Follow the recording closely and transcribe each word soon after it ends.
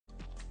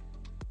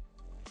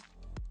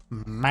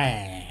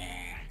Meh.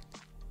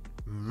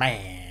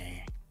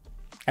 Meh.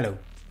 Hello.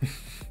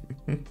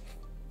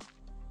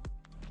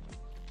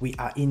 We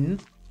are in.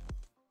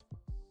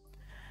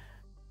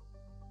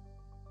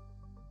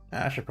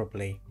 I should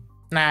probably...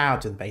 Nah, I'll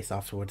do the base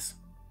afterwards.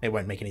 It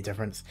won't make any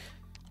difference.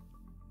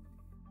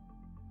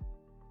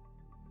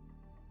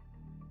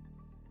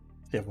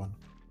 The other one.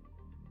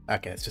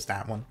 Okay, it's just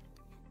that one.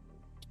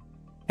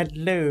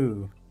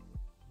 Hello.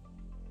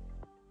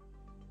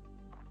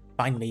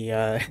 Finally,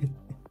 oh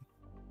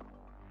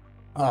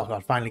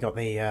god, finally got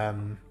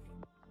the,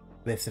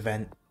 this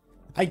event.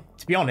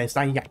 To be honest,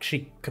 I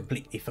actually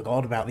completely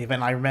forgot about the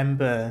event. I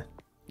remember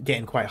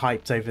getting quite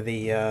hyped over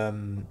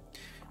the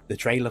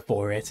trailer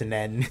for it, and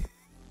then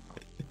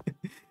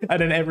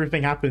and then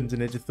everything happened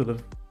and it just sort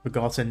of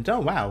forgotten. Oh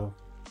wow,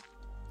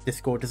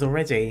 Discord has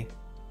already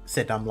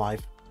said I'm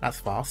live. That's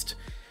fast.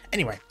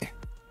 Anyway,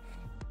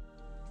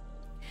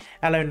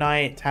 hello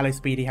Knight, hello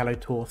Speedy, hello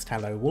Torst,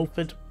 hello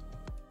Wolford,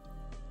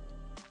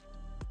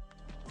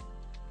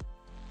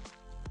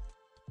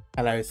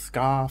 hello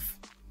Scarf.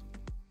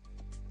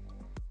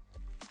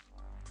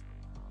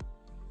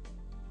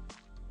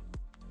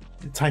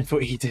 Time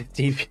for E to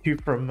debut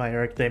from my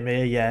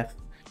Academia, yes.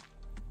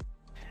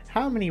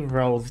 How many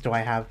rolls do I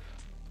have?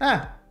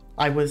 Ah,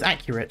 I was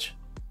accurate.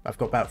 I've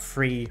got about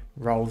 3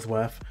 rolls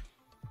worth.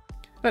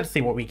 Let's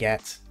see what we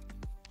get.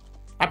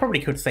 I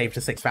probably could save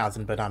to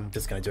 6,000, but I'm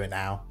just going to do it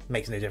now.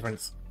 Makes no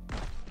difference.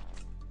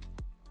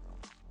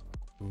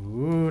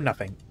 Ooh,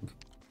 nothing.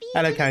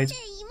 Hello, Code.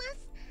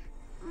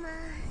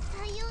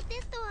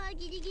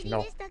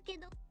 No.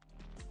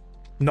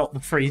 Not the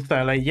free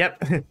solo,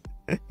 yep.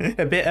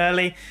 A bit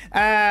early.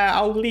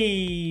 I'll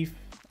leave.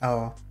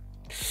 Oh.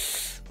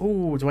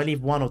 Ooh, do I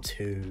leave 1 or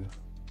 2?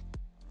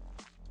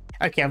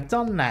 Okay, I've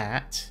done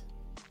that.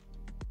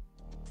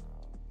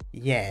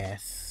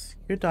 Yes.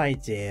 Good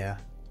idea.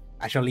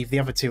 I shall leave the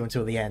other 2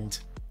 until the end.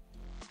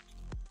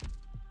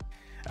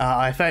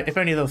 If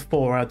only there was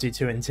 4, I'd do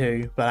 2 and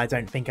 2, but I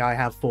don't think I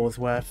have 4's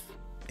worth.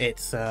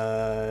 It's,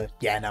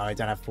 yeah, no, I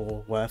don't have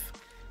 4 worth.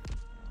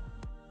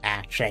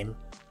 Ah, shame.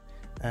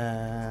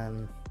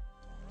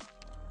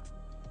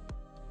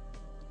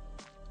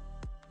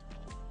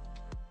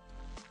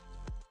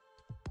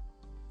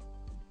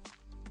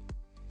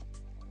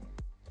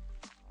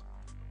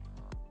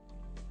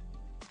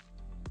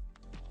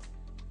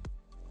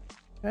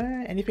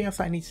 Anything else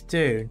I need to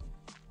do?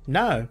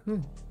 No.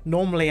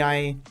 Normally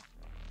I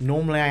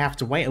have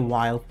to wait a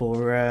while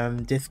for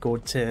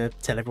Discord to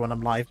tell everyone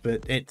I'm live,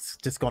 but it's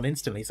just gone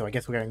instantly, so I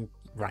guess we're going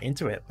right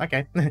into it.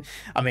 Okay.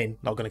 I mean,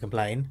 not going to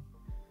complain.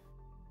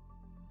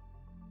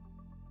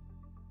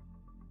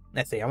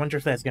 Let's see. I wonder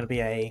if there's going to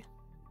be a...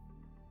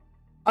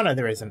 Oh, no,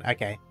 there isn't.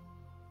 Okay.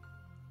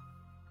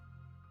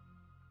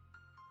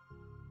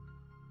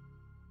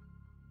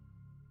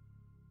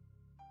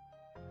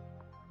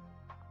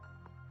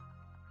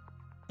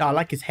 Oh, I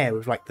like his hair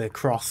with like the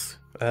cross,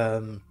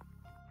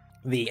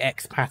 the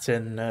X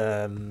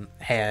pattern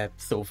hair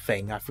sort of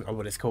thing. I forgot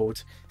what it's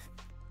called.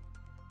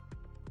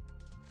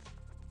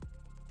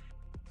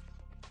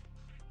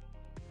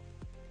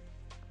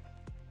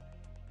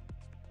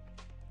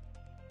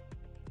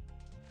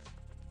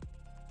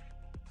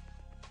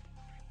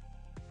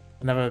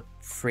 Another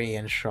free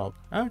in shop.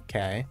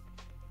 Okay.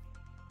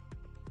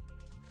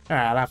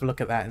 Alright, I'll have a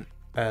look at that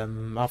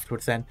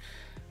afterwards then.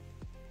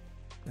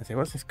 Let's see,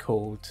 what's this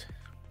called?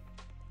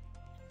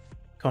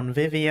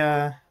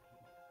 Convivia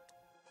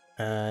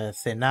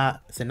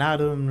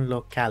Senarum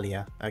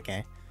Localia.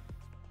 Okay.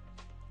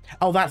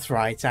 Oh, that's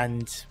right,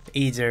 and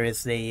Ida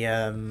is the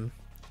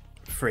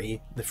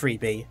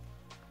freebie.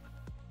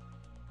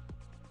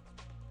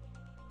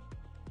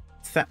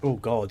 Oh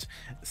god.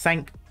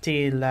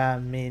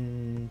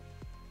 Sanctilaminium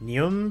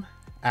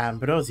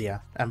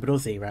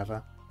Ambrosi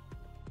rather.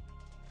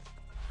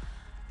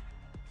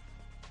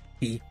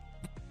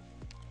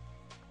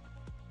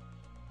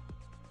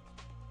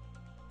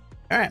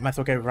 Alright, might as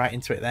well go right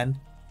into it then.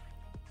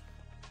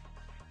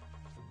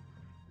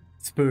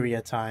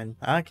 Spuria time.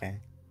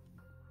 Okay.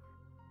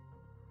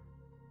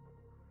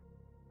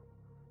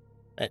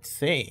 Let's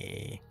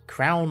see.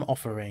 Crown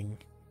offering.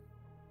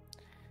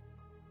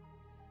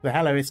 The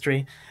hello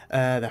history.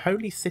 The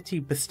holy city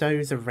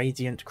bestows a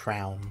radiant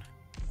crown.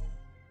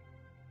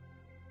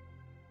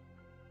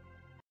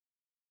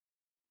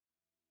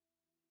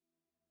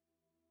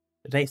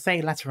 They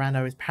say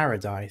Laterano is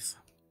paradise.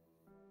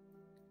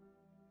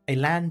 A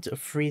land of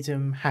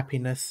freedom,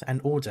 happiness,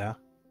 and order.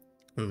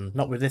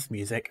 Not with this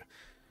music.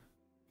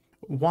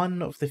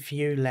 One of the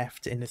few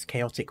left in this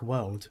chaotic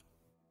world.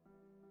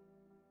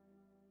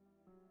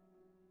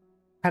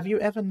 Have you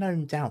ever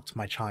known doubt,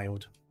 my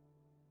child?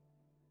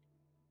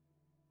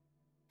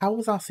 How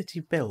was our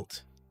city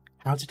built?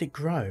 How did it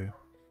grow?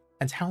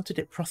 And how did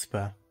it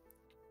prosper?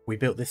 We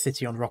built this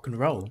city on rock and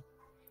roll.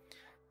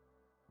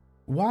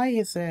 Why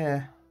is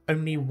there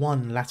only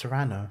one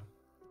Laterano?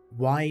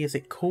 Why is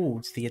it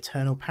called the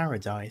Eternal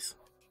Paradise?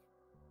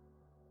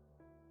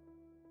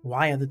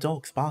 Why are the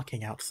dogs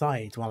barking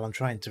outside while I'm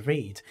trying to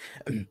read?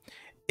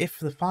 If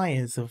the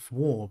fires of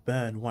war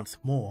burn once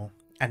more,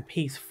 and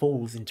peace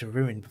falls into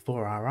ruin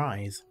before our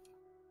eyes,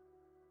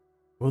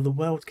 will the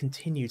world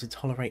continue to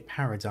tolerate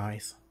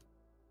paradise?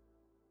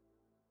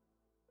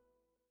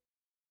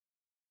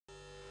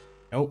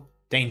 Oh,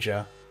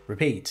 danger.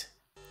 Repeat.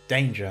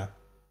 Danger.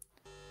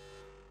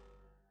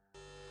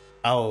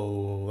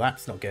 Oh,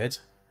 that's not good.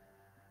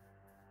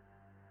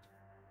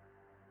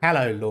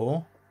 Hello,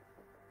 law.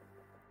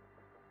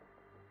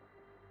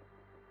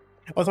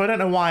 Also, I don't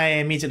know why I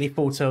immediately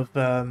thought of,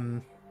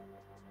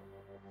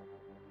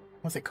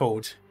 what's it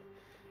called?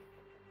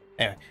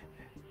 Anyway.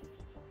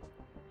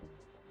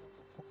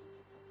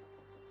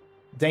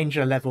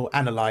 Danger level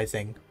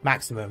analyzing.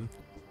 Maximum.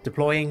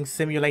 Deploying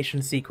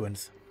simulation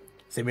sequence.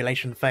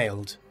 Simulation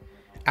failed.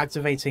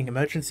 Activating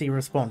emergency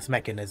response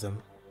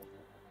mechanism.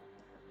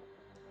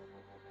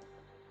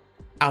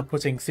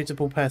 Outputting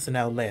suitable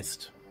personnel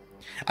list.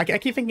 I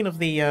keep thinking of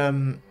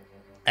the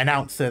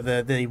announcer,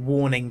 the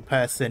warning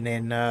person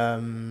in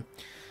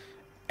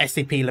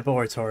SCP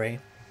Laboratory.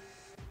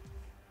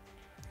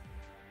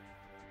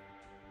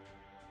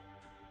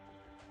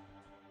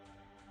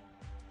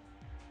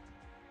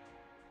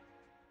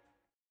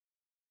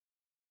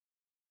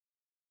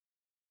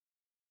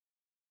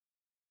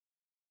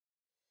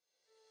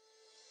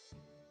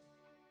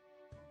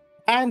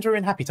 And we're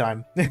in happy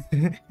time.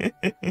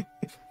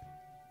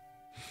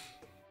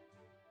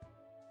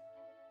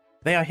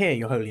 They are here,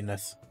 Your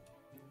Holiness.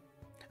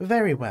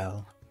 Very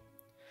well.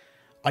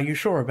 Are you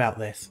sure about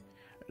this?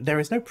 There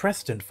is no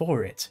precedent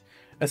for it,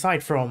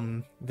 aside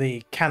from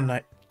the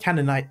canonization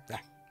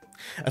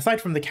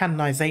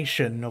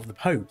of the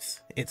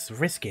popes. It's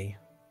risky.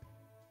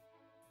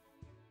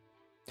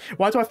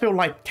 Why do I feel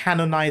like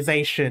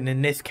canonization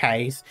in this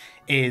case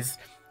is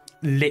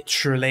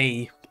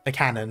literally a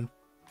canon?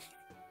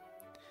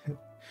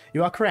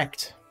 You are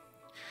correct.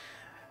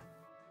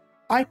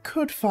 I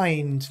could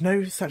find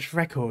no such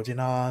record in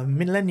our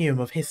millennium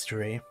of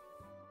history.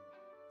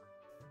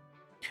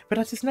 But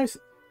that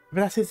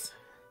is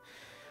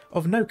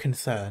of no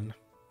concern.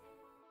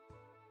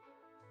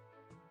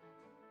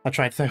 I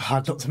tried so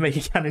hard not to make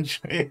a canon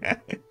show.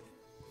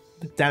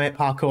 Damn it,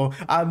 parkour.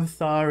 I'm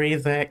sorry,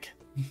 Vic.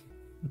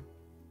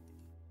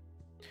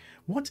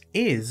 What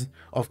is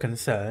of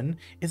concern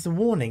is the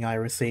warning I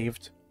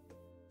received.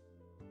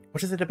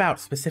 What is it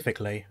about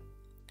specifically?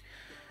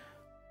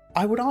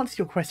 I would answer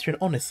your question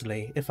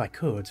honestly, if I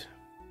could.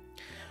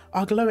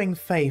 Our glowing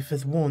faith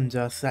has warned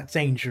us that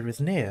danger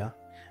is near,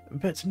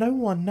 but no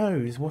one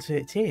knows what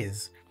it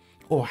is,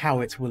 or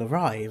how it will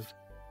arrive.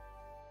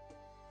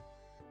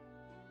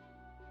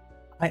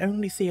 I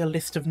only see a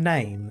list of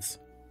names.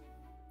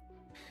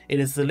 It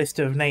is the list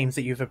of names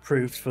that you've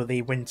approved for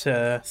the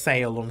winter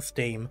sale on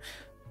Steam.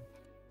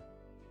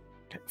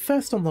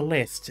 First on the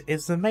list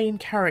is the main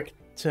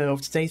character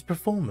of today's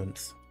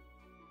performance.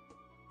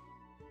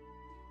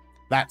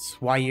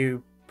 That's why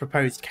you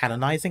proposed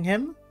canonizing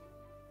him?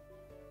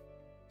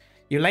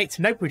 You late?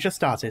 Nope, we just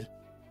started.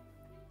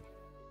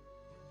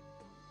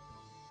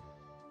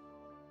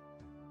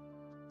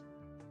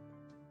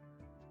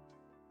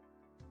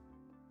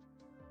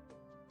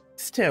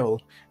 Still,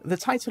 the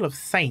title of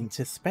Saint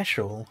is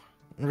special,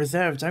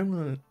 reserved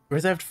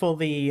for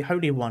the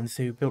holy ones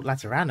who built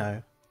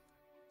Laterano.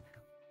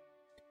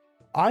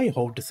 I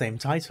hold the same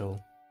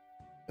title.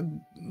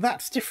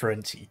 That's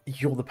different.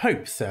 You're the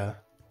Pope, sir.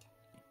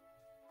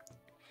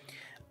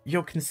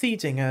 You're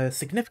conceding a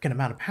significant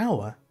amount of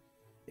power.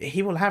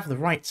 He will have the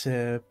right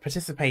to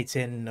participate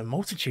in a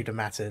multitude of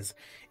matters,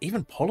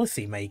 even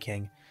policy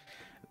making.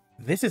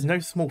 This is no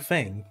small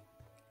thing.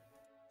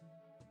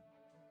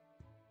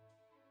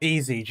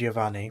 Easy,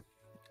 Giovanni.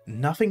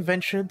 Nothing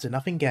ventured and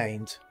nothing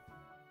gained.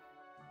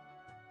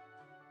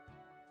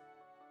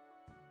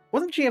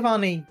 Wasn't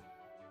Giovanni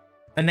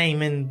a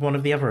name in one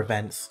of the other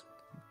events?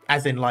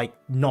 As in, like,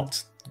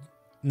 not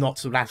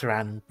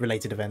Lateran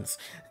related events.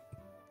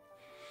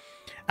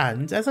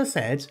 And, as I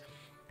said,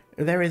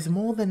 there is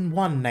more than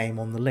one name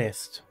on the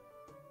list.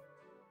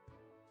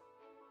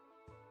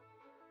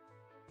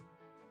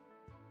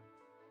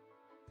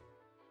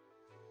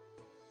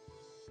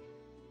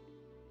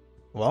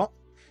 What?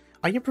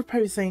 Are you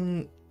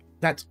proposing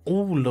that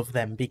all of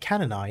them be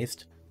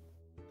canonized?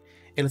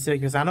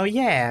 Illustrator,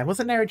 yeah,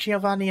 wasn't there a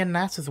Giovanni in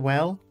that as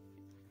well?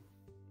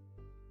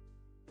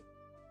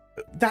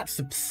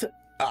 That's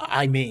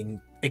I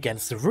mean,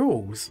 against the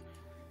rules.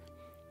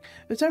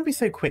 But don't be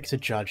so quick to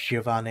judge,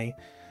 Giovanni.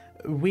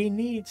 We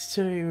need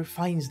to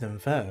find them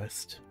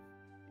first.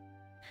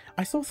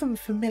 I saw some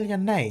familiar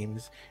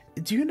names.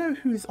 Do you know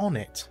who's on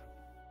it?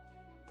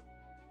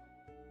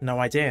 No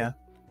idea.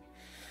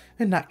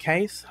 In that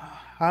case,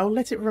 I'll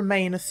let it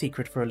remain a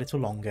secret for a little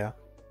longer.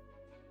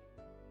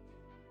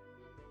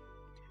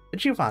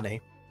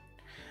 Giovanni,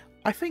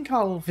 I think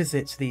I'll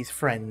visit these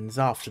friends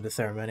after the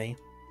ceremony.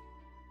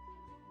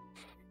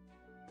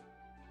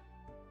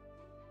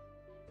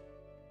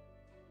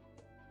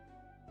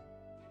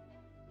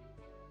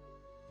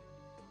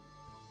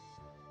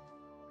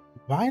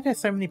 Why are there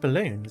so many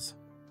balloons?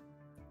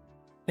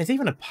 There's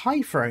even a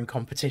pie throwing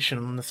competition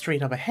on the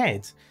street up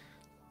ahead.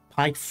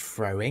 Pie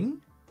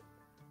throwing?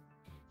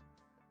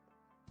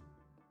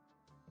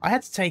 I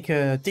had to take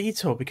a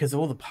detour because of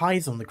all the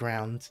pies on the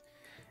ground.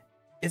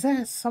 Is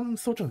there some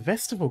sort of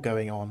festival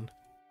going on?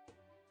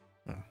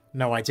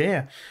 No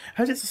idea.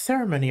 Heard it's a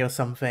ceremony or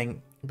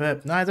something,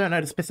 but I don't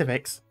know the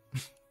specifics.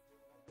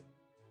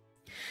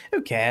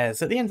 Who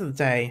cares? At the end of the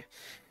day,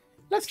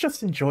 let's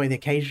just enjoy the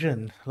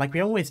occasion, like we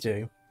always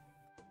do.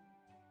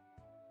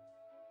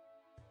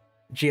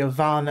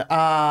 Giovanna...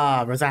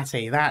 Ah,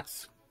 Rosati,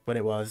 that's what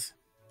it was.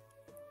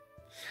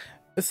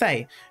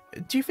 Say,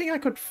 do you think I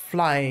could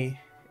fly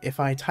if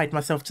I tied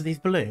myself to these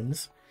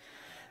balloons?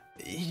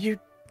 You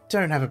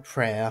don't have a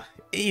prayer,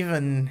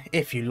 even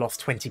if you lost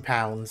 20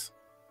 pounds.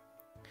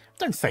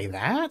 Don't say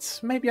that.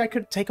 Maybe I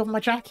could take off my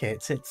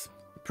jacket. It's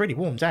a pretty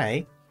warm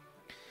day.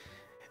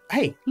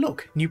 Hey,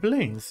 look, new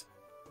balloons.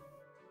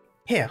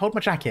 Here, hold my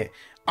jacket.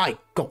 I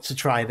got to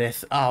try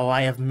this. Oh,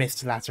 I have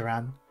missed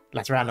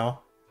Laterano.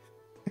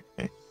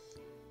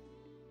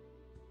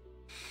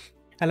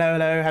 Hello,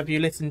 hello. Have you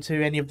listened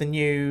to any of the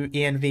new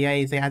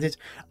ENVAs they added?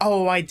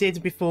 Oh, I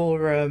did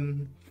before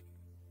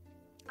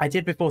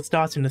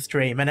starting the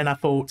stream, and then I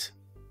thought,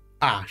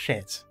 ah,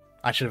 shit.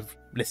 I should have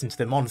listened to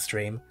them on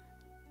stream.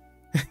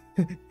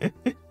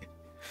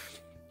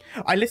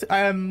 I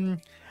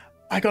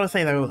gotta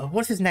say though,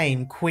 what's his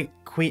name? I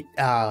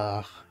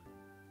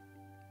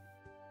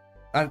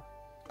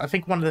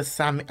think one of the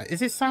Sam...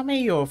 Is it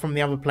Sammy or from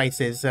the other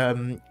places?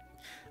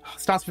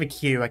 Starts with a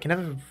Q. I can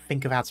never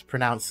think of how to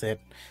pronounce it.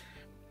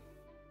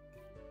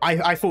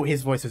 I thought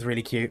his voice was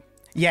really cute.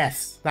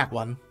 Yes, that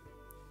one.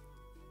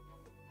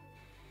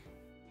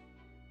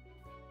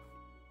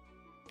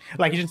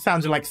 Like, he just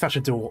sounded like such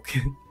a dork.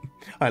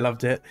 I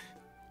loved it.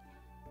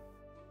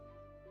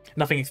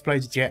 Nothing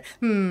exploded yet.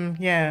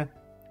 Yeah.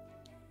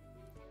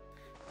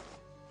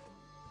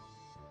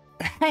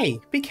 Hey,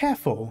 be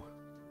careful.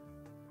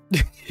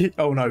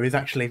 Oh no, he's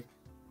actually...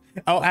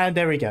 Oh, and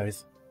there he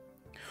goes.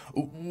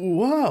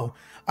 Whoa,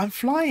 I'm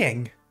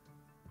flying.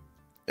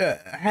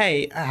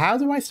 Hey, how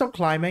do I stop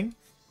climbing?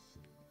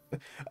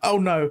 Oh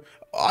no,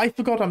 I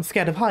forgot I'm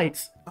scared of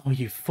heights. Oh,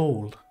 you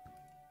fool.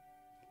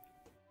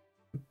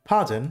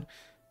 Pardon?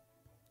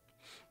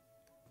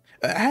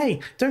 Hey,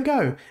 don't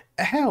go.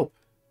 Help.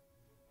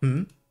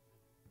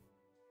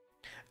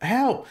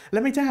 Help,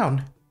 let me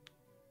down.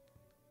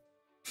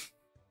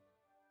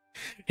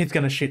 He's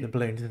gonna shoot the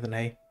balloons, isn't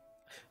he?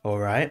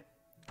 Alright.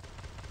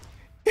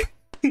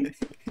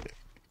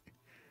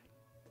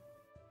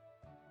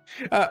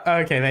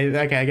 Okay,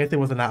 I guess it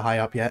wasn't that high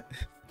up yet.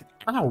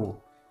 Ow.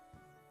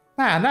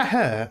 Man, that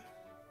hurt.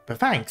 But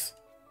thanks.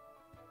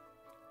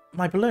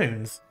 My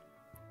balloons.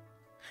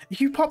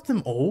 You popped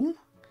them all?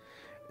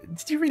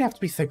 Did you really have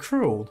to be so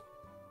cruel?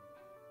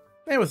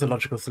 There was a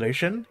logical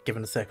solution,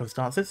 given the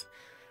circumstances.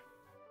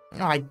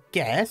 I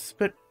guess,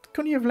 but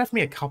couldn't you have left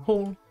me a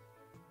couple?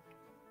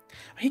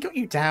 He got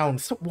you down.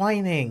 Stop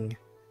whining.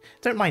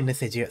 Don't mind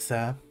this idiot,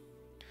 sir.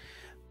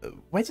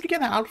 Where did you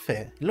get that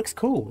outfit? It looks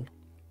cool.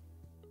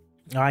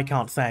 I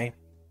can't say.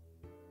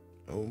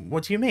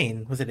 What do you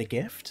mean? Was it a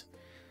gift?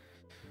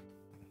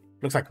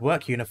 Looks like a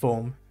work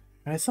uniform.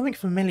 There's something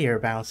familiar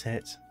about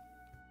it.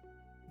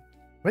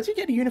 Where did you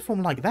get a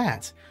uniform like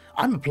that?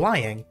 I'm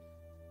applying.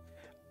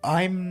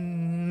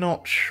 I'm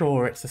not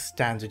sure it's a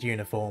standard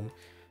uniform.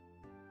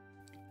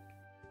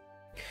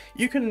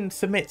 You can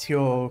submit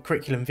your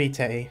curriculum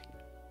vitae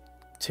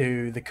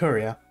to the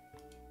courier.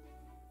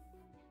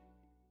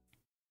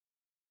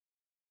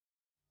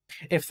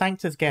 If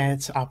Sanctus get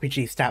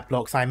RPG stat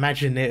blocks, I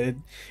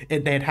imagine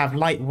they'd have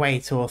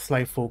lightweight or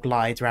slow fall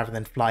glide rather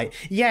than flight.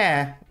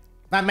 Yeah,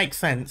 that makes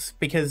sense,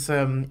 because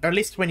or at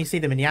least when you see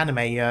them in the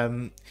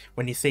anime,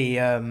 when you see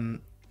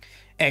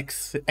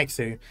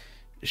Exu,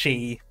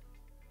 she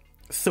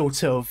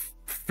sort of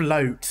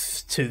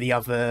floats to the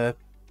other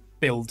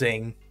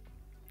building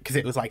because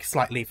it was like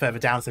slightly further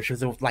down, so she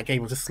was like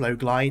able to slow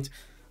glide.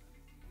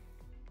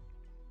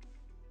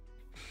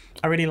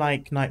 I really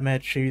like Nightmare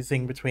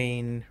choosing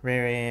between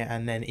Riri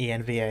and then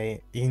ENVA.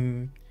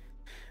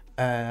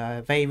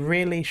 They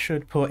really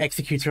should put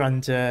Executor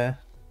under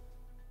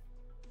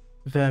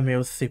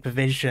Vermeil's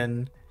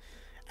supervision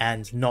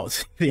and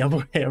not the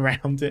other way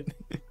around it.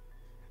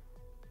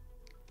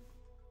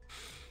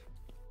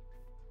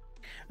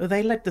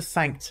 They led the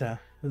Sancta.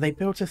 They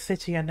built a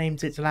city and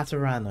named it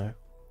Laterano.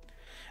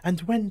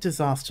 And when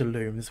disaster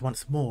looms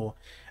once more,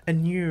 a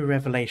new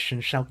revelation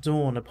shall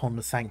dawn upon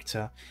the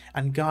Sancta,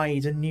 and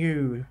a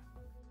new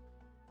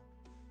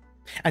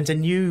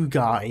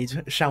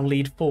guide shall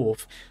lead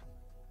forth.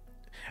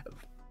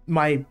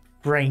 My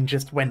brain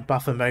just went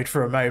buffer mode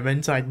for a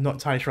moment. I'm not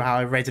entirely sure how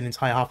I read an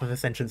entire half of a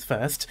sentence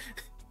first.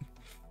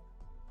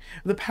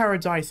 The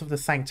paradise of the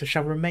Sancta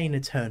shall remain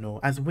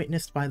eternal, as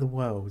witnessed by the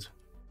world.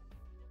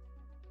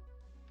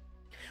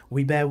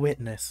 We bear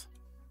witness.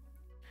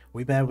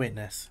 We bear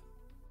witness.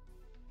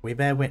 We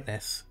bear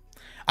witness.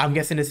 I'm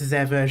guessing this is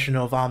their version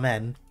of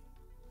Amen.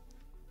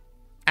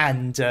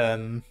 And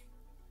Battlestar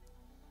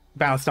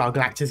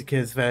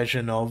Galactica's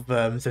version of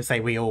So Say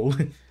We All.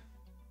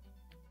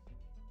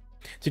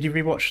 Did you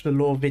rewatch the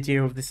lore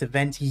video of this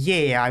event?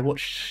 Yeah, I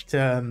watched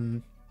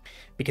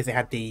because it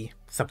had the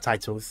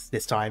subtitles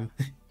this time.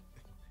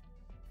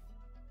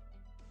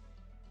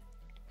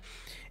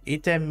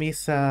 Idem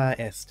missa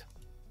est.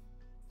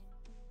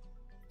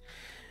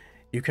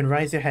 You can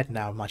raise your head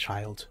now, my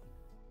child.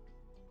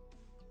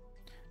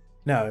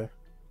 No,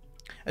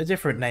 a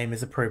different name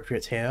is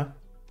appropriate here.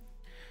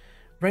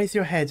 Raise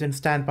your head and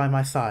stand by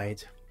my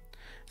side.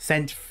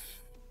 Saint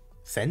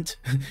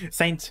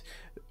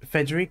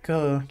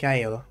Federico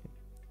Gale.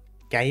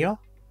 Gale?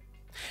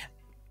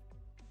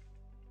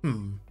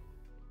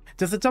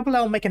 Does a double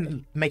L make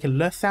a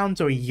L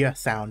sound or a Y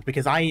sound?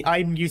 Because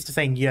I'm used to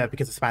saying Y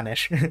because of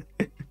Spanish.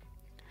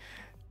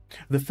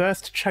 The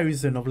first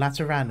chosen of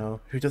Laterano,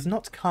 who does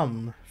not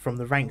come from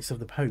the ranks of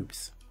the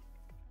popes.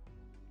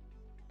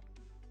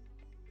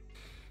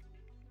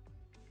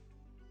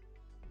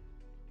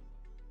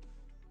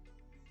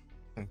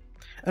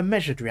 A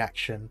measured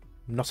reaction.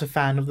 Not a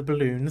fan of the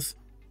balloons.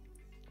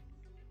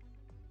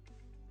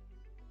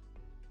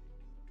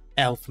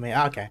 Elf me.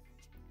 Okay.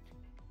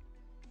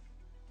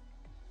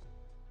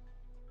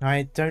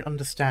 I don't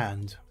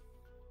understand.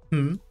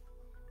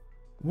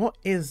 What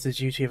is the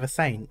duty of a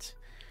saint?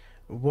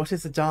 What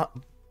is a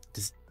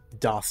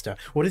disaster?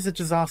 What is a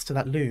disaster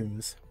that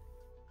looms?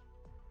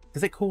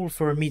 Does it call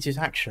for immediate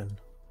action?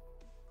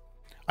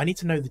 I need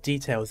to know the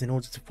details in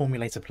order to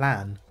formulate a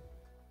plan.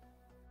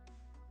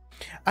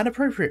 An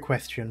appropriate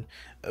question,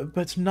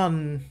 but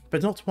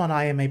not one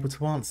I am able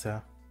to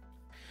answer.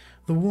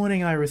 The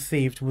warning I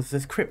received was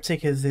as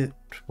cryptic as it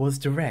was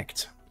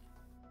direct.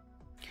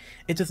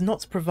 It does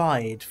not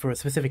provide for a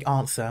specific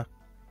answer.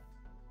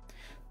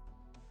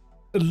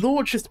 The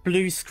lore just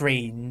blue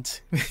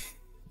screened.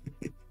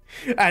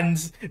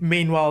 And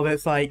meanwhile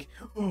there's like,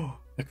 oh,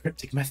 a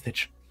cryptic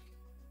message.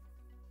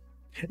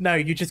 No,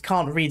 you just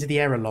can't read the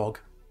error log.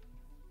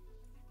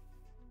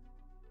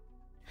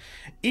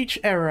 Each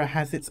error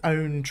has its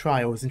own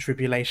trials and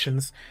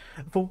tribulations,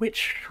 for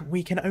which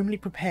we can only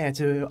prepare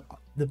to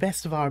the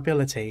best of our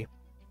ability.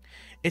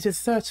 It is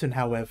certain,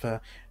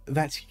 however,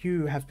 that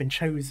you have been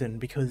chosen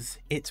because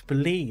it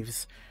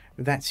believes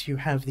that you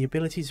have the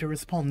ability to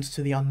respond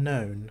to the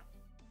unknown.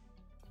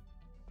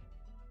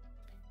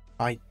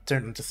 I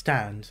don't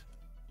understand.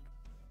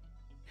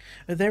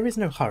 There is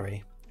no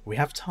hurry. We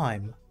have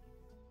time.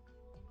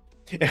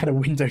 It had a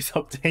Windows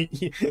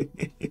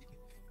update.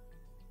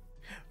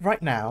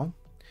 Right now,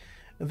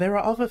 there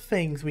are other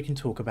things we can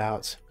talk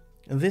about.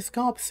 This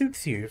garb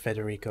suits you,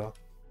 Federico.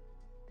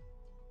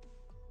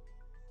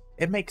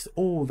 It makes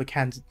all the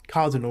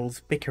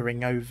cardinals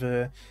bickering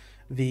over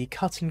the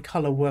cut and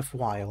colour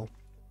worthwhile.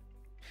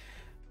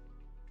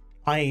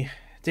 I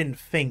didn't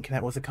think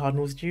that was a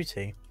cardinal's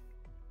duty.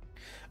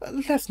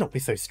 Let's not be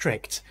so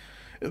strict.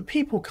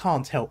 People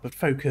can't help but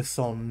focus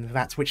on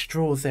that which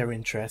draws their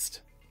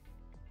interest.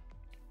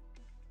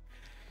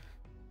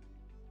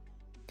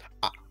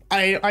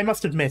 I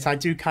must admit, I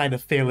do kind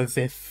of feel as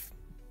if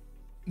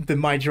the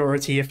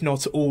majority, if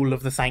not all,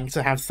 of the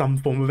Sancta have some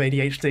form of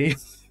ADHD.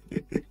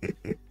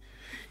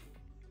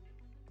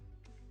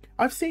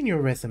 I've seen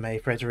your resume,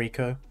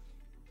 Federico.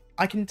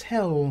 I can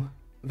tell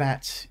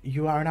that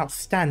you are an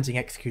outstanding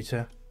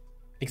executor.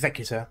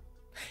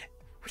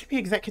 Would it be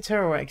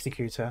executor or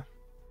executor?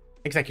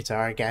 Executor,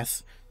 I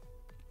guess.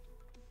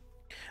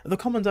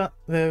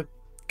 The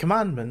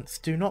commandments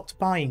do not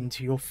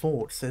bind your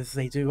thoughts as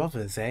they do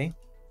others, eh?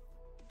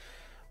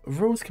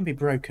 Rules can be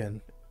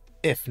broken,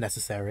 if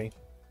necessary.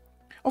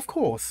 Of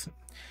course,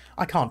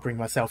 I can't bring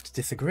myself to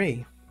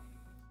disagree.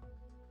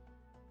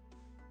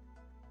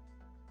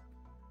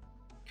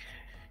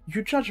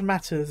 You judge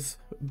matters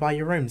by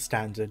your own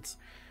standards.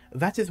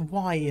 That is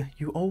why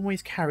you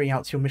always carry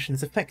out your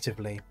missions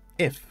effectively,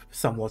 if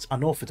somewhat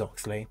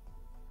unorthodoxly.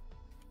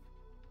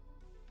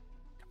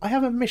 I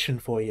have a mission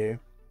for you.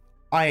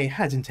 I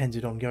had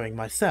intended on going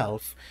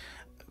myself,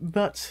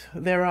 but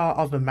there are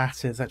other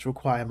matters that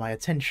require my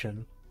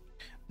attention.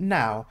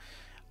 Now,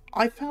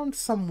 I found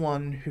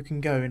someone who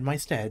can go in my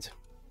stead.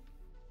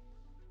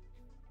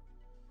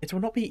 It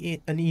will not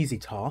be an easy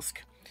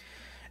task.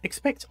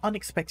 Expect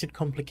unexpected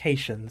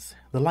complications,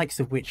 the likes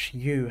of which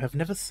you have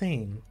never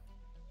seen.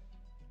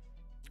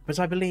 But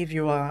I believe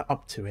you are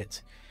up to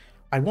it.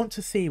 I want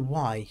to see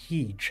why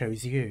he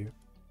chose you.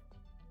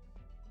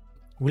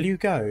 Will you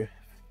go,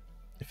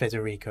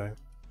 Federico?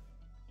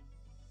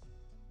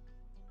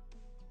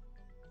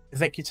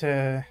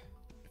 Executor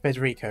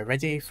Federico,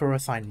 ready for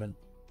assignment.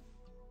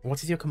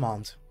 What is your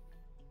command?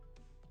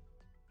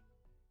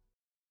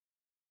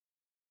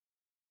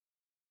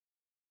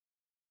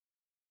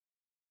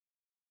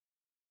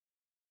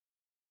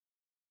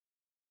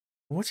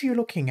 What are you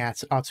looking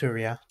at,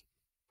 Arturia?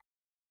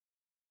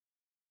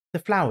 The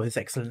flowers,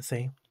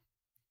 Excellency.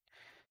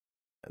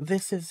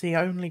 This is the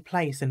only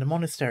place in the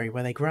monastery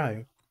where they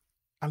grow.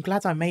 I'm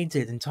glad I made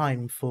it in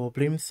time for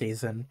bloom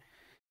season.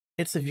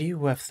 It's a view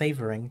worth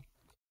savouring.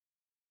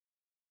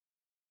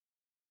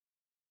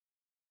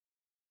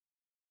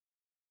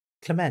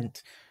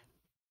 Clement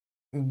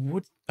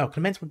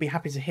would be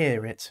happy to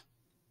hear it.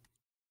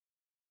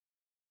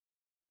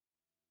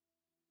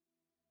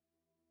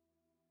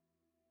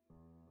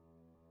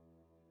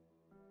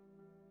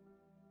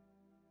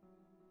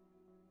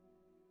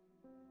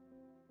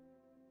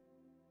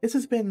 It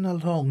has been a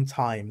long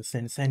time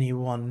since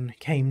anyone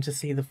came to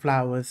see the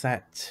flowers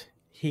that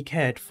he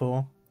cared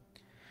for.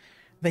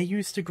 They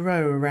used to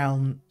grow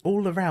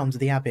all around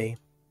the abbey.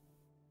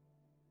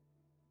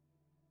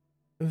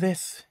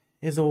 This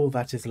is all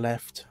that is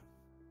left.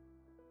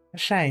 A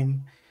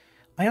shame.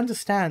 I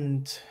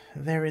understand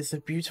there is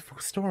a beautiful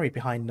story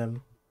behind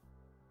them.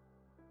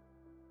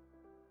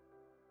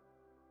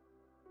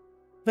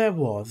 There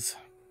was.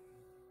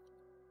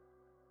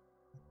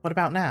 What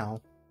about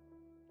now?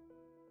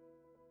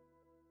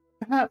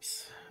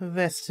 Perhaps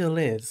there still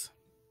is,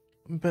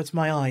 but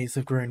my eyes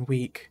have grown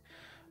weak.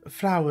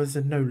 Flowers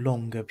are no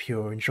longer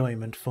pure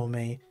enjoyment for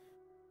me.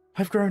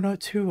 I've grown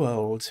too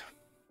old,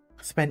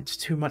 spent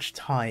too much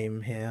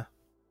time here.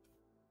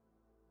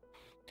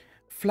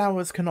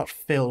 Flowers cannot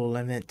fill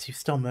an empty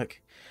stomach,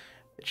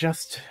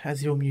 just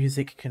as your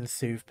music can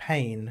soothe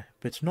pain,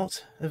 but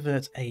not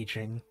avert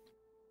aging.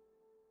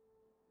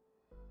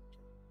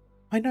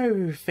 I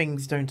know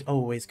things don't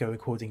always go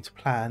according to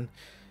plan.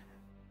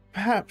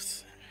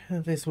 Perhaps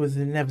this was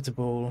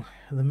inevitable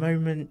the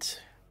moment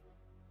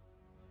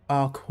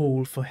our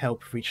call for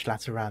help reached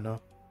Laterano.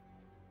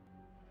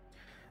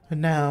 And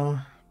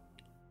now,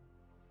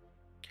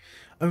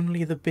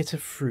 only the bitter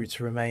fruit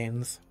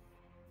remains.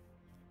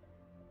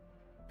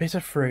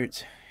 Bitter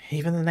fruit,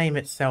 even the name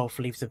itself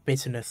leaves a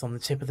bitterness on the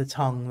tip of the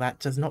tongue that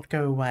does not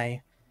go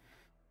away.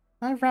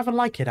 I rather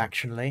like it,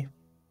 actually.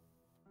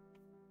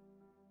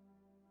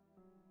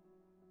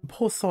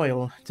 Poor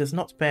soil does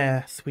not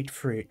bear sweet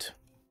fruit.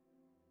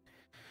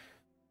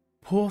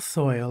 Poor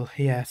soil,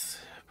 yes,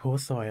 poor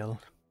soil.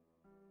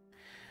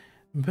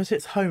 But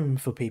it's home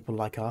for people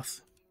like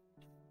us.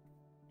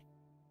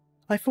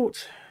 I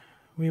thought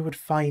we would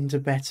find a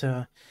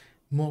better,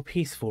 more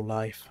peaceful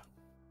life.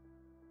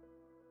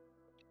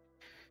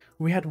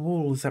 We had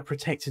walls that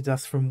protected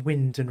us from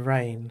wind and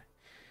rain.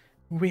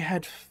 We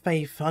had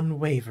faith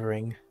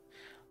unwavering.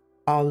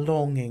 Our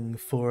longing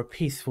for a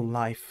peaceful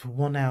life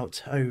won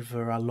out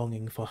over our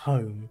longing for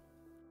home.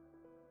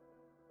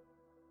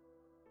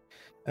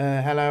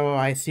 Hello,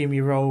 I assume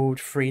you rolled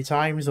 3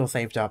 times or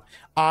saved up?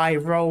 I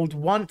rolled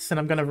once and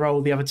I'm going to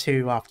roll the other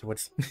 2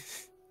 afterwards.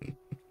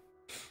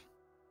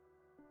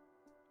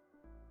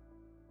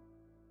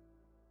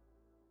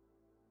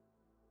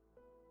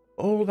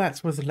 All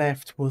that was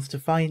left was to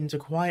find a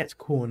quiet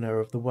corner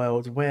of the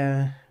world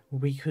where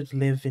we could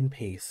live in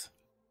peace.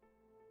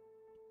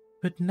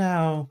 But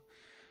now,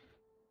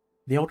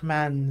 the old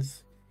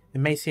man's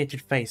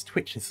emaciated face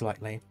twitches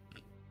slightly.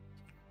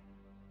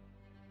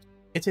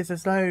 It is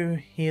as though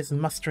he is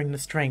mustering the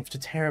strength to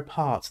tear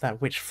apart that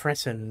which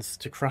threatens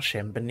to crush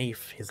him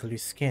beneath his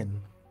loose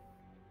skin.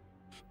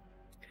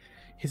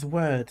 His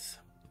words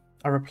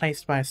are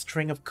replaced by a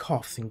string of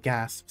coughs and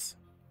gasps.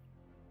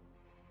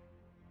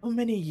 How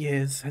many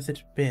years has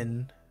it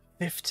been?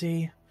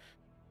 50?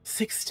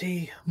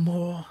 60?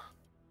 More?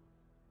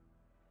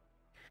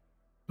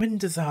 When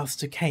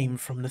disaster came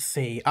from the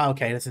sea... Oh,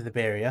 okay, this is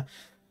Iberia.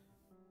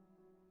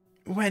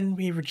 When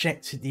we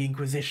rejected the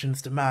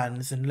Inquisition's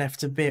demands and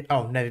left Iberia...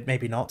 Oh, no,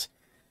 maybe not.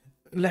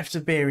 Left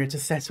Iberia to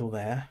settle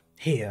there.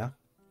 Here.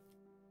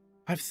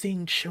 I've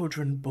seen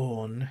children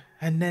born,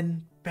 and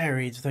then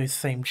buried those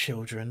same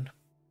children.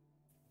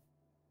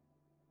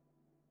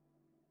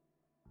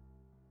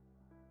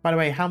 By the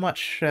way, how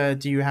much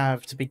do you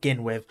have to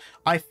begin with?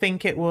 I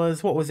think it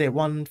was, what was it,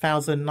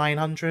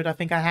 1,900 I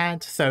think I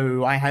had?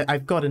 So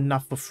I've got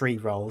enough for 3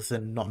 rolls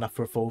and not enough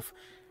for a 4th.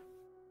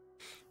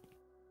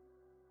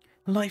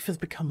 Life has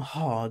become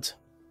hard.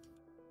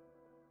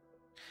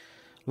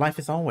 Life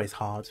is always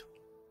hard.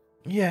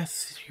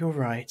 Yes, you're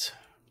right.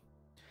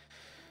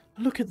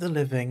 Look at the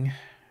living.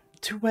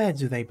 To where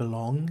do they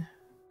belong?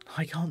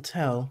 I can't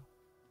tell.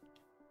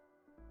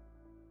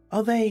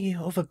 Are they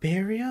of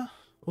Iberia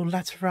or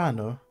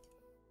Laterano?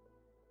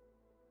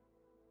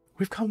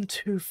 We've come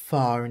too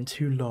far and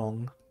too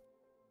long.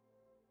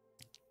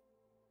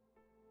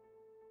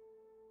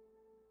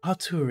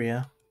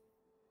 Arturia.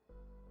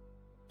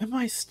 Am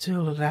I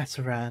still a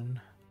Lateran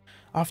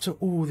after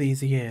all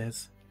these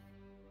years?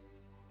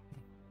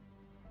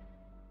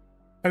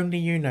 Only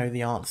you know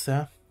the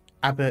answer,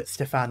 Abbot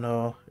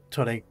Stefano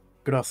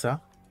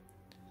Torregrossa.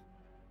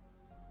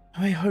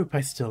 I hope I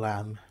still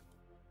am.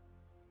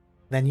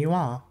 Then you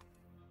are.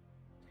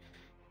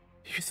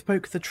 You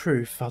spoke the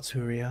truth,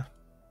 Arturia.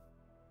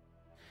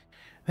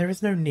 There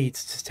is no need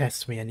to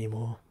test me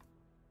anymore.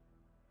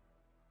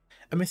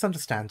 A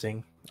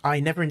misunderstanding. I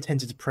never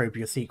intended to probe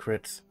your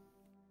secrets.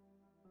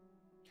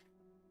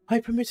 I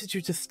permitted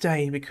you to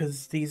stay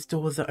because these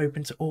doors are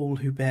open to all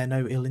who bear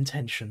no ill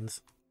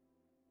intentions.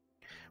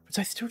 But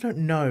I still don't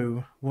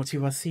know what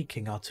you are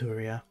seeking,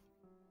 Arturia.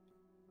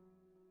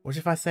 What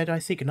if I said I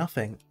seek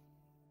nothing?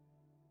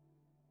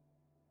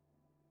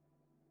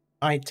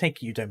 I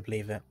take it you don't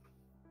believe it.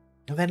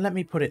 Then let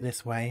me put it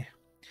this way.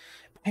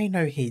 Pay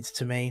no heed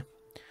to me.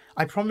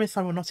 I promise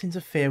I will not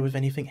interfere with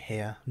anything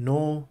here,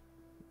 nor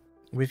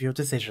with your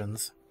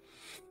decisions.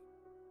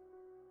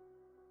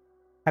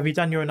 Have you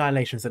done your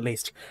annihilations at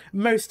least?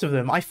 Most of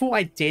them. I thought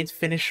I did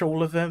finish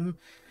all of them,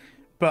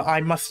 But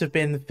I must have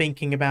been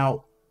thinking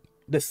about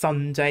the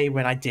Sunday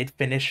when I did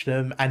finish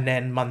them, and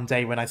then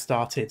Monday when I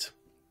started.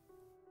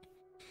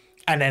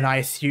 And then I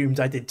assumed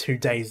I did 2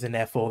 days, and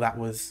therefore that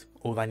was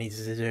all I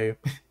needed to do.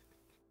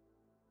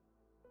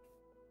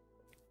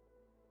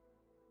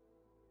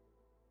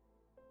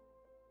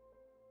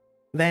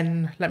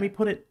 Then, let me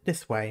put it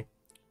this way.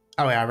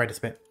 Oh yeah, I read this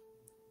bit.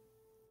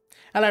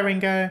 Hello,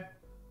 Ringo.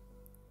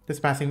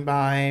 Just passing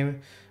by.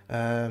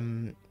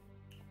 Won't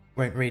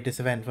read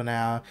this event for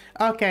now.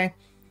 Okay.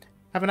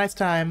 Have a nice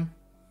time.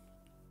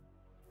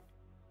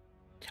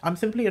 I'm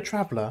simply a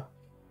traveller,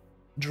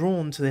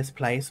 drawn to this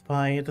place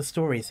by the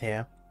stories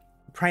here,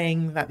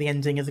 praying that the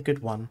ending is a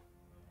good one.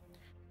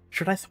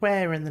 Should I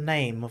swear in the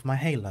name of my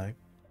halo?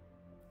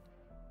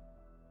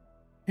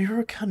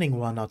 You're a cunning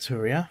one,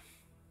 Arturia.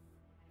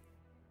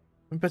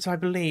 But I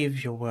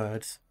believe your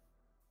words.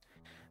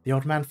 The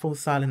old man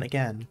falls silent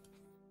again.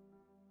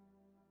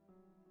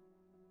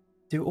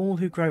 Do all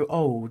who grow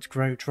old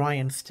grow dry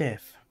and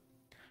stiff?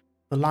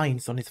 The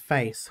lines on his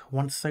face,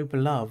 once so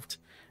beloved,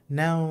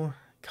 now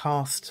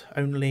cast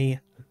only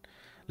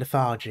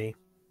lethargy.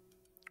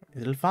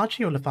 Is it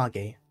lethargy or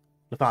lethargy?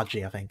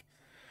 Lethargy, I think.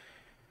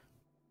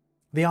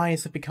 The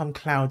eyes have become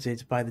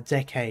clouded by the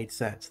decades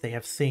that they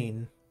have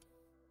seen.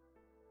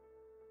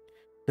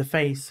 The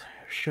face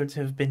should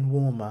have been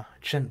warmer,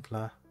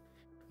 gentler,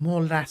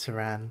 more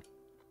Lateran.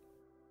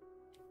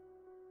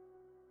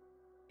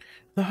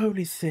 The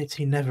holy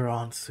city never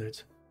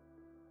answered.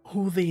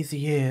 All these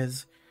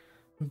years,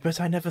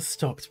 but I never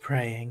stopped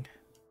praying.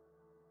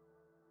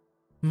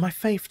 My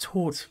faith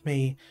taught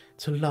me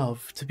to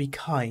love, to be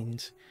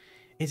kind.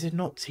 It did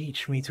not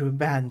teach me to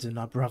abandon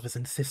our brothers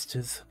and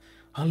sisters,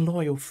 our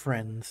loyal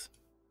friends.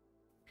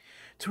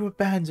 To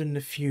abandon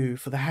the few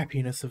for the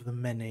happiness of the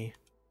many.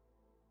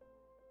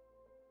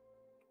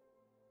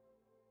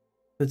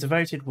 The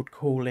devoted would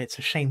call it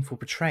a shameful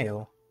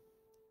betrayal.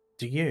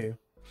 Do you?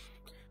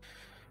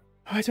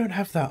 I don't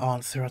have that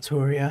answer,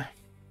 Arturia.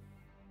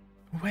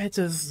 Where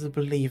does the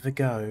believer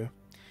go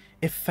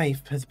if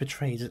faith has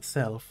betrayed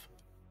itself?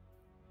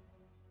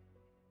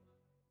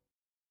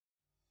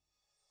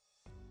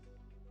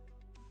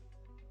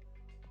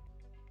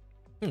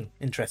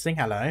 Interesting,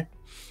 hello.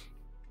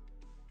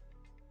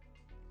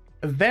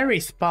 A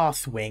very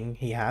sparse wing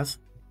he has.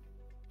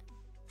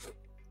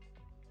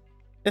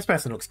 This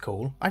person looks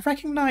cool. I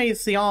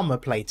recognise the armour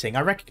plating.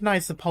 I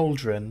recognise the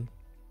pauldron.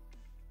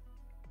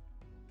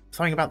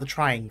 Something about the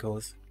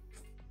triangles.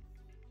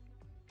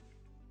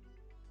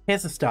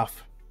 Here's the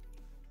stuff.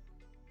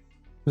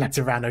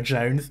 Laterano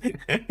Jones.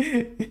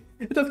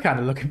 It does kind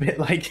of look a bit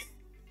like...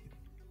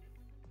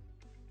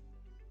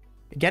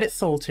 Get it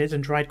salted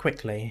and dried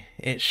quickly.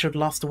 It should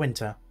last the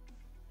winter.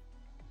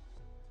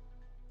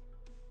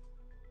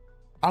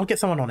 I'll get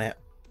someone on it.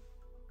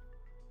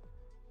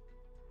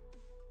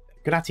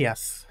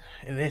 Gratias.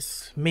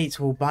 This meat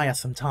will buy us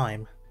some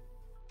time.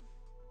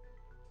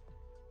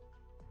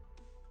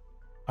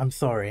 I'm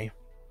sorry.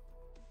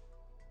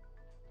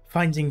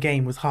 Finding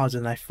game was harder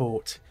than I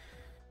thought.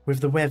 With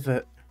the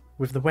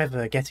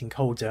weather getting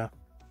colder.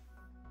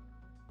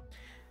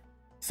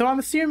 So I'm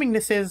assuming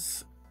this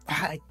is...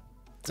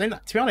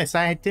 to be honest,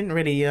 I didn't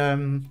really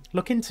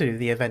look into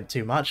the event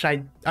too much.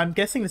 I'm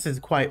guessing this is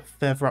quite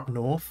further up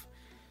north.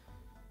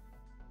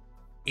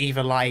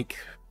 Either like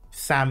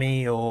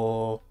Sammy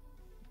or...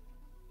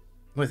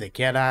 was it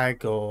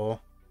Gerag or...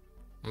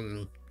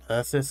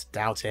 Ursus?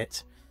 Doubt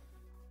it.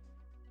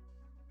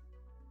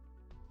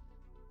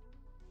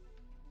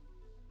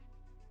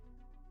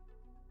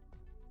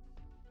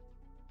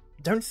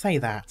 Don't say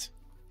that.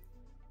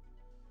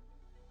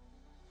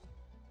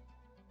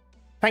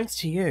 Thanks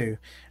to you,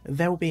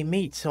 there will be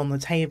meat on the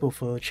table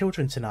for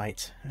children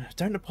tonight.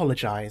 Don't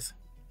apologise.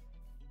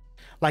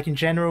 Like in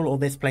general, or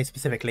this place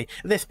specifically?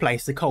 This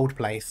place, the cold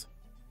place.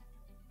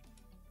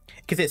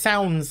 Because it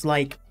sounds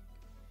like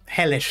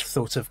hellish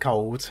sort of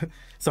cold,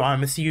 so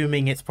I'm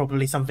assuming it's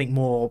probably something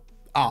more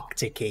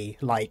Arctic-y,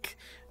 like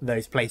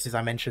those places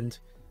I mentioned.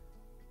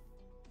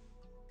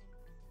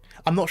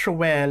 I'm not sure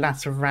where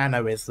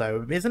Laterano is,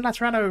 though. Isn't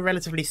Laterano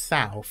relatively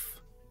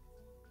south?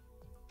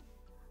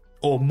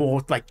 Or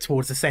more, like,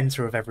 towards the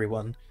centre of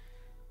everyone?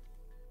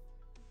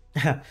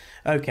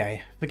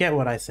 Okay, forget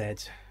what I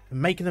said.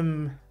 Make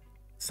them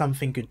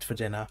something good for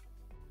dinner.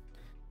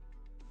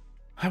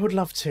 I would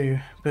love to,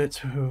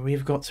 but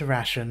we've got to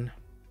ration.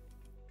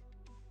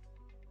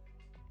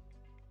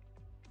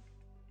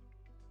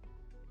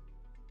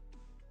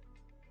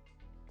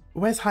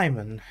 Where's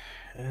Hyman?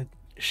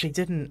 She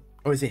didn't...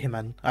 or is it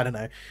Hyman? I don't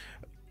know.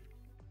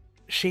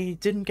 She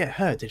didn't get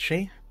hurt, did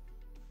she?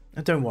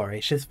 Don't worry,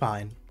 she's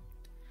fine.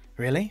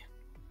 Really?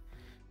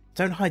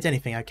 Don't hide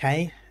anything,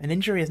 okay? An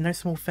injury is no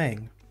small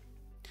thing.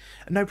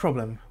 No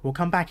problem. We'll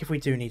come back if we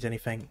do need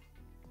anything.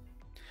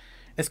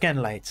 It's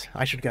getting late.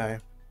 I should go.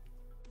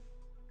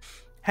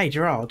 Hey,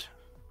 Gerald.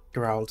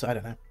 Gerald, I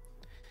don't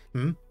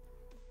know.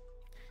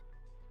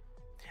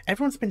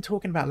 Everyone's been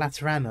talking about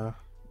Laterano.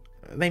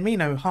 They mean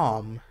no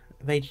harm.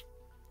 They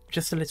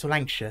just a little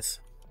anxious.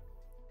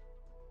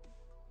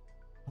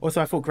 Also,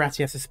 I thought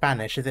gratias is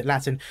Spanish. Is it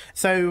Latin?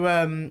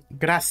 So,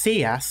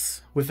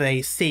 gracias with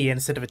a C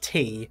instead of a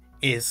T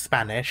is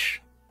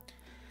Spanish.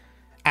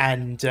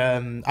 And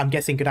I'm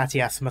guessing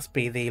gratias must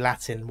be the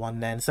Latin one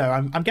then. So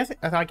I'm guessing.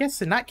 I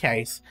guess in that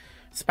case,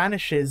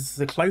 Spanish is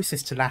the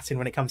closest to Latin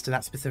when it comes to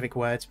that specific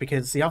word,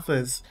 because the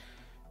others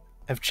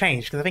have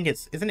changed. Because I think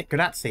isn't it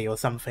grazie or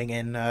something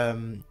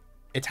in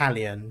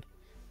Italian?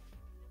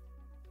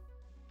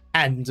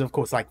 And of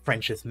course, like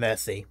French is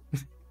merci.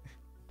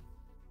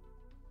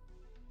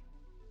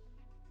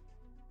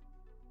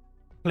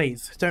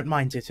 Please don't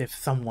mind it if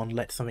someone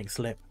lets something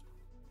slip.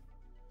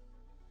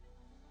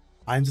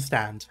 I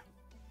understand.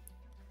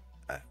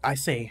 I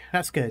see.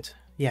 That's good.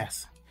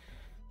 Yes.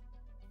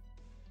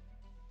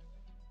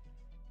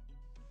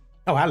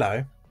 Oh,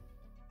 hello.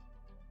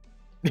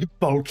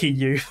 Bulky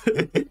youth.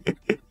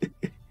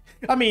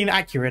 I mean,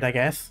 accurate, I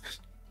guess.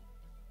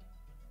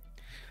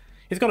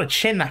 He's got a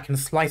chin that can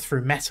slice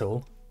through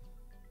metal.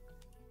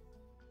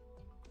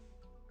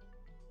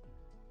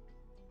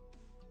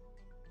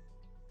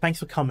 Thanks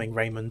for coming,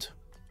 Raymond.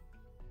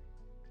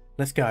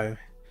 Let's go.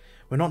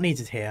 We're not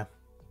needed here.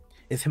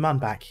 Is Himan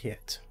back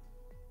yet?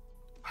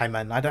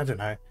 Hyman, I don't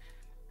know.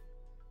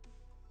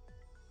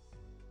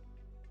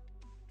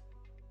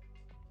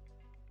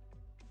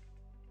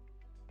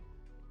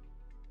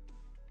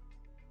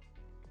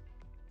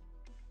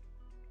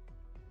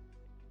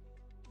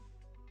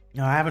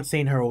 No, I haven't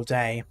seen her all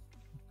day.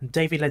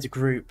 Davey led a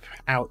group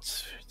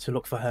out to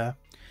look for her.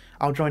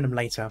 I'll join them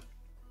later.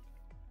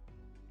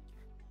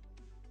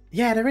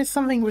 Yeah, there is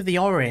something with the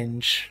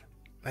orange.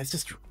 I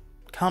just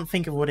can't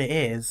think of what it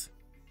is.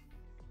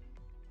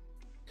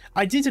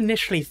 I did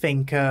initially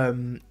think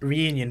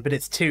Reunion, but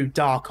it's too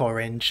dark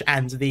orange,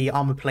 and the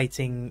armor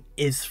plating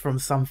is from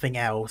something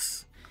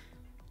else.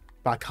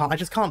 But I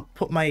just can't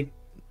put my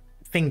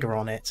finger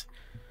on it.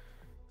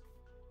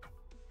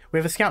 We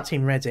have a scout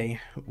team ready.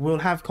 We'll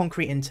have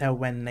concrete intel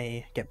when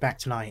they get back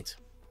tonight.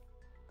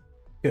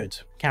 Good.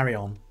 Carry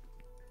on.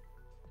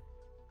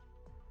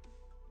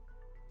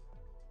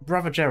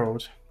 Brother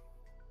Gerald,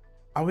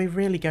 are we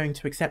really going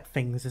to accept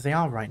things as they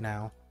are right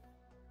now?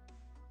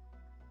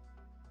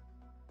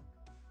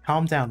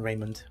 Calm down,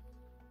 Raymond.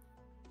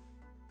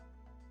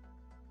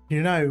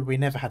 You know we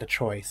never had a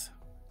choice.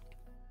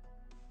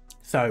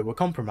 So, we're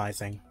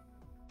compromising.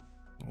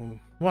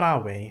 What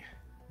are we?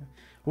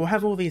 What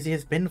have all these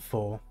years been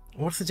for?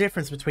 What's the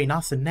difference between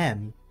us and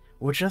them?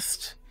 We're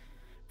just...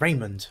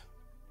 Raymond.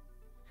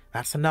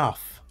 That's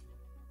enough.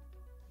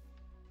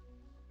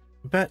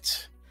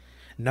 But...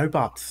 No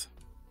buts.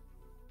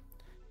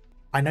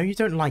 I know you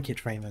don't like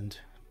it, Raymond.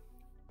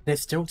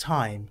 There's still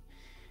time.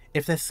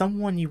 If there's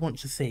someone you want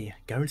to see,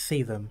 go and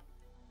see them.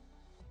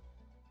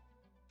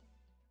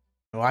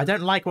 Well, I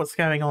don't like what's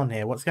going on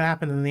here. What's going to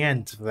happen in the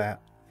end of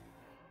that?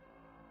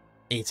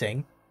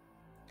 Eating.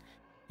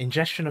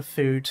 Ingestion of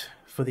food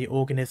for the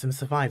organism's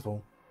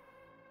survival.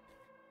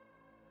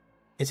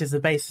 It is the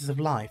basis of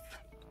life,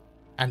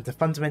 and the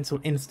fundamental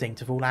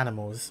instinct of all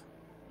animals.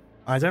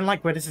 I don't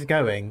like where this is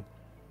going.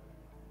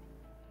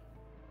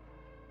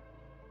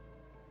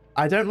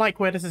 I don't like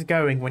where this is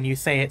going when you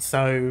say it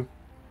so...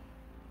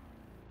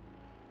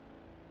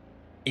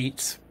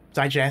 Eat,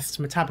 digest,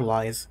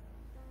 metabolize.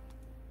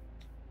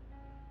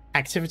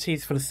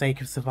 Activities for the sake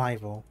of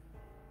survival.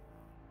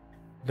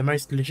 The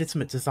most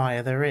legitimate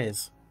desire there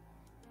is.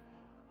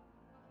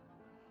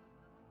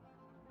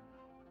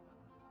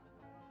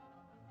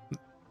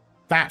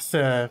 That's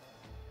a...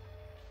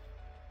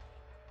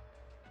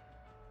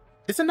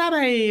 Isn't that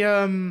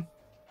a,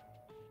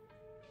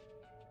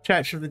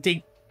 Church of the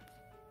Deep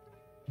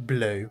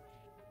blue?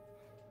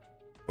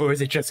 Or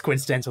is it just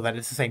coincidental that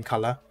it's the same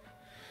colour?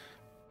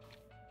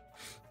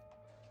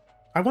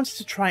 I wanted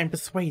to try and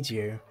persuade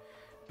you,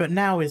 but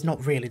now is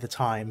not really the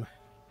time.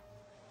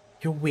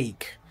 You're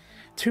weak.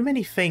 Too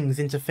many things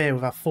interfere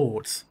with our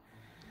thoughts.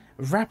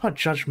 Wrap our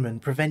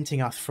judgment,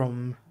 preventing us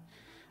from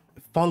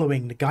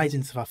following the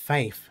guidance of our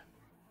faith.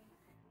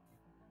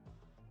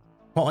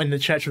 What in the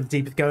Church of the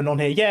Deep is going on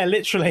here? Yeah,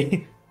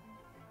 literally.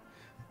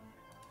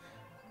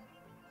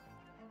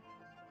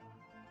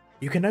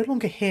 You can no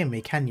longer hear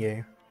me, can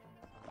you?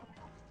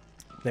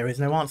 There is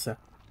no answer.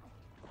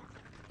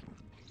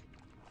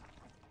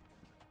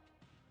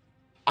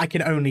 I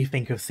can only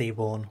think of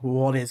Seaborn.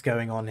 What is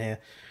going on here?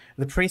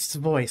 The priest's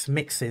voice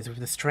mixes with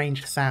the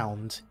strange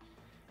sound,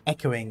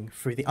 echoing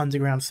through the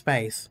underground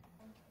space.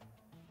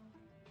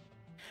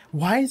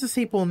 Why is the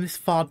Seaborn this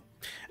far...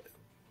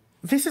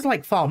 This is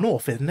like far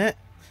north, isn't it?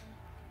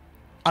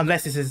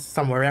 Unless this is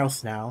somewhere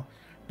else now.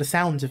 The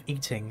sound of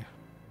eating.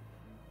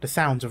 The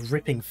sound of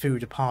ripping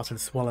food apart and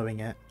swallowing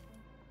it.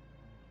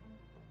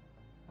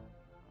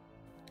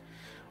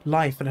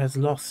 Life that has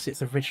lost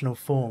its original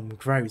form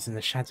grows in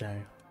the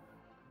shadow.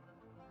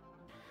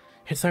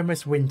 It's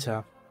almost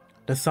winter.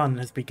 The sun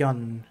has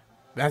become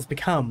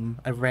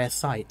a rare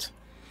sight.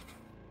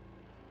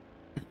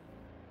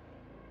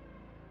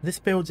 This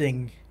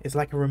building is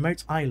like a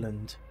remote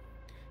island.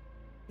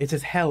 It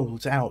has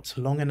held out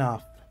long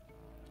enough.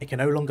 It can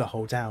no longer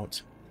hold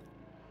out.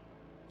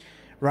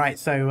 Right,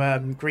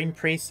 so Green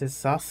Priest is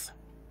sus.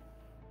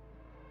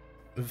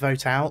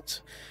 Vote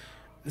out.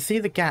 See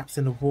the gaps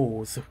in the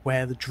walls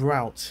where the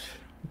drought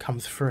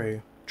comes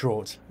through.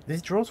 Drought. Is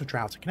it drought or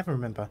drought? I can never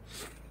remember.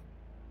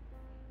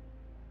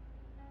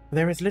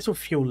 There is little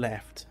fuel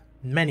left.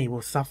 Many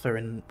will suffer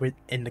in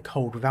the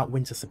cold without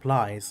winter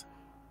supplies.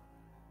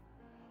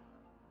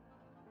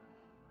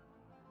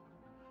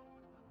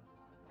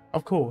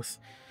 Of course,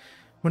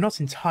 we're not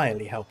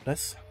entirely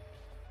helpless.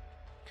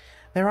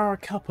 There are a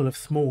couple of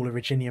small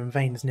originium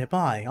veins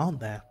nearby, aren't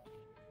there?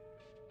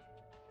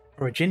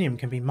 Originium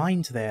can be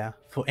mined there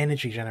for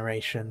energy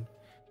generation,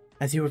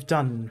 as you have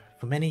done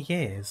for many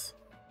years.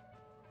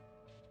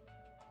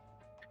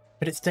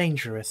 But it's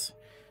dangerous.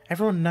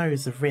 Everyone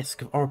knows the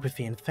risk of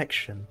oropathy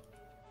infection.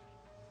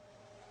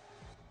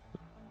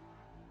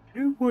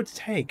 Who would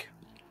take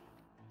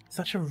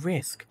such a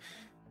risk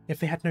if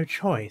they had no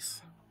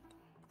choice?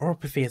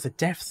 Oropathy is a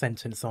death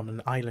sentence on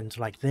an island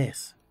like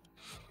this.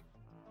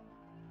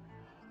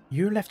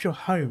 You left your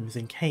homes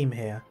and came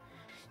here.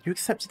 You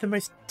accepted the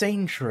most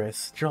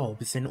dangerous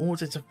jobs in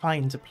order to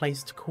find a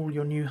place to call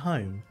your new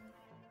home.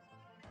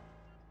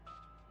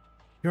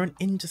 You're an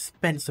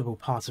indispensable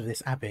part of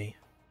this abbey.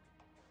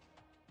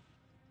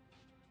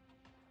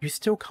 You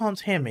still can't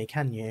hear me,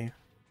 can you?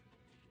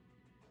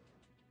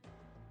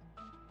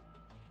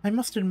 I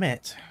must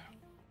admit,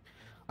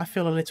 I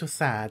feel a little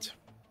sad.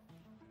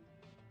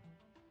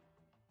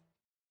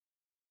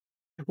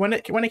 When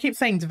it keeps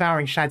saying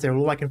devouring shadow,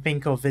 all I can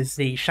think of is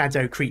the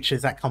shadow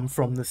creatures that come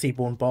from the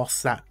Seaborn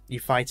boss that you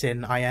fight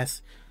in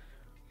IS.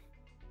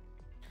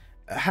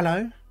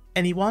 Hello?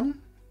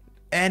 Anyone?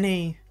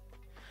 Any...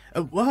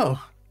 whoa!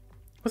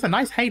 What's a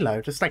nice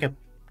halo? Just like a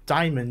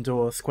diamond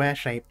or square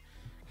shape.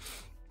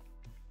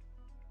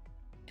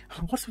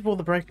 What's with all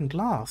the broken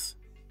glass?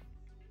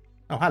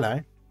 Oh,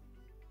 hello.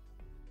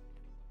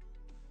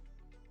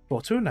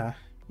 Fortuna.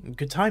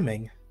 Good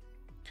timing.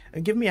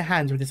 Give me a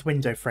hand with this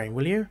window frame,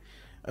 will you?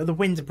 The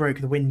wind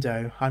broke the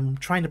window. I'm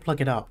trying to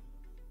plug it up.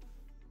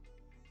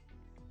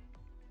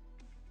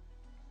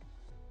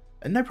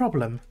 No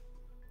problem.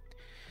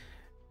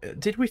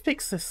 Didn't we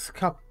fix this a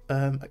couple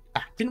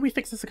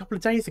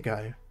of days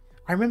ago?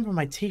 I remember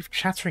my teeth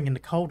chattering in the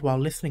cold while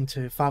listening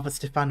to Father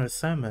Stefano's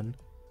sermon.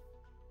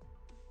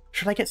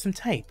 Should I get some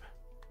tape?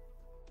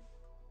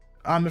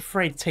 I'm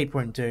afraid tape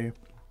won't do.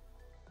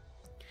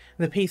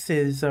 The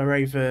pieces are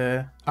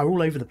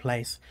all over the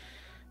place,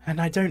 and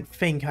I don't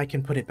think I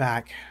can put it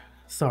back.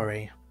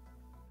 Sorry.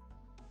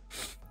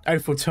 Oh,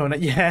 Fortuna,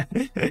 yeah.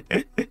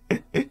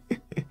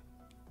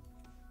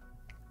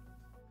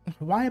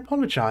 Why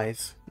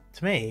apologise?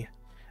 To me?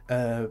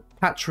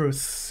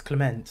 Patrus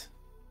Clement.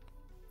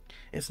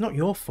 It's not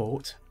your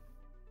fault.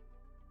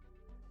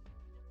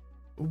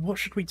 What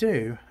should we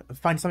do?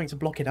 Find something to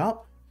block it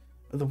up?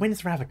 The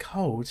wind's rather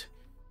cold.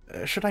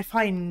 Should I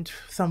find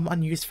some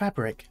unused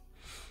fabric?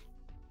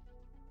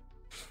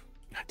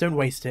 Don't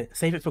waste it.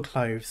 Save it for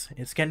clothes.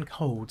 It's getting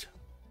cold.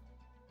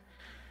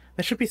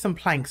 There should be some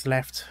planks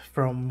left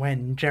from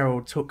when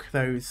Gerald took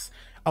those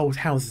old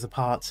houses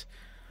apart.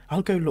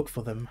 I'll go look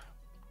for them.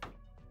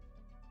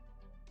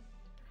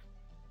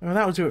 Well,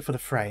 that'll do it for the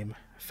frame.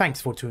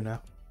 Thanks,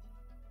 Fortuna.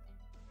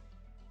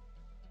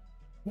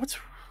 What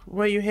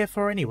were you here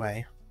for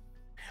anyway?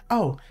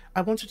 Oh,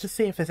 I wanted to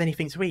see if there's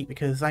anything to eat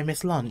because I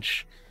missed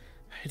lunch.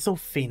 It's all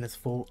Fina's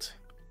fault.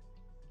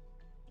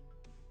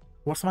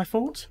 What's my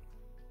fault?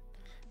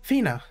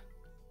 Fina!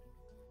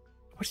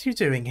 What are you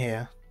doing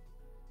here?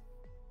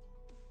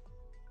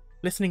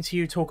 Listening to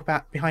you talk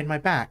about behind my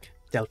back,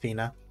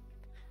 Delphina.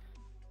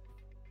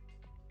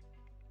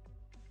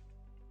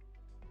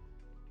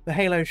 The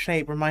halo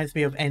shape reminds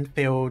me of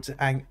Enfield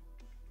and...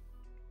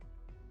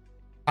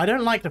 I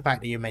don't like the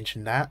fact that you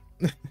mentioned that.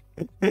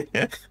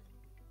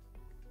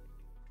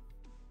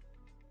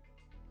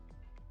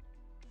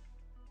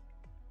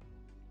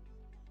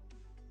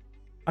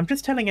 I'm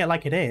just telling it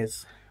like it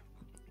is.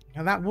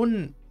 And that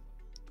wouldn't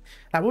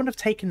have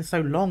taken so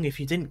long if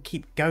you didn't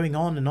keep going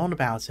on and on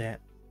about it.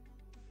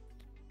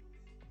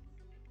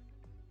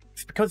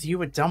 It's because you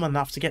were dumb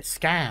enough to get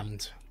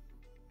scammed.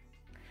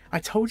 I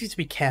told you to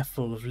be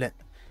careful of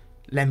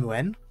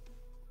Lemuen.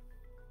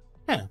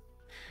 Yeah.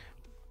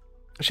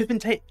 She's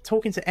been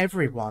talking to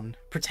everyone,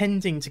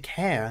 pretending to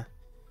care.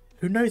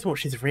 Who knows what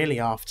she's really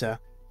after?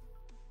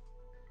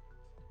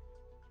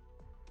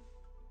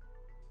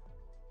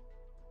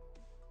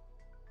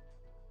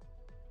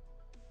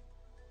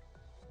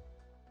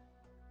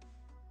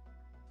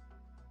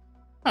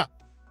 Huh.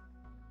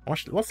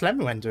 What's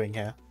Lemuen doing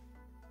here?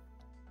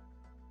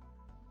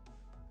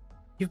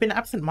 You've been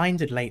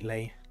absent-minded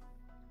lately.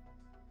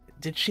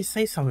 Did she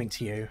say something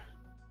to you?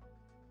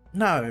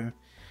 No.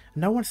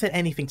 No one said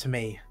anything to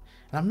me.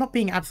 And I'm not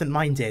being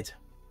absent-minded.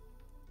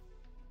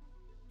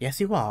 Yes,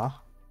 you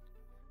are.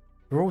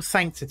 We're all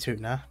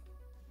Sanctituna.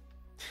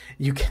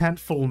 You can't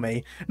fool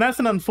me. That's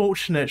an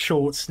unfortunate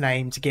short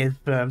name to give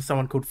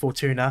someone called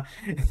Fortuna.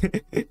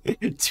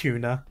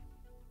 Tuna.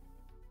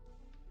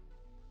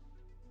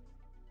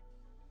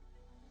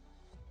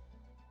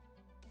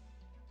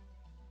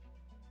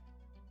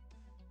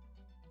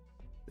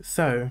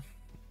 So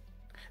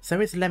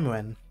is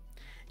Lemuen.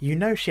 You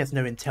know she has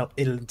no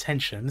ill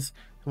intentions.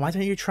 Why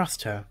don't you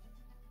trust her?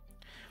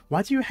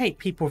 Why do you hate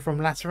people from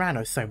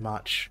Laterano so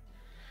much?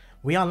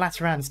 We are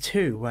Laterans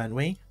too, weren't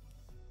we?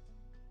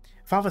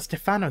 Father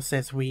Stefano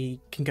says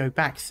we can go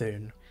back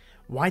soon.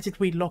 Why did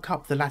we lock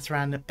up the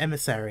Lateran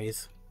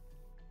emissaries?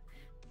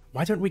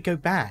 Why don't we go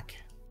back?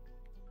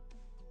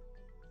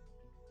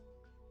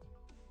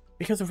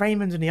 Because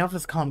Raymond and the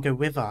others can't go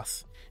with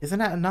us. Isn't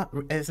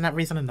that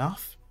reason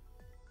enough?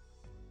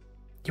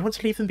 You want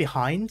to leave them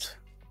behind?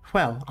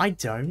 Well, I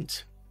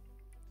don't.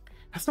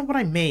 That's not what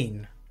I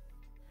mean.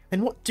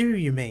 Then what do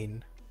you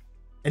mean?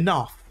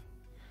 Enough.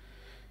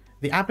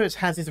 The abbot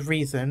has his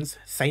reasons.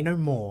 Say no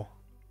more.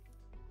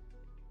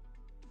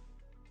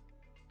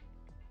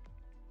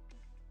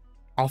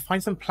 I'll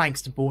find some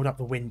planks to board up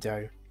the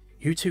window.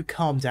 You two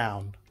calm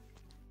down.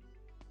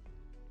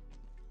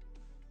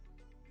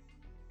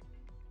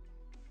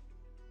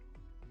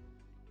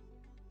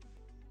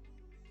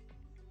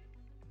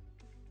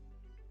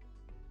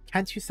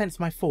 Can't you sense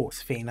my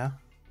thoughts, Fina?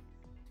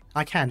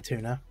 I can,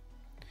 Tuna.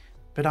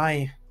 But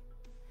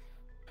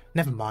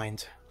never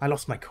mind. I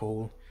lost my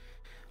cool.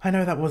 I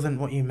know that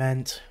wasn't what you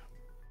meant.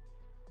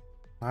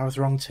 I was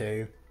wrong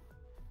too.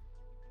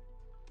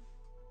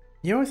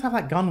 You always have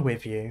that gun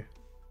with you.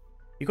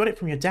 You got it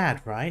from your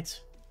dad, right?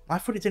 I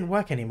thought it didn't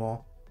work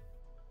anymore.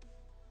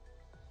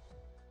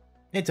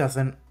 It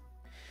doesn't.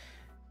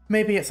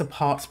 Maybe it's a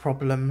parts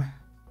problem.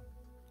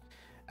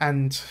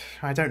 And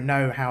I don't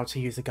know how to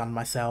use a gun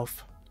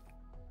myself.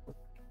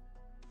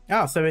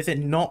 Ah, so is it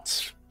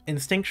not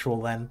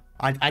instinctual then?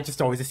 I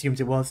just always assumed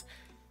it was.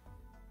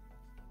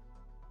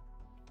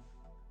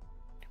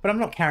 But I'm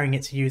not carrying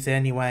it to use it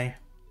anyway.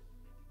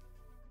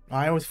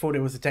 I always thought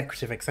it was a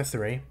decorative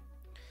accessory.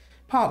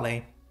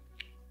 Partly.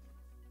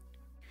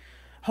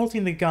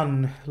 Holding the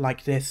gun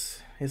like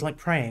this is like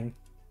praying.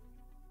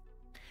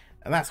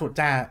 And that's what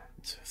Dad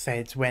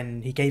said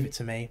when he gave it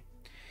to me.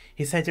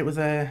 He said it was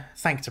a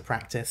sancta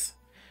practice.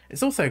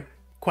 It's also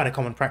quite a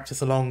common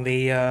practice along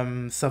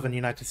the southern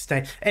United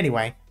States.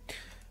 Anyway,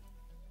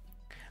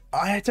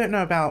 I don't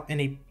know about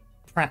any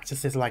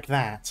practices like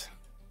that.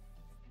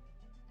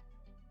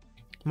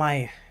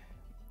 My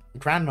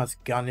grandma's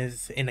gun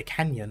is in a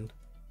canyon.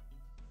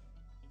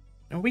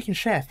 And we can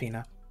share,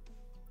 Fina.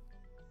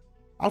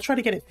 I'll try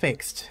to get it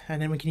fixed,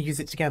 and then we can use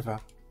it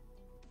together.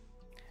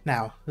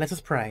 Now, let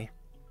us pray.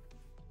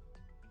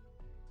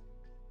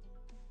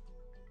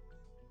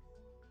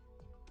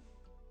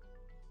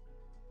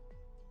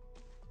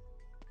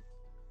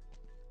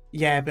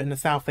 Yeah, but in the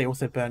south they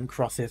also burn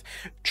crosses.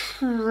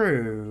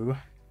 True.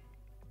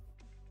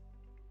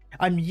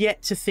 I'm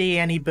yet to see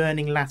any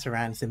burning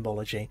Lateran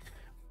symbology.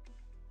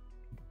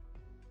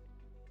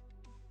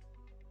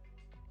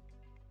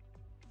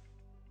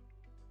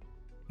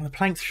 The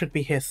planks should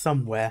be here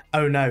somewhere.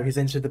 Oh no, he's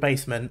entered the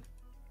basement.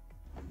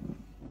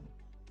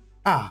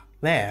 Ah,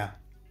 there.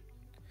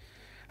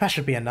 That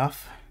should be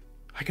enough.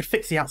 I could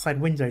fix the outside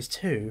windows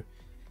too,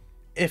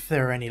 if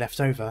there are any left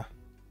over.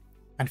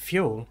 And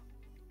fuel.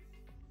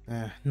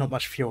 Not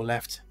much fuel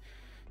left.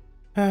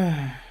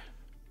 The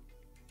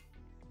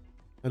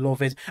law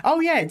vid.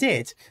 Oh yeah, it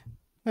did.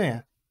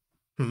 Yeah.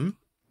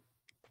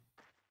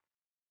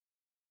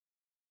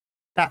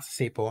 That's a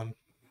seaborn.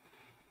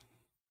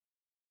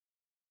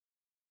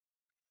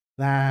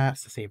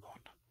 That's a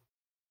seaborn.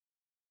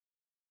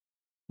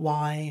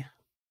 Why?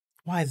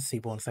 Why is a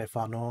seaborn so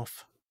far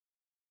north?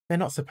 They're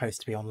not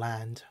supposed to be on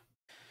land.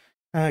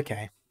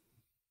 Okay.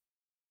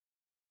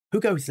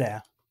 Who goes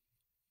there?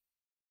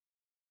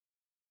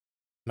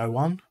 No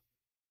one?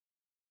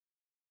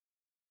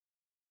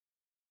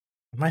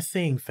 Am I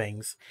seeing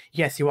things?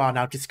 Yes, you are.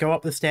 Now just go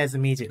up the stairs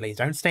immediately.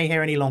 Don't stay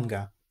here any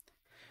longer.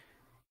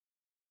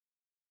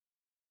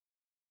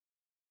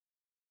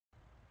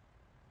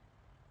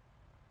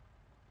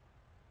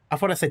 I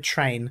thought I said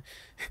train.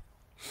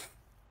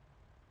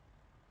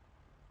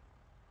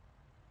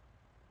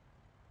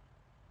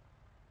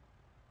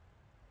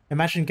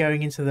 Imagine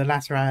going into the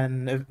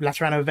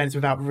Laterano events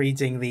without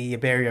reading the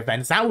Iberia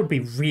events. That would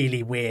be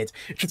really weird.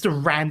 Just a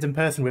random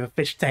person with a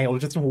fishtail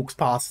just walks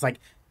past. It's like,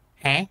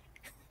 eh?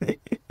 The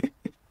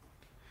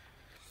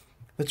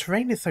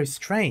terrain is so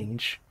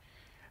strange.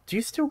 Do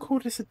you still call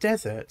this a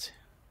desert?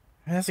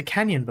 There's a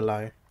canyon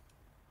below.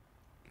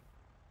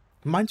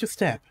 Mind your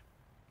step.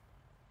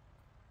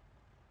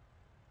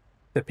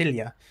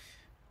 Papilia.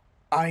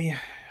 I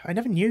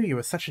never knew you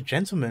were such a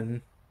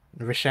gentleman,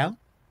 Rochelle.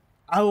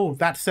 Oh,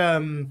 that's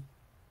isn't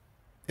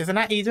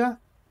that Ida?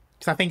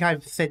 Because I think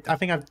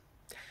I've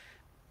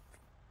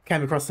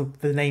came across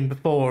the name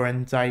before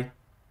and I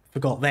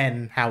forgot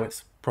then how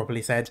it's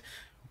properly said.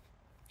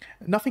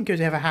 Nothing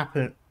good ever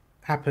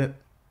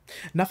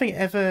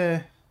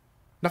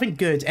nothing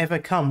good ever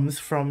comes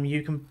from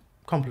you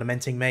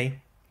complimenting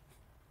me.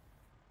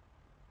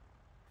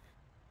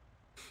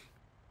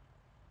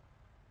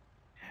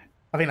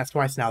 I think that's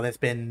twice now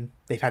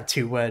they've had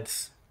two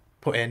words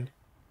put in.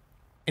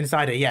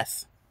 Insider,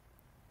 yes.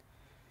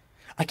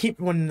 I keep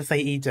wanting to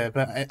say Ida,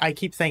 but I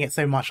keep saying it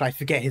so much I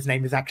forget his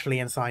name is actually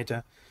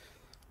Insider.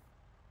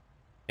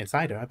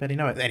 Insider? I barely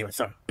know it. Anyway,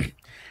 so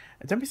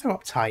don't be so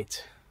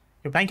uptight.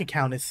 Your bank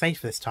account is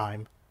safe this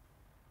time.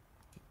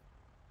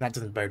 That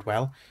doesn't bode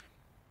well.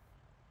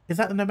 Is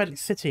that the nomadic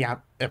city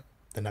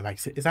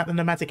is that the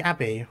nomadic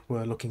abbey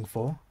we're looking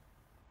for?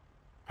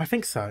 I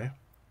think so.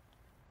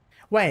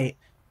 Wait,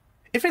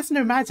 if it's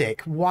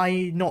nomadic,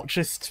 why not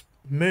just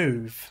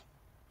move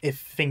if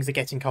things are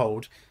getting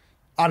cold?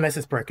 Unless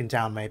it's broken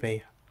down,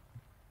 maybe.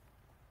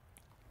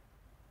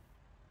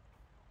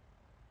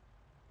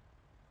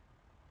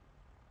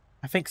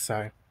 I think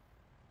so.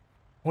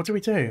 What do we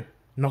do?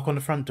 Knock on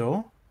the front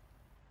door?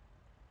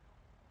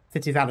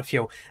 City's out of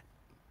fuel.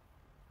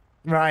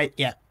 Right,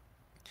 yeah.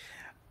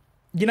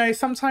 You know,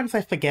 sometimes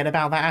I forget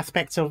about that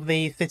aspect of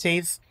the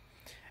cities.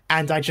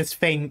 And I just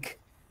think,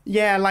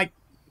 yeah, like,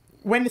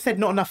 when it said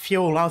not enough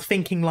fuel, I was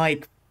thinking,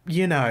 like,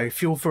 you know,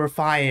 fuel for a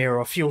fire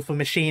or fuel for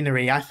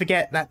machinery. I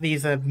forget that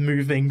these are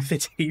moving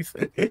cities.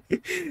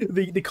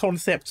 The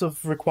concept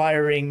of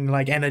requiring,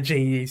 like,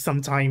 energy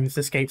sometimes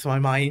escapes my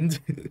mind.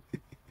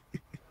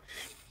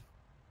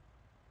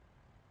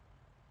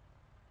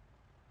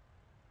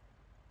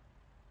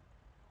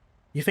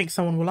 You think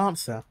someone will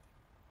answer?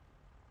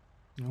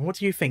 What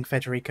do you think,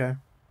 Federico?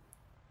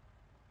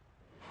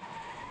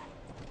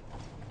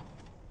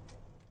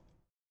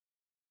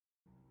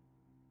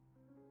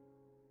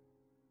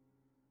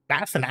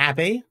 That's an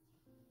abbey.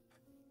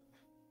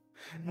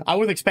 I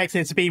was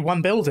expecting it to be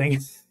one building.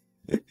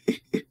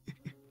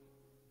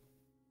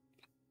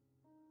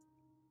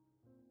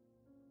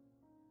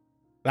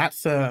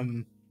 That's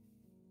a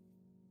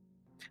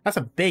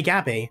big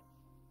abbey.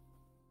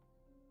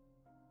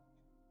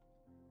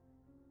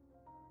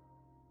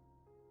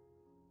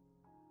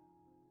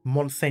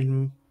 Mont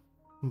Saint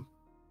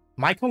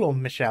Michael or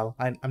Michelle?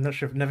 I'm not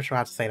sure. Never sure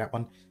how to say that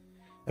one.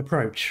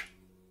 Approach.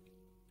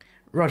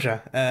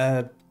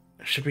 Roger.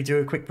 Should we do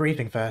a quick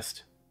briefing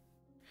first?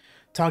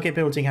 Target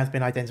building has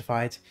been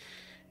identified.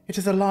 It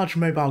is a large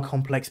mobile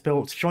complex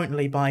built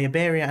jointly by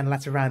Iberia and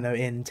Laterano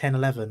in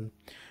 1011.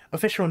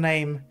 Official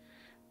name...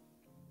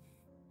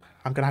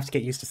 I'm going to have to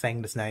get used to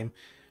saying this name.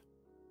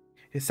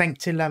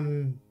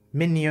 Sanctiminium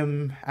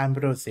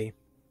Ambrosi.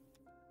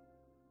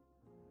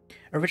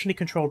 Originally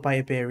controlled by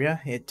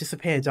Iberia, it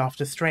disappeared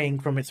after straying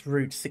from its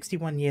route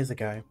 61 years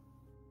ago.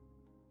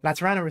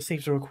 Laterano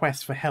received a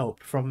request for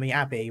help from the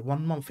Abbey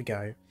 1 month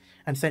ago,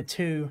 and sent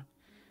 2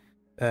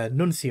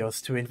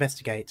 nuncios to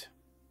investigate.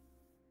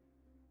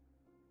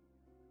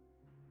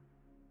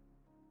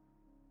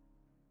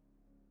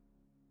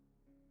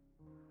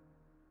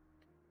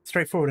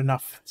 Straightforward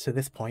enough to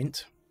this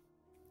point.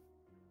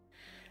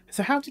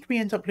 So how did we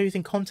end up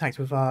losing contact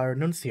with our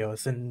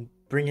nuncios and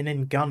bringing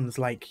in guns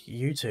like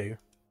you two?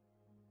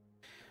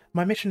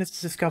 My mission is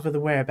to discover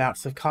the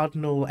whereabouts of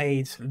Cardinal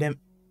Aide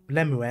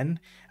Lemuen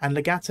and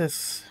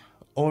Legatus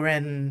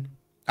Oren...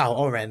 Oh,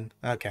 Oren,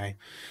 okay.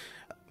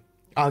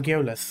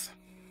 Argiolus.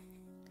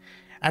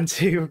 And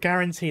to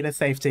guarantee their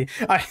safety.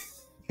 I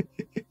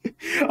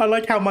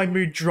like how my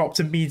mood dropped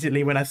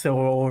immediately when I saw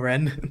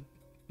Oren.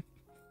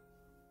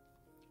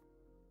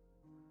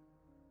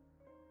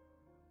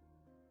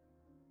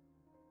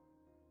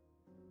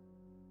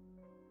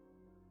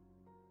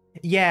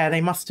 Yeah, they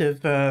must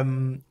have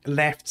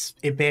left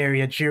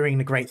Iberia during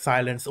the Great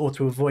Silence, or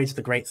to avoid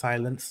the Great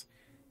Silence.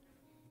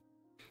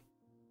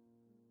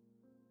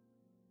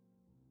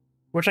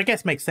 Which I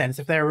guess makes sense.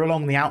 If they were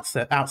along the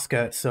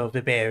outskirts of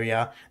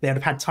Iberia, they would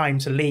have had time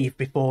to leave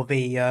before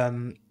the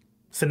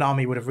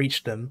tsunami would have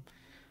reached them.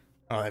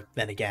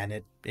 Then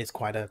again, it's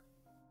quite a...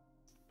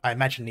 I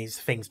imagine these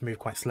things move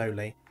quite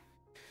slowly.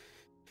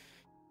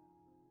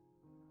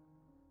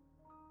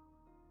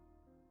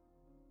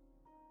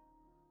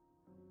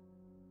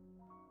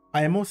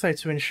 I am also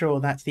to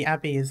ensure that the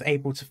Abbey is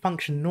able to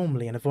function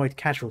normally and avoid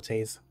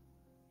casualties.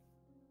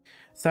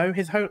 So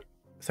His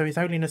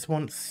Holiness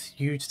wants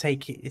you to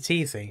take it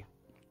easy.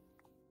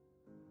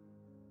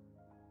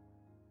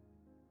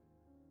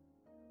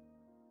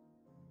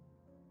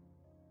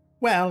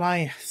 Well,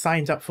 I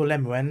signed up for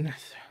Lemuen.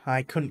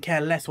 I couldn't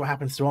care less what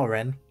happens to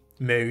Oren.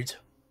 Mood.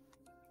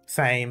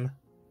 Same.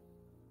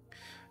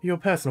 Your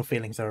personal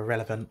feelings are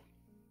irrelevant.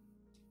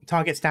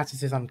 Target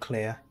status is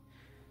unclear.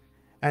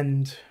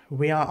 And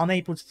we are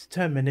unable to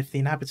determine if the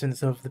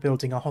inhabitants of the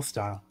building are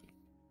hostile.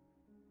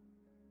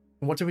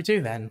 What do we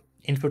do then?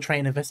 Infiltrate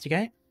and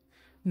investigate?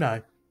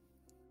 No.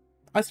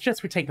 I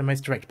suggest we take the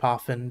most direct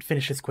path and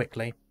finish this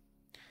quickly.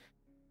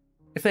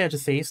 If they are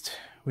deceased,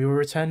 we will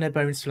return their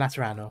bones to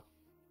Laterano.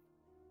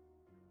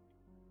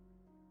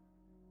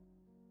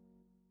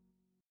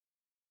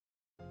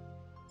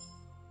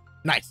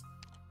 Nice.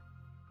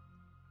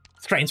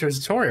 Straight into a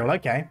tutorial,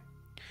 okay.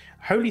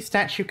 Holy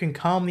statue can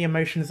calm the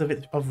emotions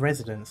of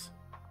residents.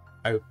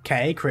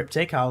 Okay,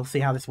 cryptic, I'll see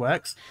how this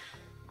works.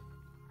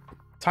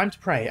 Time to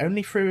pray.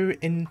 Only through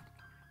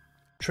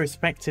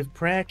introspective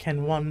prayer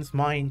can one's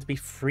mind be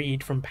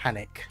freed from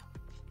panic.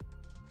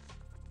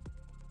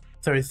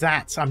 So is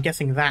that... I'm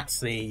guessing that's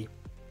the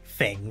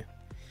thing.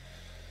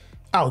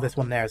 Oh, there's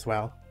one there as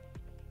well.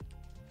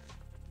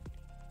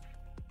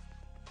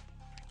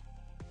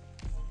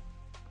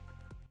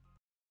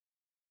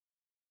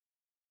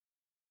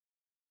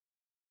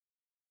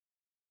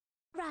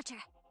 Roger.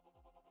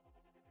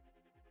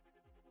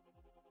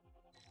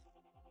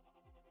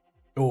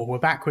 Oh, we're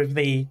back with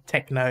the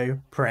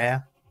techno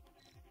prayer.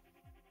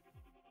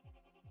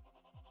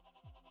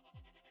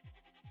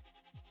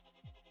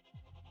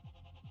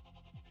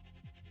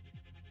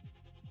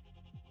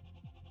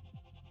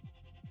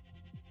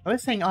 Are they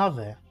saying are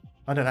there?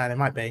 I don't know, there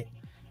might be.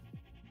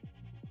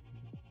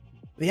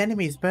 The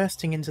enemies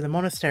bursting into the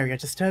monastery are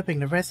disturbing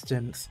the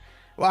residents.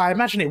 Well, I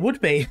imagine it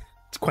would be.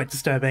 It's quite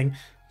disturbing.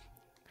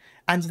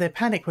 And their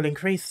panic will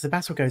increase as the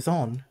battle goes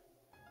on.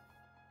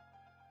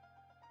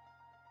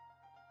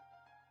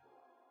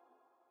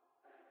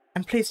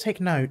 And please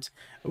take note,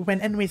 when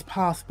enemies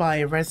pass by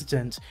a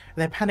resident,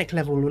 their panic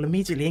level will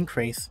immediately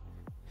increase.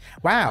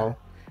 Wow,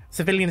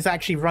 civilians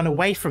actually run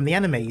away from the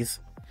enemies.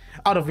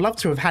 I'd have loved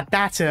to have had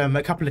that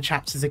a couple of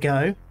chapters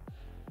ago,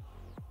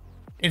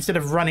 instead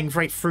of running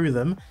right through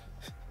them.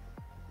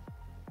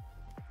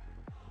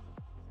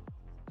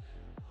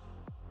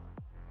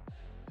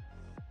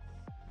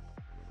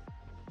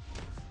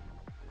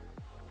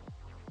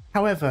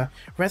 However,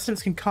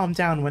 residents can calm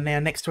down when they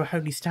are next to a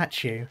holy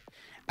statue,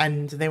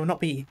 and they will not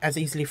be as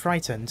easily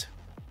frightened.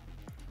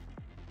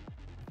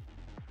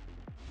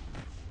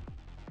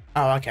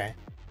 Oh, okay.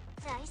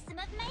 Try some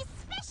of my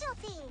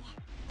specialty.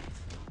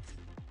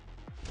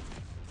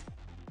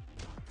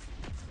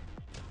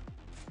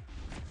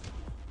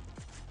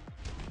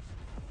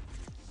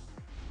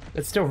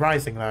 It's still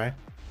rising, though.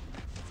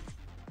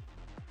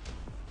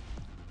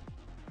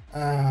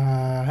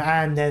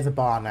 And there's a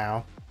bar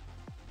now.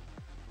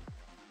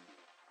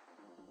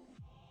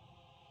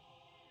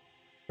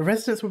 The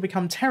residents will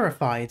become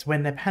terrified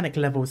when their panic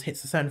levels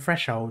hits a certain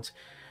threshold.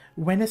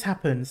 When this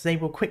happens, they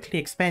will quickly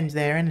expend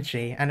their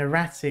energy and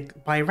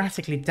by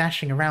erratically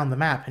dashing around the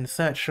map in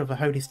search of a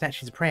holy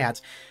statue to pray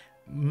at.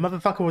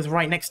 Motherfucker was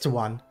right next to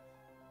one.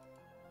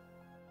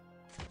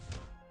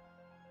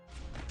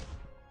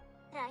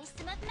 Try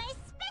some of my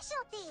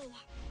specialty.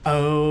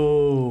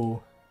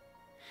 Oh.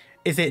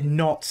 Is it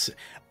not?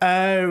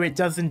 Oh, it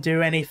doesn't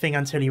do anything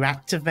until you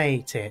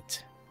activate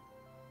it.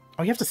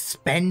 Oh, you have to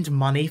spend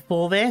money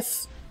for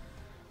this?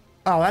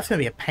 Oh, that's going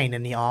to be a pain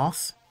in the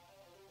arse.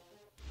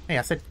 Hey,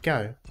 I said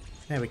go.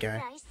 There we go.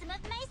 Try some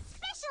of my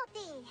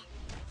specialty.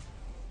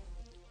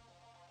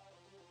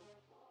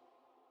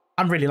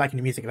 I'm really liking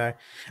the music, though.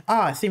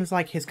 Ah, it seems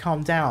like he's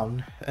calmed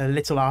down a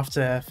little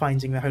after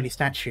finding the holy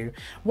statue.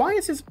 Why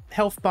is his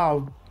health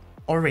bar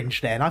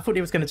orange then? I thought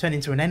he was going to turn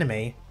into an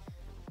enemy.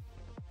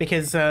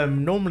 Because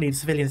normally the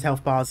civilians'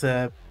 health bars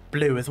are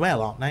blue as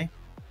well, aren't they?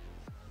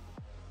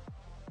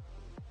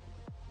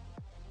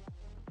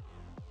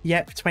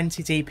 Yep,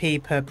 20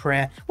 DP per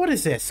prayer. What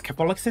is this?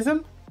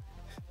 Catholicism?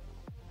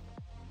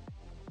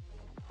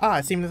 Ah,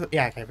 it seems...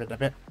 Yeah, okay, rid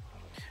of it.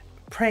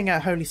 Praying at a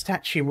holy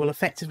statue will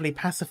effectively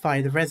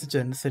pacify the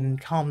residents and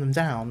calm them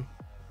down.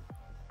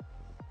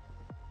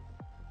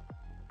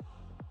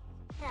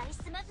 Try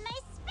some of my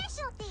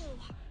specialty.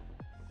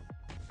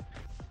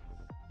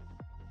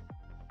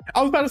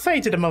 I was about to say,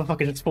 did a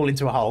motherfucker just fall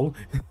into a hole?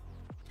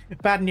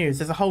 Bad news,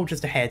 there's a hole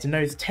just ahead, and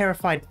those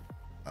terrified...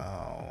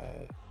 Oh...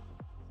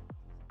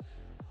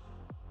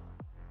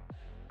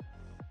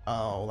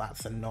 Oh,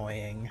 that's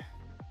annoying.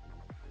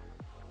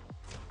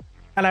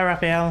 Hello,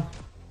 Raphael.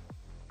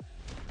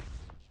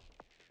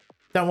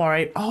 Don't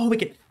worry. Oh, we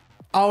get...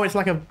 Oh, it's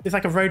like a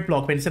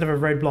roadblock, but instead of a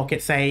roadblock,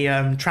 it's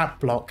a trap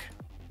block.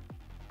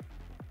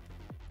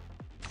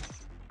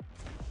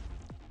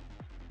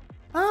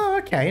 Oh,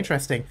 okay,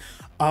 interesting.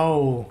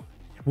 Oh,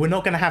 we're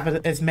not going to have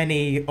as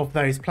many of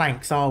those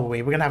planks, are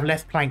we? We're going to have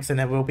less planks and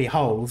there will be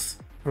holes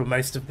for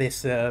most of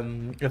this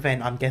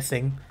event, I'm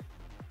guessing.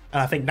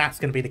 And I think that's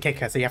going to be the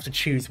kicker, so you have to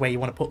choose where you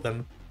want to put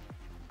them.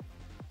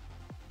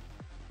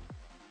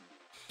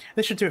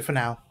 This should do it for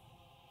now.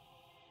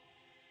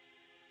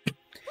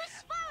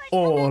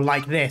 Or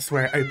like this,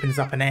 where it opens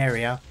up an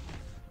area.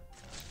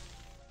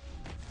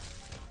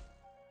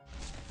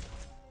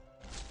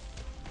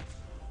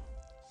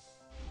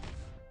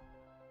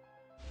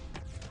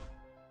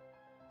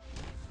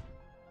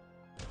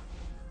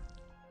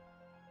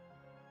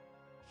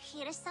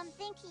 Here's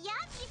something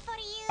yummy for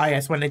you. Ah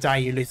yes, when they die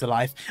you lose a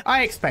life.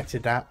 I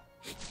expected that.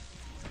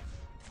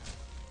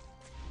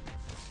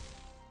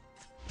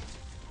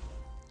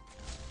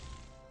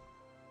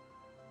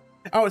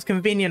 Oh, it's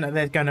convenient that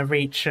they're going to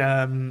reach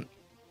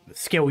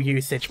skill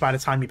usage by the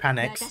time he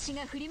panics.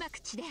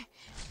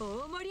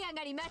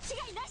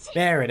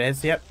 There it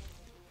is, yep.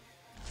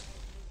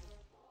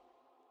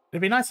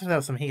 It'd be nice if there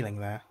was some healing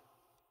there.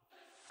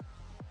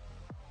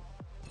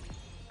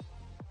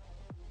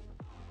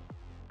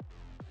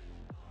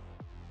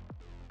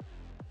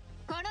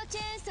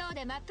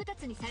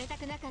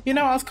 You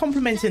know, I was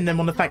complimenting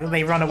them on the fact that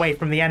they run away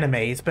from the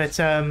enemies, but,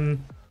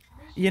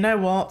 you know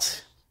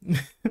what?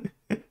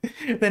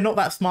 They're not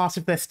that smart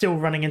if they're still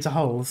running into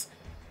holes.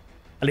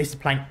 At least the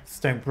planks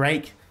don't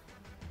break.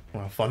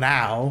 Well, for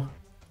now.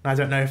 I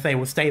don't know if they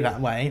will stay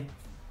that way.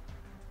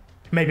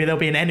 Maybe there'll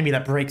be an enemy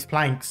that breaks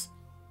planks.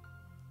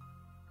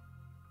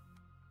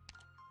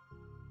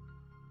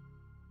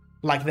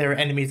 Like there are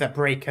enemies that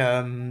break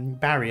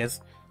barriers.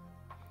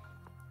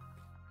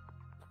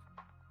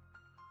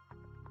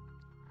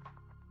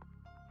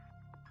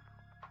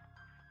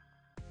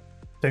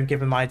 Don't give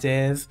them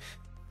ideas.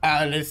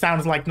 It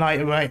sounds like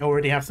Knight might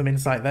already have some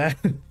insight there.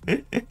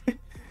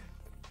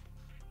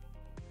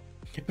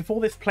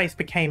 Before this place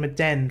became a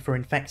den for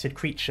infected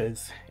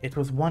creatures, it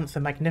was once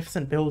a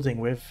magnificent building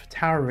with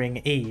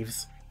towering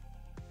eaves.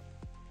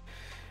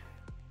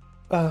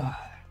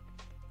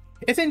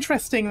 It's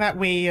interesting that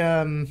we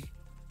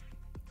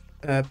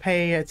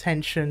pay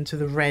attention to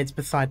the red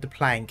beside the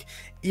plank.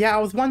 Yeah, I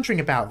was wondering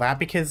about that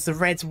because the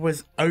red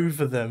was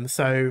over them,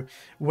 so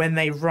when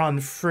they run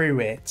through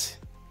it,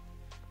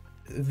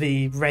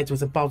 the red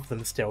was above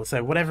them still.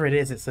 So whatever it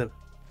is, it's a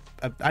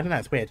I don't know,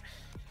 it's weird.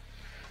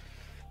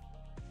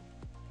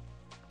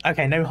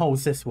 Okay, no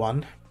holes this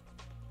one.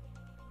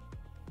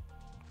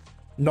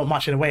 Not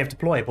much in the way of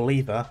deployable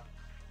either.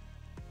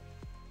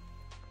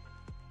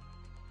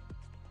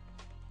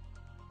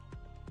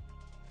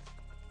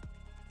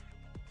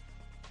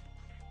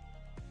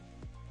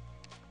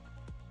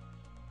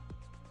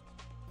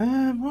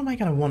 What am I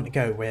going to want to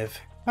go with?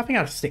 I think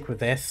I'll stick with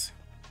this.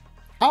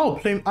 Oh,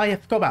 Plume! I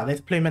forgot about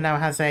this. Pluma now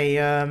has a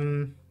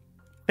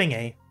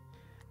thingy.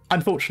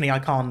 Unfortunately, I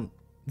can't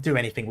do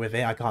anything with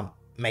it. I can't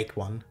make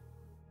one.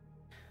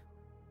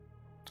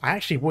 I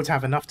actually would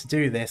have enough to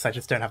do this. I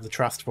just don't have the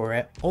trust for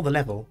it or the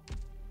level.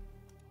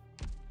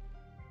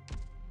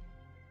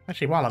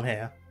 Actually, while I'm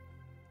here,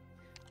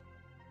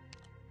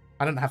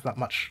 I don't have that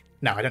much.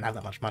 No, I don't have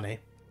that much money.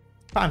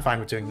 But I'm fine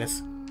with doing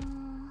this.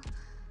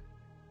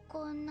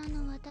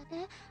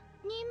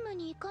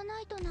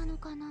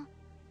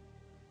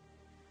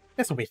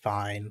 This will be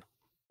fine.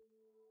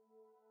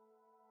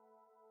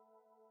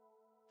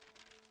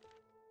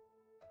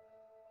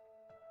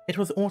 It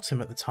was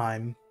autumn at the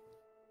time,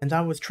 and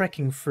I was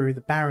trekking through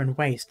the barren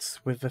wastes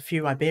with a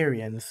few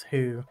Iberians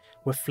who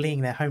were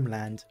fleeing their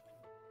homeland.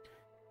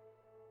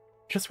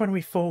 Just when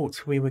we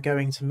thought we were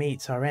going to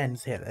meet our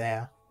ends here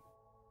there,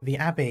 the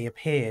abbey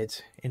appeared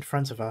in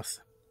front of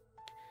us.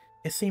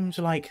 It seemed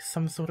like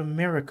some sort of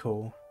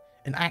miracle,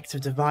 an act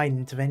of divine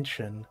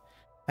intervention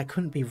that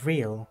couldn't be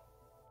real.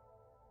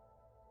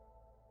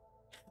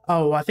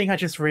 Oh, I think I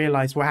just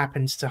realised what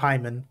happened to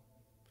Hyman.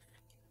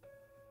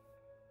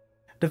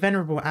 The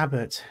venerable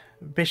abbot,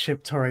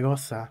 Bishop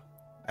Torregosa,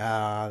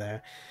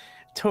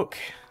 took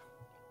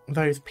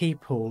those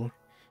people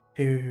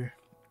who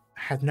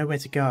had nowhere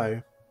to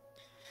go.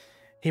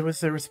 He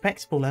was a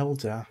respectable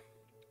elder,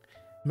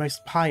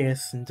 most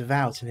pious and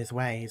devout in his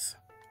ways.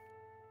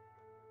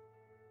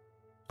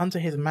 Under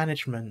his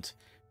management,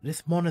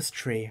 this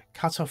monastery,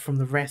 cut off from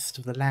the rest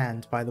of the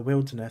land by the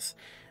wilderness,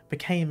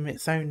 became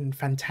its own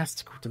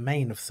fantastical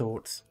domain of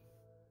sorts.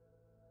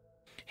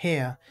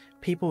 Here,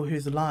 people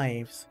whose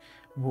lives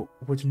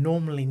would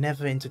normally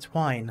never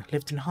intertwine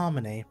lived in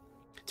harmony,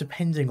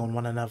 depending on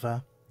one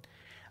another.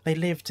 They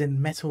lived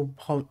in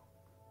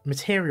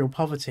material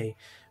poverty,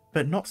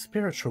 but not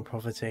spiritual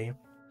poverty,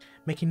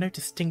 making no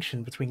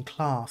distinction between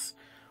class,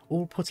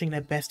 all putting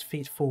their best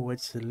feet forward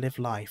to live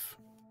life.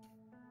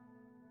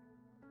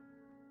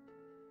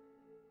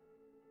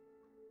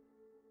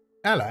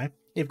 Hello,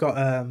 you've got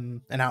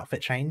an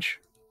outfit change.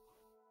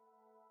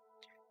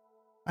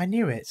 I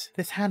knew it,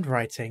 this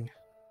handwriting.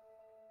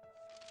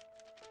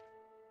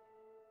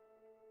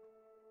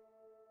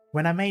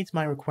 When I made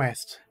my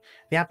request,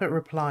 the abbot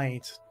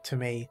replied to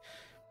me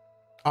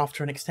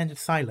after an extended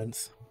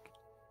silence,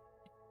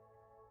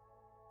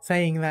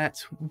 saying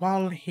that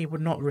while he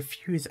would not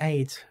refuse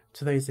aid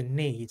to those in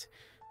need,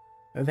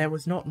 there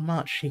was not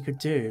much he could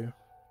do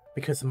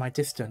because of my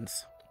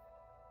distance.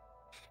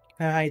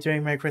 How are you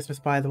doing? Merry Christmas,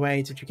 by the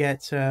way. Did you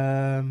get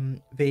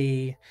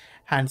the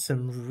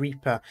Handsome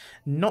Reaper?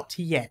 Not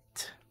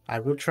yet. I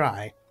will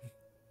try.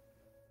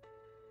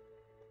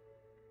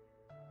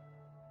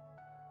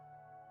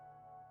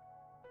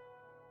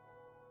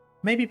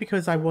 Maybe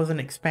because I wasn't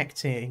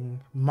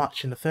expecting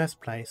much in the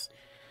first place,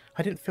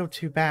 I didn't feel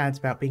too bad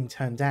about being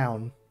turned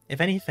down. If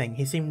anything,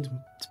 he seemed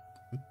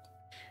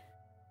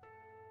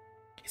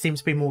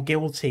to be more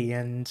guilty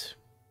and...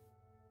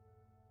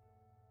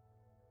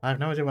 I have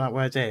no idea what that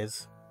word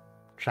is.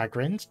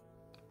 Chagrined?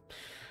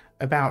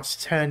 About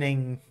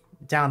turning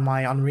down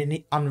my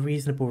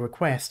unreasonable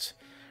request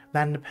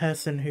than the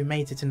person who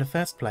made it in the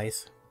first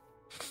place.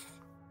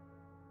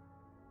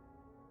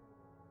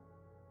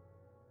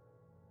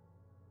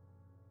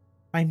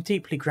 I am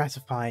deeply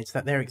gratified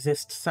that there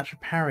exists such a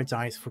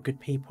paradise for good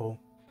people,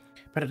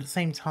 but at the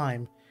same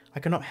time,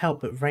 I cannot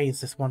help but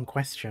raise this one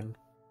question.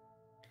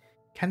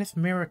 Can this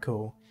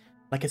miracle,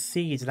 like a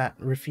seed that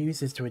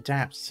refuses to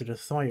adapt to the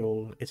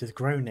soil it is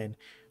grown in,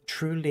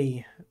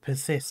 truly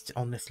persist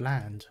on this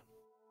land?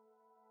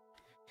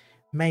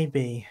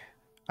 Maybe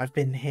I've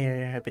been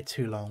here a bit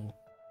too long.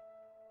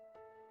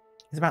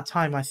 It's about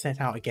time I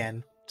set out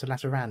again to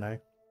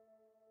Laterano.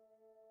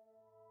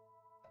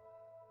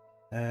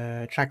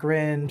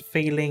 Chagrined,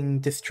 feeling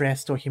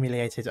distressed or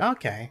humiliated.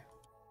 Okay.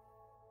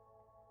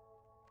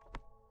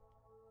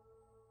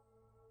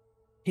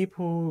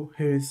 People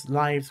whose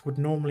lives would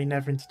normally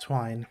never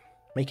intertwine,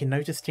 making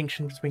no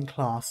distinction between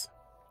class.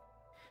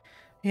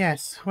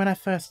 Yes, when I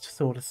first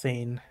saw the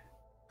scene,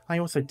 I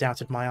also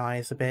doubted my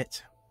eyes a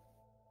bit.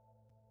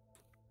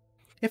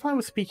 If I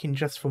was speaking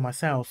just for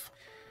myself,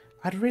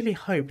 I'd really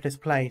hope this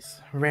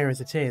place, rare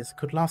as it is,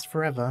 could last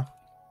forever.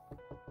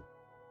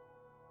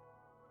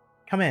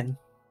 Come in.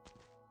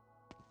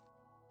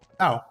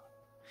 Oh.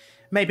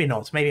 Maybe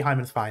not. Maybe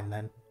Hyman's fine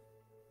then.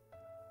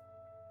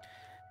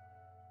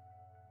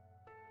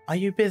 Are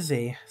you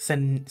busy,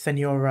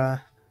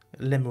 Senora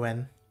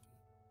Limwin?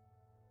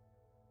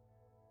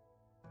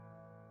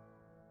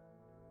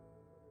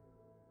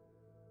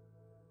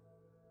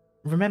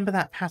 Remember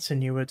that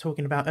pattern you were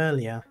talking about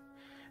earlier?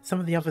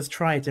 Some of the others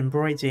tried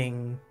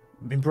embroidering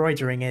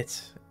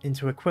it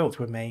into a quilt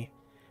with me.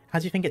 How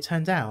do you think it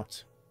turned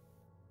out?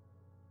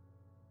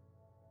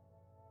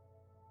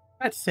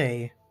 Let's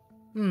see.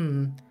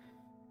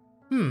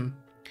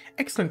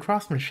 Excellent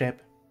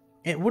craftsmanship.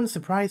 It wouldn't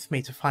surprise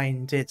me to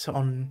find it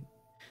on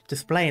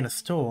display in a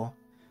store.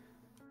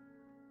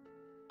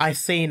 I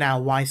see now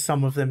why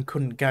some of them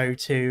couldn't go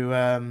to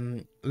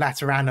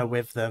Laterana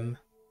with them.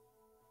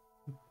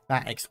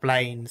 That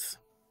explains.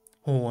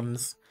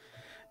 Horns.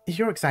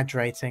 You're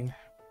exaggerating.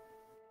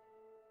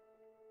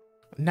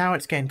 Now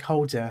it's getting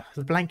colder.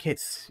 The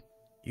blankets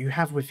you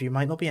have with you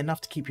might not be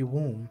enough to keep you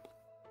warm.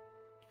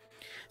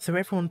 So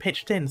everyone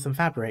pitched in some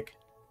fabric.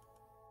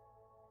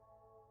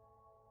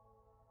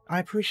 I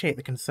appreciate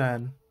the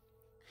concern.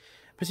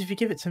 But if you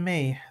give it to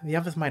me, the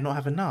others might not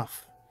have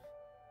enough.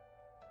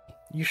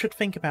 You should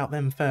think about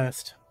them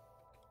first.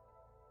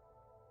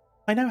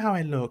 I know how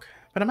I look,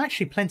 but I'm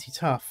actually plenty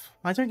tough.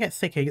 I don't get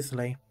sick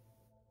easily.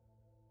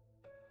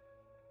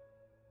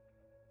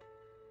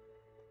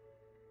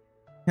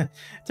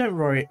 Don't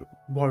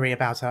worry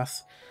about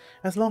us.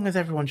 As long as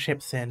everyone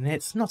chips in,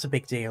 it's not a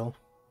big deal.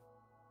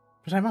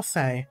 But I must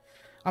say,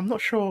 I'm not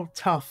sure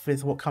tough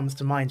is what comes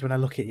to mind when I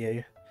look at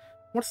you.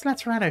 What's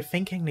Laterano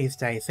thinking these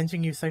days,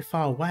 sending you so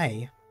far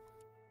away?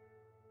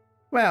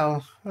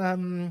 Well,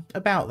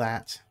 about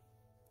that.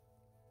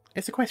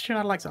 It's a question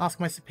I'd like to ask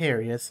my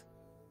superiors.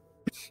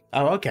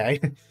 Oh, okay.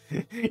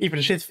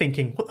 Even she's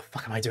thinking, what the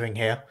fuck am I doing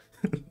here?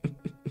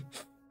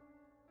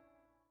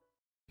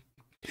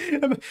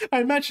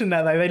 I imagine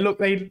that though.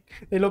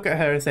 They look at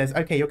her and says,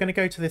 okay, you're going to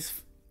go to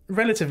this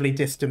relatively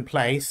distant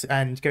place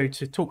and go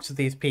to talk to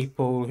these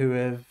people who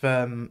have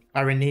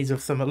are in need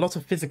of a lot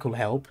of physical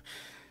help,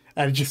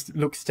 and just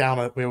looks down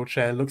at the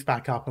wheelchair, looks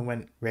back up and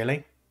went,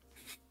 really?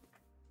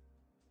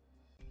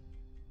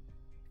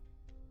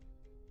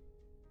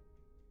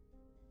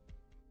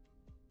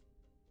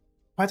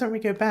 Why don't we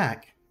go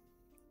back?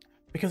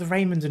 Because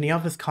Raymond and the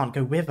others can't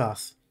go with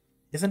us.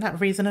 Isn't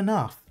that reason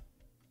enough?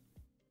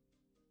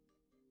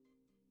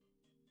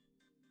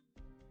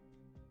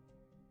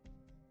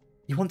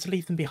 You want to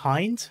leave them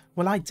behind?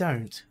 Well, I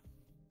don't.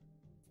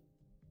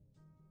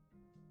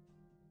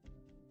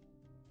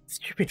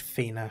 Stupid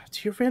Fina, do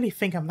you really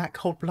think I'm that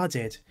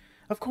cold-blooded?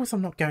 Of course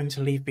I'm not going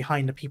to leave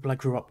behind the people I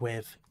grew up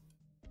with.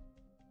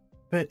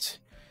 But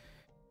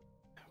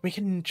we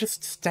can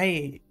just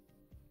stay...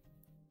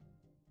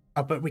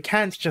 Oh, but we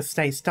can't just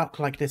stay stuck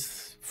like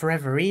this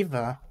forever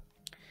either.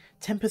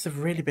 Tempers have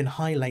really been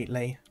high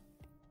lately.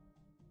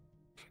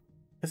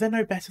 Is there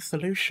no better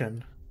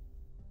solution?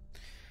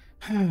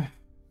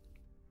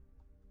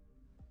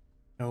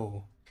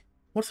 Oh.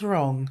 What's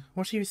wrong?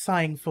 What are you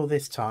sighing for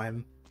this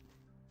time?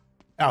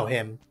 Oh,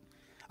 him.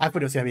 I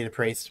thought it was going to be the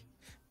priest.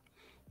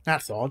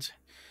 That's odd.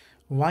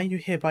 Why are you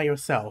here by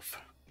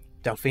yourself?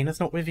 Delphina's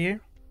not with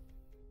you?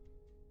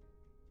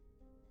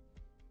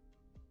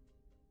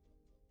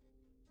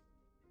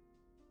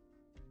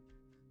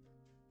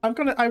 I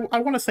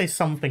want to say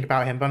something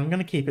about him, but I'm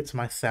gonna keep it to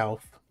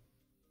myself.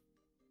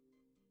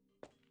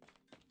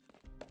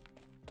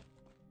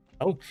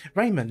 Oh,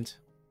 Raymond.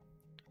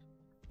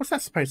 What's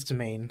that supposed to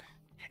mean?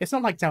 It's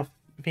not like Delphina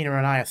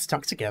and I are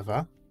stuck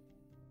together.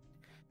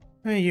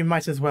 You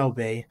might as well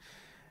be.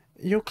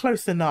 You're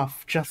close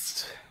enough,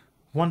 just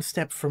one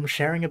step from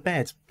sharing a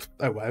bed.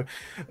 Oh, whoa.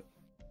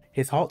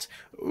 He's hot?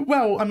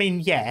 Well, I mean,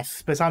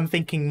 yes, but I'm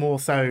thinking more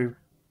so...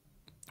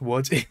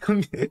 Would?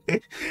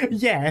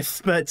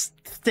 Yes, but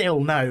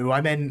still no. I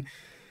mean...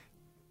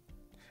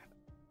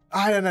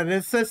 I don't know,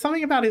 there's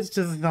something about his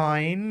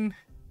design,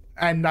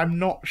 and I'm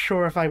not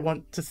sure if I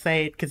want to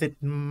say it because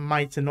it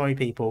might annoy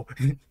people.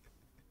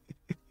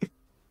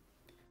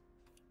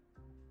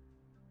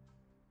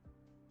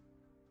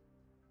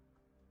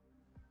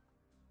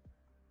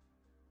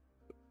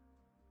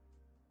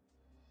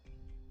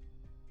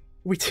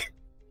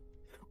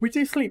 We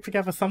do sleep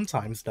together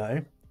sometimes,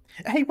 though.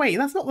 Hey, wait,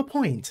 that's not the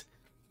point.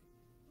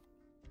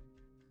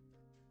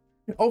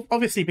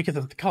 Obviously because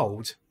of the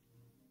cold.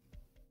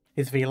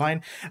 His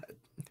V-line.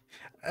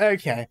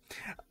 Okay.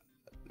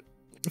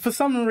 For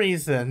some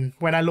reason,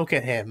 when I look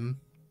at him,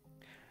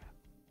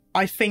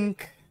 I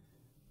think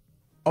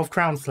of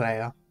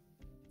Crownslayer.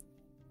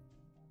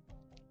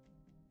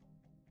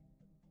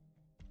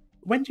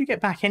 when did you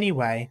get back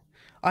anyway?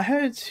 I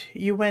heard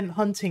you went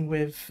hunting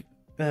with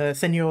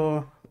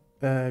Senor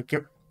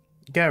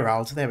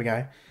Gerald. There we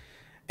go.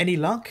 Any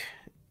luck?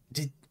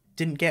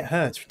 Didn't get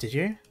hurt, did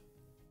you?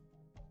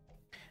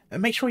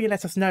 Make sure you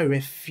let us know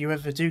if you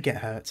ever do get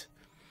hurt.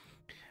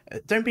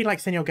 Don't be like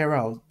Senor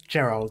Gerald.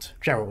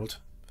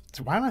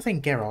 Why am I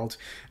saying Gerald?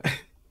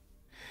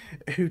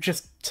 Who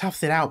just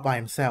toughs it out by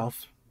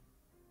himself.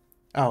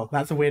 Oh,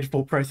 that's a weird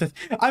thought process.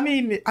 I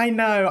mean, I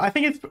know. I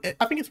think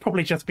it's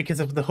probably just because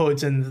of the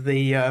hood and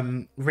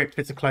the ripped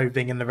bits of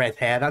clothing and the red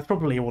hair. That's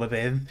probably all it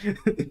is.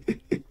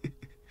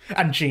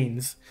 And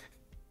jeans.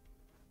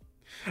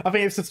 I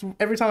think it's just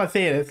every time I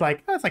see it, it's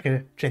like, oh, it's like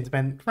a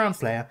gentleman crown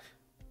slayer.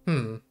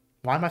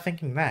 Why am I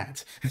thinking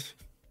that?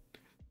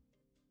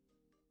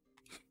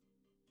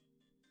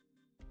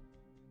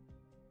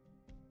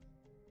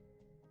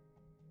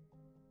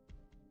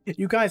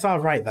 You guys are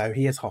right, though.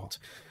 He is hot.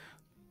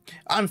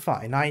 I'm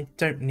fine. I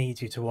don't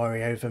need you to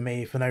worry over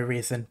me for no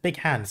reason. Big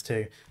hands,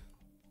 too.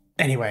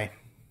 Anyway,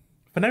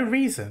 for no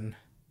reason?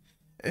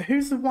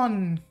 Who's the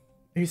one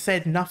who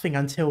said nothing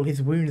until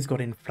his wounds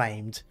got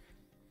inflamed?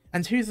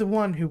 And who's the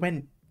one who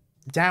went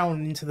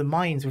down into the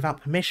mines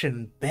without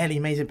permission, barely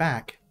made it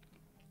back?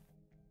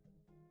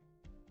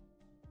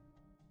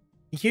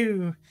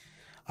 You...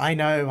 I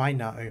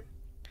know.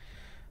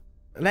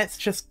 Let's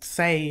just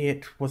say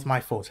it was my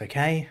fault,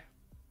 okay?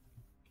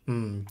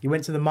 You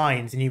went to the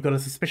mines and you've got a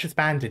suspicious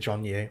bandage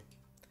on you.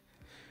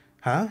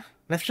 Huh?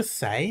 Let's just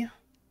say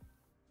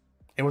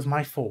it was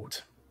my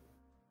fault.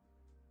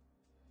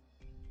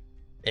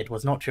 It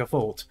was not your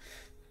fault.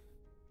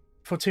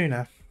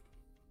 Fortuna.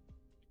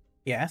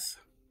 Yes?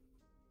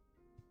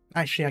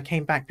 Actually, I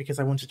came back because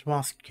I wanted to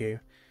ask you.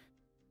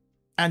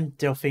 And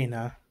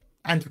Delphina.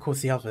 And of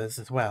course the others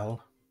as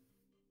well.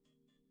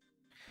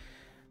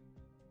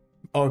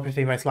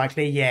 Orpathy most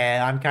likely.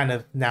 Yeah, I'm kind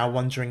of now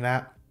wondering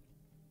that.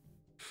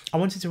 I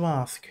wanted to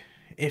ask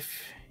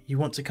if you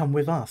want to come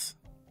with us.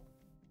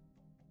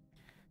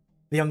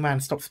 The young man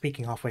stopped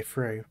speaking halfway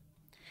through.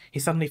 He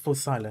suddenly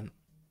falls silent.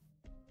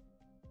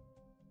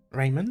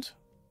 Raymond?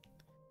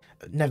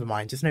 Never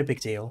mind, it's no big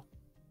deal.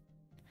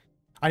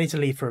 I need to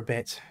leave for a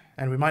bit,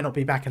 and we might not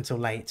be back until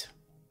late.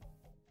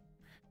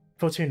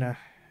 Fortuna,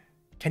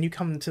 can you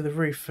come to the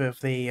roof of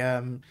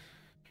the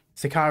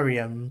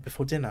Sicarium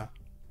before dinner?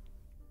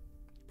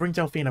 Bring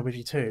Delphina with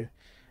you too.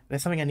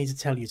 There's something I need to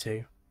tell you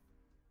two.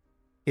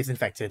 He's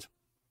infected.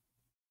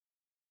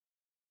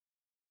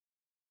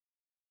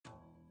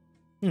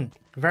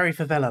 Very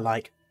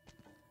favela-like.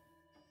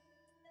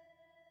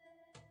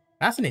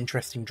 That's an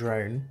interesting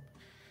drone.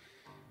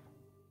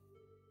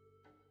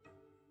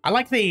 I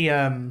like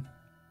the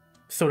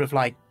sort of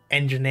like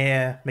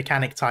engineer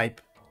mechanic type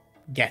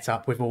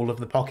get-up with all of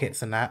the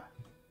pockets and that.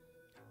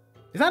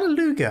 Is that a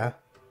Luger?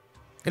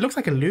 It looks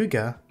like a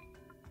Luger.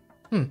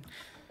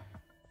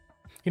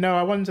 You know,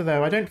 I wonder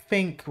though, I don't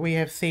think we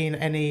have seen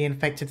any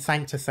infected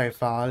Sancta so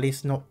far, at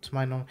least not to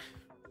my knowledge.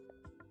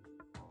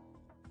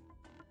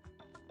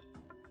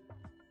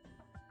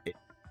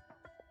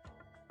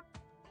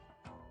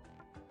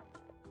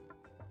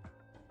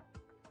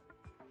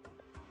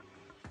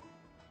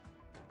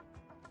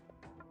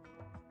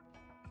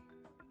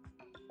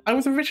 I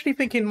was originally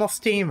thinking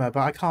Mostima,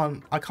 but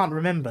I can't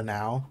remember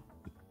now.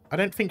 I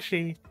don't think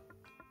she...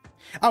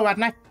 Oh,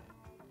 Adnak...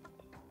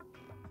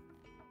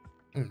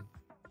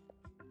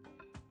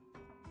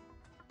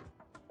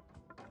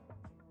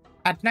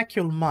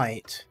 Adnacule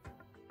might.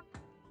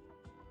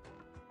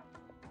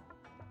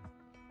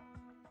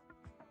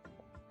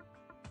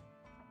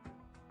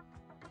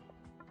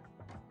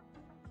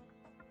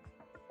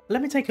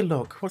 Let me take a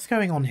look. What's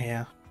going on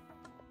here?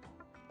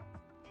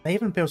 They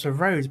even built a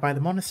road by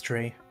the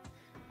monastery.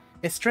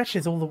 It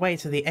stretches all the way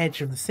to the edge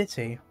of the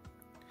city.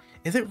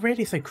 Is it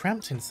really so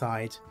cramped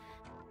inside?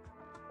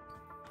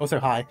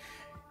 Also, hi.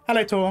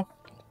 Hello, Tor.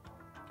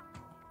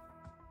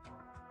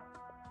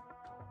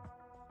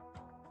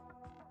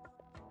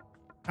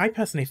 I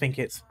personally think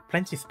it's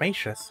plenty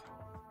spacious.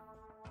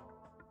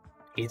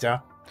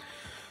 Ida.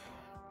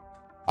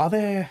 Are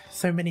there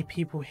so many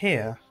people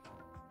here?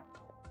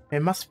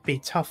 It must be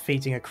tough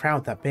feeding a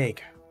crowd that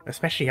big,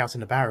 especially out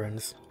in the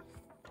Barrens.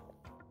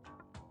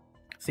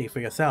 See for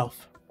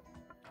yourself.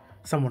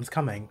 Someone's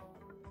coming.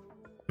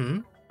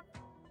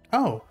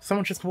 Oh,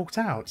 someone just walked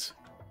out.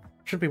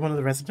 Should be one of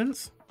the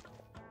residents?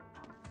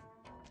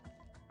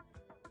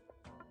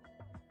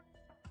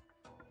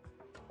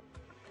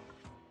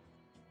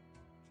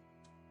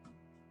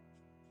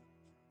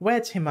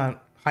 Where'd Himan...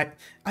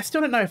 I still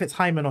don't know if it's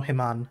Hyman or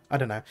Himan. I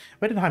don't know.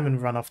 Where did Hyman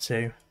run off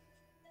to?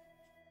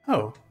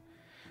 Oh.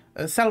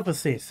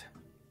 Salvasis.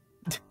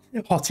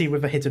 Hottie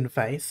with a hidden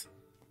face.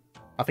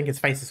 I think his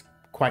face is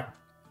quite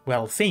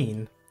well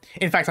seen.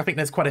 In fact, I think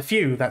there's quite a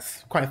few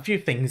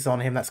things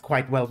on him that's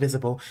quite well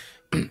visible.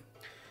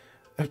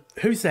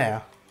 Who's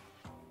there?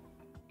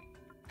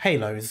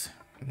 Halos.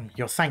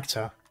 Your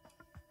Sancta.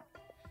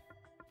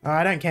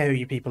 I don't care who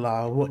you people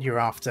are or what you're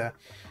after,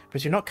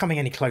 but you're not coming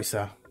any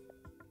closer.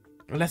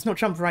 Let's not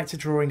jump right to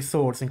drawing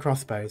swords and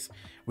crossbows.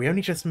 We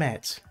only just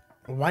met.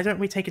 Why don't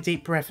we take a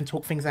deep breath and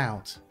talk things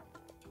out?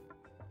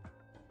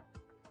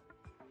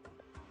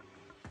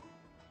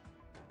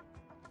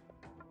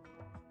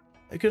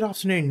 Good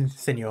afternoon,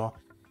 Signor.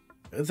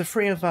 The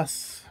three of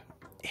us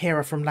here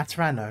are from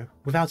Laterano,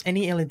 without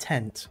any ill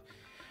intent.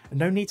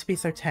 No need to be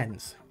so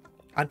tense.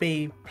 I'd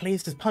be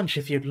pleased as punch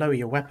if you'd lower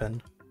your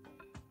weapon.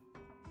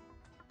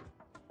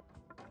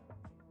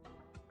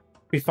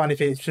 Be fun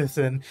if it's just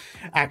an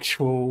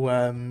actual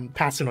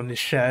pattern on his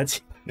shirt.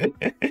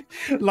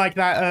 Like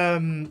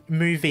that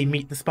movie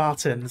Meet the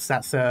Spartans,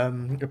 that's a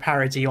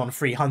parody on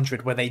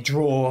 300 where they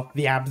draw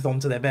the abs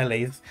onto their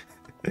bellies.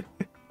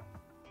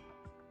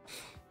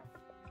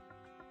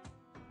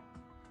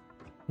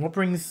 What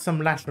brings some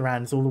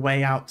Laterans all the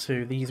way out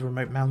to these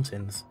remote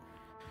mountains?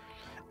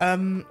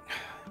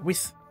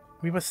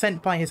 We were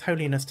sent by His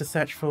Holiness to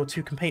search for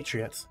two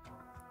compatriots.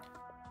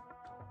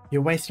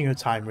 You're wasting your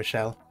time,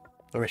 Rochelle.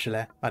 Or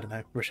Richelieu, I don't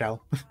know,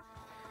 Rochelle.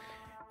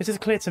 It is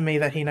clear to me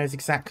that he knows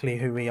exactly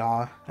who we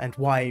are and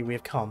why we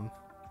have come.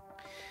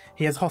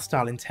 He has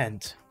hostile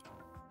intent.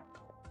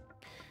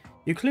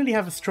 You clearly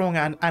have a strong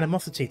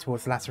animosity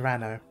towards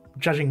Laterano,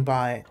 judging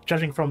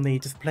from the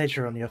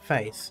displeasure on your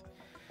face.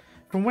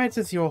 From where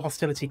does your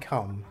hostility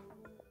come?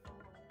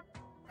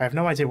 I have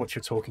no idea what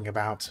you're talking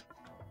about.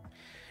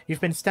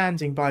 You've been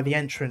standing by the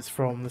entrance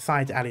from the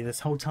side alley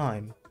this whole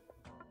time.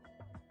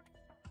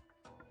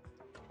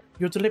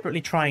 You're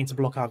deliberately trying to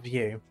block our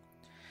view.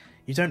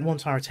 You don't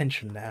want our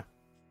attention there.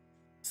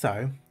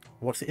 So,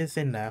 what is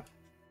in there?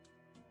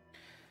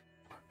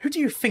 Who do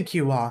you think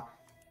you are?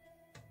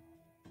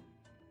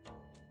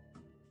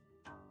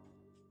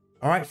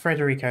 Alright,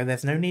 Federico,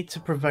 there's no need to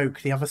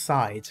provoke the other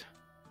side.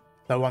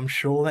 Though I'm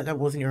sure that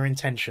wasn't your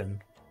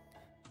intention.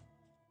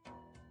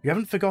 You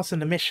haven't forgotten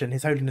the mission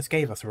His Holiness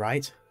gave us,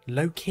 right?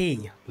 Low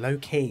key, low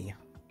key.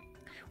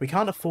 We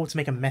can't afford to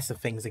make a mess of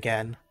things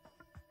again.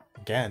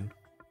 Again?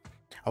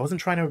 I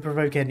wasn't trying to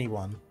provoke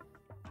anyone.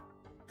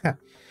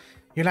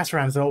 You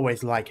Laterans are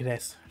always like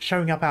this,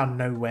 showing up out of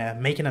nowhere,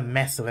 making a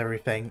mess of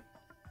everything.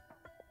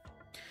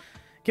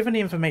 Given the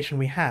information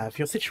we have,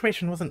 your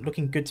situation wasn't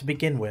looking good to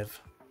begin with.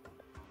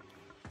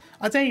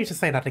 I dare you to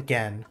say that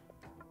again.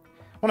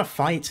 Want to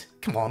fight?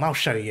 Come on, I'll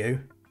show you.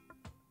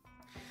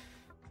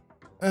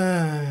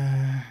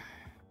 The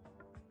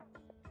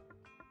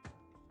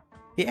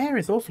air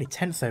is awfully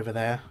tense over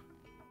there.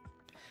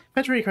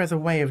 Federico has a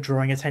way of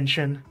drawing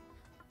attention,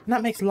 and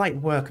that makes light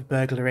work of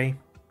burglary.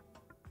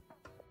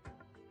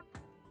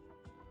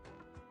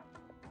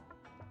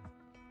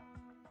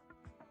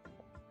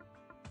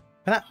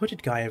 And that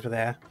hooded guy over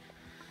there.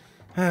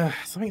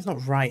 Something's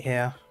not right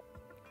here.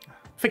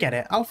 Forget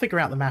it, I'll figure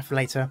out the math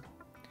later.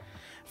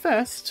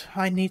 First,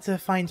 I need to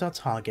find our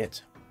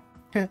target.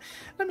 Let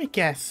me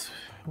guess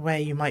where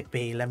you might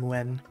be,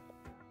 Lemoine.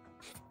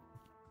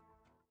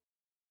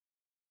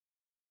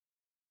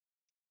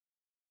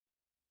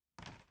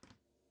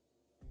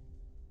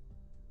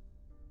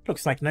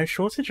 Looks like no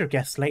shortage of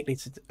guests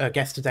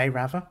guests today,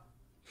 rather.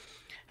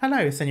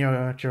 Hello,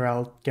 Senor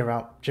Gerald.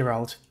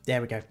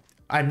 There we go.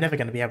 I'm never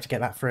going to be able to get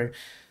that through.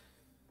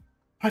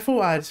 I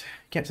thought I'd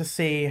get to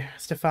see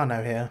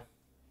Stefano here.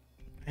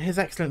 His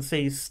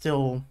Excellency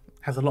still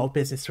has a lot of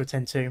business to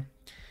attend to.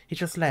 He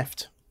just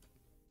left.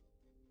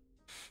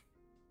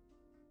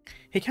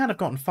 He can't have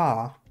gotten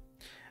far.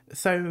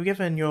 So,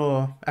 given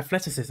your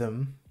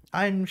athleticism,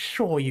 I'm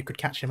sure you could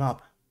catch him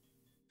up.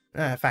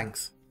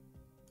 Thanks.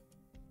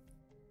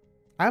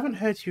 I haven't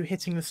heard you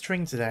hitting the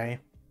string today.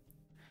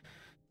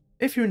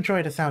 If you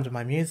enjoy the sound of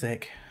my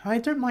music, I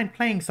don't mind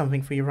playing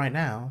something for you right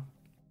now.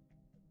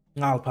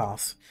 I'll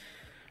pass.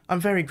 I'm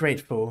very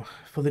grateful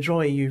for the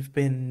joy you've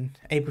been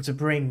able to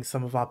bring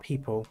some of our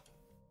people.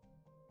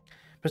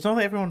 But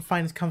not everyone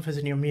finds comfort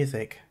in your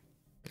music.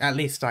 At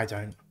least I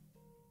don't.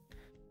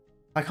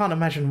 I can't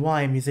imagine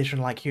why a musician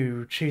like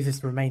you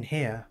chooses to remain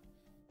here.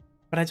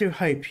 But I do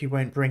hope you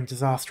won't bring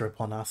disaster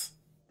upon us.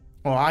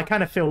 Well, I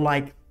kind of feel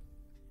like,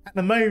 at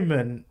the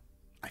moment,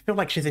 I feel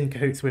like she's in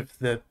cahoots with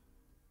the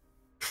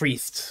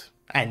priest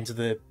and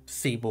the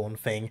Seaborn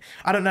thing.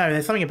 I don't know,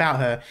 there's something about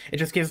her. It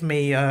just gives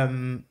me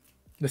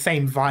the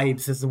same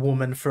vibes as the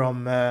woman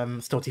from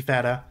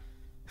Stortifera.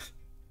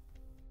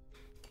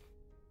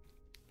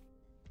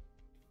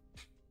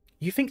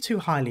 You think too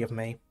highly of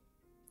me.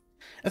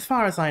 As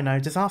far as I know,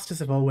 disasters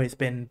have always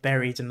been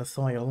buried in the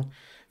soil,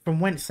 from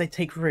whence they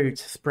take root,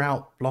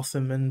 sprout,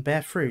 blossom, and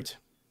bear fruit.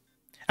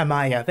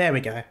 Amaya, there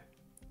we go.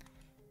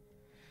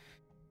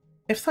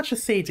 If such a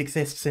seed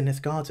exists in this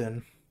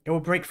garden, it will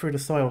break through the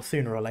soil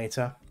sooner or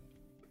later.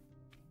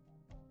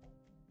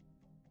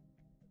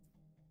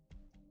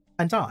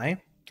 And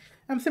I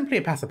am simply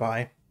a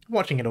passerby,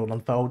 watching it all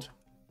unfold.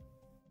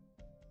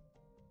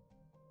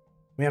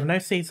 We have no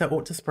seeds that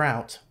ought to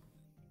sprout.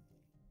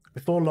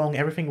 Before long,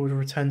 everything will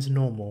return to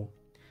normal.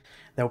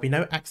 There will be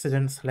no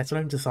accidents, let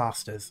alone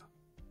disasters.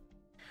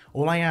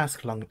 All I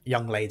ask,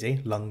 young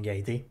lady,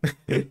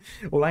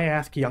 all I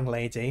ask, young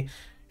lady,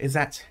 is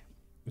that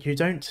you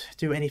don't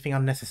do anything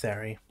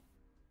unnecessary.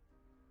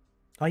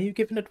 Are you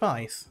giving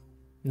advice?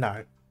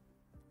 No.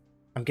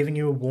 I'm giving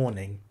you a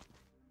warning.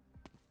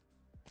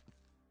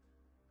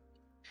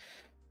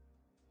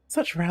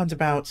 Such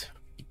roundabout,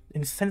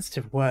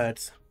 insensitive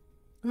words.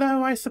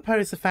 Though I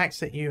suppose the fact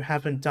that you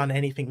haven't done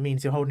anything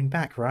means you're holding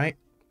back, right?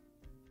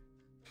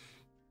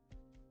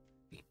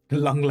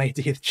 Long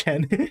lady of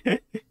Chen.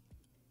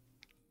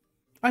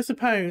 I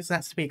suppose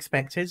that's to be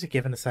expected,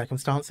 given the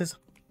circumstances.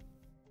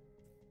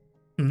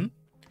 Hmm?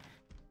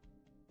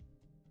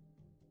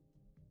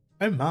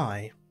 Oh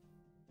my.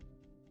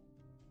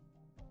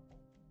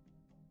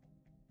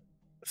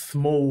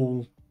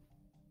 Small...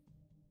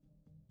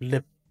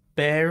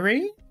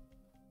 Liberry?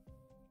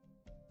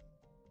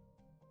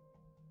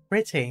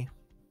 Pretty.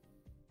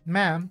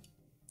 Ma'am.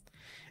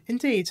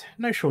 Indeed,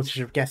 no shortage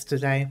of guests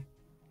today.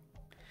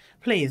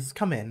 Please,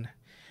 come in,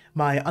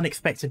 my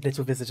unexpected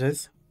little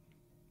visitors.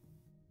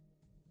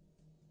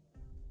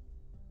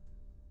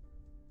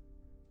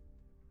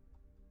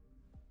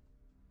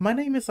 My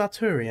name is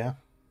Arturia.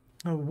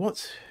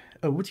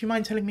 Would you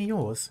mind telling me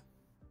yours?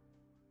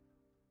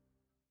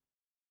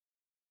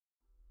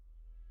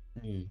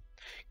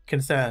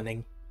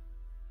 Concerning.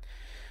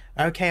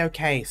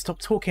 Okay, stop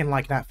talking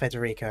like that,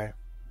 Federico.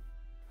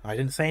 I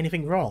didn't say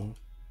anything wrong.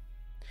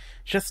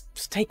 Just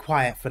stay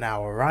quiet for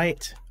now,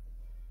 alright?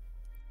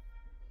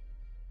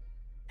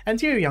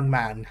 And you, young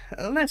man,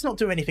 let's not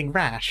do anything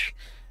rash.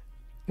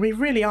 We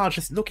really are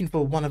just looking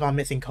for one of our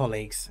missing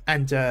colleagues,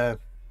 and,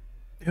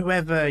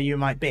 whoever you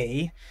might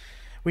be,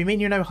 we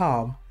mean you no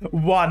harm.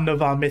 One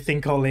of our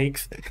missing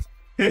colleagues.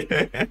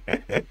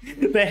 They're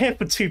here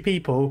for 2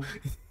 people.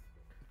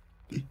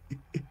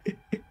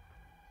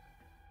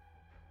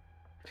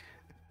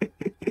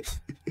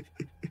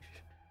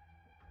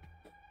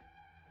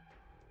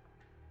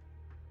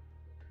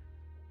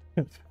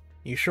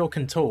 You sure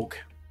can talk.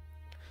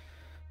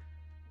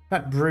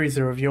 That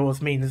bruiser of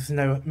yours means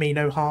me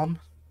no harm.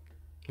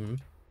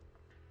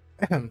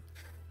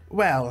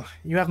 Well,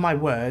 you have my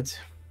word.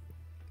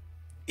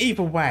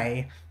 Either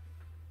way,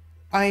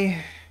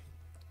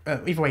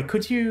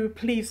 could you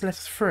please let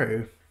us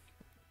through?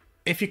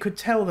 If you could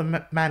tell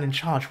the man in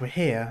charge we're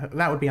here,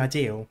 that would be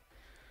ideal.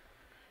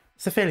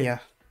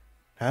 Sophia.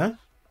 Huh?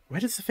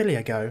 Where did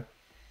Sophia go?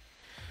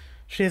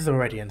 She is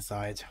already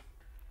inside.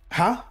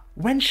 Huh?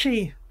 When's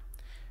she?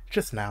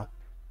 Just now.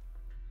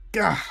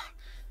 Gah!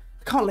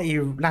 I can't let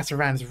you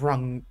Laterans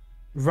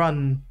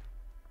run...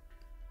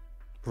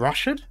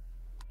 Rushard?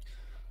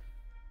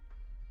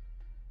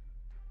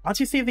 Aren't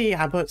you see the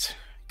abbot?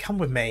 Come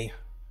with me.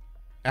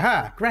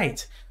 Aha,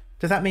 great.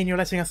 Does that mean you're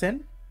letting us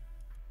in?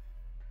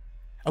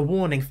 A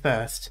warning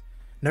first.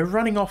 No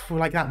running off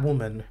like that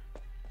woman.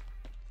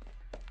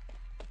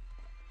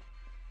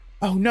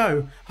 Oh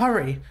no!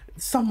 Hurry!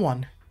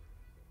 Someone!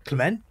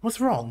 Clement,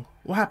 what's wrong?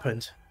 What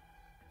happened?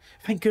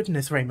 Thank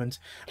goodness, Raymond.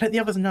 Let the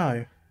others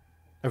know.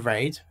 A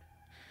raid?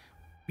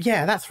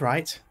 Yeah, that's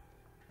right.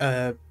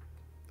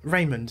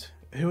 Raymond,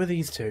 who are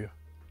these 2?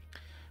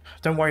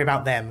 Don't worry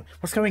about them.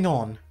 What's going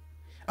on?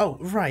 Oh,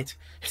 right.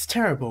 It's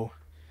terrible.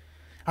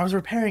 I was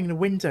repairing the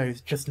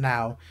windows just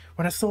now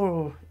when I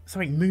saw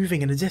something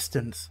moving in the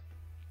distance.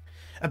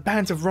 A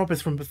band of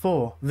robbers from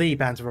before. The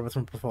band of robbers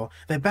from before.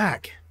 They're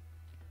back.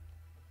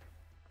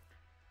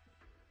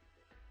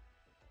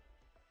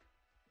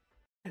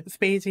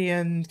 Speedy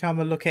and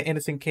Karma look at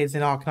innocent kids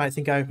in Arknights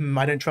and go,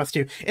 I don't trust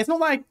you. It's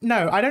not like,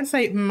 no, I don't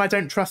say, I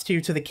don't trust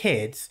you to the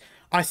kids.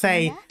 I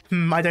say,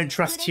 I don't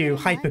trust you,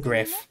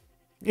 Hypergriff.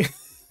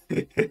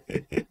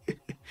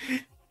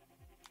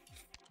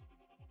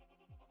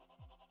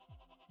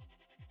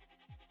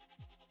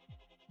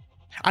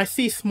 I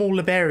see small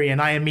Liberian,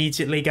 I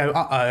immediately go,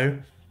 uh-oh.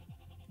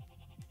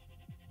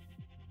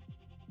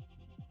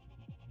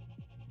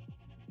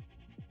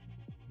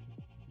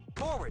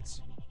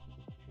 Forwards.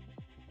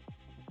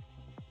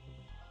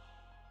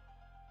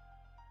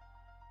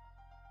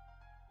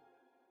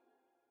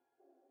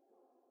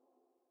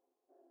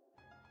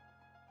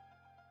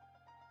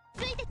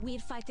 We're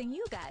fighting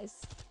you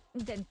guys.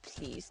 Then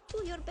please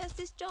do your best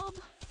this job,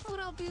 or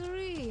I'll be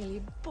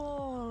really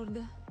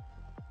bored.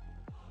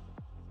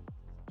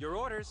 Your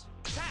orders.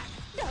 Attack!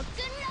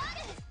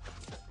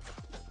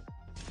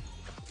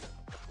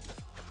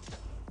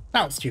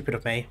 That was stupid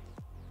of me.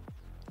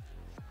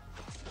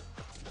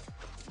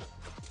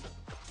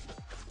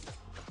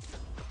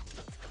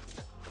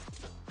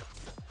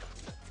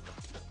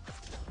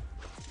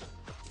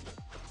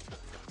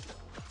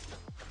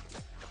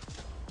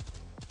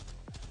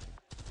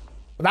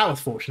 That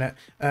was fortunate.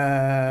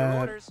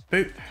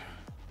 Boop.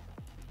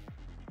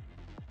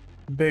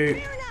 Boop.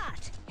 Fear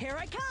not! Here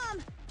I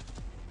come!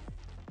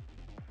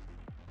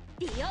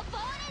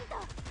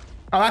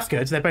 Oh, that's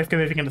good. They're both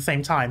moving at the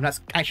same time.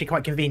 That's actually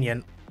quite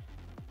convenient.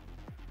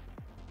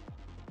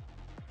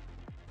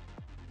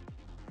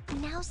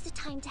 Now's the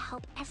time to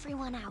help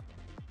everyone out.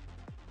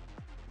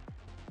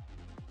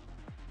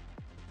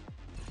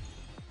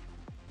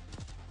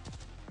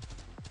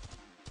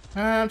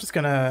 I'm just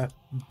gonna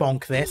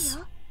bonk this.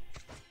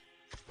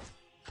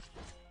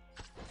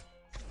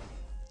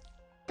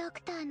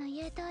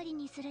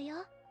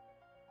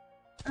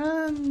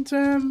 And,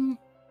 oh,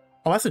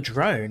 that's a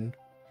drone.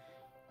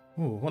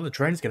 Ooh, what are the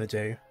drones gonna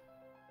do?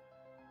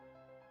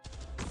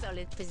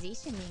 Solid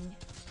positioning.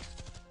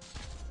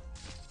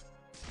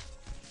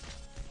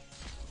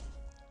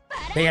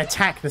 They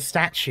attack the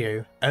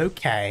statue.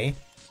 Okay.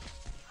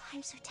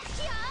 I'm so tired.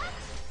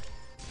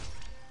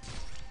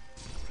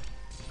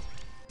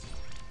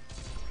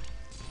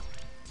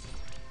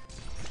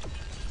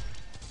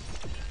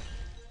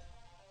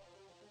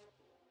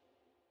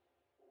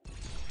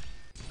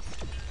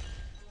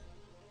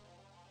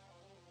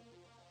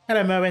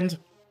 Hello, Moend.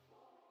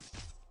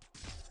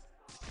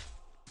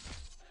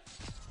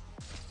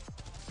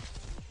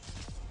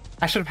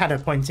 I should have had her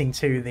pointing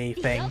to the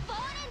thing.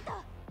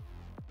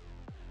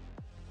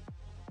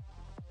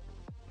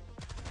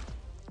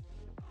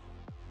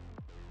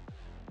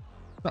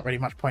 Not really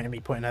much point in me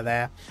putting her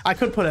there. I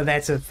could put her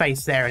there to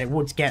face there and it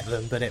would get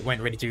them, but it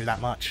won't really do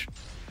that much.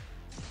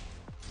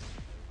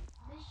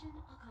 Mission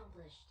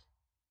accomplished.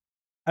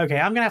 Okay,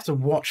 I'm gonna have to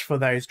watch for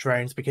those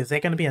drones because they're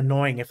gonna be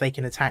annoying if they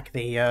can attack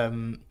the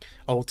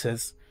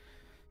altars.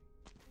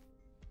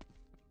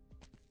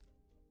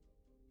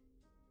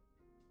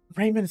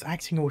 Raymond's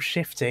acting all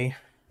shifty.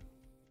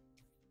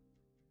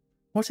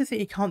 What is it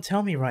he can't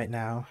tell me right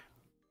now?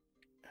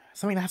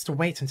 Something that has to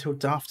wait until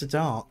after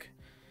dark.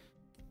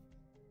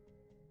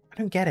 I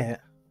don't get it,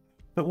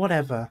 but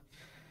whatever.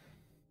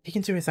 He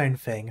can do his own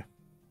thing.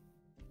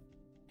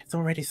 It's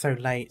already so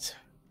late.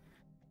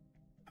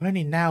 I'm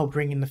only now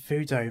bringing the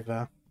food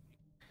over.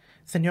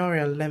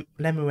 Senora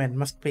Lemoine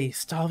must be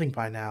starving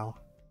by now,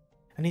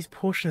 and these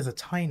portions are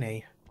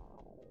tiny.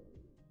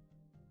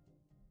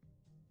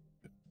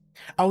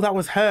 Oh, that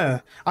was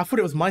her! I thought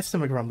it was my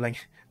stomach rumbling.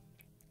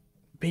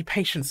 Be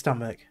patient,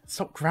 stomach.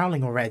 Stop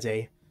growling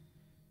already.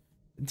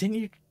 Didn't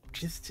you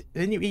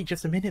eat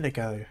just a minute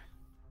ago?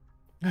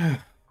 I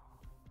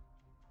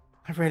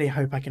really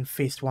hope I can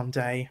feast one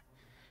day.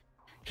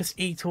 Just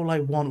eat all I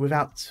want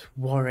without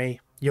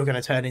worry. You're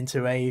going to turn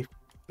into a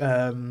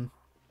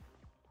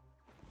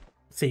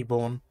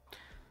Seaborn.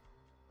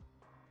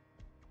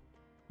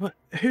 What?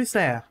 Who's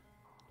there?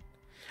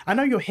 I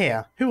know you're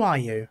here. Who are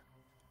you?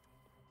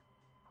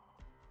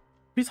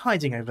 Who's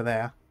hiding over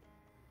there?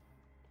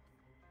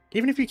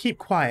 Even if you keep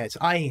quiet,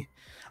 I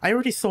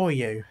already saw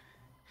you.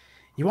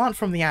 You aren't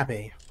from the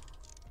Abbey.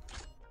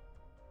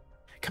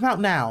 Come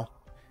out now.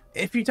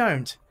 If you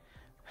don't,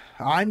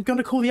 I'm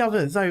gonna call the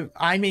others. Oh,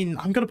 I mean,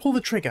 I'm gonna pull the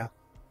trigger.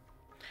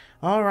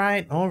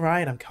 Alright,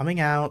 I'm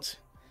coming out.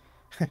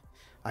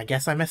 I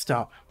guess I messed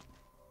up.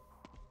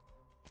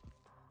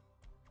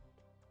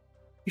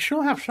 You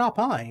sure have sharp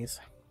eyes.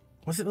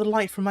 Was it the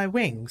light from my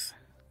wings?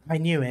 I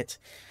knew it.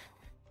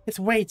 It's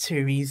way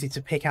too easy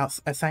to pick out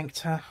a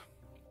Sancta.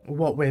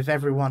 What with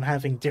everyone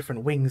having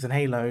different wings and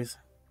halos.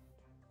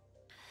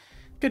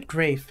 Good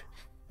grief.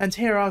 And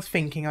here I was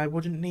thinking I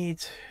wouldn't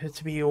need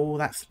to be all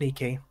that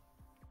sneaky.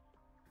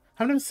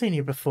 I've never seen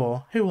you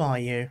before. Who are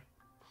you?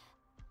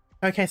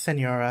 Okay,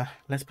 Senora,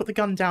 let's put the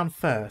gun down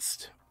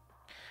first.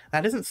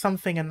 That isn't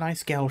something a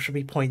nice girl should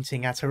be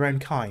pointing at her own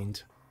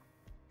kind.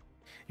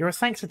 You're a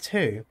Sancta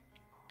too.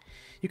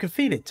 You can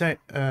feel it,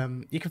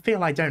 you can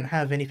feel I don't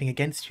have anything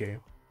against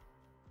you.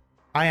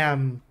 I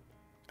am,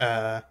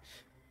 I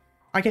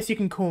guess you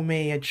can call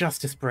me a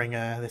justice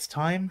bringer this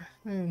time.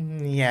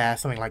 Yeah,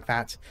 something like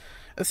that.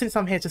 Since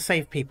I'm here to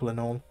save people and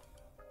all.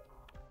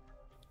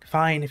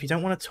 Fine, if you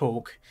don't want to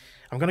talk,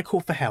 I'm going to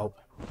call for help.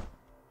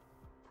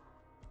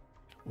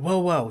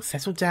 Whoa,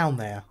 settle down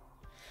there.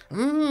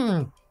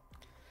 Let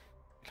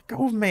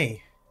go of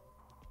me.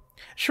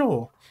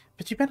 Sure,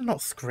 but you better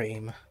not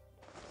scream.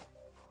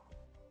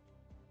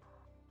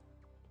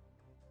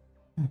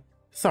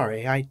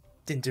 Sorry, I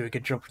didn't do a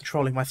good job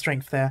controlling my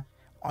strength there.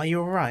 Are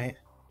you alright?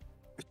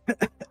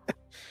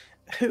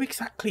 Who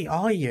exactly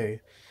are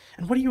you?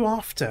 And what are you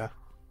after?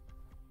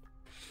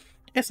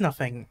 It's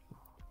nothing.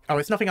 Oh,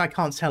 it's nothing I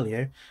can't tell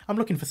you. I'm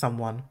looking for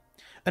someone.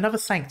 Another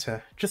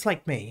Sancta, just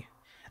like me.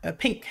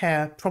 Pink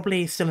hair,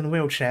 probably still in a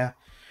wheelchair.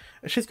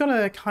 She's got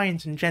a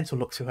kind and gentle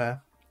look to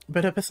her,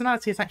 but her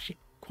personality is actually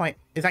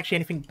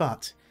anything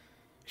but.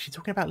 Is she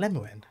talking about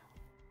Lemoine?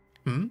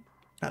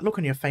 That look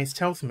on your face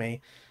tells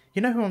me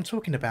you know who I'm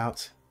talking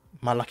about.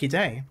 My lucky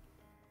day.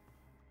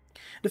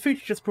 The food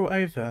you just brought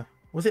over,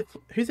 who's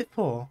it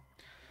for?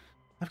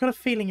 I've got a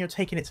feeling you're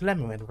taking it to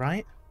Lemoine,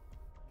 right?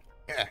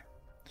 Yeah.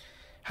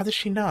 How does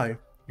she know?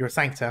 You're a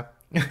Sancta.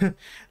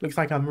 Looks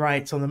like I'm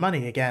right on the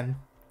money again.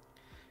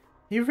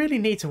 You really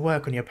need to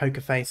work on your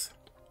poker face.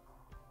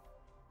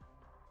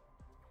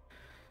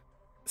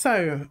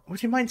 So,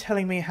 would you mind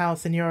telling me how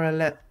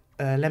Senora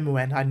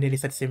Lemoine, I nearly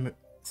said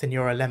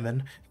Senora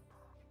Lemon.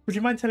 Would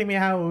you mind telling me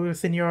how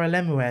Senora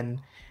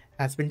Lemoine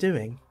has been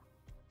doing?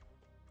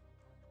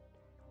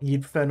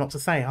 You'd prefer not to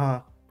say,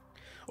 huh?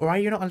 Or are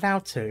you not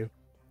allowed to?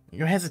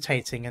 You're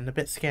hesitating and a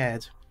bit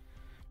scared.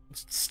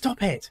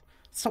 Stop it!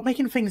 Stop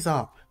making things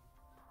up.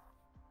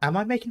 Am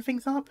I making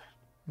things up?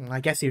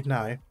 I guess you'd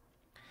know.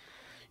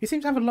 You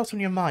seem to have a lot on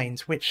your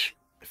mind, which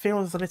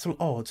feels a little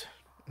odd.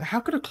 How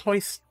could a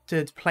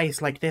cloistered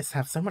place like this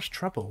have so much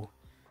trouble?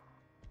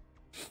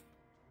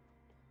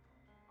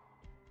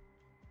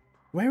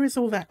 Where is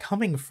all that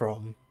coming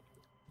from?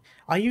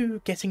 Are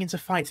you getting into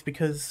fights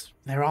because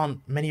there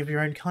aren't many of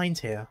your own kind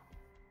here?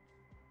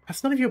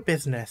 That's none of your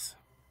business.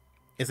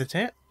 Isn't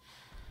it?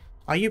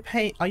 Are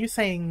you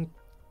saying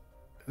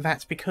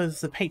that because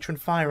the patron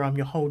firearm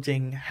you're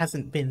holding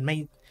hasn't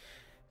been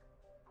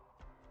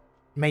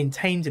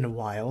maintained in a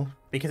while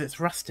because it's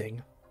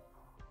rusting?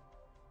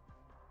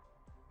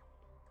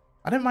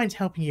 I don't mind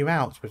helping you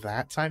out with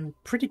that. I'm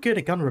pretty good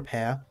at gun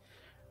repair.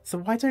 So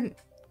why don't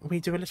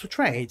we do a little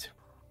trade?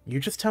 You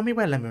just tell me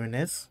where Lemon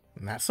is,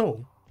 and that's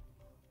all.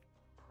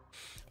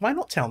 Why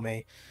not tell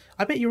me?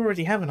 I bet you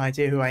already have an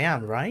idea who I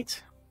am,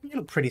 right? You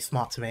look pretty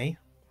smart to me.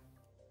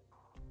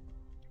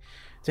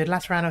 Did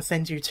Laterano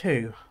send you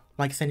too?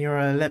 Like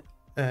Senora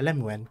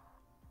Lemuin?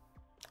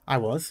 I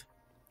was.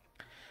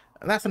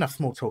 That's enough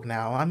small talk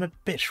now. I'm a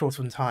bit short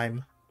on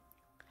time.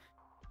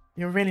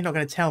 You're really not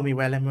going to tell me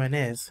where Lemuin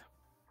is?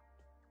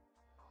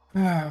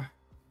 Well,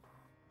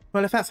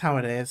 if that's how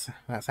it is,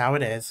 that's how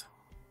it is.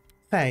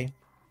 Say.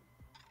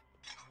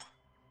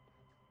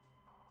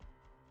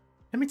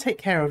 Let me take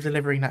care of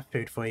delivering that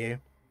food for you.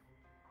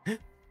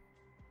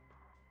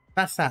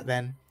 That's that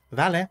then.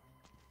 Vale.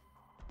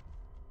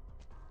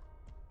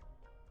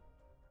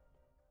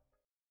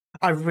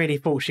 I really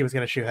thought she was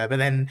going to shoot her, but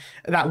then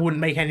that wouldn't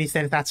make any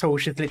sense at all.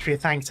 She's literally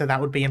thanked her. That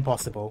would be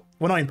impossible.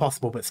 Well, not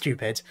impossible, but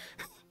stupid.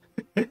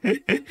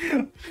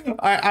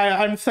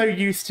 I'm so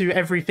used to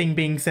everything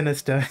being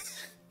sinister.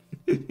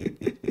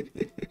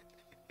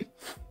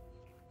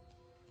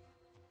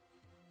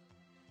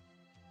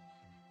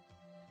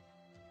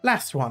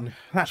 Last one.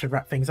 That should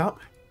wrap things up.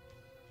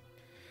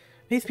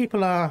 These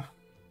people are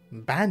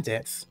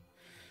bandits.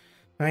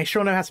 They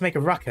sure know how to make a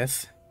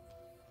ruckus.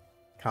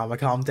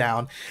 Calm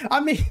down. I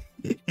mean,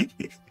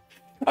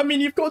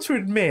 you've got to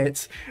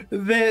admit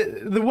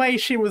the way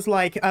she was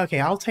like, okay,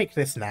 I'll take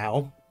this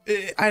now.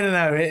 I don't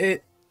know.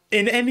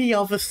 In any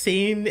other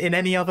scene, in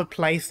any other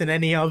place, in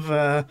any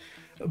other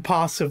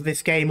part of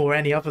this game or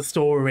any other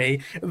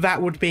story,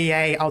 that would be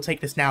a, I'll take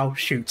this now,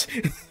 shoot.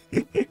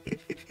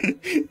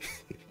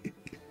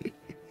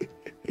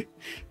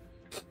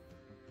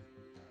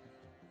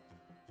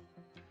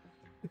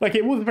 Like,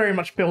 it was very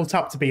much built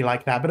up to be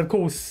like that, but of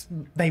course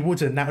they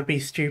wouldn't. That would be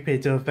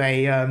stupid of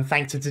a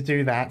thanked her to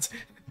do that.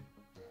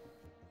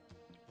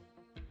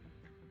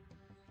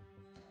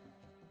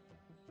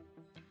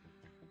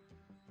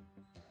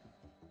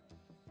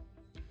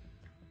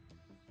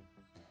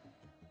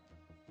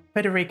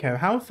 Federico,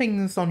 how are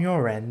things on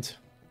your end?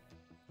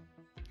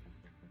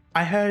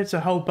 I heard a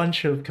whole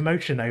bunch of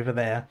commotion over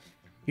there.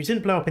 You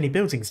didn't blow up any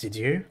buildings, did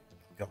you?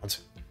 God.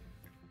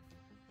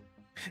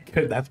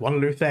 Good, that's one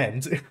loose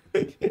end.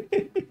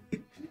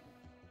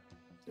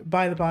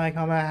 By the by,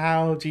 Karma,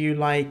 how do you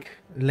like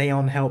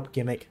Leon help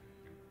gimmick?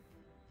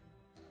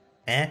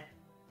 Eh?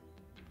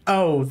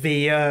 Oh,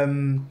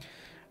 the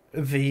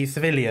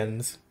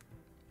civilians.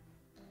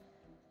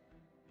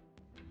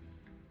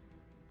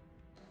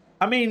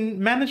 I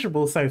mean,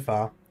 manageable so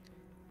far.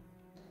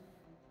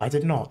 I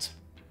did not.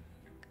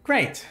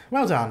 Great,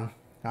 well done.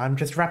 I'm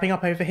just wrapping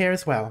up over here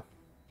as well.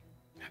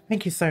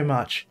 Thank you so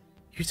much.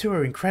 You two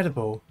are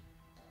incredible.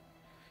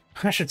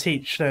 I should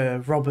teach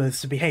the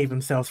robbers to behave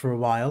themselves for a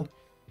while.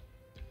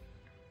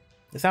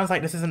 It sounds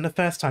like this isn't the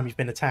first time you've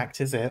been attacked,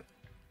 is it?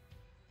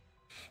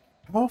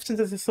 How often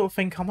does this sort of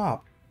thing come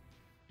up?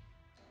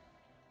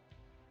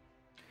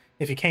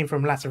 If you came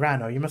from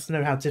Laterano, you must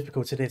know how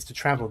difficult it is to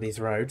travel these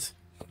roads.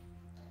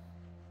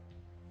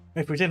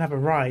 If we didn't have a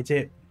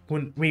ride,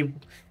 we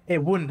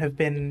wouldn't have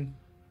been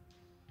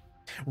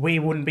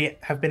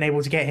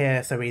able to get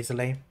here so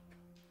easily.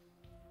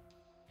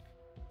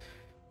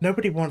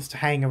 Nobody wants to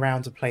hang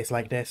around a place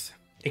like this,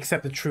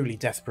 except the truly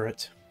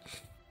desperate.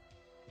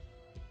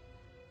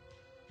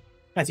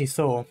 As you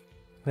saw,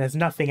 there's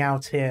nothing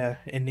out here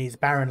in these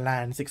barren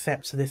lands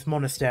except this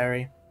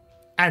monastery,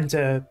 and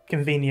a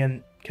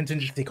convenient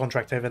contingency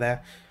contract over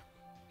there.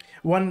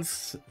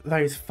 Once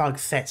those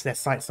thugs set their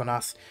sights on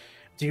us,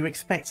 do you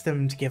expect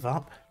them to give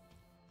up?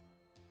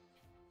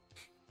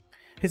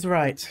 He's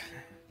right.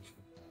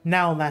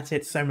 Now that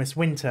it's almost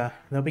winter,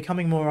 they'll be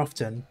coming more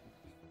often.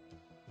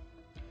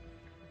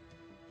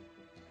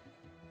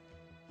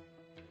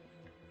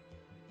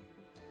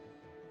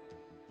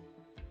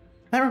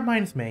 That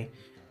reminds me,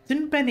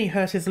 didn't Benny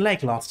hurt his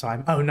leg last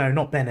time? Oh no,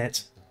 not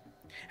Bennett.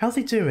 How's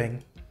he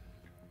doing?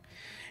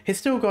 He's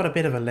still got a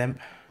bit of a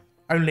limp.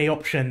 Only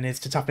option is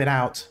to tough it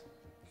out.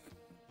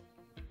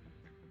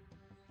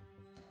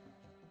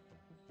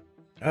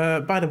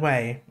 By the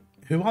way,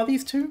 who are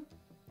these two?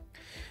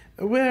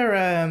 We're,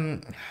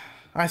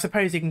 I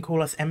suppose you can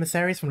call us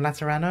emissaries from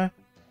Laterano?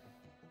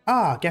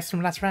 Ah, guests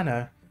from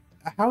Laterano.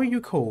 How are you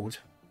called?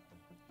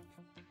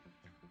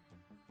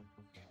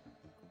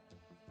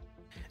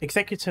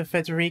 Executor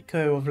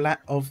Federico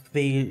of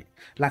the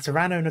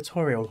Laterano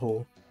Notarial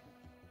Hall.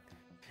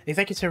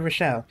 Executor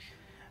Rochelle.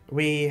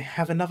 We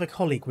have another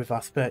colleague with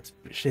us, but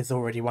she's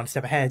already one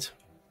step ahead.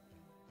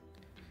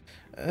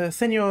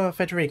 Senor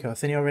Federico,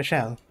 Senor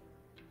Rochelle.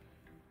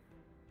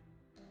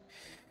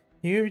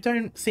 You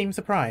don't seem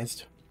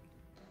surprised.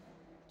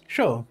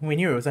 Sure, we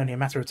knew it was only a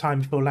matter of time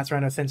before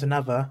Laterano sent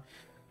another.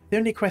 The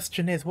only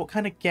question is what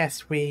kind of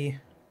guest we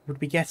would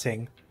be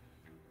getting.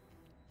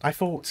 I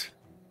thought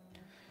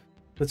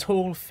The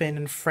tall, thin,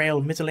 and frail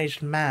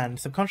middle-aged man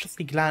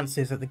subconsciously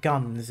glances at the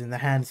guns in the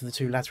hands of the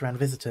two Lateran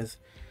visitors.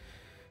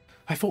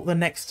 I thought the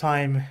next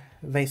time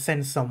they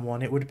send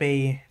someone, it would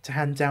be to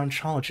hand down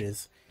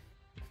charges.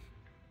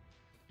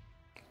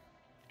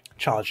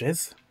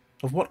 Charges?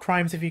 Of what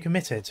crimes have you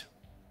committed?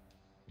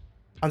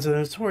 Under the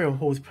Notarial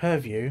Hall's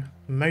purview,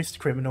 most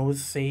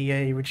criminals see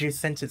a reduced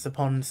sentence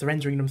upon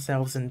surrendering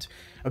themselves and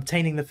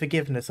obtaining the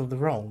forgiveness of the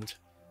wronged.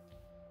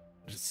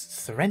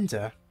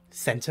 Surrender?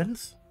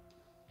 Sentence?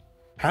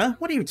 Huh?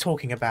 What are you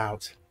talking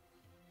about?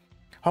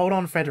 Hold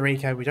on,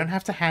 Federico. We don't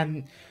have a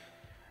handle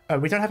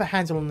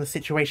on the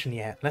situation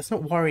yet. Let's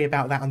not worry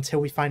about that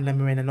until we find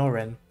Lemuel and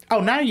Oren. Oh,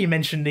 now you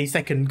mentioned the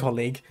second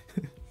colleague.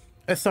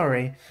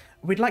 Sorry.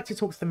 We'd like to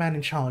talk to the man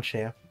in charge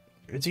here.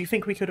 Do you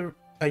think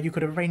you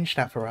could arrange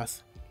that for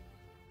us?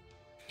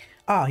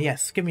 Ah,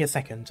 yes. Give me a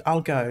second.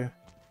 I'll go.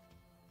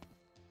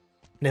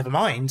 Never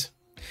mind.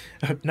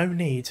 No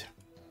need.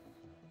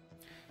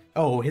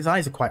 Oh, his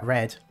eyes are quite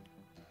red.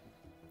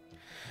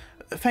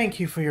 Thank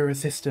you for your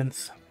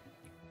assistance.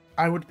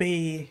 I would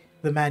be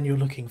the man you're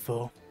looking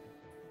for.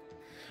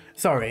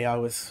 Sorry, I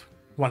was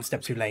one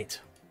step too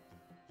late.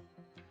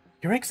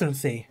 Your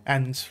Excellency,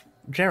 and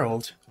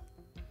Gerald.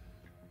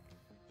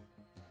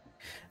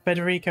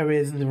 Federico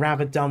is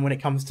rather dumb when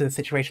it comes to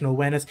situational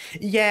awareness.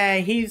 Yeah,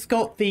 he's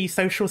got the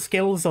social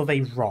skills of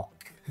a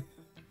rock.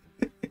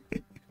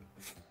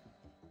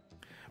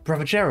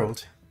 Brother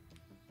Gerald.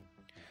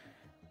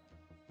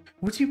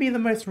 Would you be the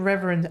most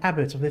reverend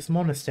abbot of this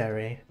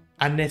monastery?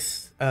 And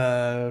this,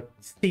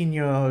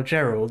 Senior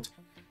Gerald,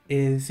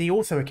 is he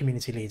also a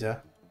community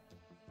leader?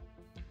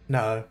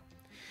 No,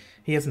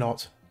 he is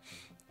not.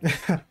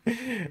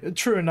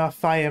 True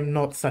enough, I am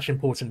not such an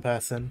important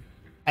person.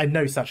 I'm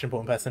no such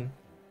important person.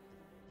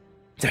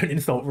 Don't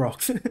insult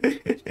rocks.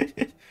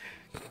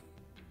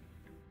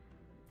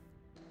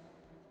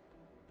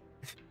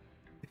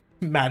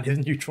 Man, his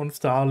neutron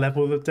star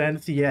level of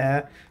density,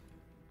 yeah.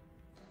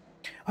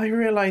 I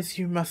realize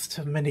you must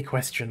have many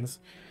questions.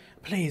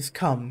 Please,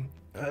 come.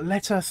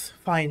 Let us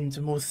find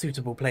a more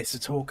suitable place to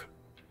talk.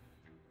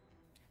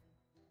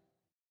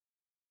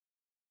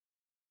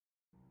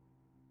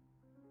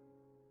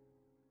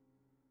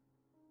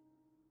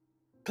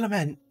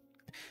 Clement,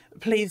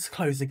 please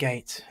close the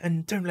gate,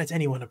 and don't let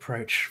anyone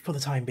approach for the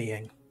time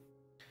being.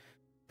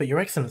 But Your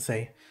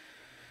Excellency,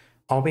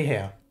 I'll be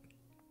here.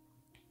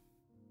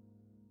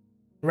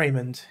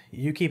 Raymond,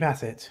 you keep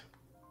at it.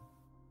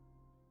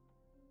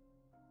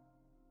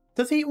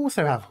 Does he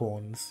also have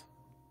horns?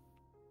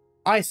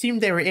 I assumed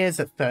they were ears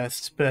at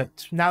first,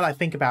 but now that I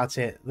think about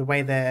it, the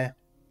way they're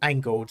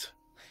angled.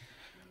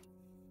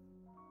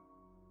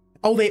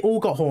 Oh, they all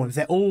got horns.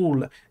 They're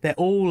all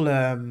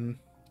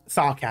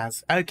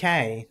sarcas.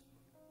 Okay.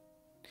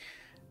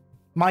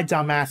 My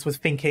dumbass was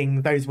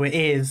thinking those were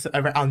ears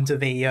under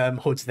the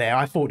hood there.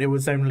 I thought it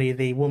was only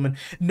the woman.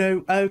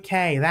 No,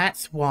 okay,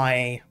 that's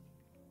why.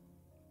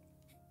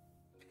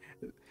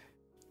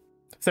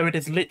 So it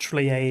is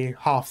literally a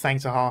half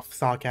Sancta, half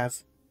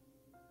sarcas.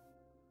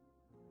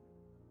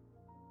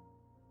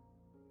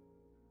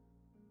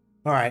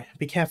 Alright,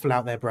 be careful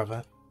out there,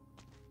 brother.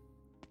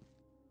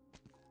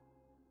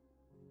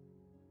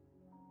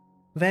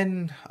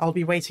 Then I'll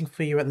be waiting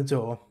for you at the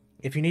door.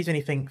 If you need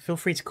anything, feel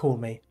free to call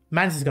me.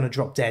 Mans is going to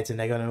drop dead and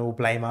they're going to all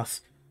blame us.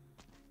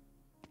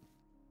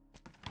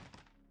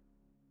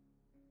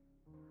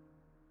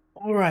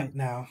 Alright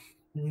now,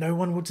 no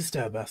one will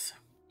disturb us.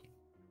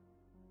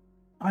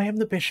 I am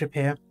the bishop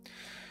here,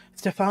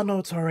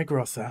 Stefano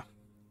Torregrossa,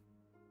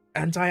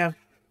 and I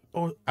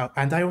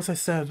also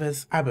serve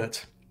as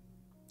abbot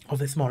of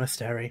this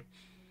monastery.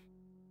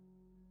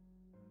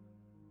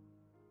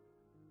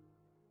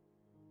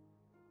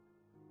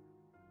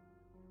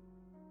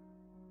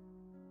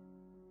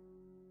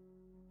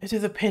 It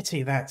is a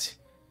pity that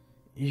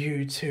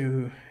you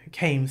two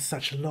came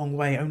such a long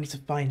way only to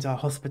find our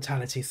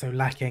hospitality so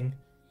lacking.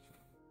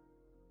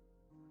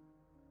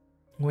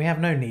 We have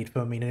no need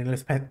for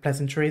meaningless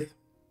pleasantries.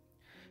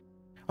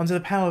 Under the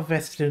power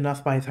vested in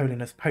us by His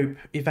Holiness Pope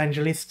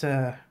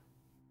Evangelista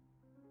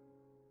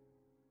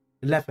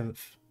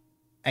 11th,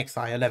 XI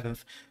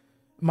 11th,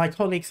 my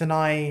colleagues and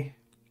I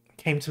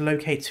came to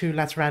locate two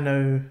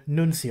Laterano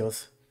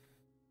nuncios.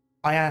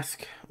 I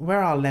ask,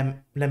 where are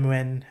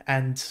Lemuel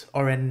and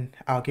Oren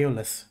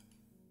Argiolus?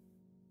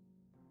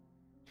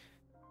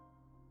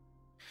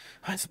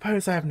 I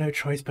suppose I have no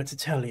choice but to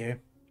tell you.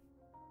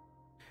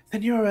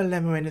 Senora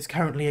Lemuel is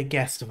currently a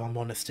guest of our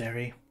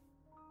monastery.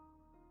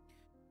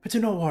 But do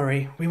not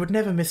worry, we would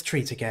never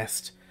mistreat a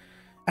guest,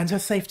 and her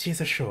safety is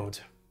assured.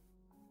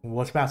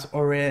 What about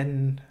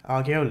Oren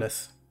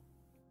Argiolus?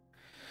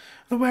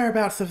 The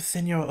whereabouts of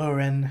Senor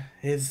Oren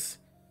is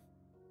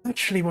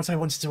actually what I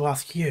wanted to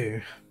ask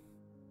you.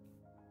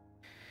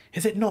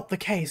 Is it not the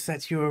case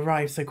that you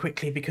arrived so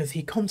quickly because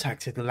he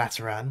contacted the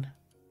Lateran?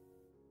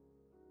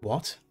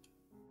 What?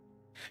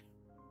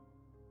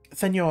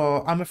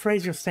 Senor, I'm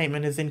afraid your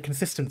statement is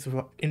inconsistent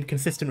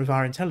with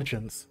our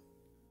intelligence.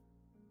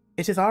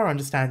 It is our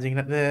understanding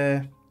that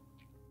the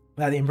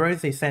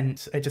Ambrosi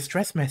sent a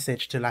distress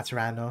message to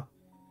Laterano,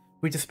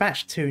 We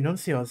dispatched 2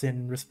 nuncios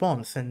in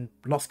response and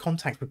lost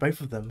contact with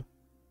both of them.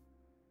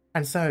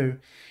 And so,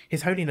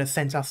 His Holiness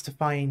sent us to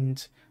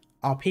find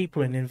our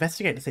people and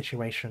investigate the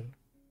situation.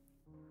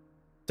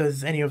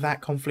 Does any of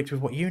that conflict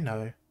with what you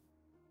know?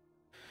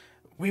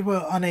 We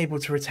were unable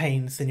to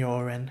retain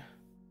Signor Oren.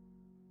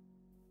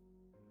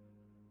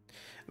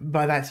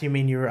 By that you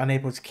mean you were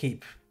unable to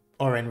keep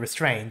Oren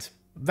restrained.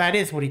 That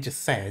is what he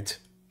just said.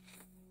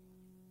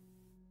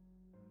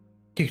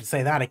 You can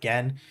say that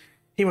again.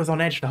 He was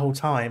on edge the whole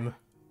time.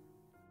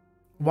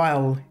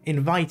 While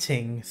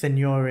inviting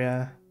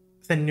Senora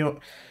Lemoine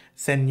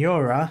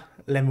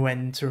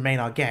to remain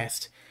our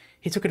guest,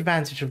 he took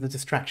advantage of the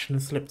distraction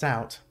and slipped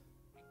out.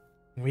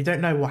 We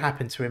don't know what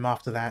happened to him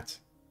after that.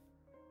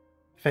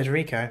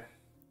 Federico?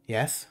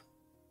 Yes?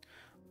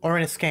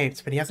 Oren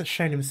escaped, but he hasn't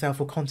shown himself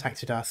or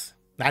contacted us.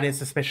 That is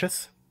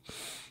suspicious.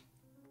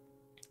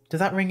 Does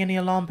that ring any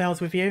alarm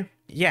bells with you?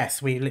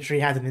 Yes, we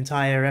literally had an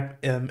entire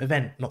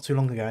event not too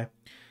long ago.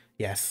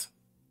 Yes.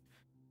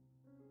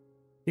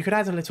 You could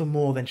add a little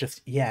more than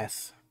just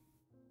yes.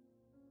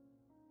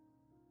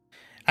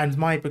 And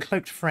my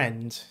becloaked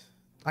friend,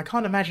 I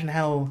can't imagine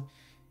how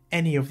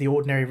any of the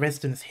ordinary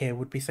residents here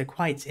would be so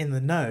quite in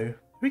the know.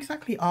 Who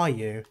exactly are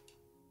you?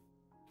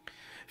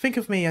 Think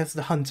of me as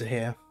the hunter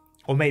here,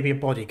 or maybe a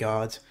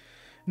bodyguard.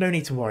 No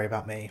need to worry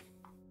about me.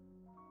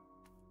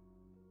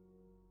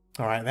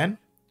 Alright then.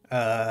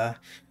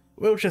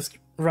 We'll just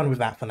run with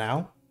that for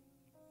now.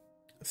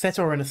 Set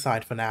Oren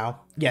aside for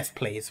now. Yes,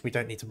 please. We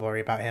don't need to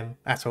worry about him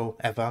at all,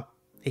 ever.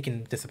 He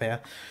can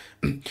disappear.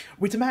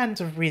 We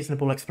demand a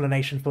reasonable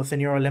explanation for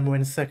Senora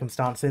Lemoine's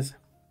circumstances.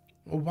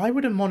 Why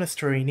would a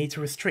monastery need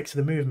to restrict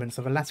the movements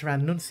of a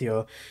Lateran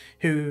nuncio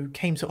who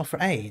came to offer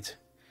aid?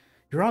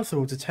 Your answer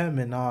will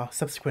determine our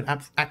subsequent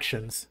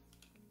actions.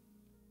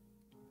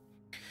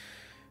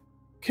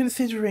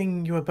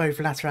 Considering you are both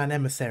Lateran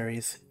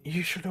emissaries,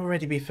 you should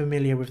already be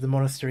familiar with the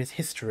monastery's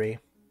history.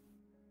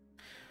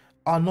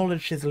 Our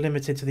knowledge is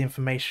limited to the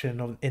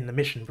information in the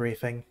mission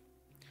briefing.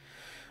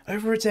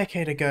 Over a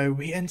decade ago,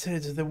 we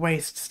entered the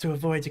wastes to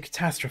avoid a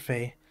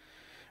catastrophe,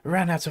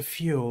 ran out of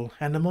fuel,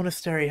 and the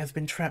monastery has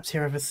been trapped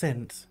here ever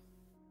since.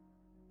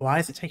 Why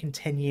has it taken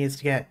 10 years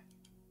to get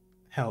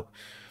help?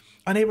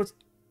 Unable to...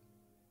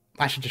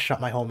 I should just shut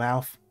my whole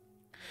mouth.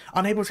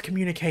 Unable to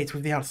communicate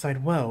with the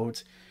outside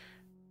world,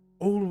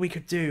 all we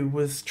could do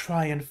was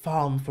try and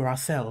farm for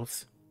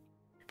ourselves.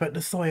 But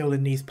the soil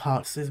in these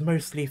parts is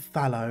mostly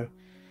fallow,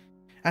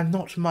 and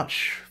not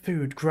much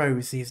food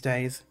grows these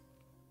days.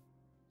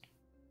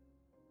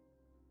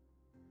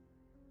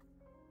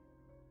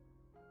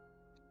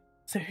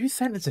 So who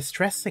sent the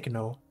distress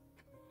signal?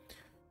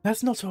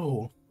 That's not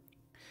all.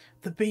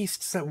 The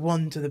beasts that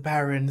wander the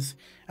barrens,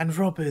 and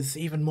robbers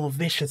even more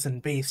vicious than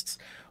beasts,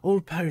 all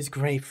pose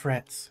grave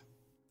threats.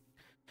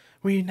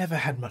 We never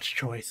had much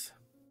choice.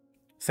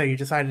 So you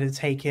decided to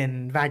take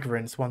in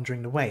vagrants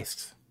wandering the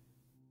wastes.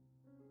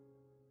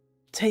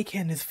 Take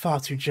in is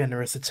far too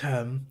generous a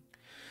term.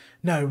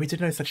 No, we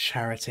did no such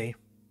charity.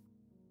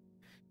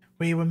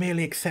 We were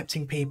merely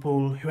accepting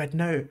people who had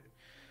no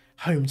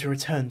home to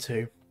return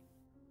to.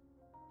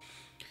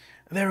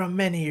 There are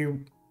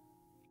many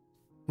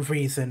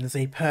reasons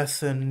a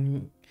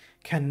person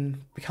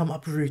can become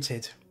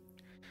uprooted,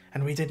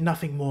 and we did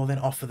nothing more than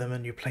offer them a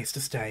new place to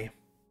stay.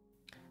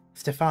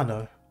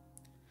 Stefano,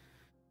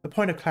 the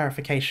point of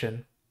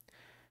clarification.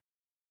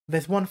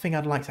 There's one thing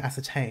I'd like to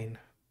ascertain.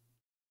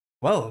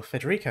 Well,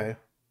 Federico,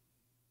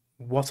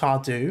 what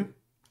are do?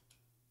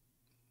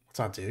 What's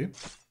our do?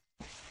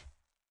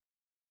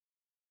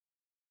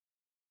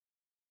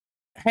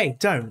 Hey,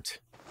 don't.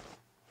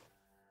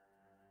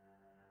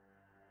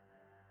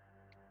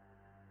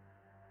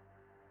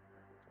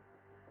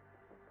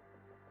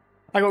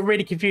 I got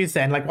really confused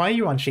then. Like, why are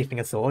you unsheathing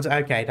a sword?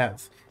 Okay,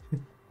 that's...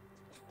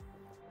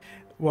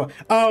 What?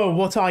 Oh,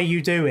 what are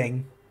you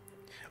doing?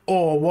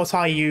 Or what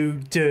are you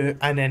do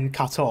and then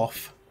cut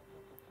off?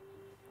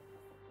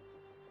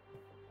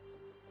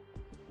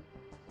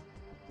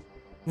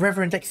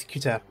 Reverend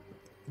Executor,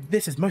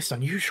 this is most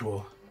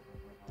unusual.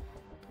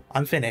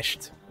 I'm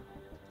finished.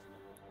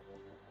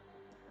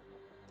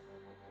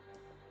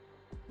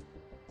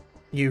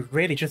 You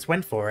really just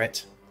went for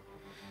it.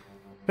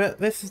 But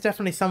this is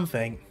definitely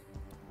something.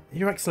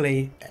 Your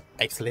Excellency,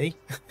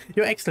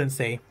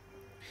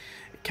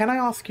 can I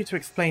ask you to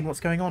explain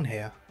what's going on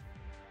here?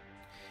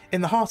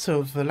 In the heart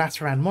of the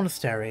Lateran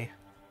Monastery,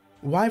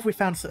 why have we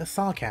found a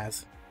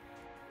Sarkaz?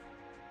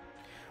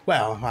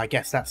 Well, I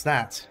guess that's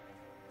that.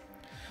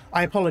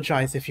 I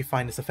apologise if you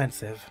find this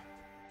offensive.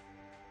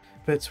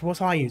 But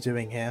what are you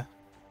doing here?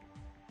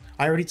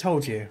 I already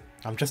told you,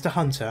 I'm just a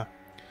hunter.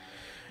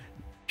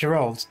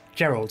 Gerald,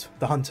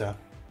 the hunter.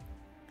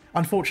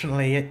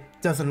 Unfortunately, it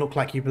doesn't look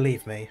like you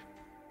believe me.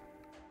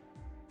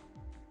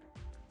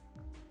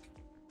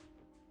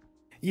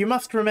 You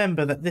must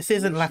remember that this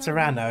isn't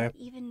Laterano.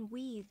 Even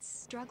weeds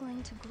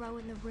struggling to grow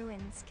in the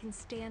ruins can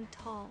stand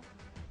tall.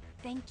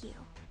 Thank you.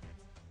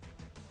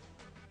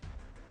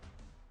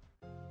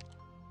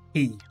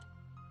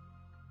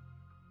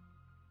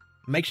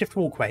 Makeshift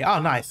walkway.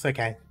 Oh, nice.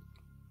 Okay.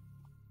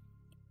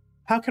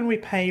 How can we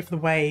pave the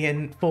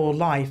way for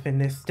life in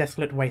this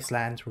desolate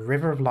wasteland?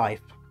 River of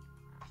Life.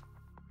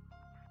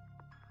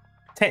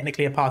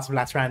 Technically a part of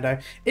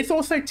Latrando. It's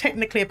also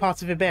technically a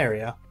part of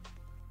Iberia.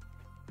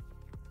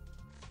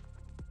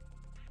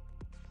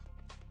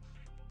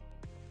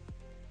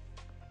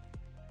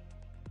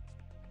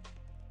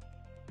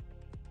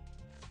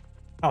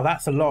 Oh,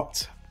 that's a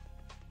lot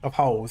of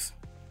holes.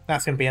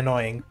 That's going to be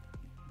annoying.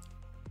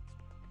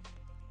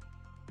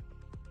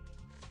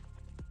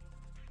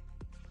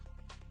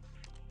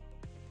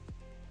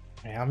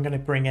 Okay, I'm going to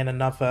bring in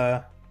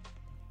another...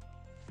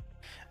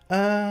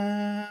 Where's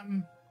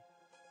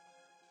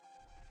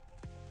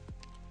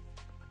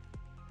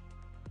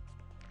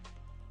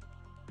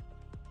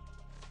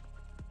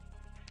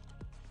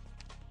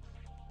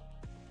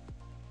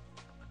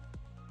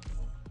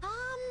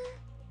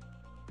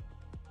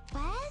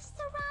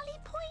the rally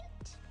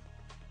point?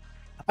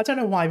 I don't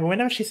know why, but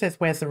whenever she says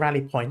where's the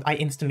rally point, I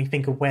instantly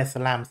think of where's the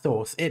lamb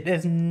source.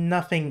 There's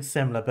nothing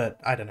similar, but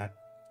I don't know.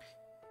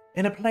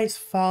 In a place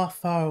far,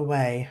 far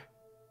away.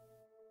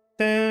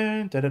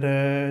 Sorry.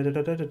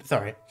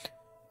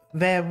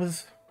 There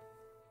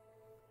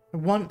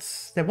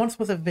once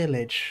was a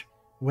village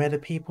where the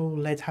people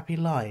led happy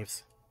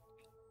lives.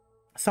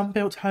 Some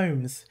built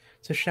homes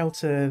to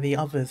shelter the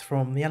others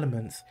from the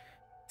elements.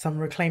 Some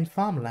reclaimed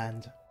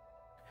farmland.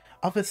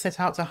 Others set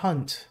out to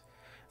hunt,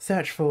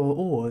 search for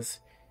ores,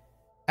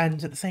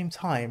 and at the same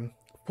time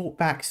fought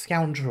back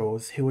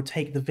scoundrels who would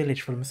take the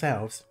village for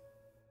themselves.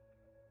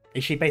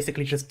 Is she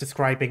basically just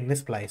describing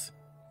this place?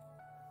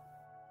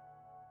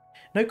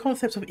 No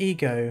concept of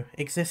ego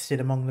existed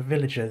among the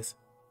villagers.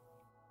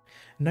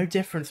 No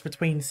difference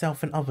between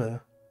self and other.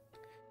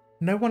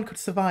 No one could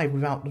survive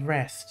without the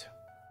rest.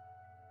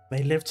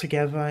 They lived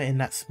together in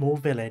that small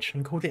village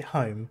and called it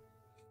home.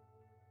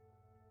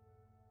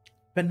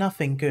 But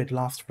nothing good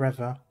lasts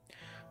forever.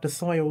 The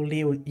soil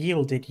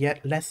yielded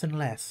yet less and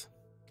less.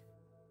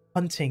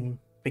 Hunting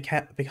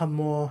became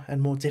more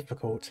and more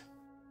difficult.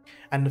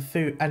 And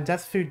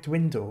as food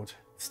dwindled,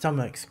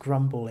 stomachs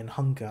grumble in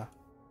hunger.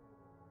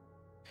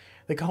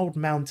 The cold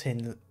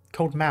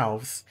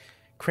mouths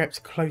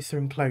crept closer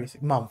and closer.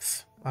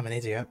 Months. I'm an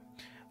idiot.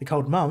 The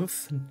cold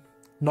months,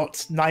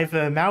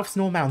 neither mouths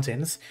nor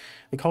mountains.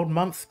 The cold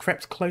months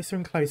crept closer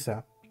and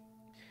closer.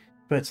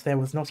 But there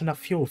was not enough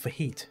fuel for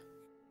heat.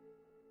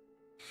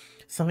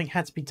 Something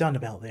had to be done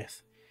about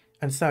this.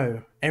 And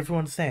so,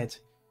 everyone said,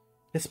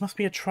 this must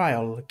be a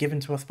trial given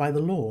to us by the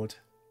Lord.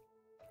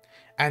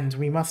 And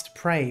we must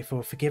pray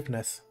for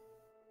forgiveness.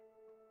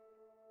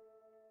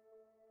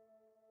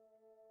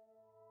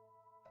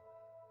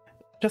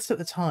 Just at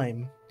the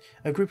time,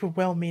 a group of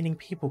well-meaning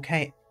people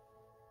came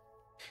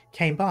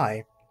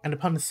by, and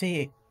upon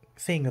seeing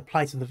the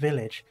plight of the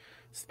village,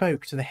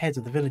 spoke to the head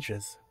of the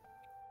villagers.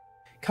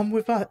 Come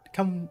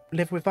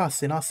live with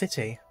us in our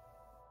city.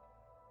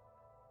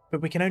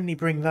 But we can only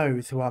bring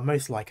those who are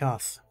most like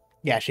us.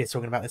 Yeah, she is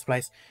talking about this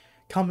place.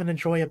 Come and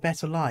enjoy a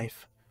better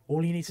life.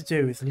 All you need to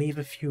do is leave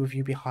a few of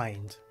you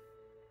behind.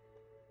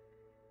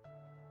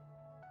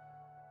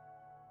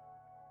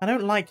 I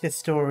don't like this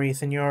story,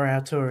 Signora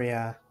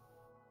Arturia.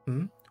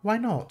 Why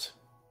not?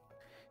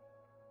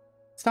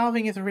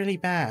 Starving is really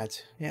bad.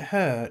 It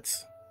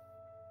hurts.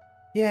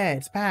 Yeah,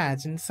 it's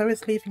bad, and so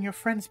is leaving your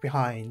friends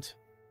behind.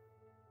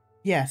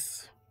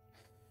 Yes,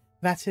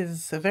 that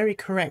is a very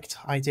correct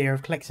idea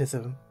of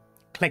collectivism,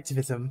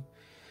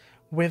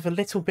 with a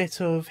little bit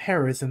of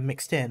heroism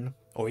mixed in,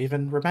 or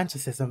even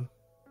romanticism.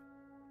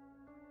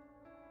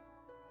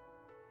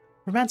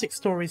 Romantic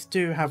stories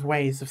do have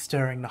ways of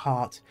stirring the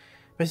heart,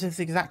 but it's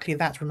exactly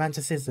that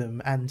romanticism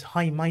and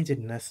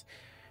high-mindedness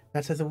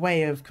that has a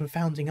way of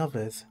confounding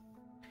others.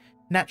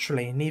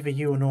 Naturally, neither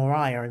you nor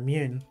I are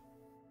immune.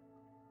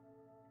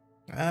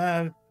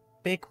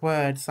 Big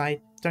words,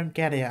 I don't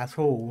get it at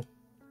all.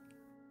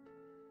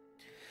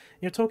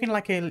 You're talking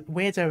like a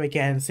weirdo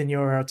again,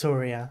 Signora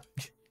Arturia.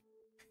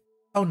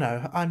 Oh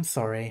no, I'm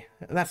sorry.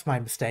 That's my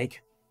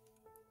mistake.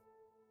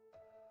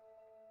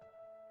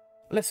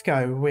 Let's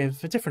go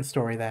with a different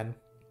story then.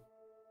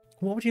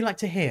 What would you like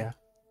to hear?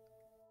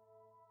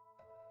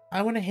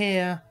 I want to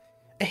hear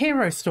a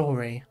hero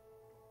story.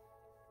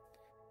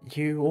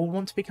 You all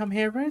want to become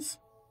heroes?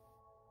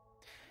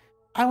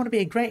 I want to be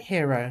a great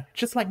hero,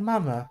 just like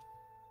Mama.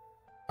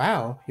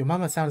 Wow, your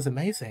Mama sounds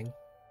amazing.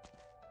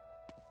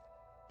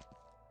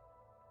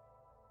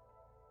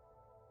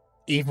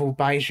 Evil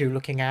Baiju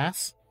looking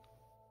ass.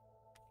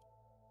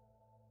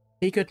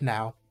 Be good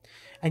now,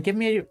 and give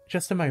me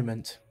just a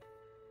moment.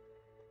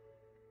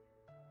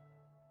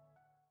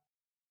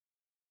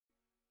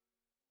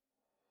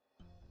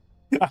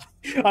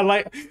 I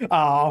like.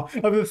 Oh, I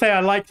was gonna say I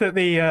like that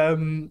the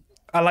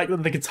I like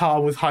that the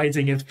guitar was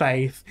hiding his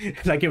face.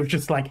 Like it was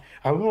just like.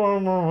 I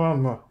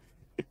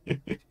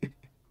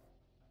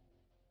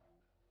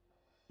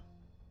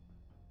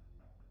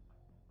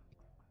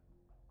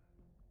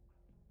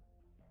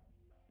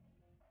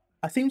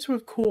seem to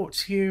have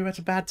caught you at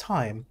a bad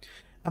time.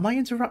 Am I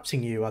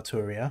interrupting you,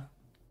 Arturia?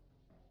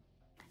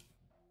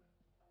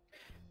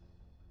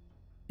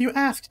 You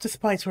ask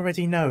despite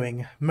already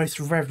knowing, most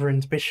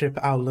reverend Bishop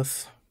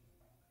Aulus.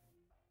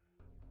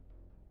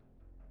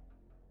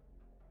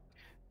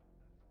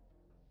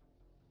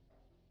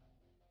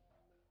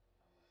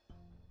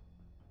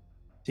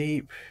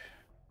 Deep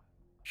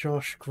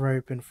Josh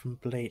Groban from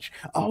Bleach.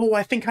 Oh,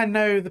 I think I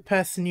know the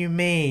person you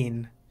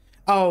mean.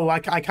 Oh, I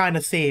kind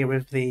of see it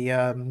with the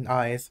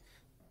eyes.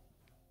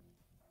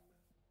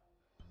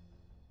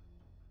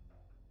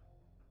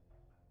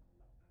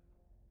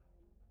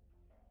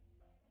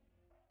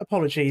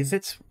 Apologies,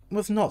 it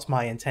was not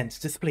my intent to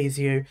displease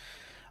you.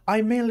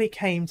 I merely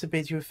came to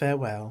bid you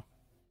farewell.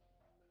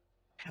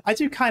 I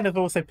do kind of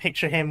also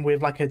picture him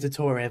with like a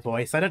Dottore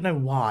voice. I don't know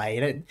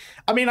why.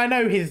 I mean, I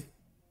know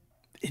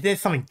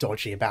there's something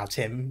dodgy about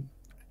him,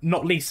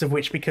 not least of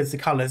which because the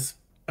colours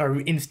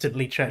are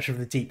instantly Church of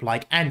the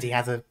Deep-like, and he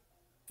has a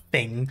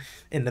thing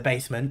in the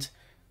basement.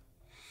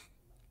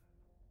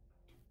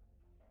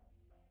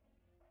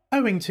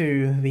 Owing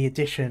to the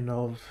addition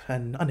of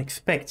an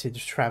unexpected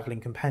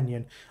travelling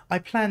companion, I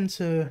plan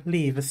to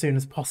leave as soon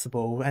as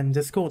possible and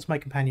escort my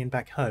companion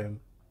back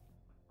home.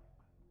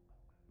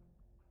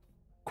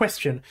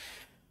 Question.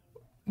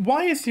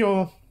 Why is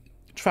your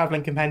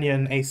travelling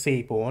companion a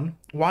Seaborn?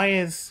 Why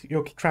is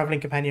your travelling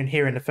companion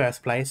here in the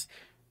first place?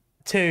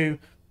 2.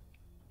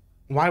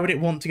 Why would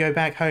it want to go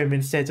back home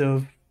instead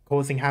of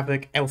causing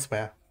havoc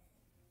elsewhere?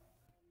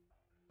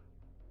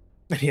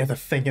 Any other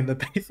thing in the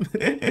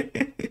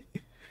basement?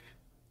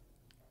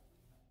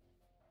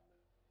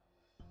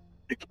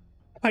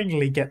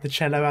 Kindly get the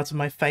cello out of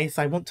my face,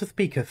 I want to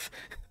speaketh.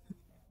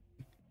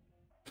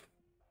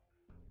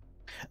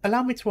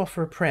 Allow me to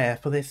offer a prayer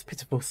for this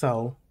pitiful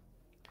soul.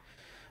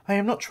 I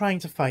am not trying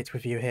to fight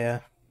with you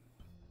here.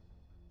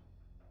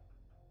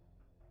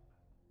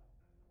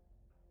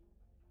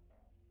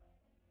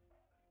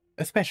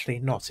 Especially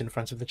not in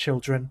front of the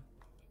children.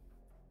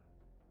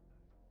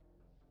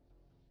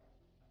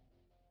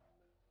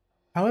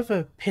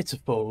 However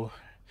pitiful,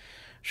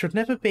 should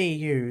never be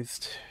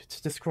used to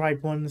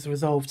describe one's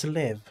resolve to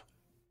live.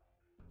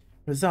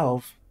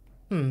 Resolve?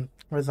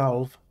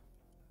 Resolve.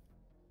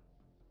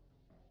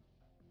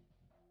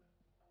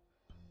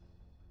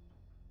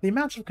 The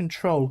amount of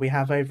control we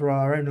have over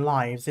our own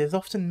lives is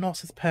often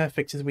not as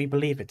perfect as we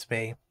believe it to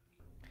be,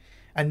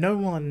 and no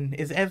one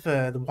is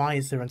ever the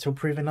wiser until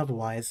proven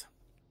otherwise.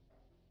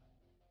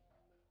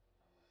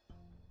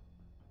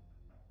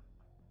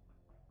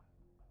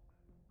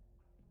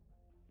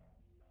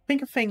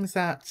 Think of things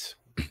that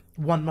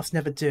one must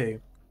never do.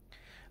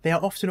 They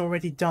are often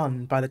already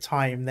done by the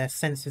time their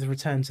senses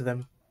return to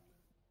them.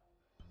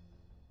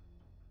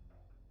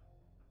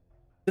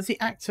 Does the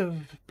act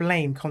of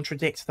blame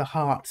contradict the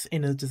heart's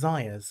inner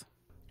desires?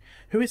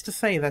 Who is to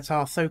say that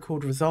our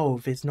so-called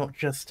resolve is not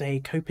just a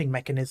coping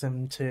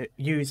mechanism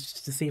used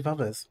to deceive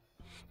others?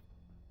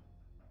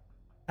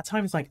 At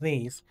times like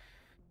these,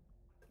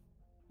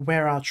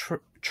 where our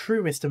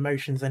truest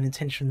emotions and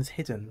intentions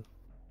hidden,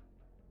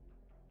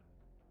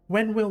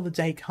 when will the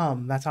day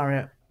come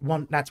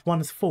that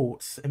one's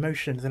thoughts,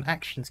 emotions, and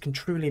actions can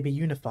truly be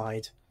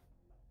unified?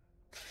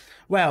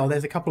 Well,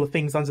 there's a couple of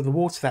things under the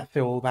water that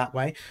feel that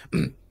way.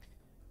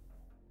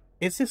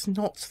 Is this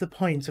not the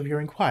point of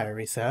your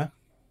inquiry, sir?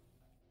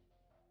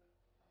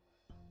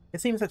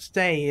 It seems that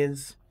today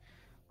is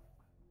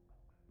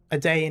a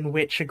day in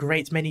which a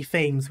great many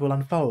things will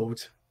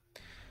unfold.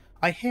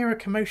 I hear a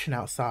commotion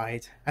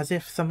outside, as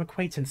if some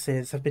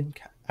acquaintances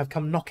have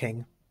come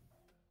knocking.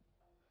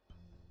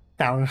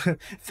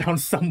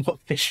 Sounds somewhat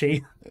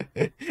fishy.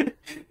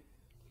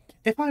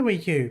 If I were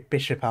you,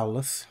 Bishop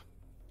Aulus,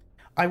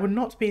 I would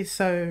not be in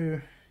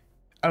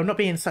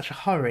such a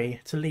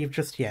hurry to leave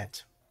just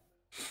yet.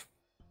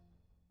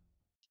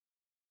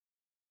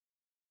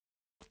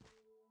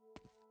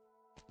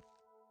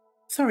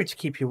 Sorry to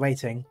keep you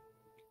waiting.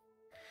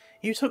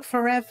 You took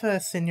forever,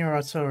 Signor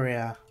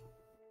Arturia.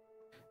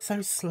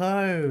 So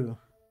slow.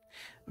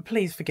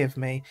 Please forgive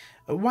me.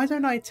 Why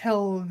don't I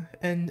tell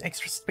an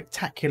extra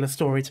spectacular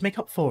story to make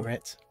up for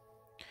it?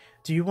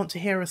 Do you want to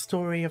hear a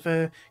story of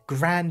a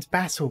grand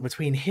battle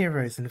between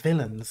heroes and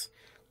villains?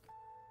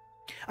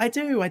 I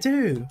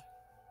do.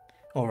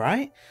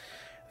 Alright,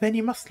 then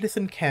you must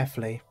listen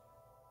carefully.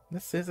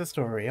 This is a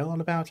story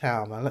all about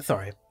armor.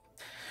 Sorry.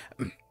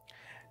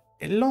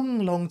 A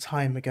long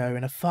time ago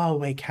in a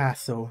faraway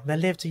castle, there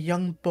lived a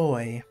young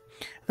boy.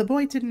 The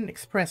boy didn't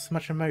express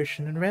much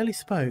emotion and rarely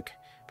spoke,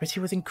 but he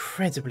was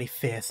incredibly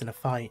fierce in a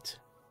fight.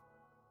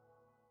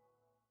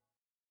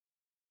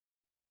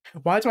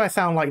 Why do I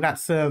sound like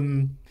that's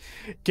going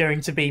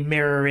to be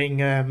mirroring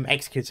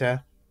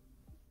Executor?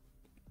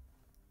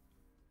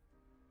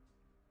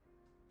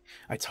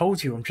 I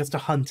told you I'm just a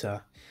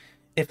hunter.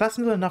 If that's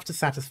not enough to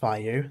satisfy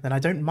you, then I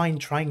don't mind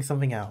trying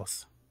something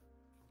else.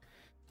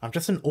 I'm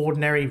just an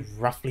ordinary,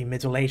 roughly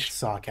middle-aged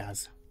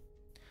sarcas.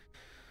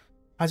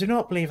 I do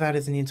not believe that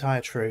is the entire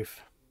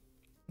truth.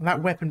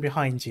 That weapon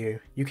behind you,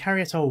 you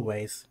carry it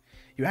always.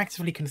 You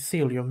actively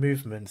conceal your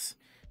movements,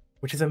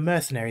 which is a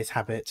mercenary's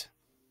habit.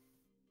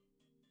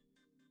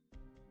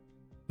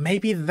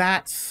 Maybe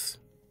that's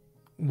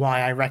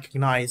why I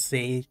recognize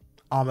the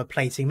armor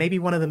plating. Maybe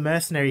one of the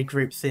mercenary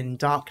groups in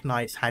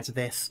Arknights had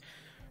this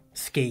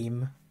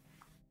scheme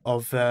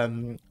of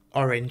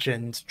orange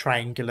and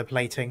triangular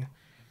plating.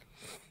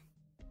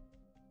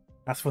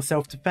 As for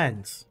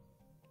self-defense,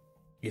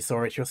 you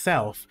saw it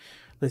yourself.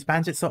 Those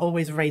bandits are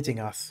always raiding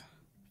us.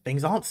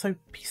 Things aren't so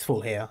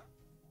peaceful here.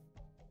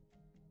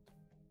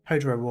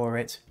 Hodro wore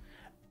it.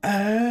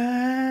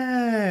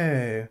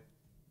 Oh.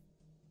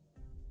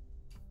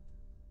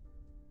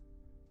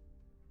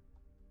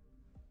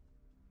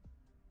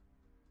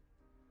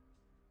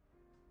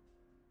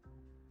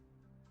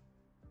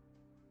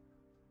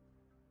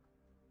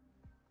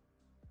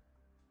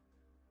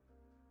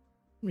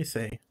 Let me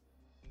see.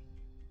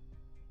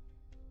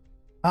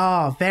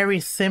 Ah, very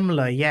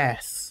similar,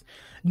 yes.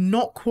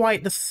 Not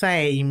quite the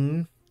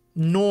same,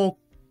 nor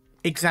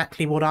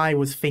exactly what I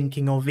was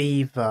thinking of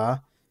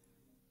either,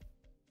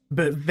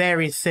 but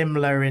very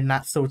similar in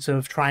that sort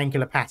of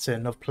triangular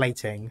pattern of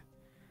plating.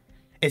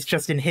 It's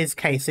just in his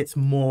case, it's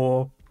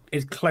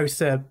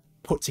closer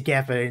put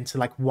together into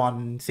like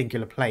one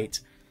singular plate.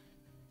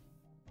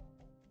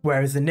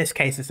 Whereas in this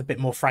case, it's a bit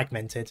more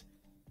fragmented.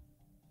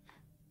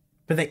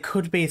 But they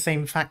could be the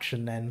same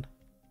faction then.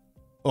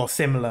 Or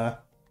similar.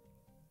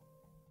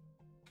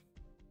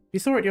 You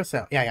saw it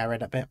yourself. Yeah, I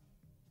read that bit.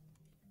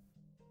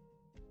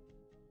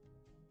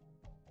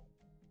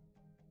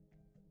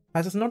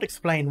 That does not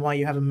explain why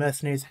you have a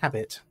mercenary's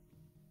habit.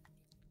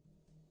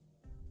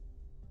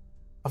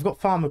 I've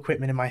got farm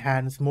equipment in my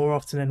hands more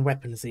often than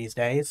weapons these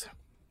days.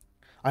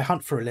 I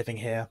hunt for a living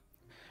here.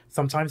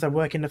 Sometimes I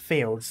work in the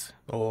fields,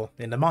 or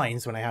in the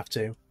mines when I have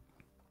to.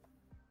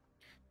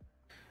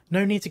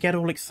 No need to get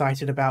all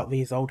excited about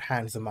these old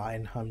hands of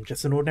mine. I'm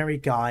just an ordinary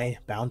guy,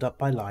 bound up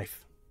by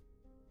life.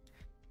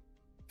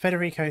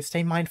 Federico,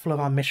 stay mindful of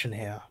our mission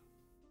here.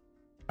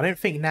 I don't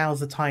think now's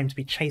the time to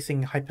be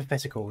chasing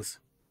hypotheticals.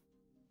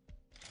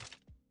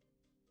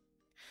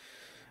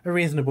 A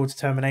reasonable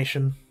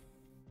determination.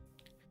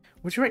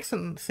 Would Your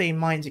Excellency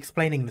mind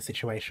explaining the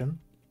situation?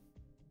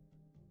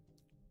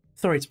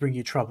 Sorry to bring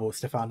you trouble,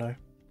 Stefano.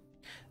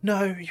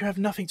 No, you have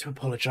nothing to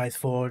apologise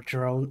for,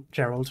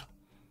 Gerald.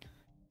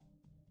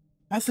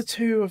 As the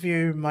two of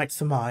you might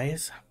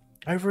surmise,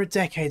 over a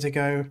decade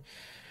ago,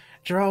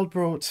 Gerald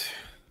brought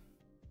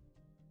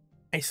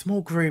a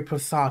small group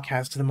of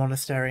Sarkaz to the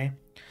monastery.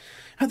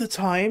 At the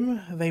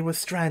time, they were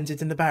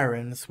stranded in the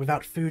Barrens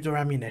without food or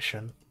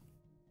ammunition.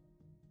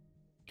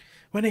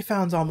 When they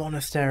found our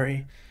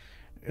monastery,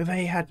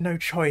 they had no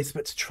choice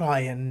but to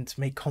try and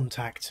make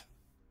contact.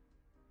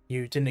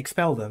 You didn't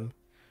expel them,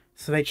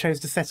 so they chose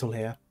to settle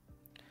here.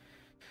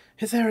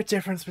 Is there a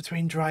difference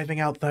between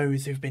driving out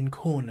those who've been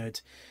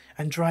cornered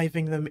and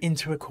driving them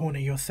into a corner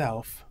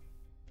yourself?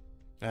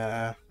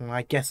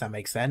 I guess that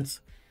makes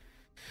sense.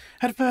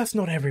 At first,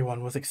 not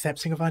everyone was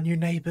accepting of our new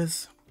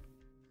neighbours.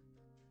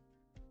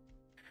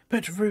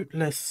 But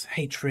rootless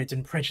hatred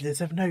and prejudice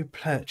have no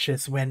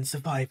purchase when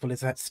survival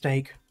is at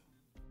stake.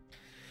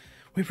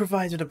 We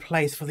provided a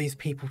place for these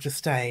people to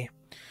stay,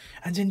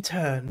 and in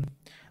turn,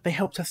 they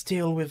helped us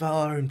deal with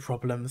our own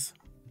problems.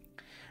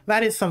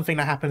 That is something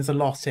that happens a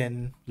lot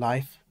in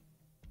life.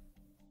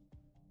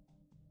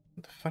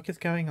 What the fuck is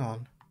going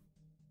on?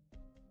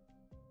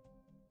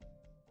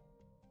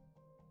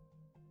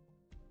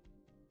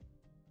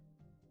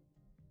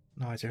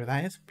 No idea what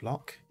that is.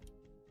 Block.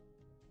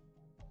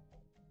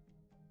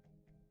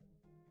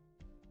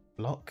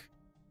 Block.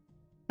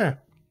 Huh.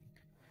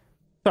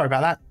 Sorry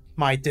about that.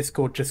 My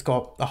Discord just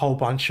got a whole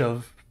bunch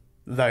of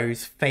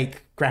those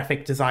fake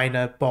graphic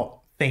designer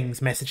bot things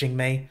messaging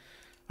me.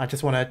 I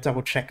just want to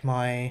double check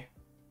my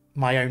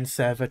own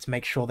server to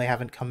make sure they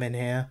haven't come in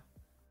here.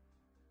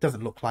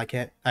 Doesn't look like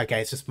it.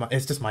 Okay, it's just my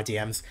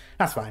DMs.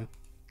 That's fine.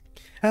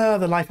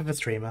 The life of a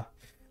streamer.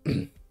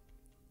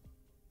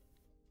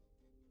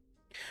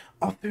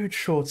 Our food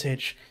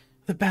shortage,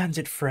 the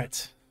bandit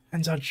threat,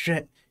 and our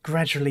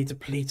gradually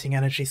depleting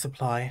energy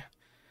supply.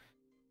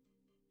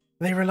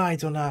 They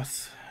relied on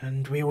us,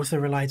 and we also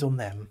relied on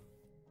them.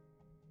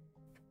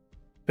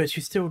 But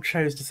you still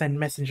chose to send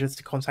messengers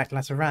to contact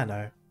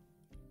Laterano.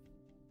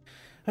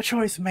 A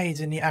choice made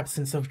in the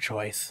absence of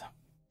choice.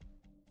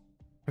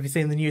 Have you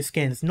seen the new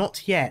skins?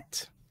 Not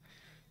yet.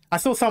 I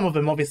saw some of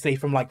them, obviously,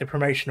 from like the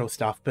promotional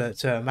stuff,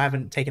 but I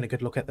haven't taken a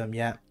good look at them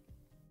yet.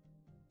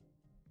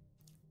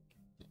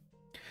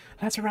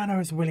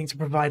 Laterano is willing to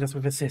provide us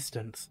with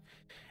assistance,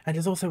 and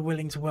is also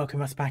willing to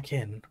welcome us back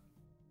in.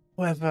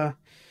 However,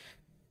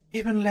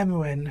 even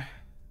Lemuel,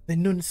 the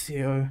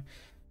nuncio,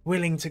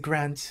 willing to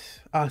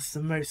grant us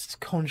the most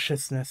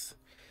consciousness,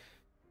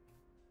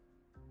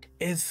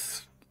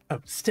 is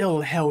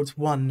still held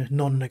one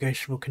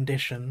non-negotiable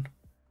condition.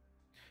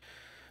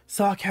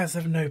 Sarkaz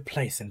have no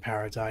place in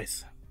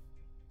paradise.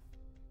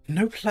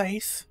 No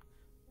place?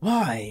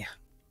 Why?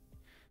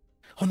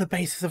 On the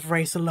basis of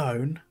race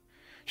alone?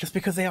 Just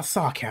because they are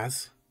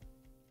Sarkaz?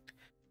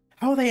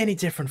 How are they any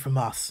different from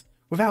us?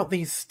 Without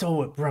these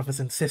stalwart brothers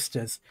and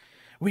sisters,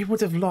 we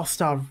would have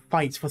lost our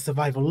fight for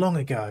survival long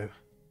ago.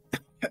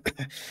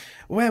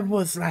 Where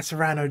was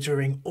Laterano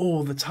during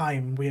all the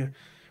time we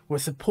were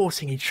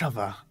supporting each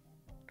other?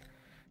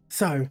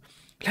 So,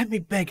 let me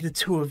beg the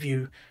two of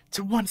you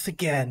to once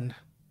again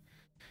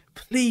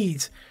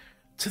plead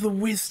to the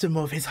wisdom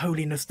of His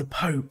Holiness the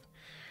Pope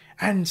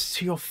and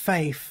to your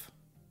faith.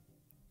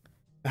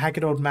 The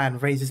haggard old man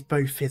raises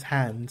both his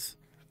hands.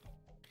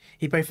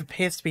 He both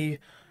appears to be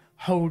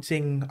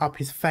holding up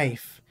his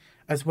faith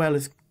as well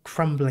as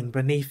crumbling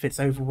beneath its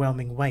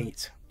overwhelming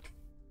weight.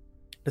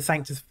 The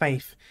Sanctus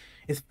faith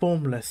is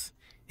formless,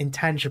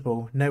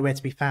 intangible, nowhere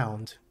to be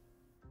found.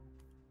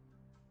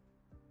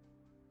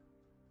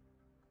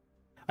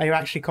 Are you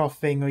actually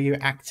coughing, or are you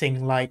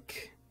acting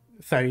like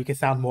so you can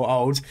sound more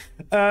old?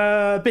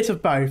 A bit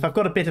of both. I've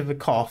got a bit of a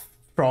cough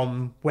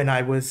from when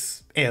I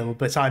was ill,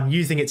 but I'm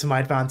using it to my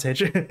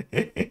advantage.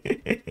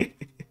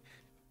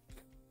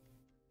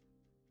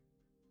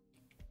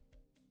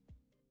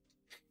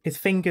 His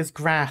fingers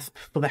grasp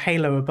for the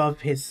halo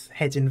above his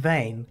head in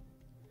vain.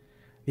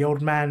 The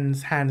old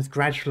man's hands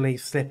gradually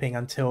slipping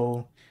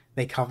until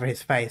they cover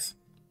his face.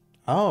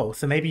 Oh,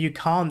 so maybe you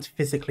can't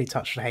physically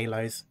touch the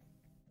halos.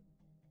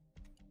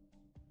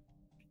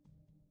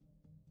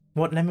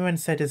 What Lemuel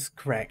said is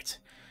correct.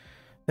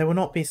 There will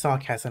not be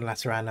sarcasm in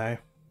Laterano.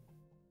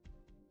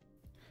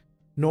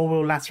 Nor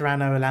will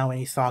Laterano allow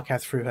any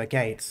sarcasm through her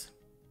gates.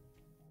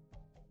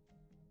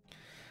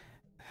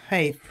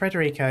 Hey,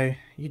 Federico,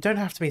 you don't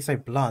have to be so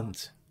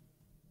blunt.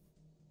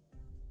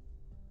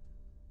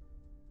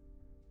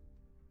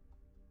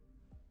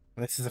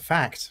 This is a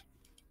fact.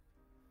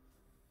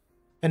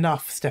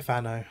 Enough,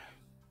 Stefano.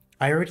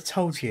 I already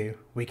told you,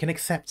 we can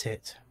accept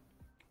it.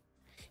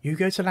 You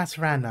go to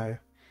Laterano,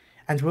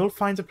 and we'll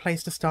find a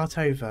place to start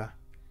over.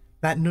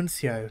 That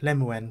Nuncio,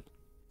 Lemuel,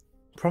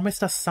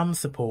 promised us some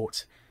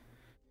support,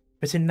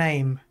 but in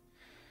name,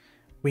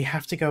 we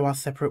have to go our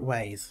separate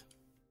ways.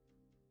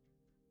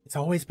 It's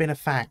always been a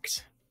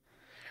fact.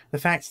 The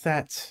fact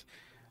that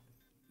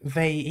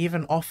they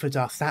even offered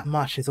us that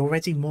much is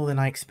already more than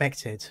I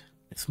expected.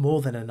 It's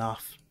more than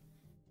enough.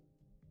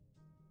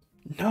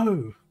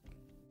 No,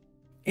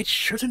 it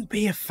shouldn't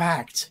be a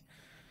fact.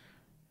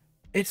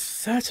 It's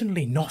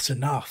certainly not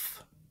enough.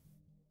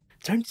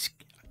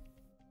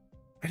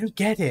 I don't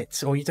get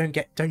it, or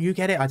don't you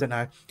get it? I don't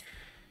know.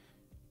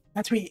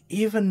 That we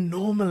even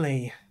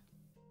normally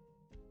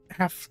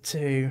have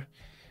to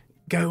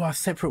go our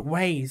separate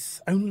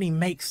ways only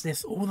makes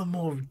this all the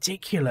more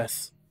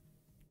ridiculous.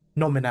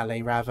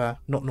 Nominally, rather,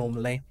 not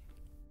normally.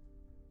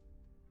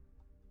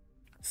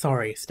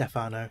 Sorry,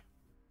 Stefano.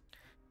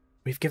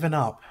 We've given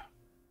up.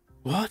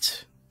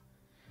 What?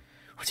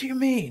 What do you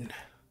mean?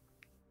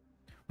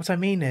 What I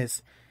mean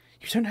is,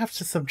 you don't have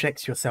to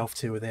subject yourself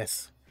to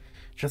this.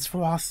 Just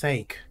for our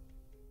sake.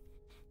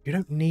 You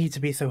don't need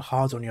to be so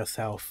hard on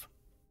yourself.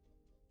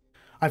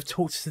 I've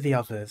talked to the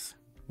others.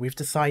 We've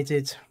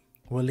decided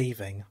we're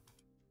leaving.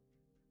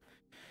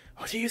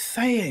 What are you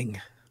saying?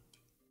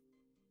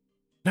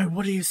 No,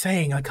 what are you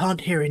saying? I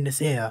can't hear in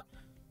this ear.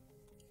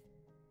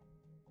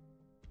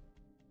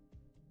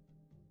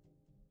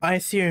 I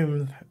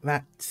assume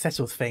that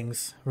settles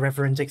things,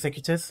 Reverend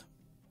Executors.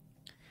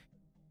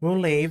 We'll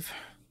leave.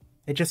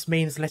 It just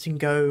means letting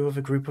go of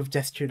a group of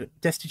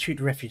destitute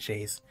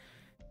refugees.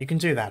 You can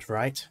do that,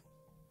 right?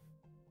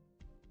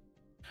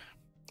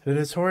 The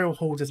Notorial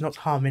Hall does not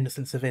harm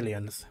innocent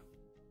civilians.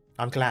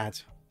 I'm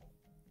glad.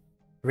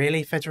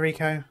 Really,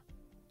 Federico?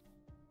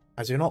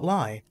 I do not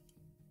lie.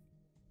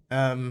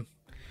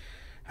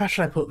 How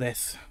should I put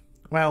this?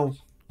 Well,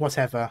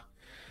 whatever.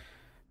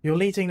 You're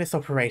leading this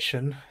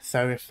operation,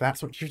 so if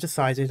that's what you've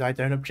decided, I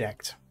don't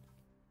object.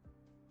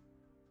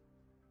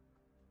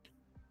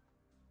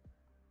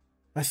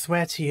 I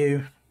swear to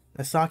you,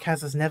 a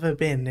Sarkaz has never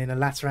been in a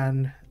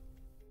Lateran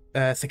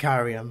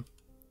Sicarium.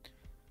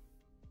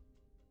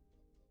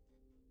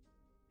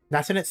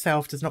 That in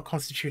itself does not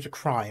constitute a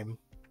crime.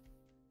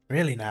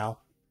 Really now.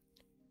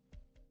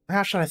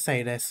 How shall I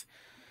say this?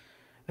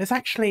 There's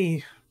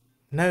actually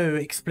no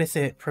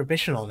explicit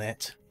prohibition on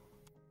it.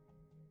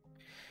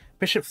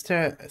 Bishop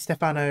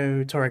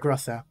Stefano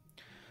Torregrossa,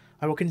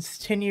 I will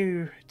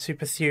continue to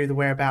pursue the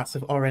whereabouts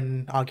of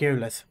Oren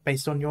Argiolus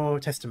based on your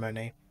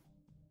testimony.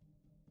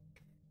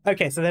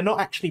 Okay, so they're not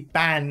actually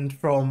banned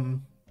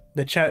from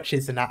the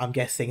churches and that, I'm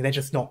guessing. They're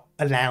just not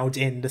allowed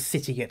in the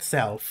city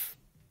itself.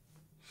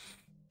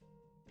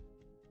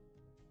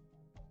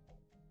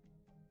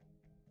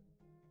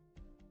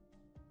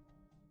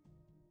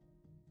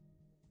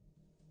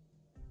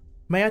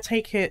 May I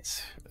take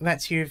it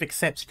that you've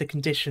accepted the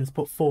conditions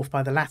put forth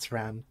by the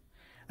Lateran,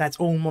 that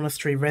all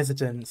monastery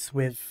residents,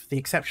 with the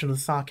exception of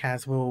the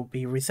Sarkaz, will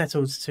be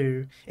resettled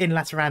in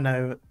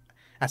Laterano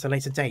at a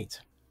later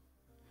date?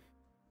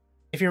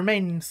 If you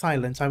remain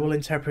silent, I will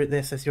interpret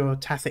this as your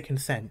tacit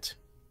consent.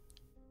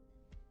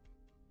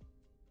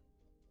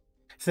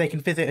 So they can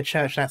visit a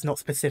church that's not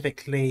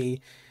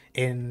specifically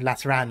in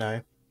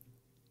Laterano.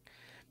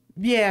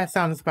 Yeah,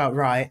 sounds about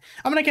right.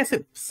 I mean, I guess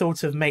it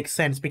sort of makes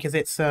sense because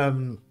it's,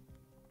 I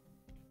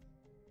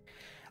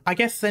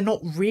guess they're not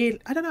real.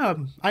 I don't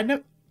know.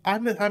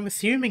 I'm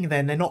assuming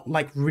then they're not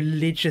like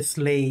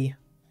religiously.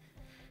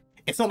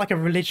 It's not like a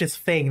religious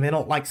thing. They're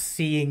not like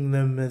seeing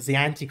them as the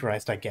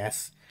Antichrist, I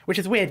guess. Which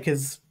is weird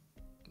because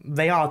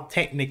they are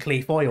technically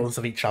foils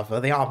of each other.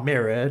 They are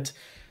mirrored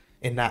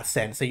in that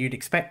sense, so you'd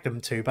expect them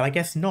to, but I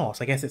guess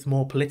not. I guess it's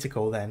more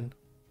political then.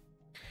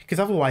 Because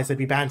otherwise they'd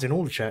be banned in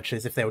all the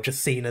churches if they were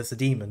just seen as the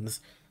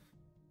demons.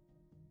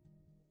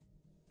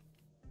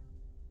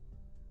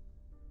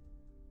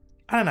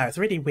 I don't know, it's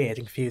really weird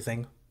and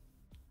confusing.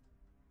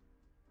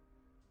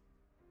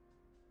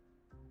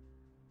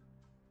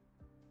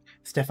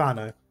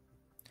 Stefano.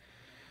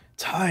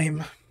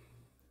 Time.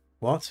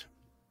 What?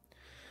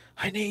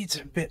 I need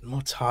a bit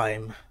more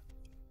time.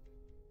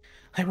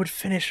 I would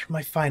finish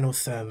my final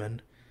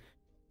sermon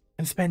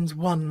and spend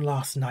one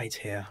last night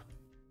here.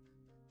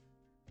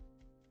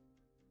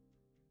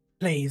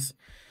 Please,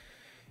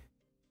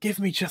 give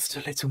me just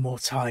a little more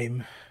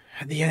time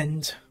at the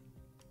end.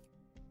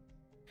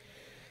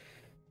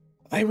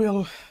 I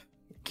will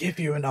give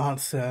you an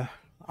answer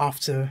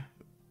after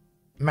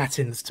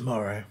Matins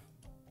tomorrow.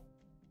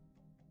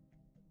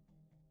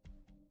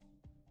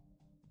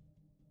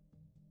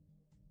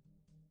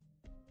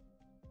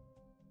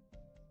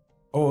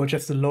 Or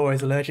just the law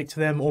is allergic to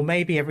them, or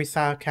maybe every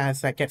Sarkaz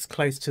that gets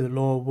close to the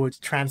law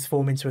would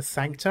transform into a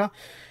Sancta.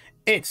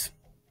 It's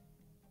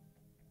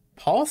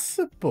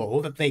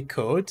possible that they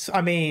could.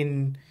 I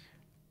mean,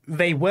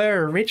 they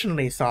were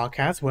originally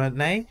Sarkaz, weren't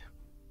they?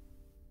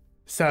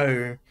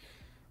 So,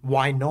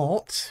 why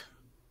not?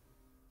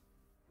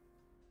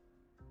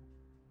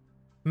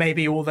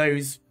 Maybe all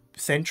those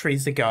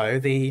centuries ago,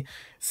 the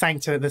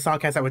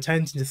Sarkaz that were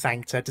turned into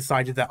Sancta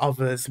decided that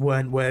others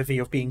weren't worthy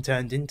of being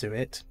turned into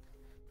it.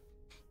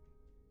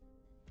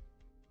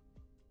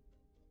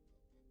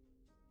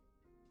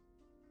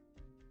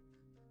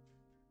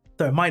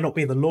 So it might not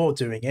be the law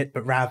doing it,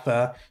 but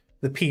rather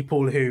the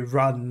people who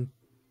run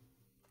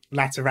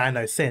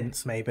Laterano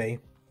since, maybe.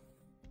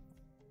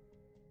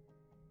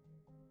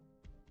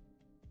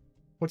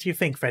 What do you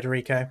think,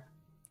 Federico?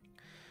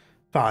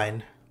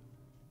 Fine.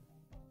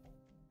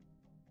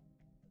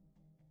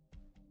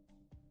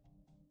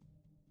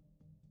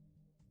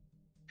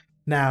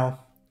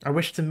 Now, I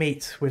wish to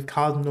meet with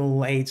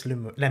Cardinal Aide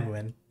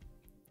Lemuin.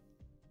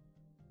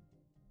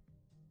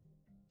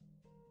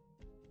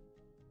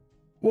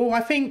 Well,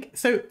 I think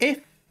so. If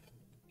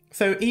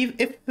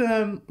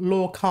the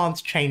law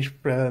can't change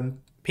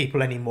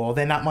people anymore,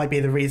 then that might be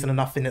the reason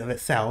enough in and of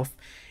itself.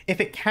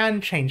 If it can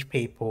change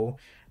people,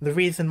 the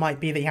reason might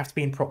be that you have to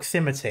be in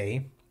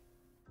proximity,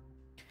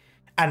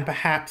 and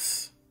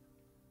perhaps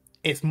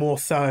it's more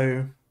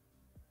so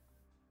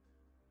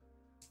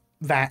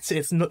that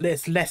it's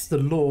less the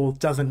law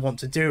doesn't want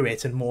to do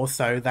it, and more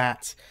so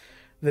that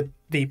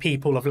the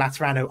people of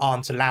Laterano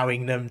aren't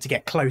allowing them to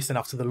get close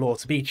enough to the law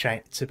to be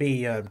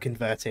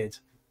converted,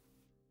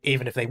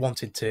 even if they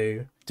wanted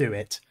to do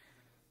it.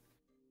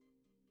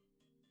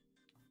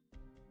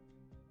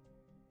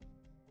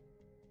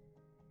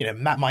 You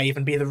know, that might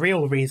even be the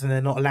real reason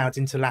they're not allowed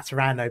into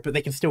Laterano, but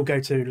they can still go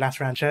to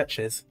Lateran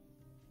churches.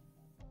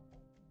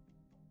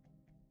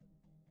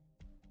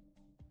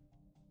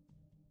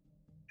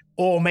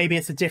 Or maybe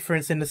it's a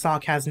difference in the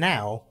Sarkaz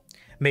now.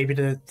 Maybe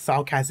the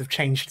Sarkaz have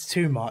changed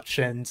too much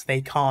and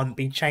they can't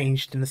be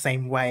changed in the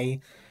same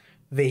way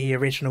the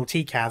original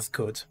T-Kaz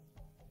could.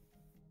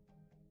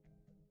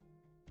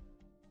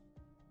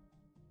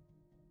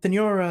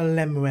 Senora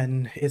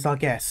Lemuin is our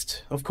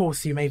guest. Of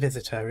course you may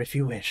visit her if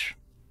you wish.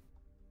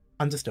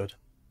 Understood.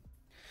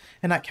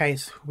 In that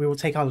case, we will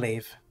take our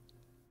leave.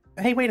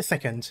 Hey, wait a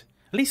second.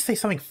 At least say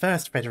something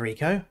first,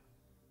 Federico.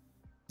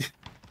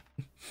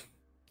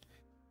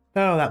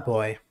 Oh, that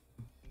boy.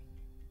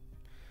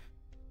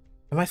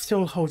 Am I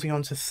still holding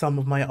on to some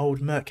of my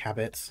old merc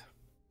habits?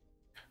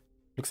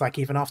 Looks like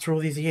even after all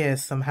these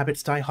years, some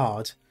habits die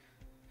hard.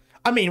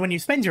 I mean, when you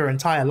spend your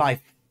entire life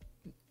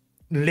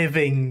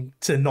living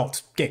to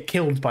not get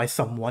killed by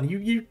someone,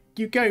 you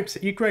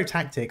grow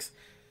tactics.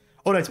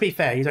 Although, to be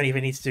fair, you don't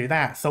even need to do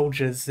that.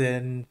 Soldiers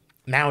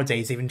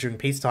nowadays, even during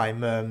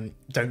peacetime,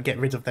 don't get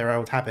rid of their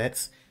old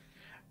habits.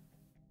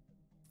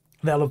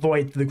 They'll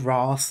avoid the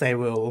grass, they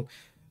will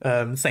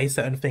say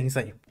certain things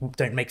that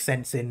don't make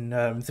sense in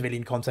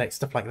civilian context,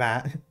 stuff like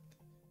that.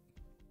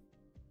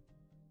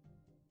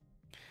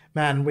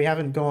 Man, we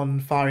haven't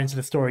gone far into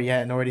the story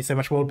yet and already so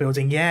much world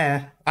building.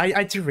 Yeah,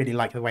 I do really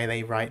like the way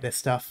they write this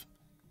stuff.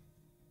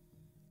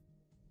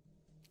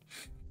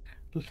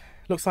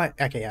 Looks like...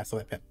 Okay, yeah, I saw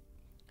that bit.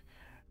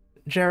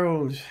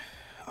 Gerald,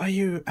 are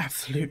you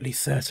absolutely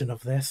certain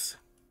of this?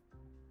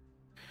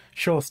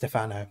 Sure,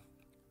 Stefano.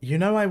 You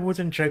know I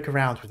wouldn't joke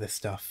around with this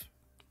stuff.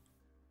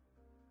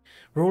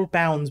 We're all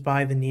bound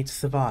by the need to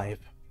survive.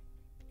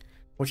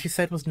 What you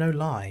said was no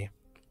lie.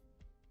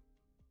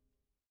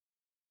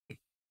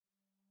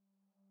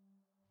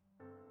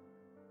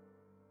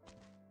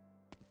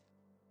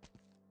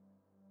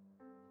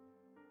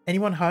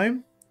 Anyone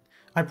home?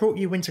 I brought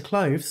you winter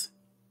clothes.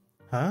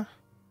 Huh?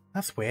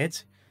 That's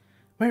weird.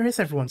 Where is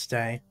everyone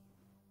today?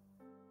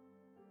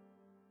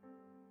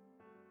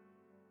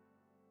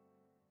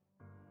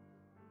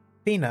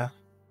 Tina,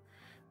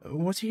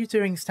 what are you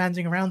doing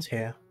standing around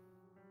here?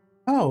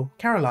 Oh,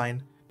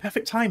 Caroline.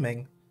 Perfect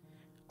timing.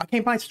 I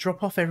came by to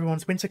drop off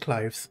everyone's winter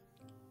clothes.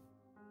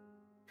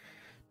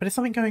 But there's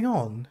something going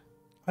on.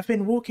 I've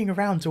been walking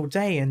around all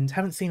day and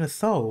haven't seen a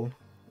soul.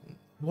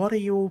 What are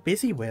you all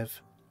busy with?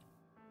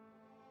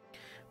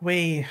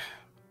 We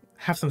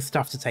have some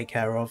stuff to take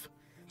care of.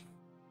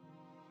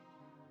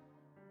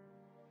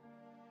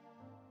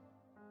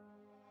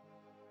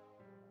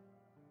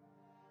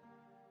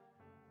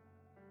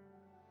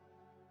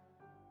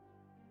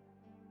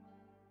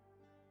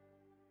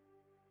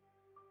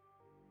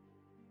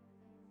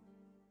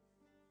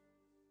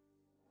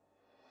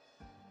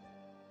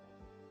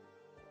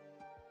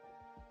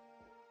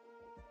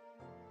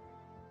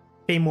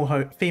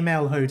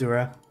 Female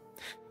Hodera.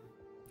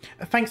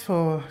 Thanks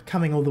for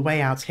coming all the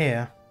way out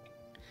here.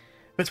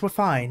 But we're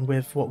fine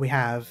with what we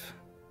have.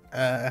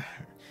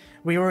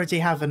 We already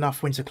have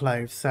enough winter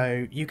clothes,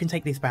 so you can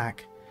take these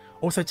back.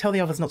 Also, tell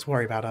the others not to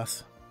worry about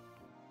us.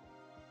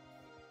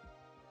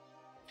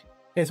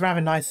 It's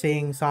rather nice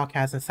seeing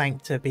Sarkaz and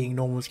Sancta being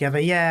normal together,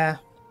 yeah.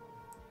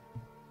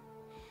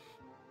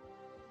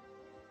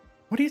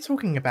 What are you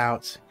talking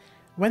about?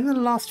 When in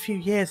the last few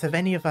years have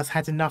any of us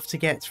had enough to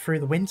get through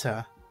the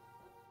winter?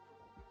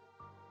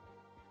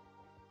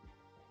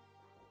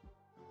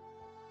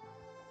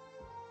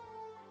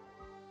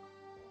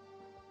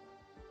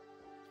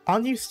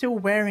 Aren't you still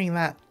wearing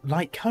that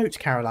light coat,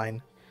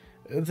 Caroline?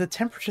 The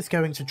temperature's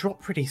going to drop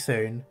pretty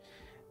soon,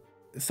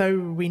 so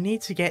we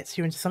need to get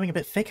you into something a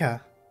bit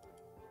thicker.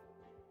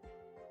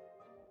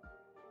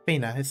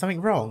 Fina, is something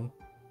wrong?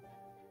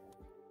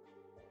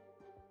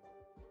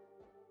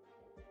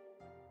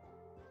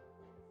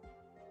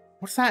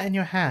 What's that in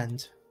your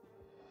hand?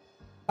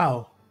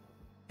 Oh,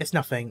 it's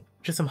nothing.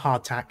 Just some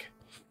hardtack.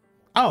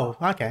 Oh,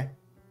 okay.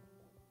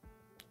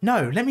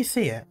 No, let me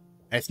see it.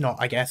 It's not,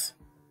 I guess.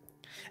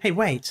 Hey,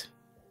 wait.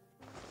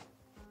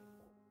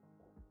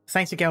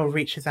 Sancta girl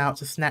reaches out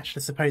to snatch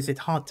the supposed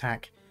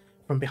hardtack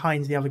from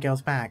behind the other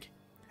girl's back.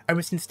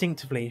 Almost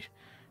instinctively,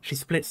 she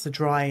splits the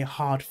dry,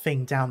 hard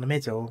thing down the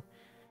middle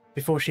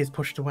before she is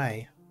pushed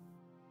away.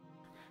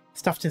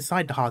 Stuffed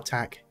inside the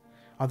hardtack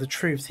are the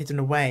truths hidden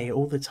away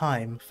all the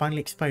time,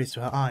 finally exposed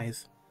to her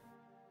eyes.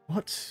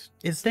 What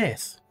is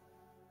this?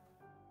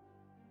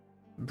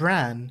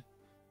 Bran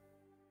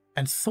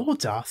and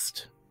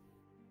sawdust?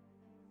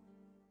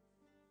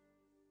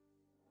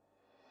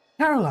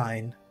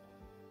 Caroline,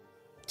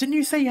 didn't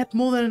you say you had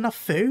more than enough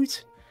food?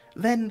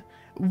 Then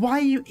why are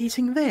you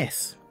eating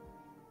this?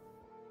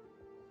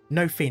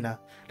 No, Fina,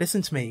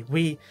 listen to me.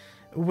 We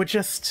were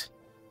just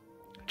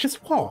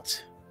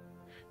what?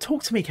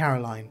 Talk to me,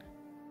 Caroline.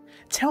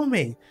 Tell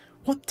me,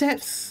 what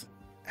depths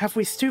have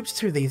we stooped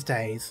to these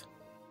days?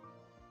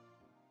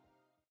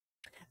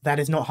 That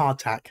is not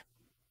hardtack.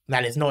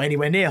 That is not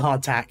anywhere near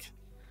hardtack.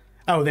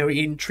 Oh, they were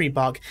eating tree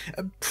bark.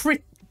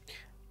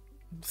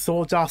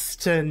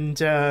 Sawdust and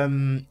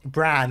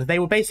Bran, they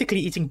were basically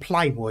eating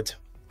plywood.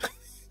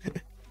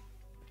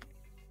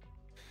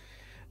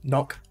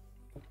 Knock.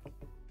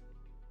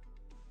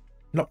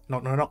 Knock,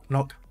 knock, knock, knock,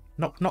 knock,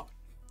 knock, knock.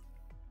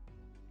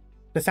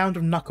 The sound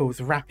of knuckles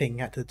rapping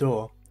at the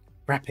door.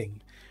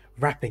 Rapping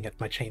at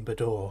my chamber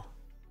door.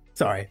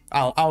 Sorry,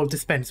 I'll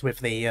dispense with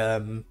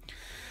the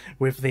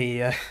with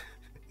the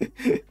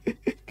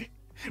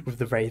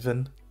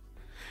raven.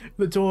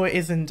 The door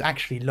isn't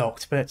actually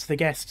locked, but the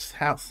guests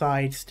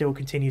outside still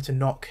continue to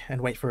knock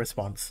and wait for a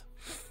response.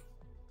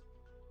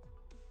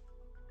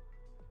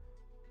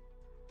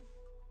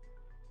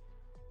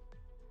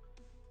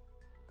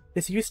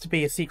 This used to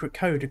be a secret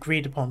code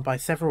agreed upon by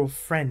several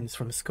friends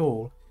from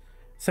school.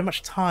 So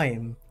much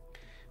time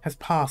has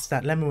passed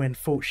that Lemuel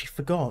thought she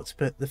forgot,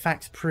 but the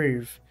facts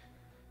prove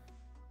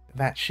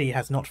that she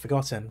has not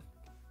forgotten.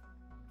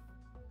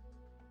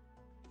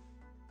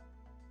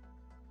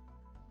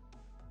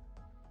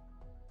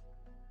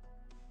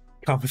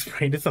 Karma's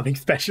brain is something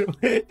special.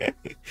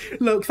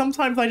 Look,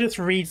 sometimes I just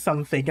read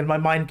something and my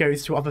mind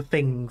goes to other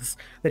things.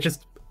 They're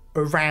just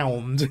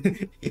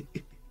around.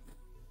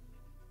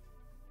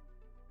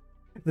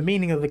 The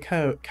meaning of the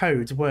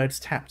code words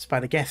tapped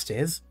by the guest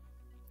is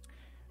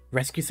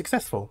rescue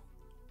successful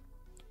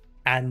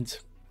and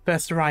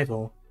first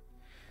arrival.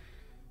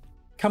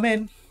 Come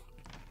in.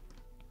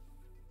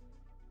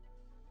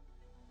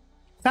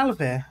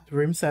 Salve,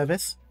 room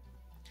service.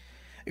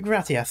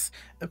 Gratias.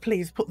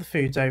 Please put the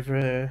food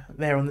over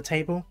there on the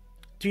table.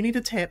 Do you need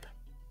a tip?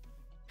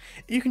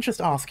 You can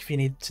just ask if you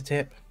need to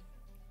tip.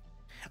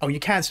 Oh, you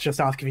can't just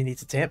ask if you need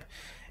to tip.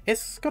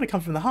 It's got to come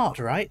from the heart,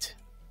 right?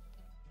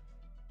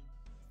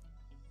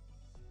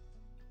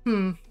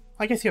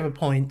 I guess you have a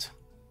point.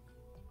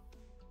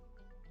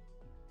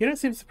 You don't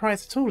seem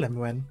surprised at all,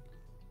 Lemuel.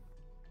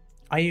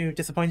 Are you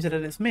disappointed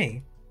that it's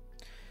me?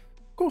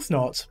 Of course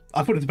not.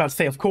 I wasn't about to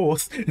say of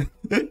course.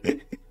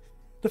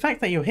 The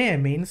fact that you're here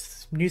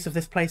means news of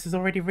this place has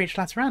already reached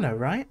Laterano,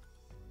 right?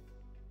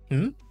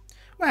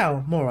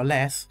 Well, more or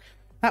less.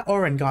 That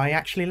Oren guy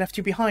actually left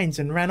you behind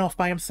and ran off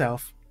by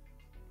himself.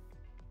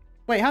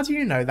 Wait, how do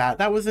you know that?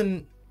 That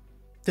wasn't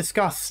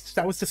discussed.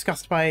 That was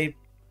discussed by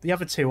the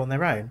other two on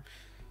their own.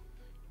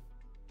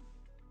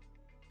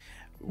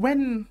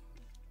 When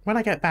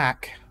I get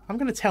back, I'm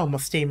going to tell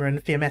Mostima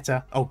and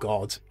Fiammetta. Oh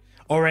god.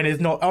 Oren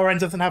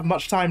doesn't have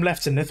much time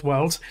left in this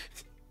world.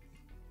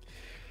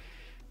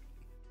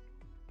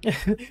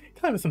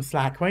 Cut with some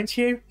slack, won't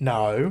you?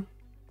 No.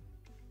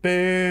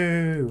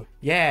 Boo.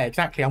 Yeah,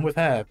 exactly, I'm with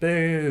her.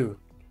 Boo.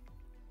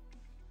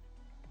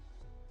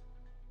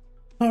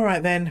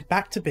 Alright then,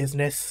 back to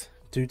business.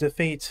 To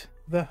defeat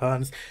the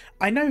Huns.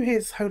 I know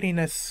His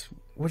Holiness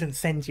wouldn't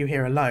send you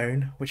here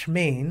alone, which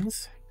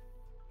means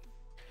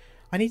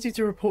I need you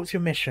to report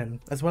your mission,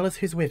 as well as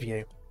who's with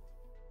you.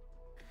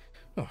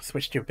 Oh,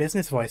 switched to your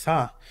business voice,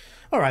 huh?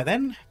 Alright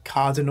then,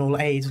 Cardinal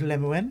Aide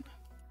Lemoine.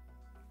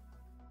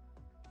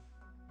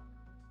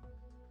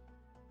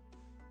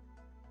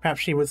 Perhaps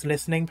she was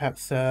listening,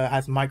 perhaps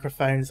has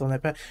microphones on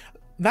there.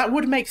 That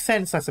would make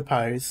sense, I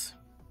suppose.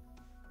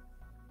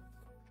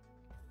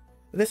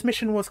 This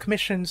mission was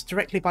commissioned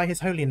directly by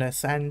His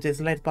Holiness and is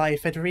led by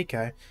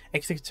Federico,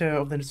 executor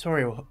of the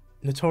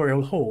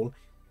Notarial Hall.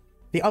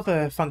 The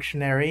other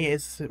functionary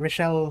is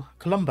Rochelle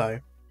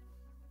Colombo.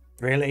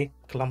 Really?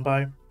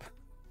 Colombo?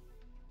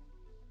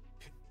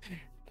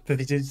 Does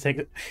he do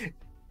detective?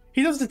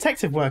 He does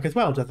detective work as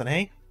well, doesn't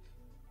he?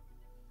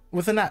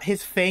 Wasn't that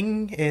his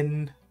thing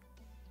in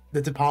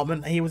the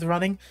department he was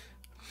running?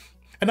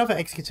 Another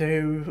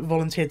executor who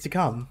volunteered to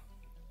come.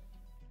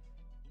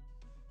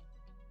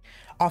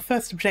 Our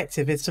first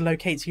objective is to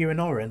locate you and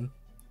Oren,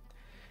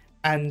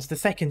 and the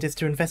second is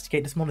to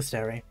investigate this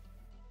monastery.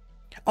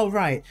 Oh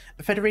right,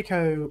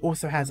 Federico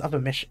also has another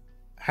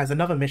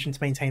mission to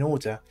maintain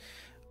order.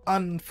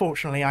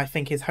 Unfortunately, I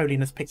think His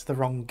Holiness picked the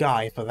wrong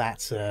guy for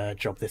that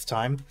job this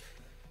time.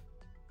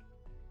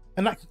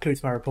 And that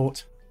concludes my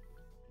report.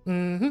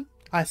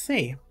 I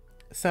see.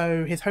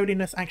 So His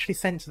Holiness actually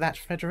sent that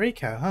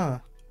Federico, huh?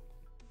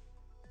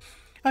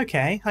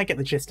 Okay, I get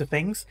the gist of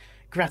things.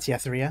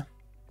 Gratias, Ria.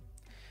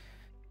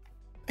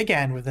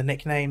 Again with the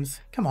nicknames.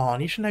 Come on,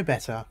 you should know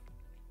better.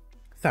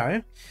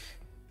 So,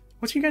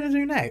 what are you going to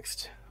do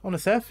next? On the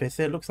surface,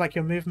 it looks like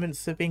your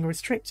movements are being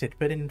restricted,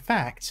 but in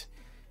fact,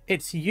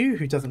 it's you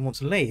who doesn't want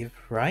to leave,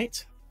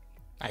 right?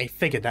 I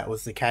figured that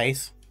was the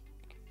case.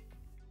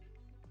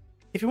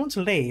 If you want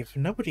to leave,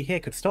 nobody here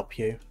could stop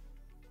you.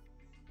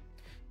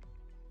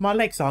 My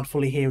legs aren't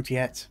fully healed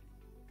yet.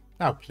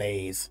 Oh,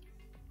 please.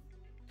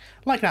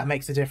 Like that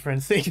makes a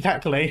difference,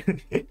 exactly.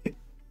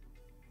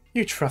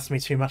 You trust me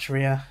too much,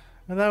 Ria.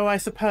 Although I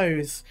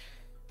suppose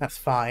that's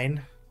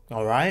fine.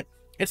 Alright.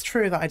 It's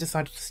true that I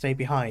decided to stay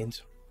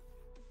behind.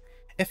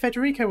 If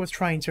Federico was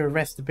trying to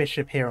arrest the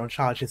bishop here on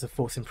charges of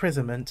forced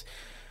imprisonment,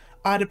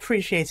 I'd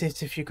appreciate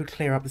it if you could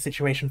clear up the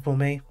situation for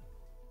me.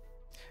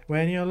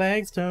 When your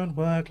legs don't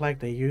work like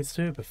they used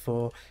to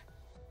before.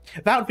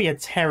 That would be a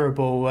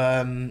terrible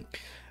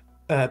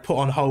put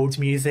on hold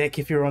music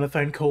if you're on a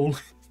phone call.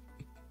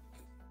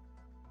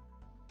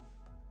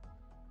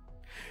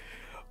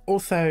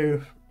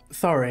 Also,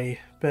 sorry,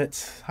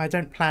 but I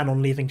don't plan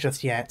on leaving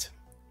just yet.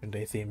 When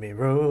they see me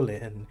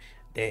rolling,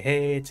 they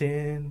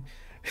hating,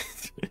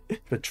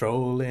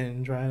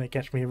 patrolling, trying to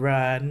catch me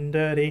riding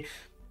dirty.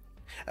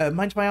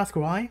 Mind if I ask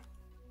why?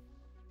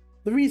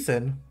 The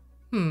reason?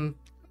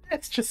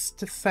 Let's just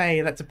to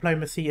say that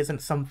diplomacy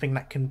isn't something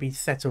that can be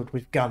settled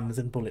with guns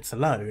and bullets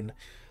alone.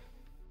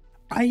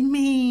 I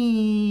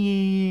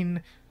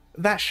mean,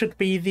 that should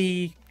be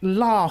the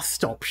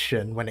last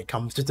option when it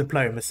comes to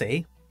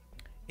diplomacy.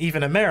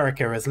 Even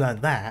America has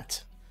learned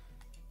that.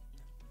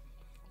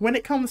 When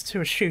it comes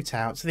to a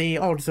shootout, the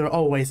odds are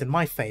always in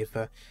my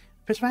favour,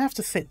 but if I have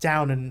to sit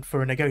down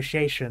for a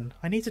negotiation,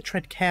 I need to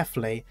tread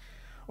carefully,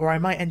 or I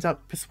might end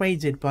up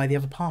persuaded by the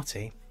other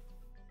party.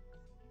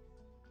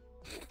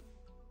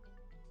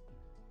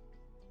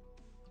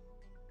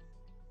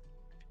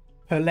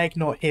 Her leg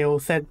not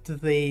healed, said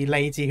the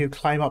lady who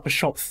climbed up a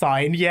shop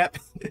sign. Yep.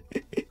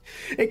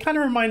 It kind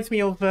of reminds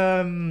me of,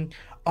 oh,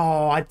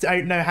 I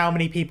don't know how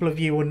many people of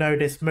you will know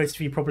this, most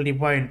of you probably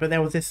won't, but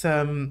there was this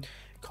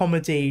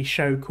comedy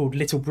show called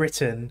Little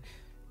Britain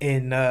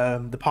in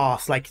the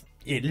past,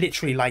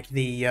 literally like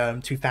the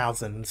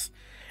 2000s.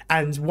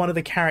 And one of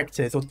the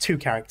characters, or two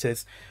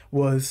characters,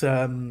 was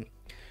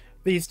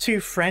these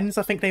two friends,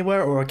 I think they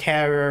were, or a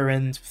carer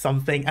and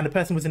something, and the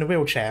person was in a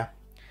wheelchair.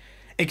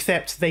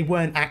 Except they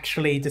weren't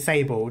actually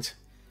disabled.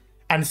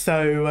 And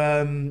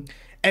so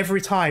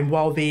every time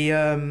while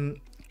the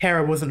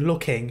carer wasn't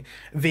looking,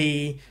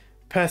 the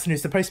person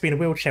who's supposed to be in a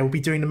wheelchair would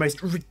be doing the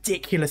most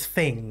ridiculous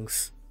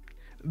things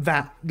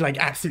that, like,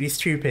 absolutely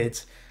stupid,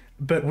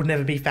 but would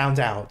never be found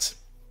out.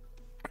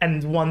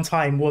 And one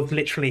time was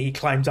literally he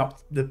climbed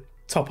up the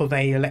top of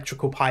a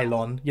electrical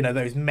pylon, you know,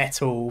 those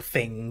metal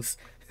things.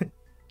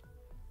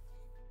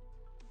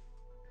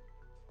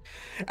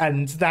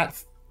 And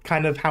that's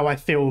kind of how I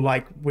feel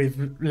like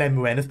with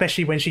Lemoine,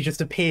 especially when she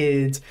just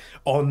appeared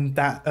on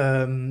that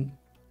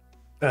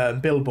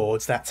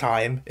billboards that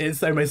time.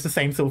 It's almost the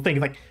same sort of thing.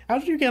 Like, how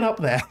did you get up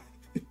there?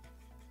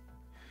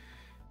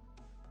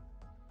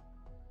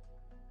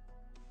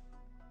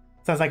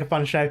 Sounds like a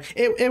fun show.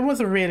 It was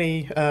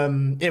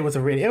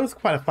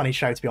quite a funny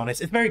show, to be honest.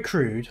 It's very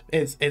crude.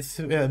 It's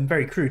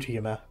very crude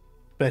humor,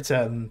 but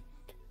it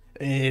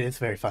is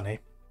very funny.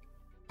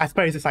 I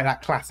suppose it's like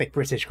that classic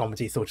British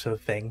comedy sort of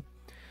thing.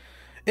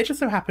 It just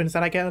so happens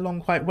that I get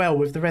along quite well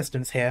with the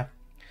residents here,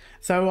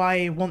 so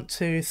I want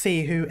to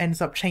see who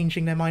ends up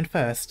changing their mind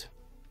first.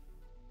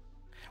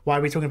 Why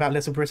are we talking about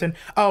Little Britain?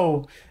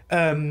 Oh,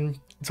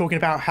 talking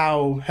about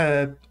how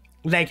her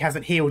leg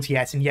hasn't healed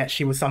yet, and yet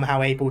she was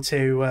somehow able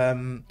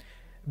to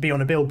be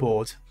on a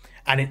billboard,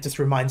 and it just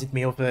reminded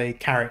me of a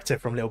character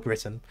from Little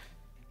Britain.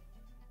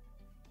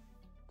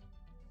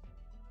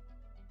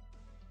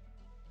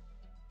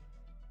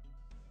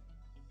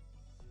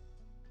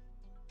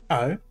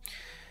 Oh,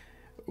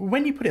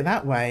 when you put it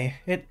that way,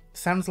 it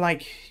sounds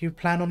like you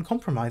plan on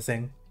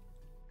compromising.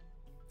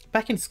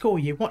 Back in school,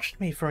 you watched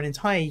me for an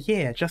entire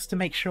year just to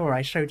make sure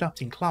I showed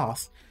up in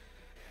class.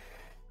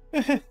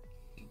 I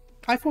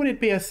thought it'd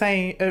be a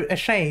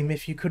shame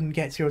if you couldn't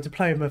get your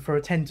diploma for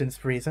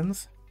attendance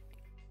reasons.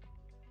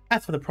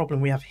 As for the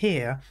problem we have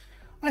here,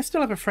 I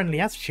still have a friendly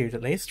attitude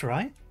at least,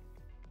 right?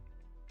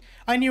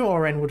 I knew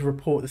Oren would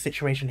report the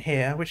situation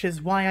here, which is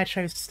why I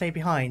chose to stay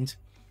behind.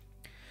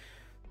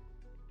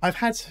 I've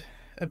had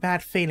a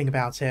bad feeling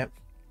about it,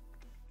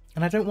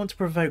 and I don't want to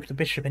provoke the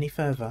bishop any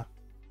further.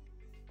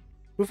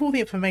 With all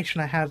the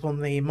information I have on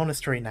the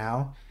monastery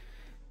now,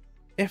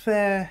 if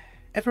there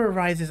ever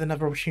arises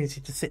another opportunity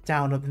to sit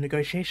down at the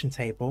negotiation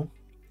table,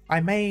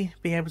 I may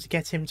be able to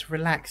get him to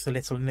relax a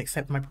little and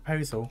accept my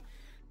proposal.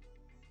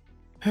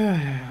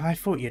 I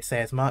thought you'd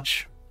say as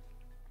much.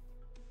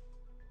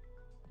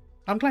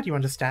 I'm glad you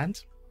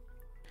understand.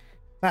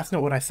 That's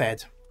not what I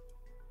said.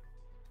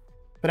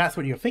 But that's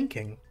what you're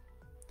thinking.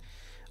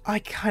 I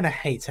kinda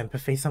hate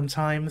empathy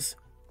sometimes.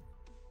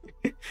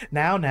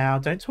 Now,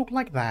 don't talk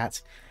like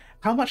that.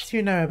 How much do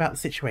you know about the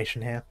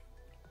situation here?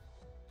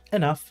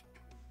 Enough.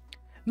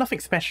 Nothing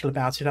special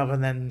about it other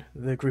than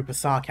the group of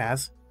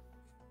Sarkaz.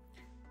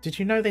 Did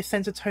you know they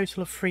sent a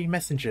total of 3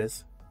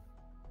 messengers?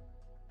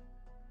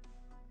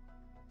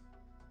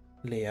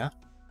 Leah?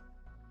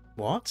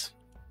 What?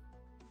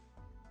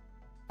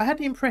 I had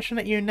the impression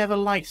that you never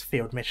liked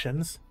field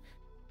missions.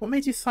 What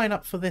made you sign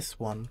up for this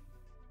one?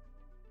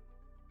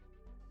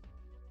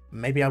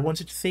 Maybe I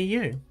wanted to see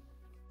you.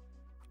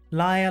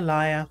 Liar,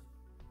 liar.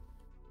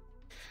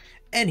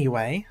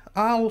 Anyway,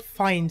 I'll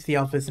find the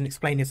others and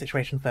explain your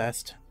situation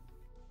first.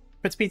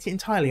 But to be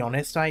entirely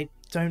honest, I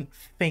don't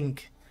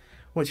think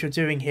what you're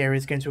doing here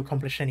is going to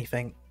accomplish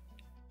anything.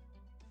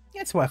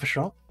 It's worth a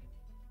shot.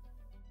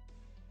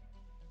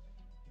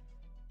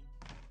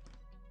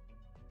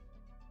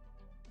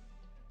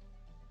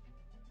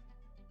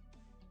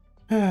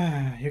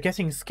 You're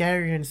getting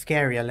scarier and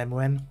scarier,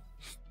 Lemwen.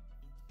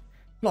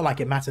 Not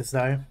like it matters,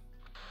 though.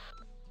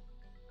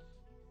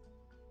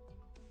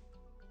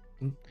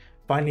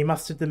 Finally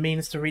mustered the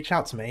means to reach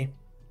out to me.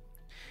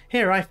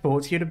 Here I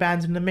thought you'd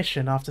abandon the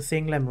mission after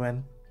seeing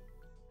Lemwen.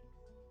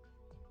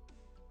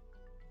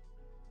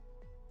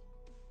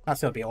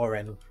 That's gotta be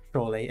Oren,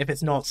 surely, if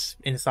it's not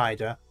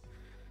Insider.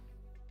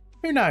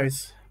 Who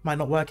knows? Might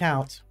not work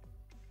out.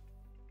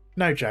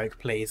 No joke,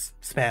 please.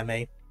 Spare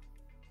me.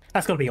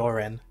 That's gotta be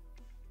Oren.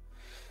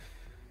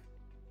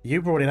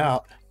 You brought it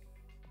up.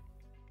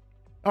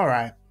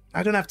 Alright,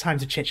 I don't have time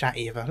to chit-chat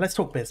either. Let's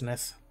talk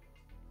business.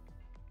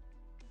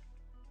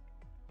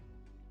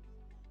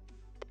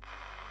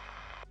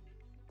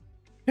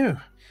 Phew.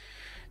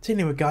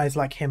 Dealing with guys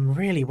like him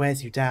really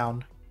wears you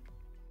down.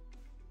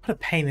 What a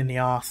pain in the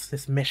arse,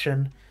 this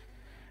mission.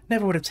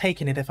 Never would have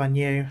taken it if I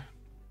knew.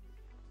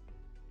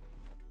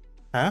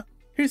 Huh?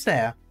 Who's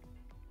there?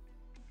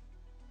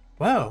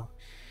 Whoa.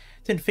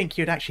 Didn't think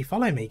you'd actually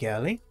follow me,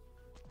 girlie.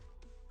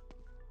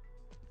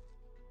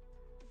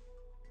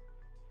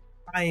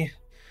 I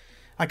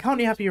can't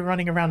have you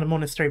running around the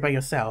monastery by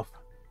yourself.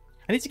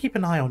 I need to keep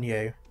an eye on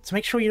you, to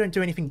make sure you don't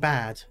do anything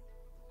bad.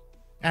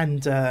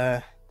 And,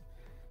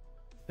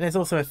 there's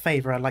also a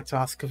favour I'd like to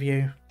ask of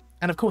you.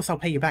 And of course I'll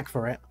pay you back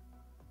for it.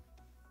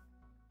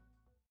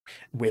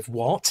 With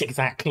what,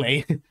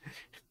 exactly?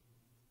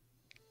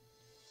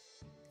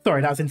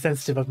 Sorry, that was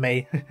insensitive of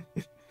me.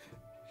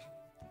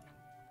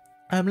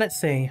 Let's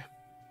see.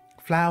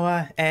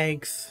 Flour,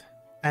 eggs,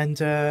 and,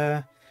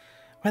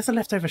 where's the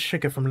leftover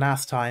sugar from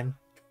last time?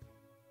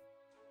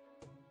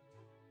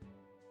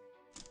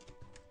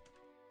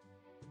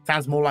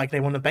 Sounds more like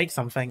they want to bake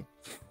something.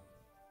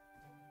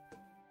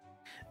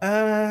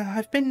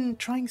 I've been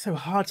trying so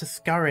hard to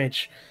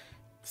scrounge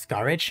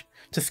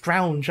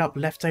up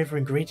leftover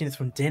ingredients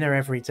from dinner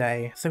every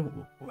day. So,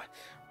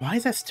 why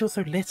is there still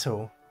so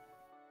little?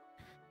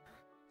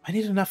 I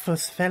need enough for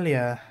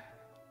Svelia,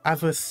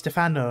 Avus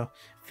Stefano,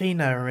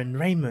 Fina, and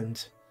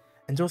Raymond.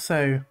 And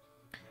also,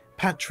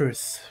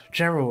 Patrus,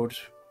 Gerald,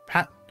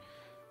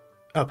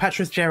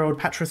 Patrus Gerald,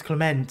 Patrus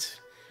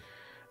Clement,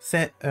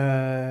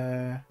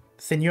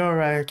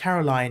 Senora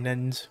Caroline,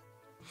 and...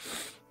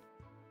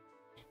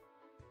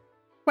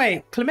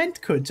 Wait,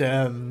 Clement could,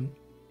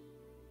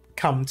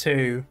 come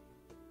to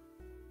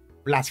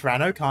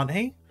Laterano, can't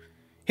he?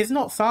 He's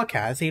not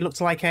Sarkaz, he looks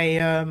like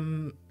a,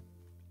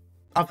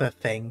 other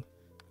thing.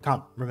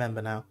 Can't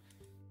remember now.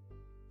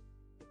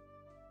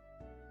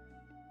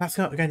 That's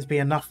not going to be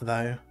enough,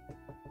 though.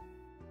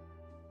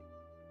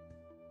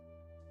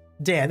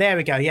 Dear, there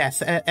we go,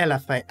 yes,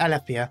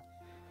 Alephia.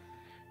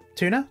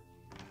 Tuna?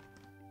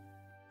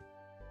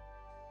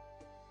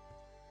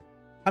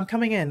 I'm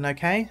coming in,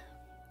 okay?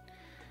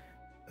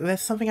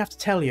 There's something I have to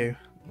tell you.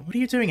 What are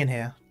you doing in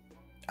here?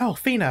 Oh,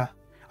 Fina!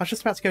 I was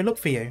just about to go look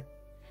for you.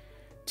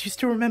 Do you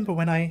still remember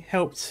when I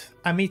helped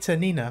Amita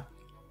Nina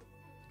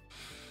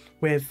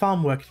with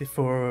farm work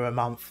for a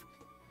month?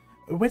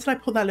 Where did I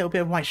put that little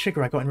bit of white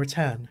sugar I got in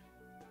return?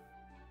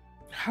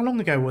 How long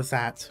ago was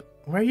that?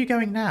 Where are you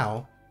going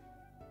now?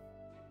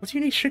 What do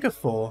you need sugar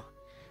for?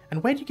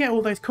 And where do you get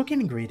all those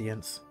cooking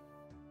ingredients?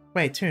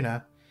 Wait,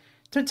 Tuna,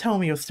 don't tell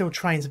me you're still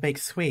trying to bake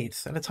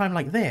sweets at a time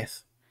like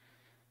this.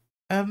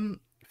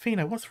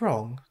 Fina, what's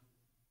wrong?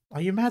 Are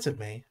you mad at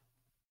me?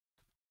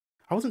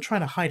 I wasn't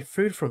trying to hide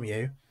food from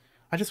you.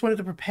 I just wanted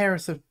to prepare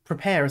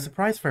a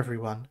surprise for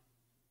everyone.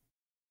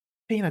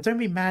 Fina, don't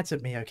be mad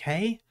at me,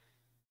 okay?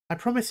 I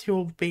promise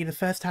you'll be the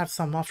first to have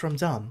some after I'm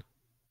done.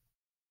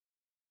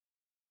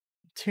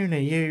 Tuna,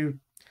 you...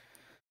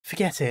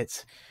 Forget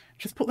it.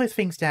 Just put those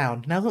things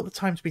down. Now's not the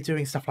time to be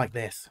doing stuff like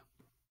this.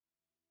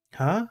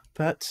 Huh?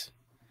 But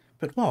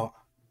what?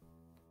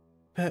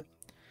 But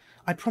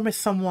I promised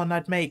someone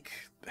I'd make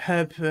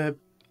herb,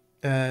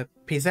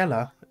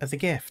 pizzella as a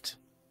gift.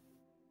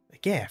 A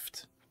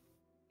gift?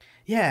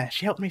 Yeah,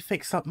 she helped me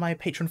fix up my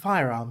patron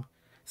firearm,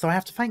 so I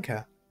have to thank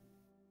her.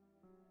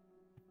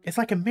 It's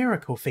like a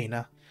miracle,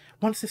 Fina.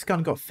 Once this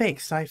gun got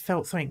fixed, I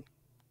felt something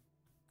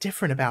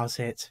different about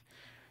it.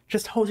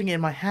 Just holding it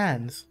in my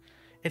hands.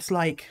 It's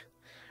like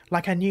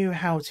I knew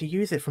how to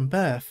use it from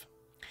birth.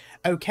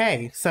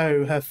 Okay,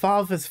 so her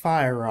father's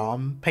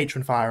firearm,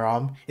 patron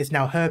firearm, is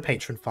now her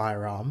patron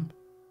firearm.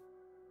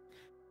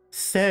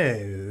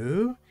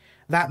 So,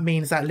 that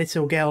means that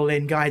little girl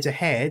in Guide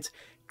Ahead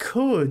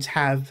could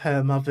have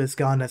her mother's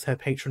gun as her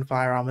patron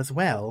firearm as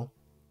well.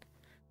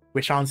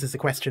 Which answers the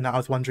question that I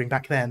was wondering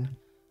back then.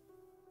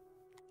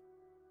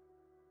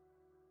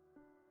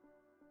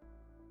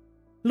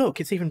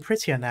 Look, it's even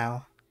prettier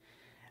now.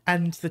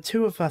 And the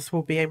two of us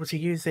will be able to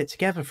use it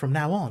together from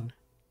now on.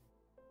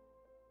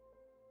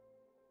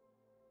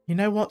 You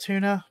know what,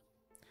 Tuna?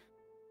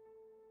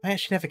 I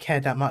actually never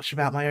cared that much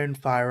about my own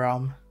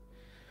firearm.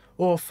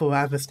 Or for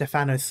Ava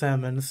Stefano's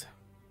sermons.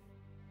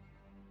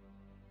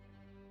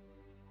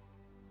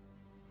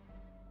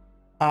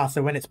 Ah,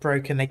 so when it's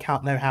broken they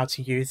can't know how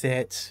to use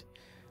it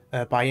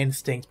by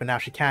instinct, but now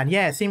she can.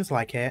 Yeah, it seems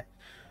like it.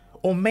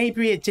 Or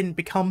maybe it didn't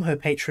become her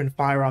patron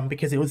firearm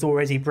because it was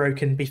already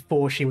broken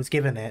before she was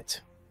given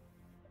it.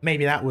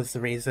 Maybe that was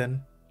the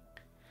reason.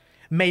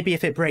 Maybe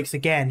if it breaks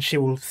again, she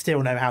will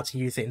still know how to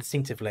use it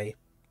instinctively.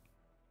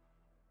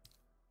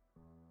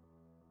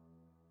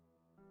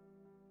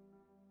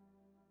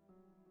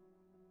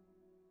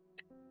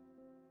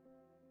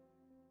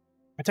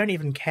 I don't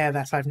even care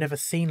that I've never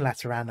seen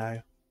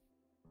Laterano.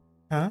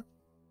 Huh?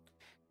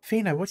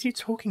 Fina, what are you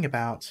talking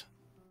about?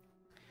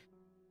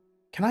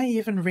 Can I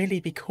even really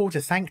be called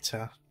a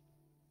Sancta?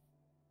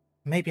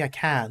 Maybe I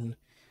can,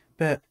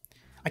 but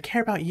I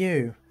care about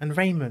you, and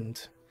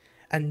Raymond,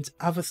 and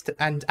Ava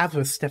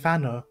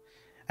Stefano,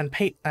 and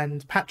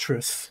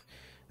Patrus,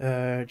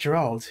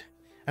 Gerald,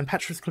 and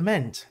Patrus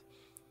Clement,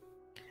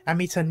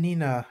 Amita,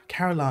 Nina,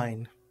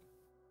 Caroline.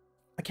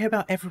 I care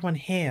about everyone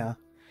here.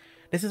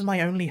 This is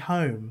my only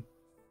home,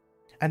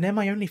 and they're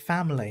my only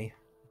family.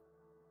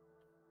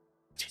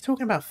 What are you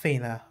talking about,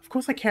 Fina? Of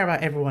course I care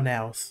about everyone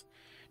else.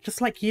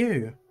 Just like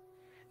you.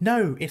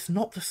 No, it's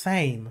not the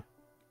same.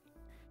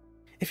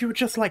 If you were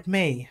just like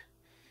me,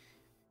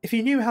 if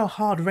you knew how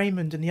hard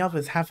Raymond and the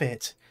others have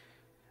it,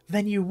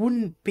 then you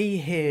wouldn't be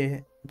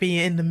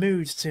in the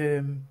mood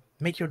to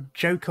make your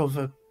joke of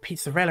a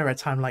pizzarella at a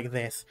time like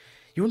this.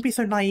 You wouldn't be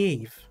so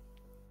naive.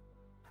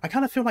 I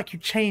kind of feel like you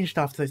changed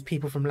after those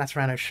people from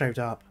Laterano showed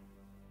up.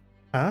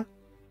 Huh?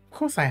 Of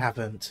course I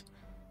haven't.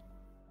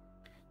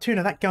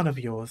 Tuna, that gun of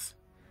yours.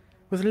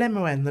 Was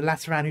Lemoine the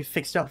Lateran who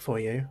fixed it up for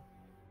you?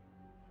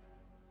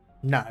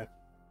 No.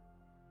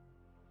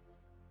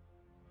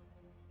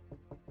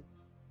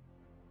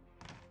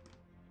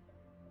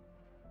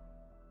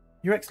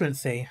 Your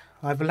Excellency,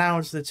 I've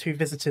allowed the two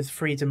visitors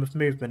freedom of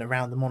movement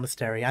around the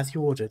monastery as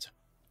you ordered.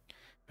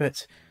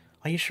 But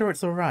are you sure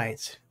it's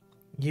alright?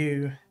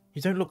 You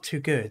don't look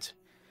too good.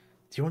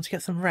 Do you want to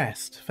get some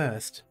rest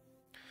first?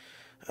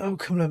 Oh,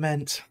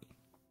 Clement.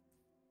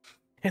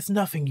 It's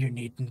nothing you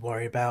needn't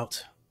worry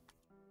about.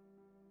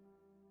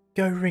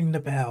 Go ring the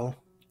bell.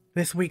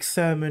 This week's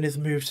sermon is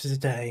moved to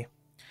today,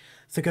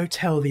 so go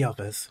tell the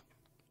others.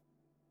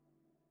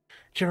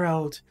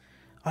 Gerald,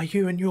 are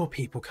you and your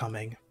people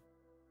coming?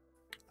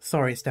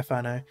 Sorry,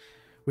 Stefano.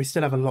 We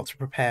still have a lot to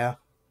prepare.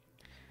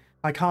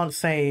 I can't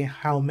say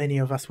how many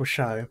of us will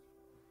show.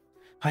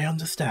 I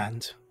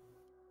understand.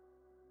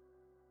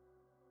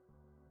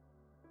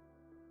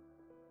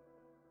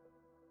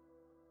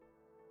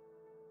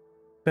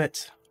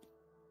 But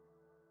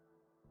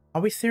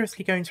are we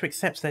seriously going to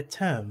accept their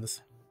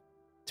terms?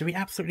 Do we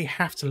absolutely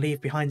have to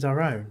leave behind our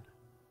own?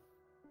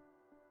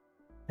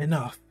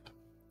 Enough.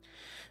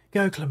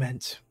 Go,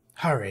 Clement.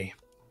 Hurry.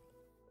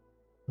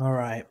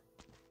 Alright.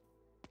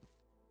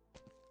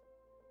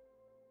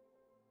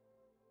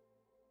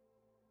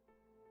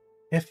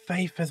 If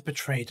faith has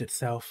betrayed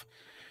itself,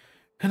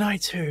 then I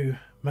too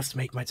must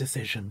make my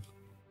decision.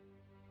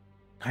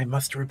 I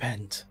must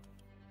repent.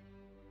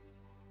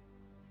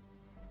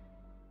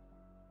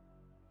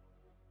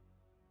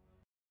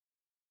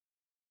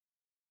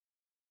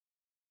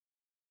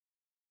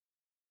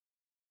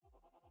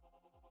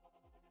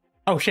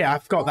 Oh shit, I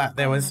forgot that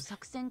there was...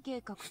 作戦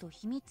計画と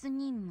秘密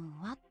任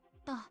務あっ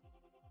た。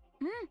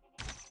うん、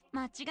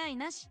間違い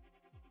なし。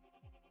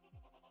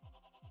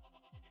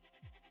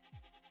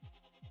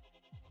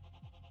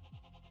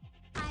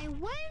I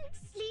won't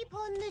sleep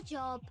on the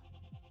job.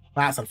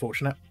 That's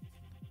unfortunate.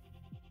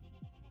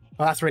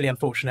 Well, that's really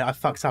unfortunate. I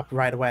fucked up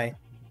right away.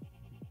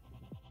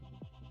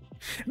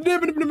 There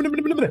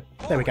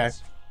we go.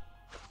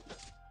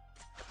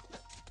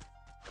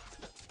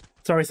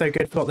 Sorry, so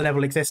good. Forgot the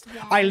level exists.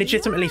 I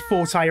legitimately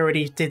thought I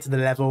already did the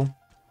level.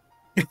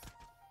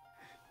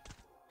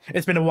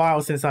 It's been a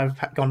while since I've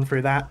gone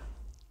through that.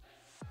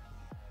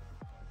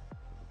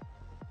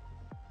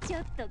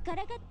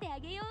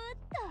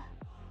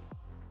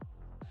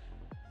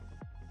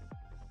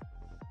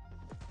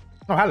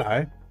 Oh,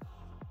 hello.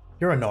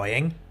 You're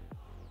annoying.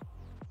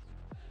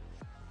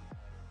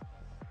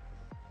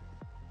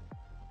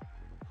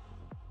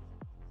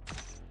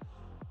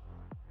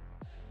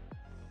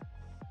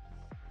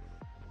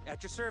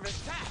 At your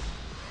service.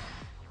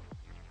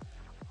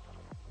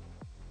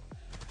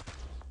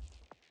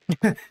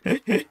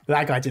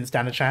 That guy didn't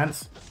stand a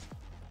chance.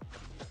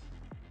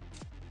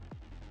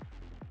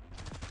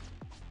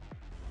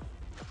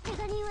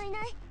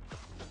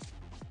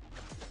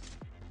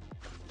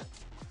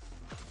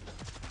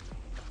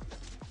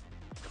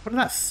 What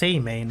does that C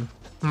mean?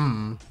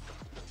 Hmm.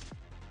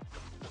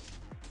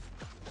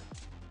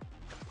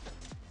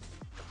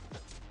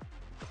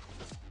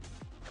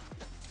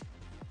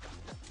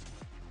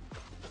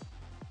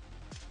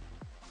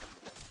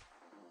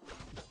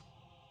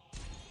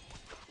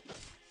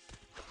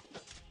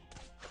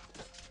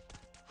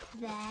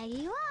 There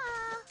you are.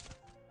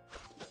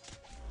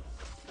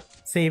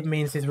 C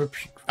means his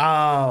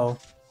oh,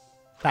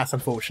 that's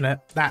unfortunate.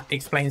 That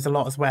explains a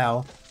lot as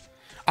well.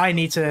 I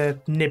need to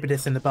nib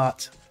this in the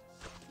butt.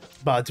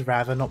 Bud,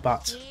 rather, not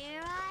butt.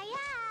 Here I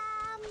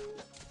am.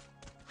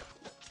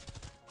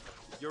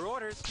 Your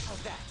orders.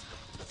 How's that?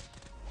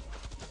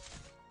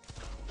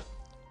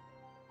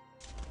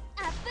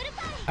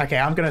 Okay,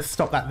 I'm gonna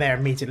stop that there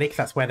immediately because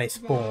that's where they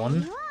spawn.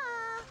 There you are.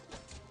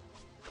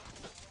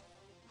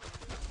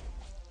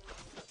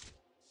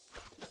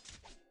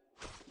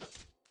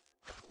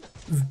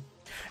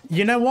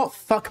 You know what?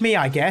 Fuck me,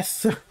 I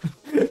guess.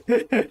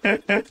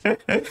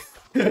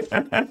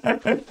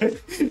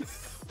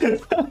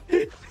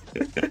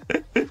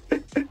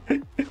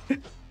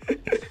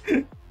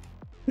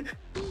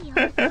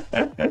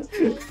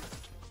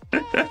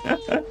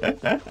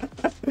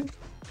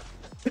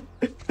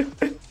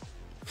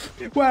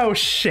 Well,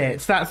 shit,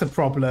 that's a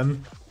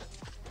problem.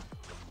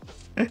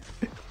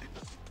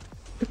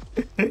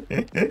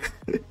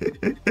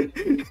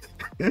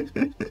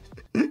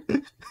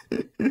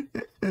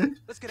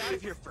 Let's get out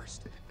of here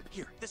first.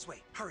 Here, this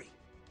way. Hurry.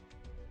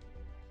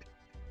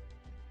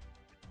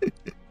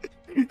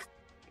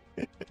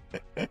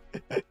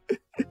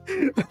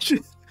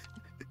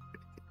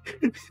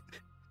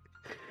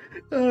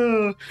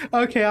 Oh,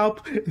 okay, I'll...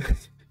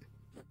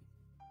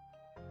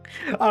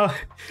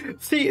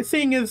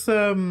 seeing as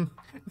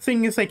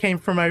they came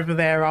from over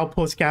there, I'll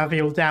put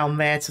Gavial down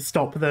there to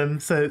stop them.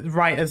 So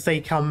right as they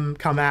come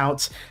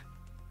out,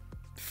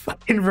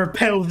 fucking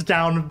repelled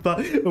down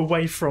but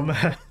away from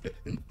her.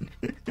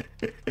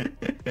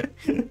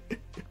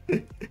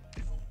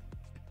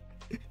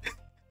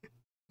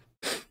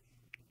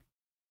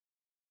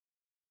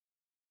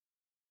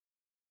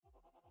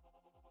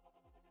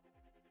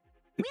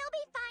 We'll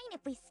be fine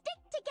if we stick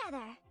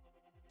together.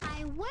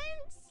 I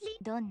won't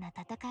sleep. どんな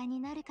戦いに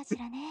なるかし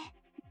らね。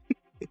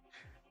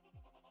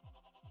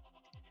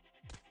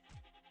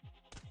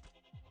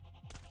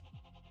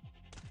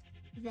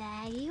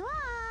There you are.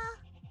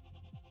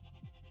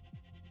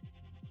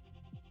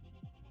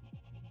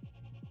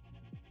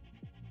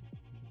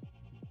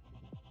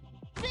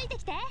 ついて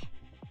きて。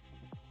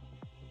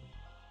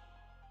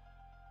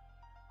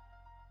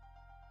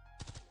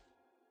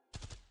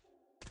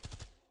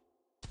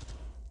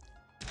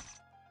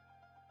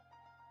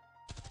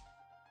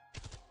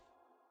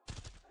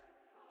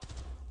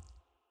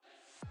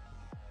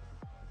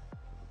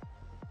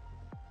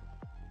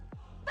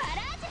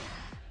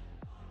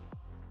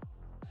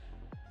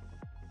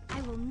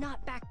I will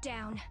not back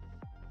down.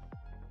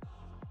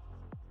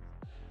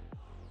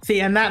 See,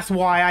 and that's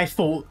why I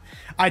thought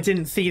I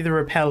didn't see the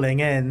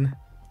repelling in.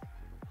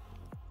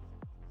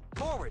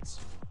 Forwards.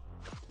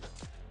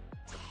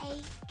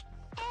 Take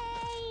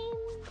aim.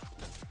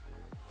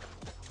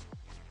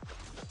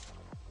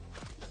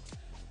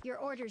 Your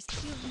orders.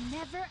 You've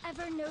never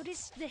ever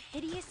noticed the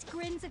hideous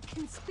grins of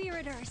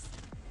conspirators.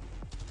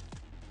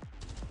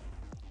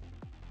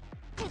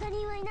 怪我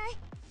人はいない。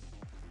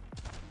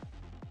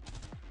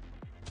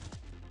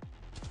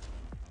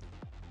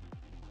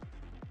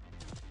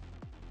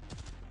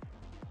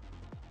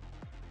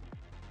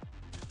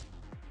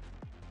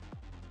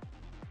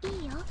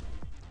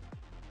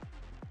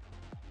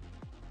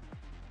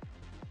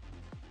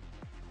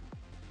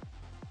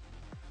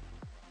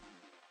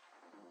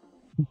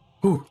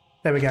Ooh,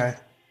 there we go.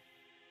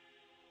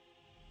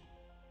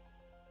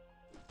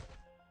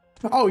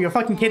 Oh, you're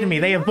fucking kidding me.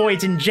 They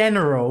avoid in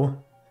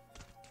general.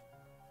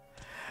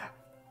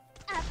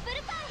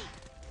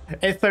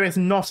 If there is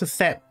not a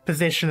set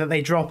position that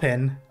they drop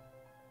in.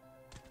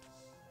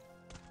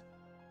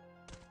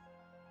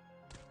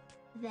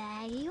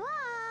 There you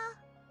are.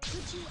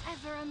 Could you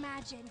ever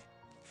imagine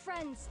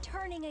friends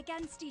turning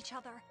against each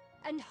other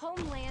and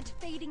homeland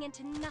fading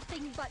into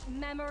nothing but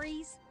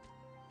memories?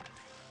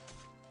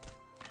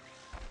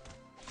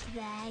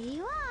 There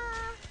you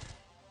are.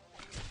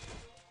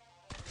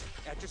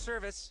 At your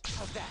service.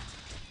 How's that?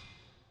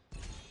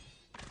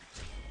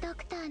 ド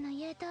クターの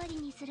言う通り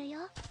にするよ。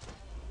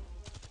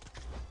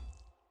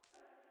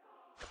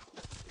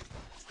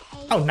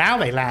 Oh, now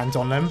they land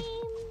on them.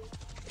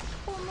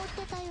 思っ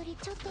てたより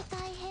ちょっと大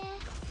変。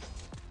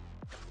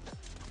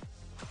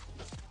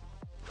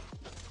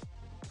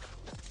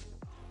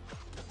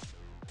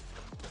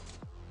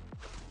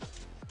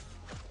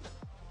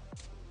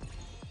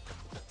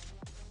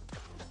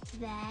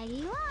There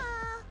you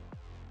are.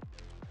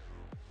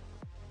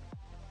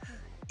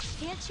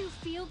 Can't you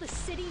feel the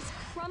cities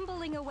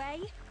crumbling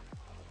away?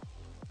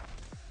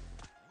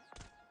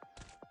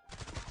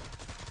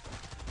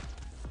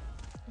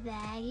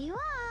 There you are.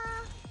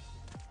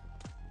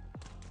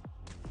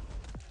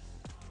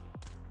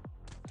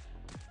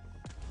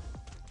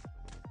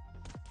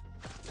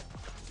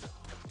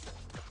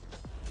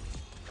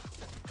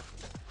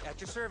 At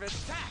your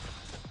service. Attack!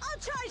 I'll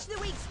charge the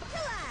weak spot.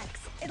 Relax.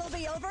 It'll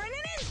be over in an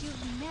inch.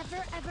 You've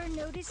never ever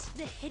noticed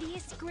the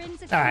hideous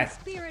grins of All right.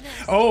 conspirators.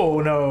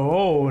 Oh no,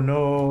 oh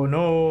no,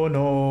 no,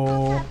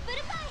 no.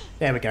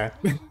 There we go.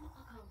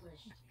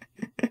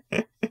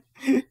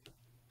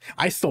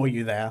 I saw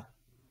you there.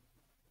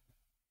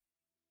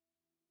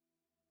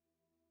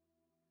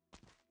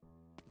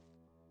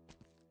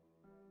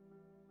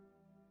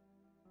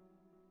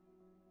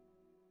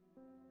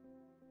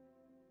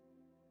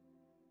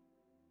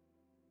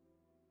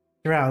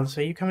 Gerald,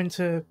 are you coming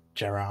to...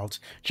 Gerald,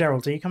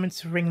 are you coming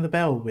to ring the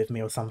bell with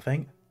me or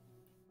something?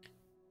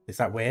 Is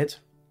that weird?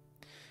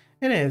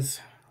 It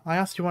is. I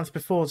asked you once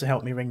before to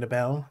help me ring the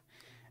bell,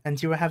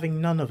 and you were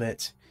having none of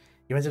it.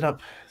 You ended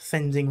up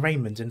sending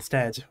Raymond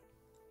instead.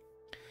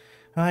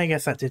 I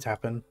guess that did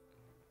happen.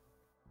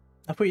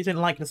 I thought you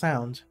didn't like the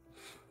sound.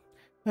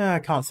 I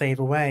can't say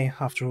either way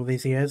after all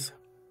these years.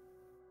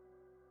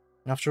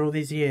 After all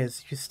these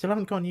years, you still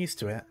haven't gotten used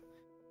to it.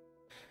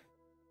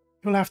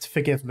 You'll have to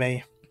forgive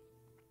me.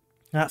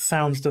 That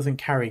sound doesn't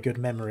carry good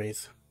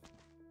memories.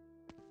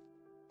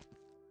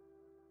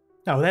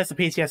 Oh, there's the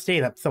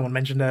PTSD that someone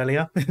mentioned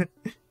earlier.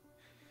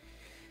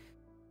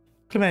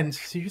 Clement,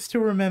 do you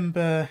still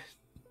remember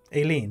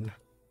Aileen?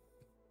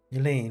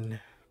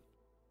 Aileen.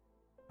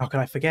 How could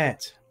I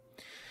forget?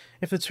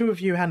 If the two of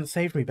you hadn't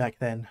saved me back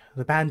then,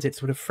 the bandits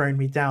would have thrown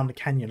me down the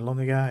canyon long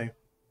ago.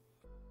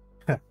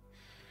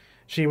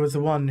 She was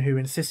the one who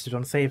insisted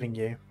on saving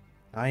you.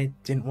 I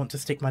didn't want to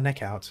stick my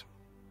neck out.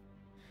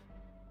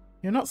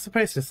 You're not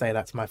supposed to say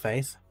that to my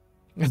face.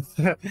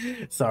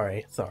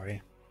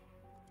 Sorry.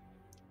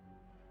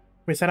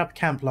 We set up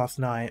camp last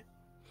night.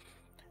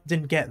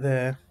 Didn't get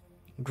the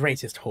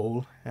greatest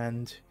haul,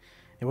 and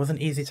it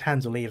wasn't easy to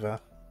handle either.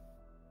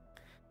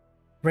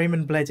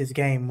 Raymond bled his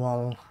game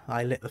while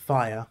I lit the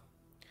fire.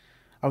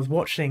 I was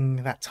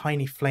watching that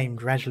tiny flame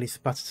gradually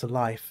sputter to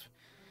life,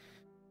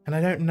 and I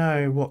don't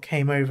know what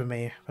came over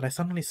me, but I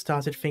suddenly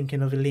started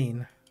thinking of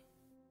Eileen.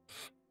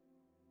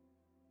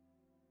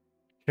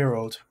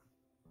 Gerald.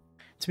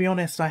 To be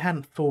honest, I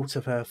hadn't thought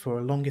of her for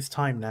the longest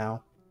time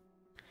now.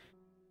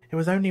 It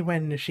was only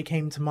when she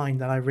came to mind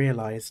that I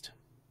realised.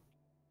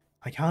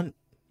 I can't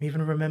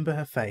even remember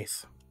her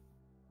face.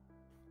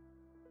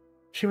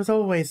 She was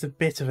always a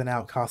bit of an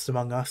outcast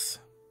among us.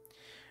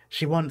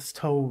 She once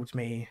told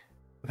me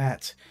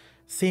that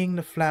seeing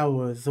the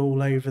flowers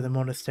all over the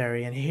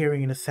monastery and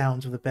hearing the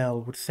sound of the bell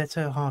would set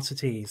her heart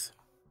at ease.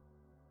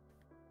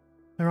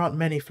 There aren't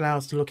many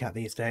flowers to look at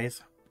these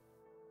days.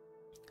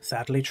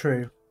 Sadly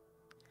true.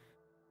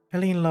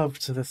 Eileen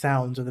loved the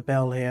sound of the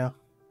bell here,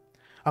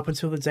 up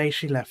until the day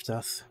she left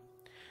us,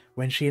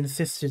 when she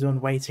insisted on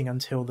waiting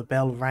until the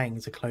bell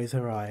rang to close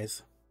her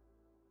eyes.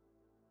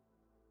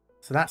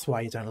 So that's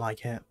why you don't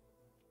like it.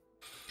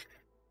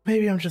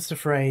 Maybe I'm just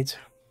afraid.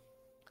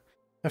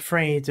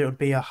 Afraid it would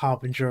be a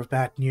harbinger of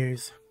bad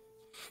news.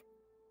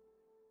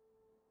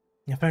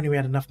 If only we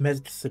had enough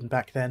medicine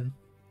back then.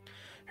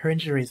 Her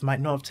injuries might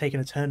not have taken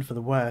a turn for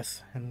the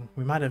worse, and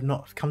we might have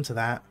not come to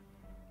that.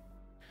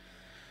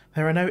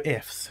 There are no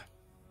ifs.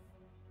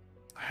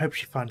 I hope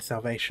she finds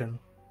salvation.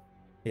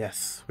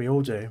 Yes, we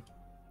all do.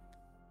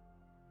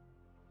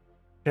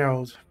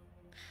 Gerald,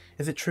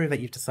 is it true that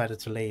you've decided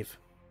to leave?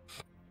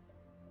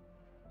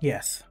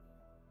 Yes.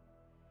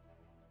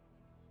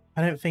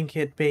 I don't think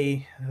it'd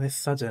be this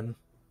sudden.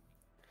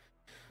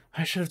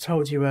 I should have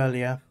told you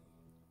earlier,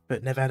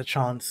 but never had a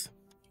chance.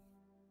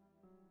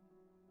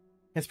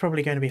 It's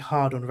probably going to be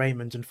hard on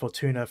Raymond and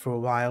Fortuna for a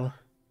while.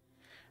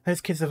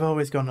 Those kids have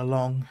always gone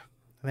along.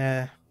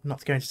 They're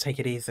not going to take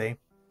it easy.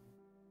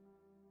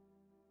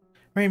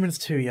 Raymond's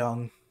too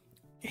young.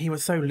 He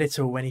was so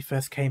little when he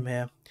first came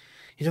here.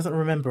 He doesn't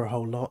remember a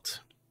whole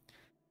lot.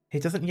 He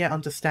doesn't yet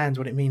understand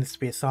what it means to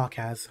be a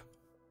Sarkaz.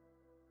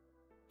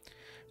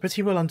 But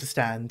he will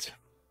understand.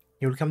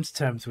 He will come to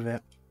terms with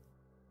it.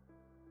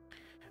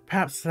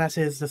 Perhaps that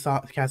is the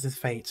Sarkaz's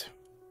fate.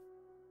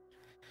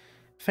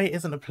 Fate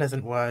isn't a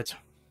pleasant word.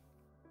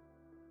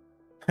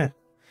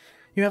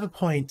 You have a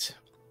point,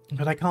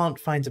 but I can't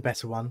find a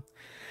better one.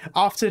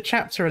 After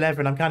chapter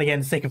 11, I'm kind of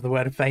getting sick of the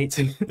word fate.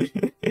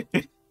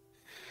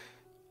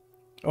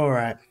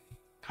 Alright,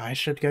 I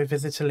should go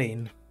visit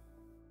Aline.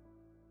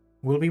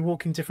 We'll be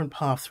walking different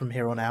paths from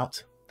here on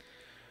out,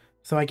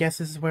 so I guess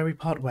this is where we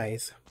part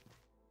ways.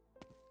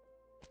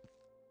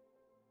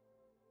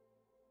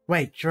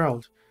 Wait,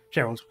 Gerald,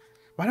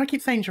 why do I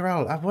keep saying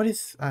Gerald? What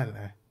is... I don't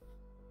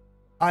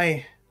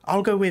know.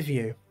 I'll go with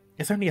you.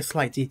 It's only a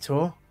slight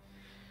detour,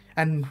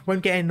 and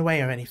won't get in the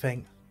way or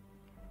anything.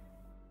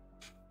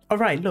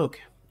 Alright, look,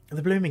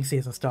 the blooming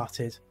season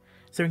started,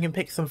 so we can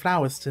pick some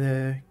flowers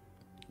to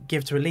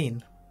give to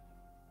Aline.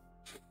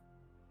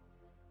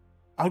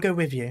 I'll go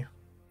with you.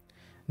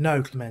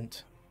 No,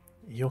 Clement.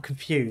 You're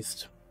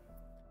confused.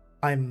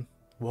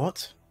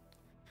 What?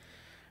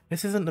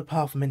 This isn't the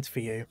path meant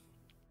for you.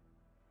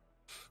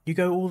 You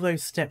go all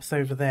those steps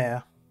over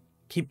there.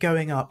 Keep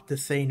going up the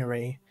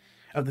scenery.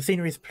 Oh, the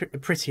scenery's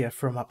prettier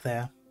from up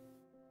there.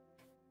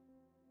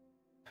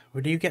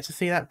 Will you get to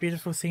see that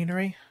beautiful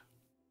scenery?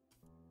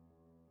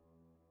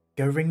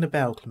 Go ring the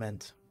bell,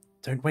 Clement.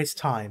 Don't waste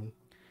time.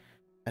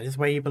 That is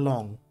where you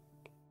belong.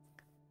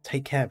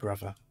 Take care,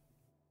 brother.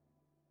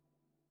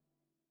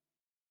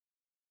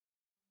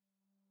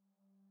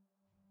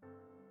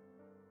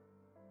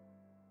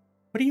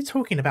 What are you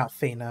talking about,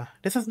 Fina?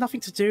 This has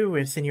nothing to do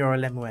with Signora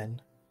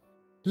Lemoine.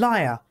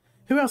 Liar!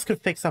 Who else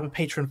could fix up a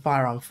patron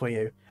firearm for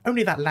you?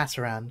 Only that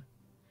Lateran.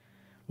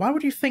 Why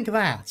would you think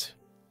that?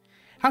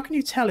 How can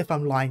you tell if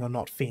I'm lying or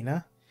not,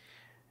 Fina?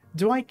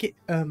 Do I get,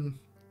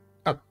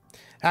 Oh,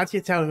 how do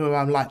you tell who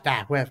I'm like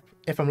that,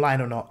 if I'm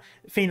lying or not?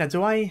 Fina,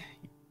 do I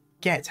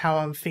get how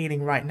I'm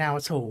feeling right now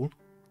at all?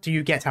 Do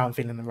you get how I'm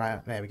feeling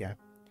right? There we go.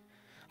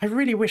 I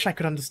really wish I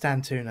could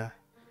understand Tuna.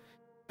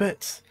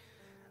 But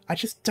I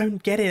just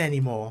don't get it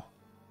anymore.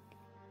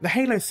 The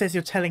halo says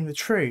you're telling the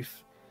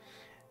truth,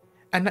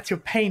 and that your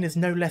pain is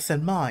no less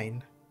than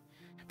mine.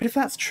 But if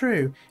that's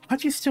true, how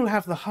do you still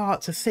have the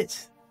heart to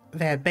sit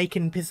there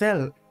baking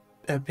pizzelle?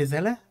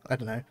 Pizzella? I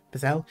don't know.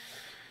 Pizzelle?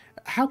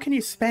 How can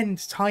you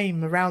spend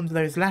time around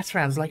those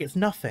Laterans like it's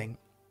nothing?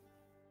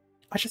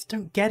 I just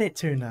don't get it,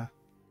 Tuna.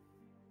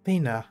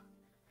 Fina.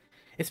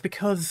 It's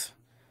because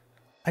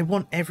I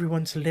want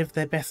everyone to live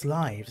their best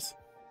lives.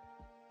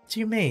 What do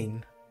you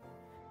mean?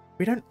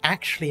 We don't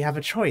actually have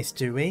a choice,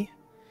 do we?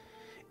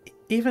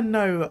 Even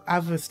though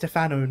Ava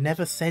Stefano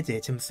never said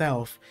it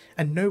himself,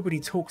 and nobody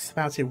talks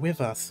about it with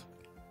us,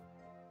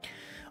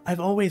 I've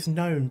always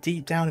known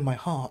deep down in my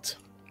heart.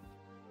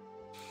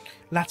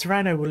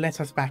 Laterano will let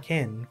us back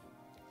in.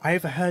 I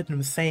overheard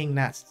them saying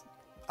that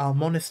our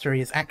monastery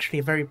is actually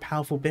a very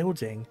powerful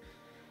building,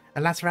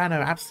 and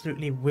Laterano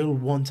absolutely will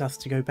want us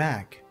to go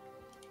back.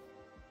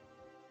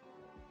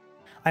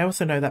 I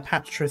also know that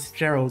Patras,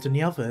 Gerald, and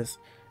the others,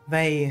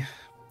 they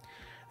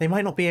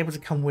might not be able to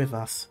come with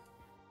us.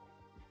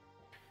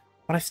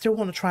 But I still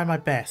want to try my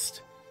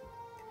best.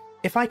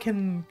 If I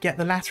can get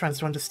the Laterans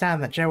to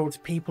understand that Gerald's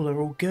people are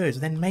all good,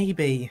 then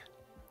maybe...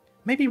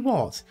 Maybe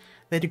what?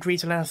 They'd agree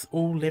to let us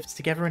all live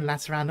together in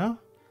Laterano?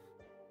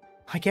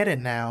 I get it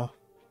now.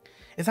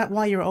 Is that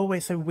why you're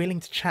always so willing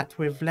to chat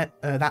with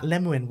that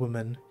Lemoine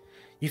woman?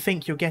 You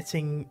think you're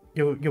putting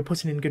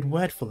in good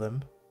word for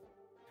them?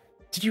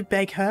 Did you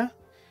beg her?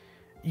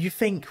 You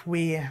think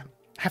we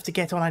have to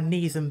get on our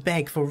knees and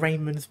beg for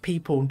Raymond's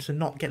people to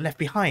not get left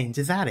behind?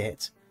 Is that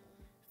it?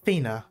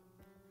 Fina,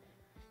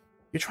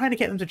 you're trying to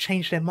get them to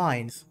change their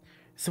minds,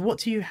 so what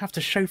do you have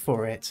to show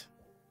for it?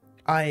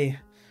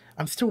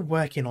 I'm still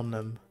working on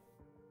them.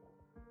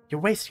 You're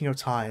wasting your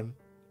time.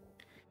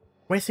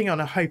 Wasting it on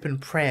a hope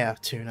and prayer,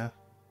 Tuna.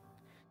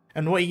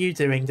 And what are you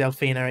doing,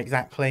 Delphina,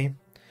 exactly?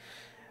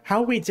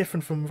 How are we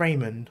different from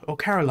Raymond or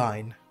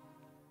Caroline?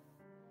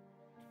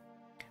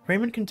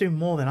 Raymond can do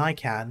more than I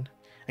can,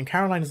 and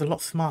Caroline is a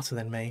lot smarter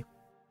than me.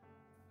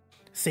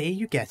 See,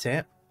 you get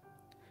it.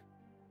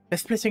 They're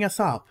splitting us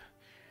up.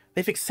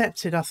 They've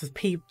accepted us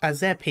as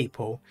their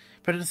people,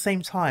 but at the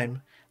same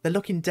time, they're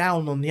looking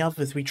down on the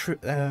others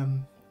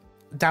down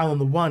on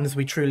the ones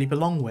we truly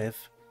belong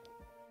with.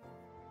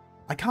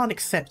 I can't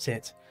accept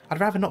it.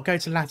 I'd rather not go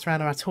to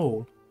Laterano at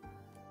all.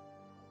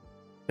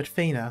 But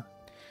Fina,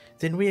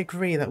 didn't we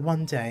agree that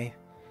one day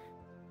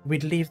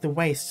we'd leave the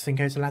wastes and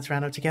go to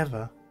Laterano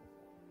together?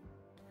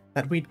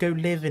 That we'd go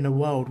live in a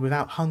world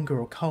without hunger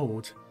or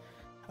cold?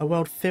 A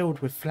world filled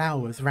with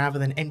flowers rather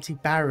than empty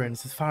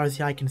barrens as far as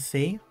the eye can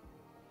see?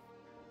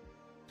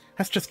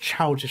 That's just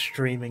childish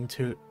dreaming,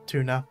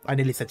 Tuna. I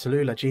nearly said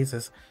Tallulah,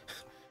 Jesus.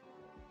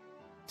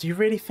 Do you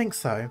really think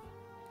so?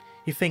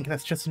 You think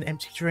that's just an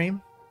empty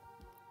dream?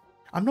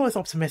 I'm not as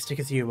optimistic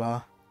as you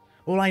are.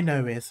 All I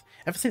know is,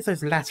 ever since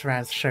those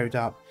Laterans showed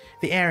up,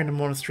 the air in the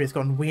monastery has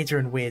gotten weirder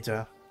and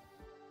weirder.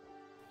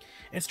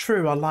 It's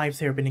true, our lives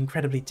here have been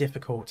incredibly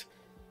difficult,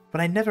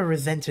 but I never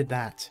resented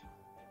that.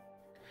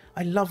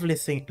 I love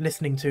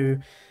listening to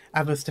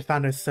Abba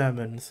Stefano's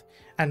sermons,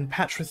 and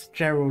Patras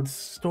Gerald's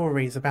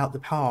stories about the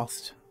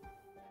past.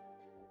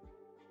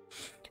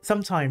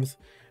 Sometimes,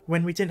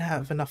 when we didn't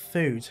have enough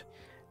food,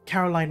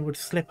 Caroline would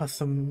slip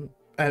us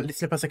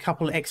a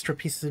couple extra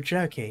pieces of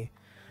jerky,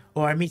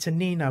 or Amita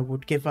Nina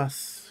would give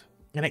us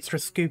an extra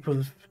scoop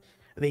of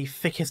the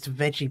thickest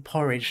veggie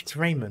porridge to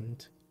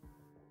Raymond.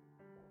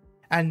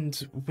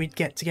 And we'd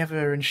get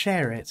together and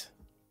share it.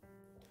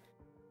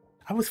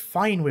 I was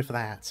fine with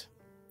that.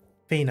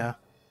 Fina.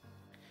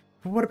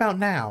 But what about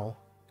now?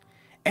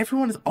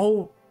 Everyone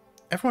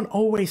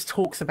always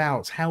talks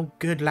about how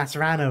good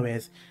Laterano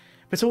is,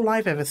 but all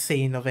I've ever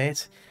seen of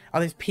it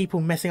are those people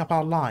messing up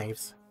our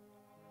lives.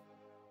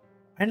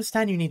 I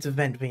understand you need to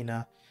vent,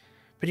 Vina,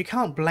 but you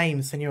can't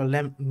blame Senor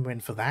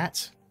Lemwin for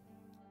that.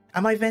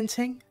 Am I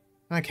venting?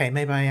 Okay,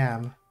 maybe I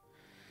am.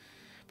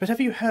 But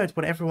have you heard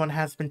what everyone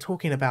has been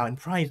talking about in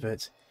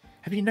private?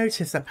 Have you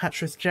noticed that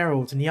Patras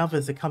Gerald and the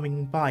others are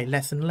coming by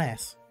less and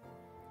less?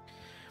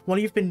 While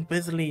you've been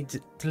busily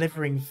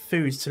delivering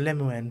food to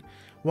Lemwin,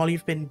 while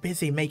you've been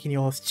busy making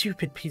your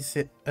stupid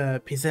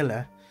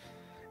pizzilla,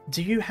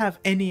 do you have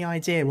any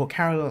idea what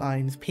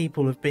Caroline's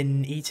people have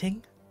been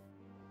eating?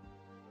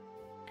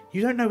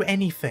 You don't know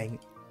anything.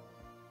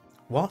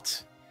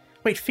 What?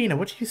 Wait, Fina,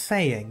 what are you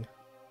saying?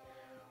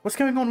 What's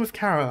going on with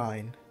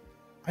Caroline?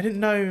 I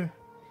didn't know...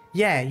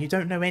 Yeah, you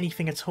don't know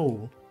anything at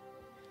all.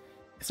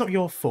 It's not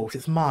your fault,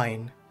 it's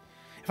mine.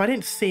 If I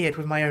didn't see it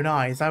with my own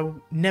eyes, I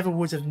never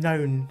would have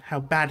known how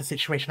bad the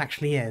situation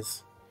actually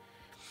is.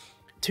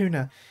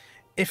 Tuna,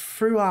 if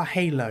through our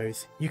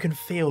halos you can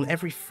feel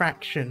every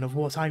fraction of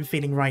what I'm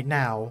feeling right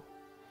now,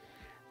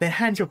 then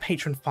hand your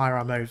patron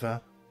firearm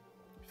over.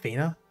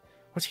 Fina,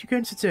 what are you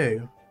going to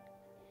do?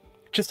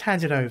 Just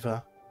hand it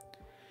over.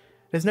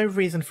 There's no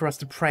reason for us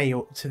to pray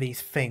to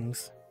these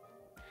things.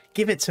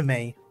 Give it to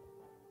me.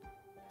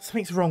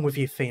 Something's wrong with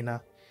you,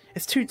 Fina.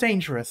 It's too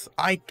dangerous.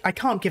 I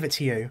can't give it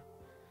to you.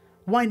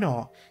 Why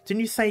not? Didn't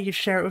you say you'd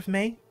share it with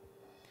me?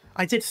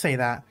 I did say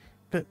that,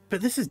 but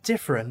this is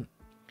different.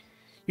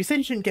 You said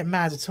you didn't get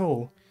mad at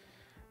all,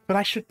 but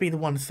I should be the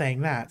one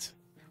saying that.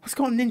 What's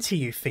gotten into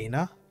you,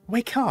 Fina?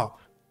 Wake up.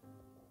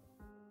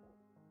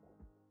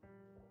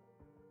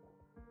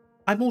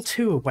 I'm all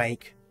too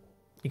awake.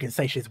 You can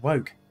say she's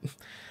woke.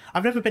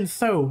 I've never been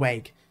so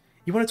awake.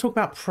 You want to talk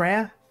about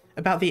prayer?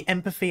 About the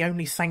empathy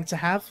only saint to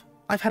have?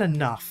 I've had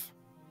enough.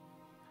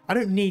 I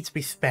don't need to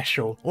be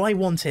special. All I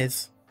want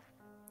is...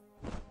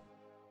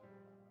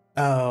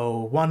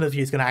 Oh, one of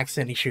you is going to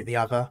accidentally shoot the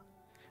other.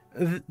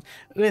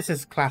 This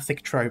is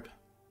classic trope.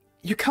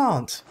 You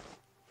can't.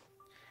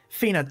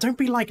 Fina, don't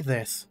be like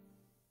this.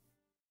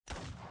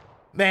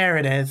 There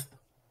it is.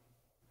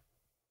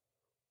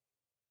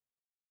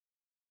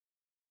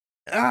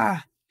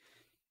 Ah!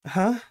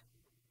 Huh?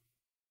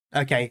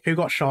 Okay, who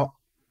got shot?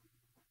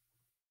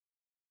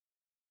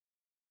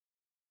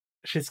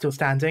 She's still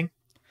standing.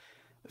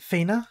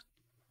 Fina?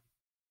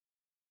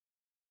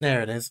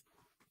 There it is.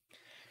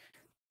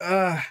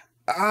 All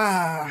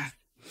I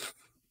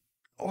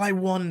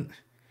want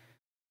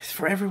is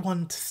for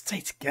everyone to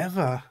stay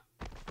together.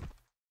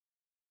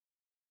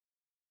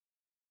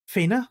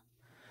 Fina?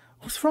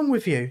 What's wrong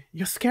with you?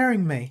 You're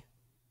scaring me.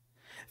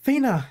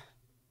 Fina!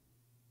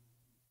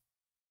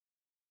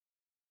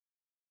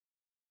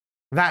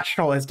 That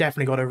shot has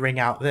definitely got to ring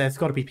out. There's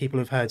got to be people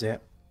who've heard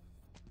it.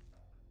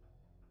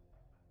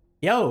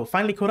 Yo,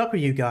 finally caught up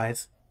with you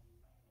guys.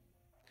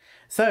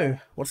 So,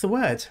 what's the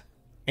word?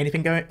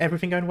 Everything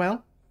going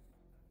well?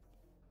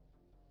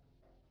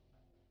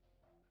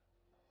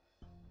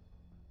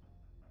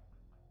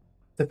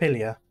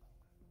 Thepilia.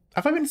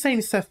 Have I been saying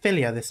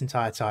Serphilia this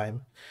entire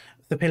time?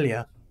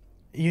 Thepilia.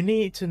 You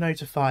need to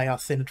notify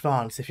us in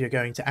advance if you're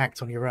going to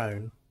act on your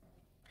own.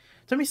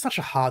 Don't be such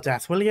a hard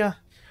ass, will ya?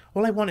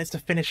 All I want is to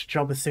finish the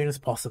job as soon as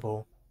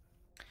possible.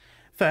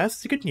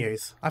 First, the good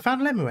news. I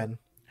found Lemuel.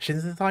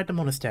 She's inside the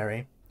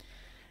monastery.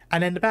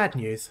 And then the bad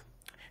news.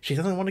 She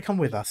doesn't want to come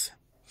with us.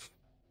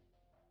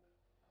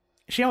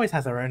 She always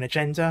has her own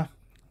agenda.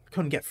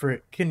 Couldn't get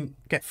through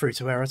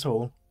to her at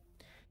all.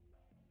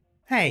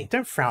 Hey,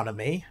 don't frown at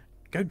me.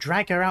 Go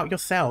drag her out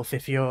yourself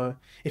if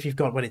you've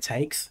got what it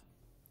takes.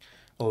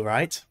 All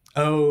right.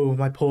 Oh,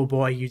 my poor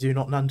boy, you do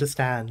not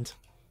understand.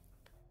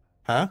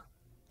 Huh?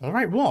 All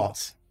right,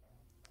 what?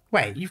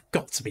 Wait, you've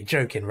got to be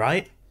joking,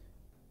 right?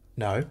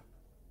 No.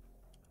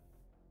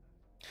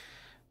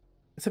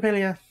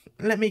 Sibylla,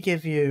 let me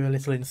give you a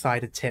little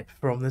insider tip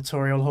from the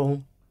tutorial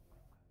hall.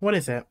 What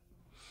is it?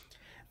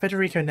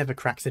 Federico never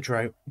cracks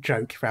a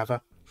joke,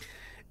 rather.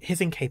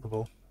 He's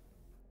incapable.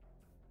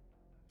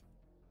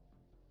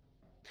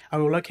 I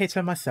will locate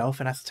her myself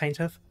and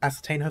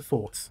ascertain her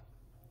thoughts.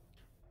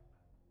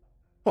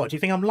 What, do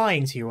you think I'm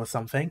lying to you or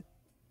something?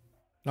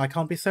 I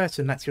can't be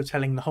certain that you're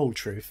telling the whole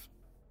truth.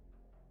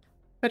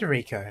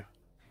 Federico,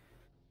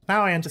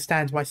 Now I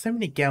understand why so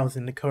many girls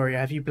in the courier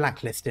have you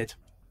blacklisted.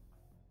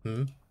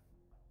 Hmm?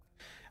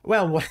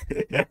 Well, what...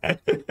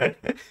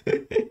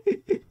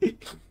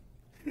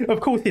 Of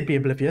course he'd be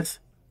oblivious.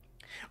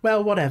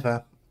 Well,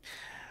 whatever.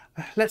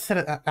 Let's set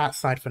it at that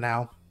side for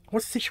now.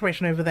 What's the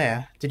situation over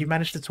there? Did you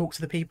manage to talk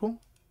to the people?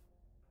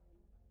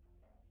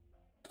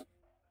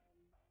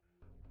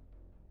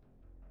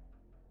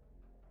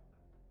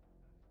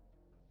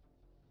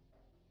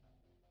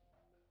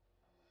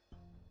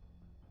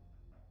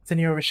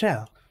 Senor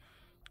Rochelle?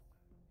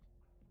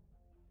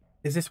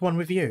 Is this one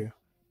with you?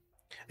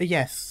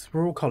 Yes,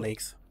 we're all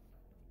colleagues.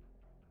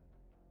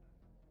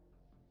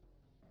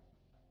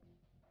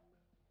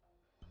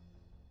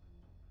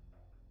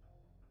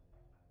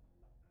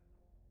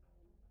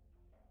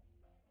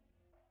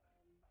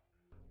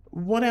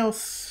 What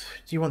else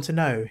do you want to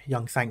know,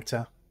 young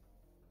Sancta?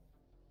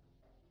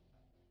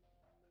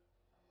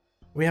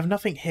 We have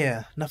nothing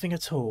here, nothing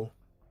at all.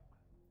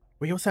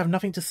 We also have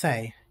nothing to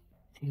say.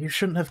 You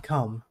shouldn't have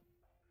come.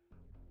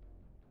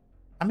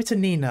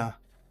 Amitanina,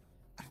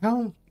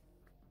 how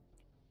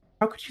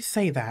could you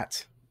say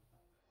that?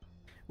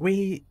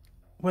 We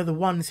were the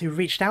ones who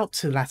reached out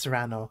to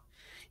Laterano.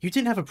 You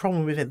didn't have a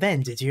problem with it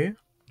then, did you?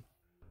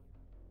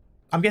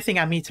 I'm guessing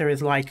Amita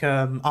is like,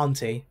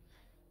 auntie.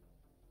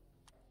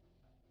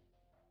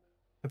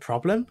 A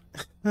problem?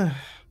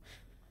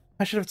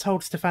 I should have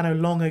told Stefano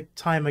long a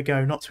time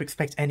ago not to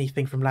expect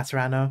anything from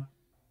Laterano.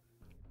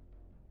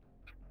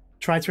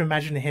 Try to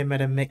imagine him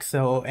at a mixer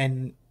or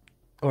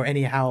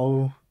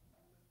anyhow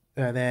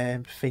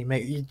their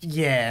female.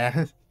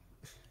 Yeah.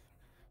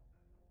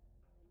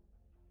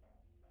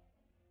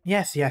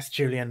 Yes,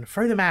 Julian.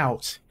 Throw them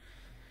out.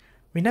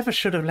 We never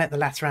should have let the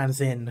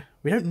Laterans in.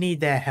 We don't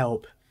need their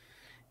help.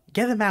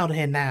 Get them out of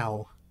here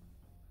now.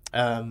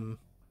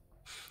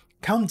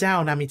 Calm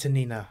down,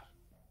 Amitanina.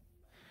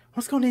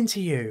 What's gone into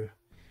you?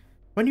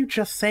 Weren't you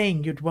just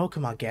saying you'd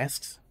welcome our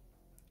guests?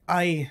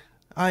 Seems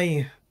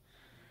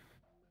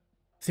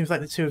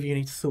like the two of you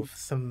need to sort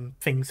some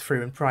things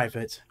through in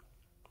private.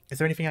 Is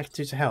there anything I can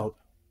do to help?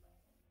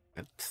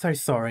 So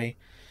sorry.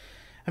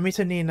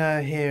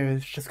 Amitanina here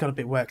has just got a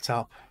bit worked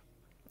up.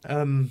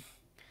 I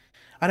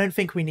don't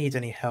think we need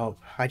any help.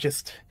 I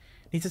just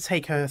need to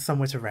take her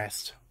somewhere to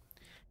rest.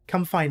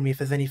 Come find me if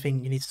there's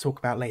anything you need to talk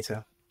about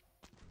later.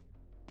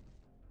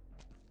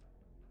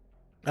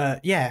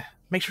 Yeah,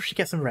 make sure she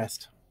gets some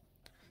rest.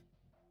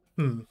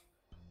 That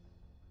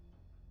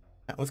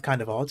was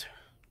kind of odd.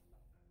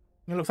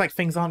 It looks like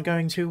things aren't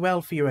going too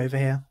well for you over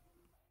here.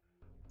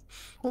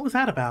 What was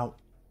that about?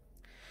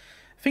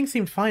 Things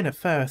seemed fine at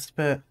first,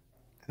 but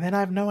then I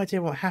have no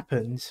idea what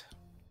happened.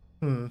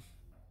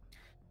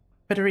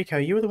 Federico,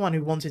 you were the one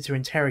who wanted to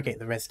interrogate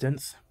the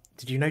residents.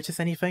 Did you notice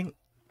anything?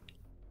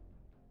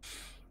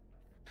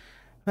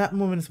 That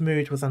woman's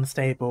mood was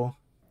unstable.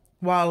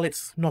 While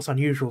it's not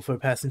unusual for a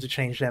person to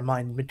change their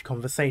mind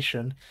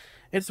mid-conversation,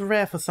 it's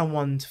rare for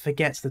someone to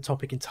forget the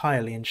topic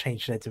entirely and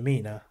change their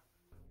demeanour.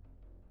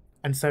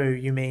 And so,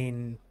 you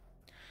mean...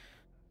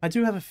 I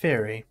do have a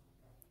theory,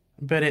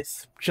 but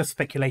it's just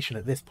speculation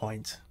at this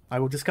point. I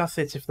will discuss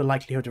it if the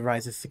likelihood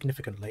arises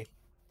significantly.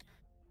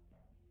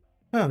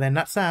 Well then,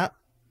 that's that.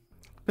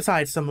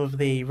 Besides some of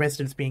the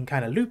residents being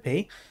kinda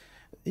loopy,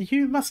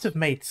 you must have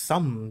made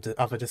some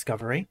other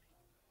discovery.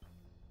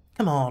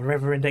 Come on,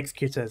 Reverend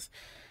Executors.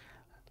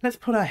 Let's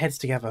put our heads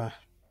together.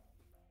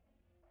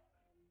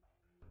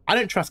 I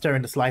don't trust her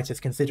in the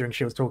slightest, considering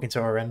she was talking to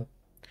Oren.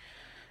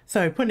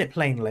 So, putting it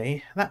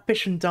plainly, that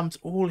Bishan dumped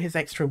all his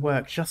extra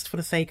work just for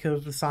the sake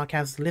of the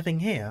Sarkaz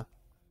living here.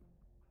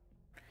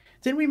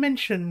 Didn't we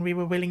mention we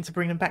were willing to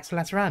bring them back to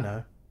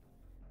Laterano?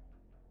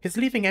 He's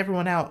leaving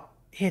everyone out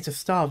here to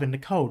starve in the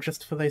cold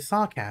just for those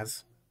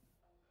Sarkaz.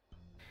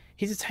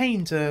 He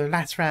detained a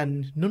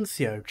Lateran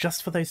nuncio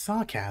just for those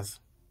Sarkaz.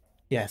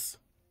 Yes.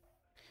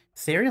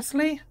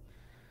 Seriously?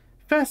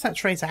 First that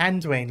traitor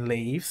Anduin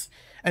leaves,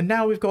 and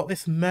now we've got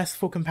this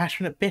merciful,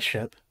 compassionate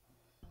bishop.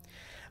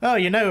 Oh,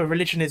 you know a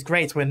religion is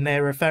great when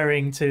they're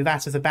referring to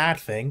that as a bad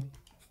thing.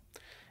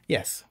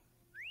 Yes.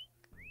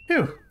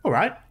 Phew,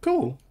 alright,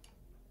 cool.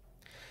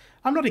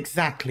 I'm not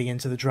exactly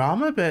into the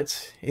drama,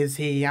 but is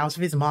he out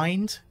of his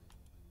mind?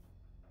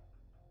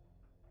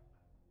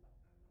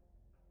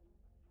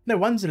 No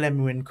wonder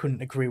Lemuin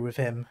couldn't agree with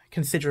him,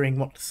 considering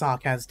what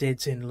Sarkaz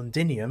did in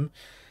Londinium.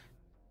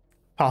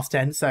 Past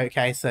tense,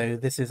 okay, so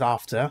this is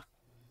after.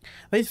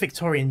 Those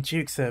Victorian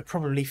dukes are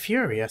probably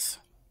furious.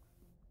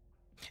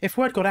 If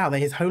word got out that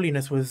His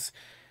Holiness was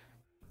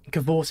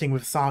cavorting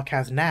with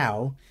Sarkaz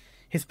now,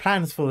 his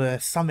plans for the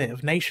Summit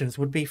of Nations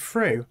would be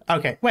through.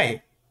 Okay,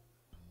 wait.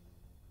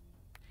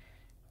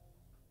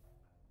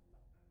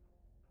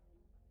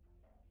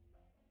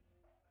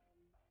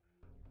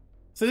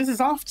 So this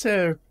is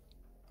after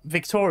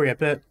Victoria,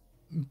 but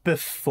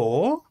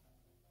before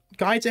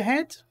Guide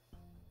Ahead?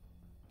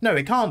 No,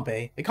 it can't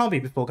be. It can't be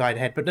before Guide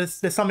Ahead, but the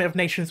Summit of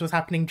Nations was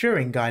happening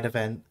during Guide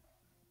Event.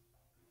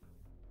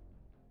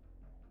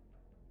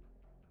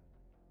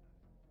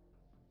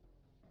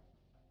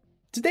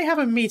 Did they have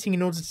a meeting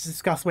in order to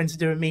discuss when to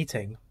do a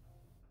meeting?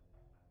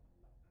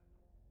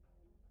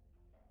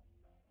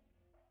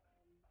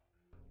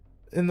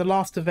 in the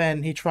last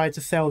event, he tried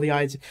to sell the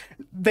idea.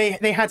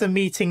 They had a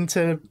meeting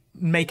to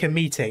make a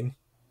meeting.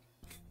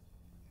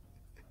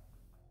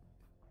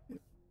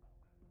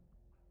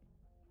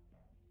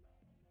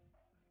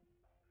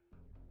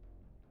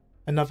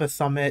 Another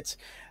summit.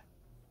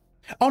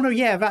 Oh no,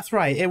 yeah, that's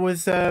right. It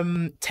was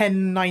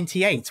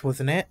 1098,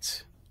 wasn't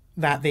it?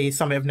 That the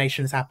Summit of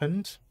Nations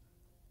happened.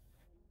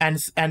 And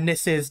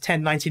this is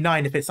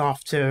 1099 if it's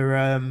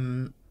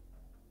after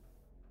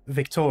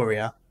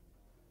Victoria.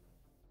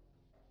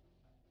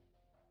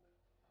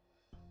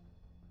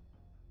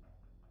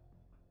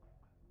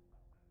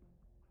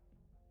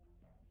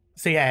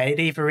 So yeah, it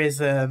either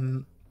is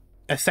a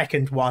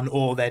second one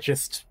or they're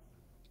just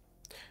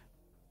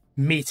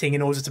meeting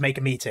in order to make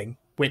a meeting,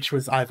 which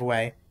was either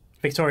way.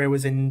 Victoria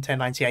was in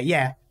 1098,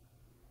 yeah.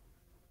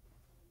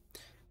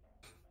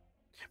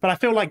 But I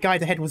feel like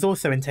Guide Ahead was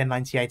also in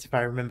 1098, if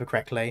I remember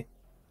correctly.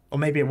 Or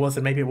maybe it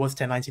wasn't. Maybe it was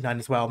 1099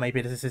 as well.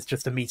 Maybe this is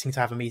just a meeting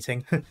to have a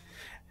meeting.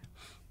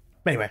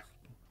 Anyway.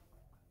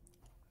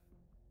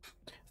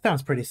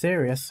 Sounds pretty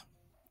serious.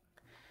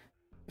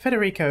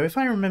 Federico, if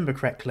I remember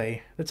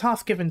correctly, the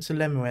task given to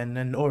Lemuel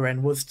and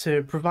Oren was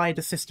to provide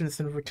assistance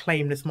and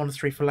reclaim this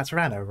monastery for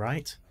Laterano,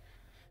 right?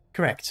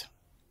 Correct.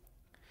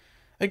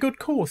 A good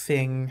call,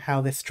 seeing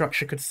how this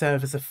structure could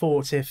serve as a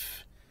fort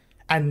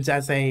and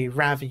as a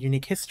rather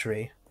unique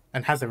history,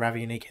 and has a rather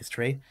unique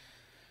history.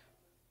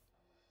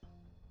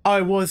 Oh,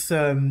 it was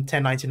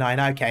 1099.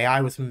 Okay,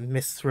 I was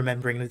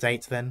misremembering the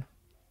date then.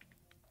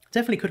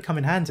 Definitely could come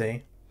in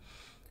handy.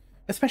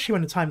 Especially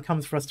when the time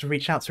comes for us to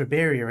reach out to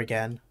Iberia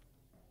again.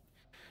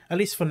 At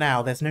least for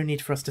now, there's no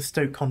need for us to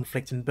stoke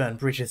conflict and burn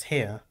bridges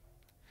here.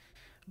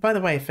 By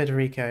the way,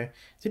 Federico,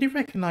 did you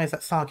recognise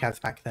that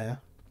Sarkaz back there?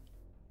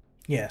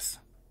 Yes.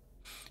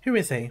 Who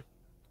is he?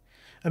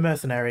 A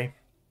mercenary.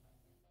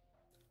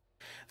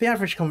 The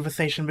average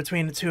conversation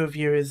between the two of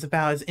you is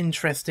about as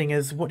interesting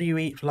as what do you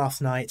eat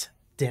last night?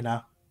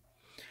 Dinner.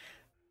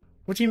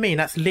 What do you mean?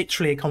 That's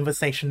literally a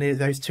conversation that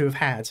those two have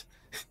had.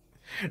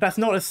 That's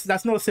not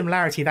a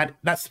similarity.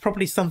 That's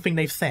probably something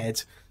they've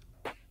said.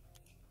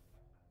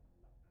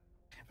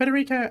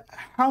 Federico,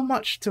 how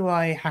much do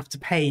I have to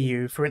pay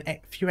you for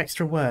a few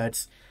extra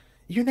words?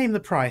 You name the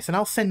price, and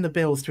I'll send the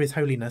bills to His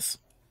Holiness.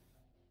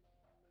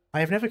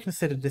 I have never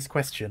considered this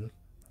question.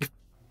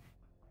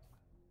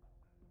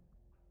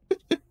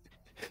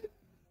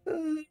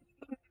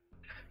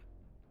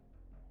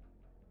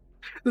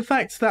 The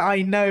fact that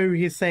I know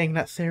he's saying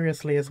that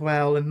seriously as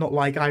well, and not,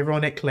 like,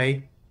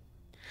 ironically.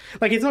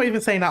 Like, he's not even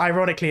saying that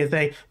ironically as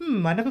a,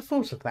 I never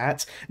thought of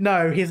that.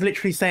 No, he's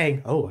literally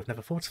saying, oh, I've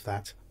never thought of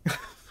that.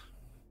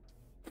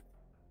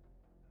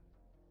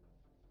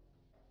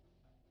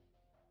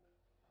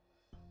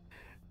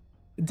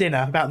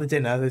 Dinner, about the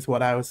dinner is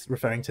what I was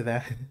referring to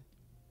there.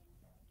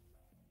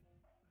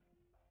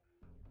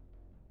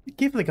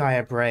 Give the guy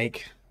a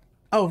break.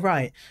 Oh,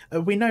 right.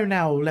 We know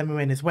now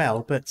Lemuel as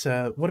well, but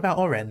what about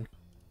Oren?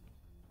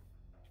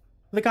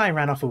 The guy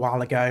ran off a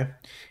while ago.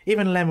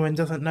 Even Lemuel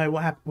doesn't know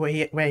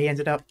where he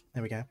ended up.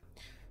 There we go.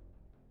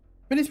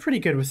 But he's pretty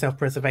good with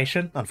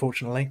self-preservation,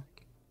 unfortunately.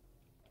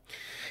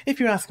 If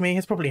you ask me,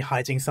 he's probably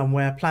hiding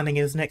somewhere, planning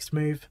his next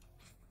move.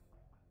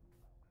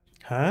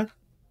 Huh?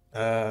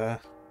 Sorry.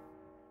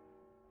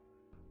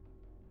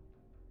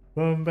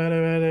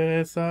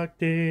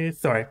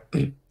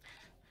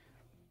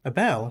 A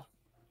bell?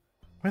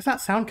 Where's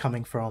that sound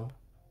coming from?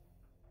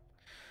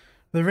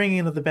 The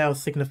ringing of the bell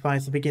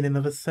signifies the beginning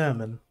of a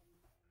sermon.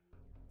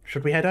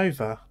 Should we head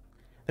over?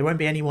 There won't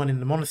be anyone in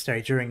the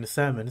monastery during the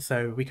sermon,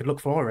 so we could look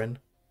for Oren.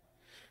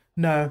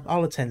 No,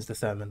 I'll attend the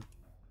sermon.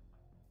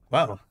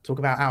 Well, talk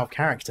about out of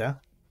character.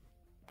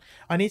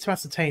 I need to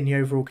ascertain the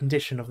overall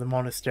condition of the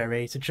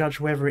monastery to judge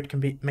whether it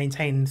can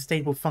maintain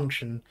stable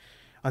function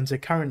under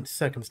current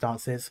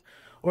circumstances,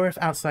 or if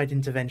outside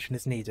intervention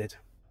is needed.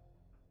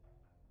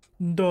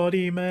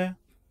 Dorime.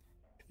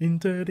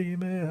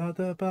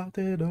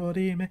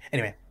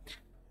 Anyway,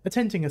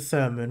 attending a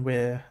sermon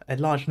where a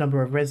large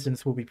number of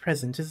residents will be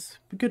present is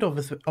a good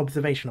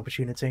observation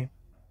opportunity.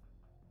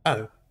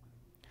 Oh.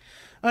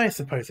 I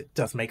suppose it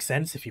does make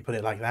sense if you put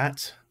it like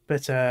that.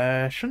 But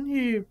shouldn't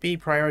you be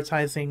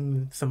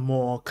prioritising some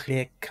more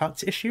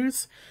clear-cut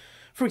issues?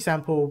 For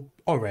example,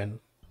 Oren.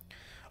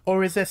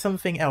 Or is there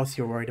something else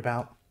you're worried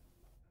about?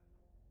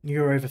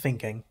 You're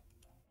overthinking.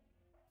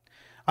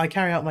 I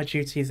carry out my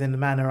duties in the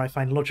manner I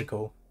find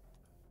logical.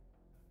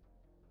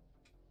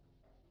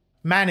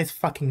 Man is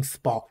fucking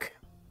Spock.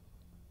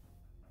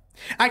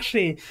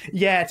 Actually,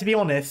 yeah, to be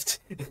honest,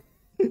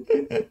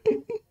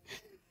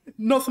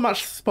 not so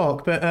much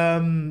Spock, but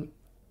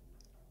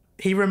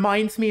he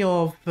reminds me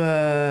of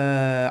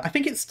I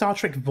think it's Star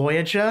Trek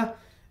Voyager,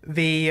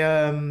 the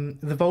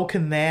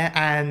Vulcan there,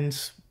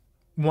 and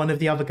one of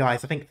the other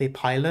guys, I think the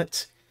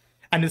pilot,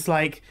 and it's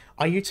like,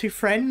 are you two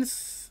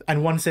friends?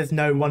 And one says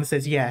no, one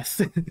says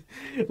yes.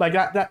 Like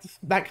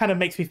that kind of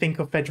makes me think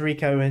of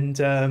Federico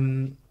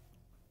and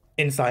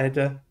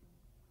Insider.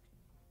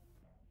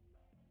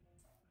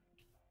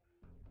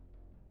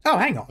 Oh,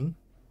 hang on.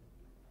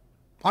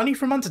 Aren't you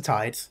from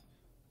Undertides?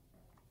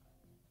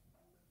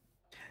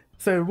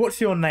 So what's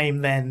your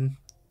name then?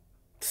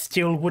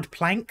 Steelwood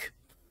Plank?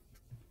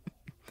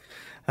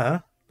 Huh?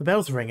 The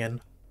bell's ringing.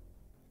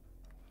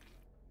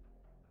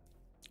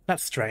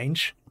 That's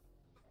strange.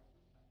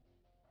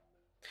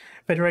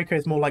 Federico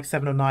is more like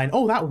 7 or 9.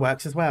 Oh, that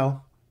works as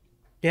well.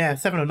 Yeah,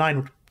 7 or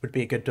 9 would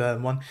be a good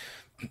one.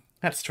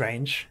 That's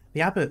strange.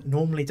 The abbot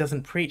normally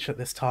doesn't preach at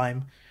this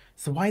time,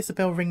 so why is the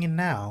bell ringing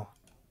now?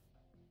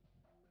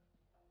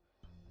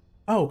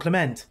 Oh,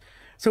 Clement.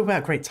 It's all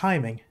about great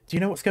timing. Do you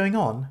know what's going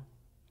on?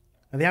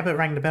 The abbot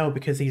rang the bell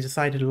because he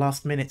decided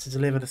last minute to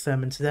deliver the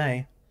sermon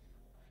today.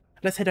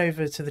 Let's head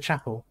over to the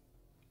chapel.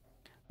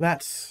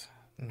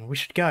 We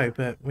should go,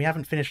 but we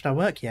haven't finished our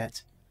work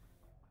yet.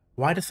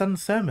 Why the sudden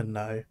sermon,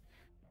 though?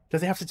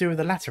 Does it have to do with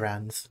the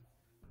Laterans?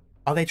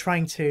 Are they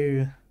trying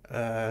to,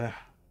 are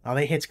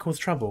they here to cause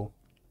trouble?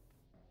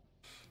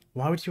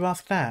 Why would you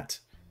ask that?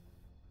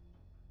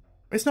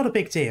 It's not a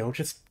big deal,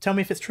 just tell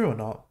me if it's true or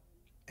not.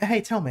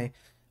 Hey, tell me,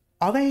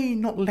 are they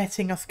not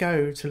letting us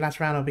go to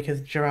Laterano because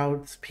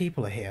Gerald's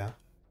people are here?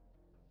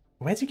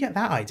 Where'd you get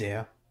that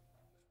idea?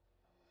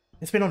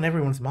 It's been on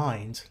everyone's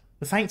mind.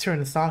 The Sancta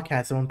and the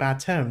Sarkaz are on bad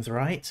terms,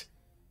 right?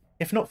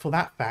 If not for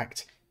that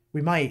fact,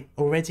 we might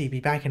already be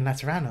back in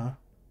Laterano.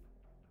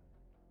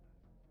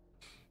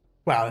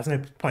 Well, there's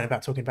no point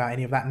about talking about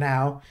any of that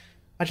now.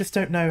 I just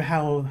don't know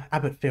how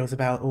Abbott feels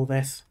about all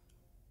this.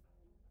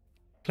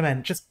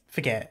 Clement, just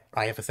forget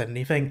I ever said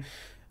anything.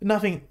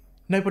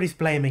 Nobody's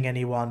blaming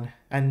anyone,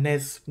 and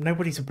there's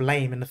nobody to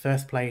blame in the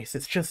first place.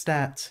 It's just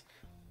that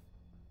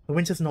the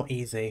winter's not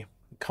easy.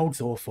 The cold's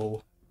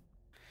awful.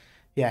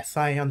 Yes,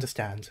 I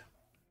understand.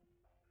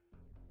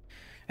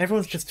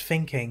 Everyone's just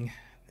thinking,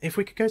 if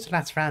we could go to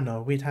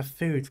Laterano, we'd have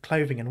food,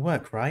 clothing, and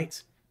work,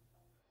 right?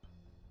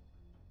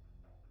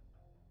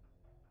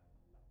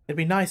 It'd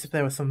be nice if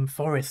there were some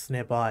forests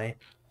nearby.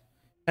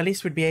 At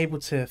least we'd be able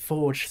to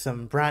forge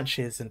some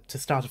branches and to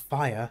start a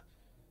fire,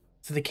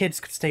 so the kids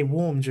could stay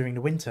warm during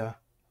the winter.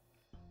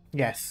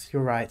 Yes,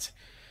 you're right.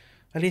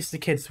 At least the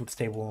kids would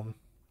stay warm.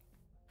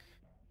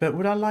 But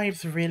would our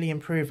lives really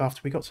improve after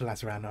we got to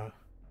Laterano?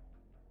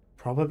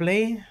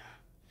 Probably.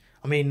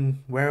 I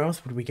mean, where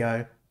else would we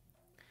go?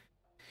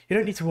 You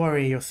don't need to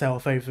worry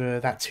yourself over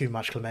that too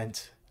much,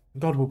 Clement.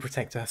 God will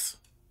protect us.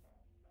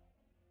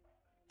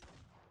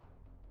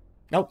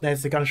 Oh,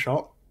 there's the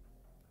gunshot.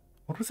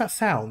 What was that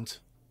sound?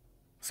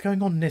 What's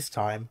going on this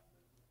time?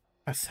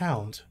 That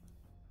sound?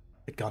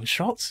 A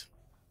gunshot?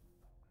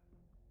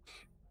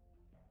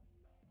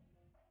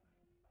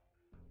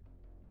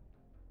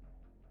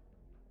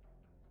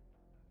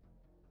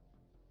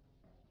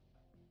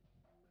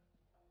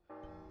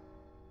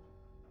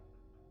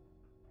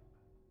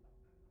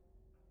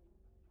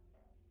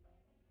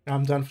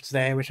 I'm done for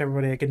today. I wish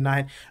everybody a good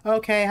night.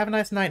 Okay, have a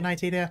nice night,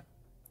 Nighty dear.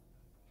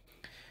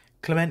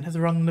 Clement has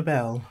rung the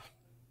bell.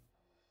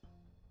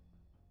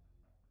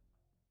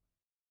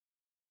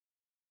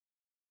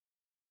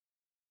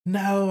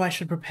 Now I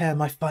should prepare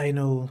my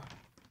final...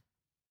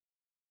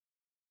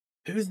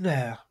 Who's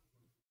there?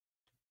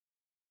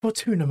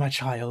 Fortuna, my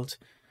child.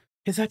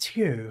 Is that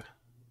you?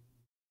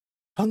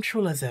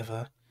 Punctual as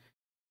ever.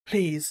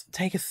 Please,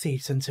 take a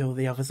seat until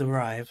the others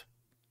arrive.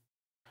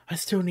 I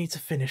still need to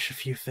finish a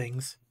few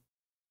things.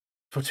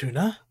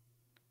 Fortuna?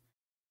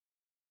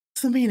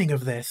 What's the meaning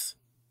of this?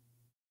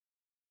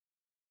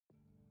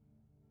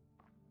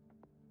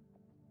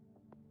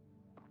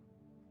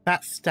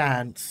 That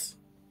stance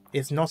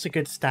is not a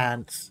good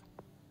stance.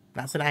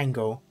 That's an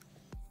angle.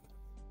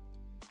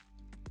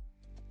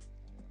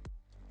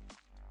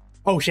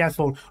 Oh, she has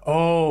fallen.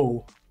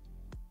 Oh.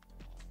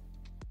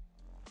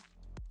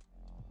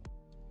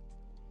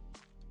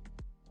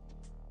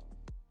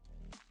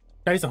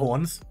 Those are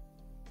horns.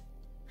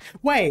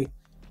 Wait.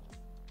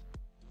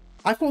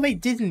 I thought they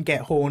didn't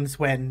get horns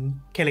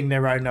when killing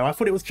their own, though. I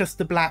thought it was just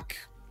the black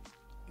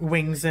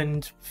wings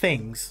and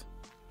things.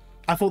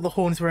 I thought the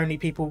horns were only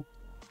people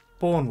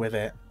born with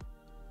it.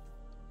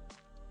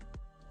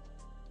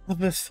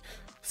 But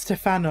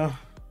Stefano.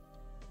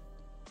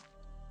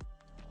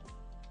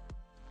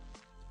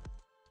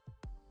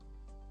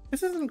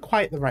 This isn't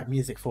quite the right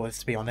music for us,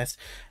 to be honest.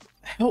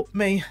 Help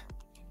me.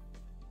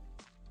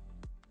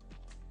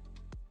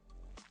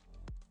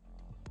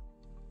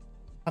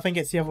 I think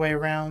it's the other way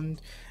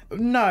around.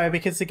 No,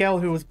 because the girl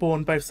who was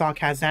born both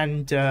Sarkaz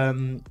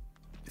and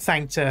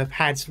Sancta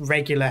had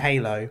regular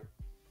Halo.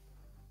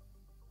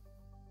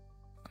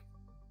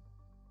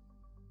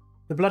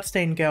 The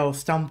bloodstained girl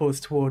stumbles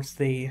towards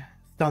the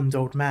stunned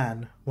old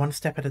man, one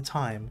step at a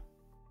time.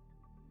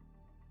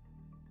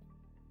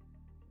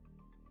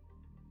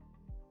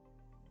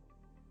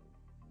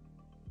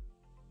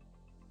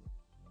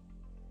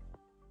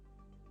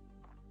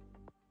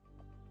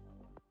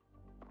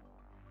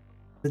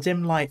 The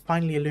dim light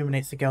finally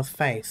illuminates the girl's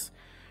face,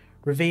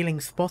 revealing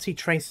spotty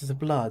traces of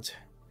blood,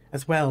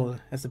 as well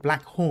as the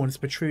black horns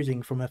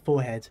protruding from her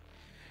forehead.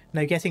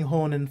 No getting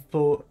horn and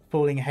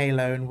falling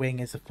halo and wing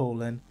is a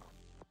fallen.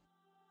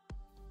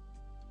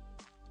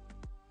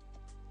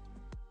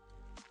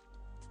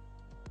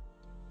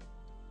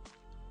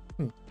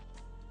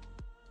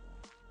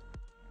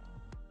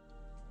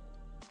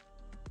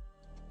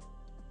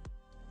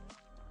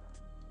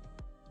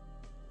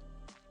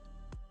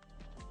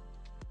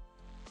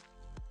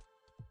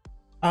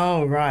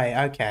 Oh,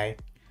 right, okay.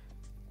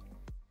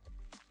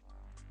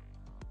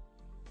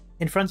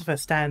 In front of her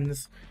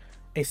stands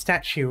a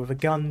statue of a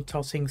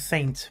gun-tossing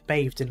saint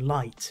bathed in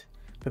light,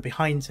 but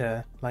behind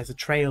her lies a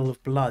trail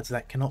of blood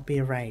that cannot be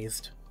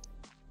erased.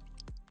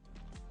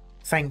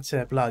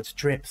 Sancta blood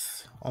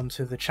drips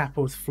onto the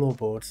chapel's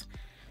floorboards,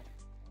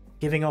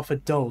 giving off a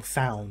dull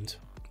sound.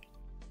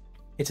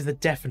 It is a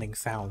deafening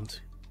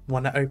sound,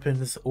 one that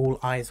opens all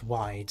eyes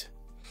wide.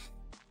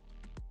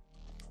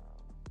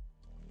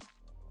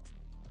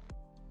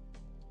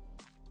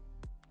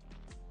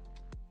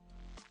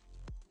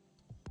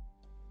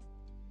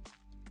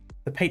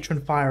 The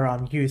patron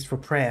firearm used for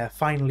prayer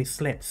finally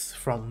slips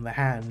from the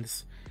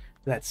hands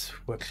that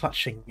were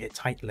clutching it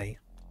tightly.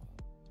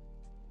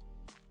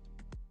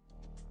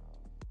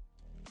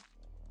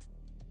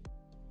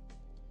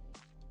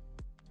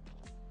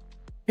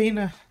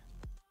 Fina,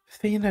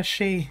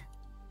 she...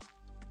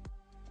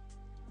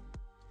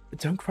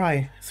 Don't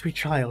cry, sweet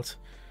child.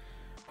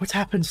 What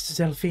happened to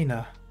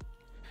Delphina?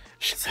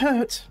 She's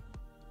hurt.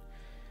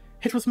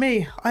 It was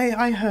me.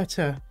 I hurt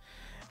her.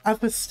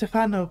 Abba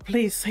Stefano,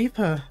 please save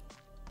her.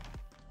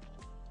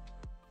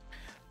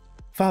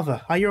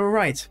 Father, are you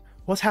alright?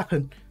 What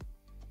happened?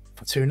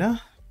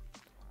 Fortuna?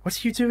 What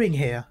are you doing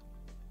here?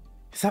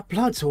 Is that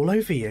blood all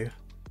over you?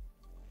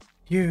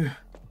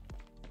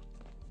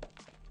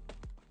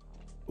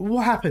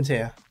 What happened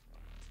here?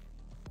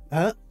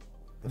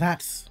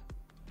 That's...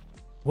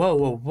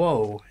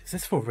 Whoa. Is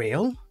this for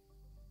real?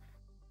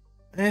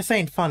 This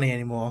ain't funny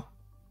anymore.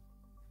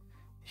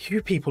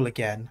 You people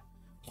again.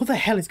 What the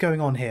hell is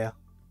going on here?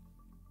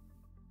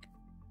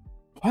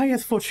 Why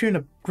has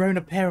Fortuna grown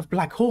a pair of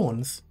black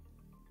horns?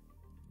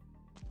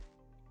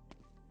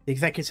 The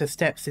executor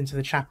steps into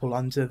the chapel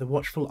under the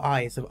watchful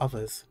eyes of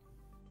others.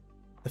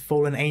 The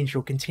fallen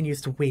angel continues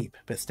to weep,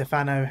 but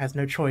Stefano has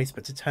no choice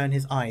but to turn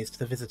his eyes to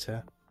the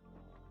visitor.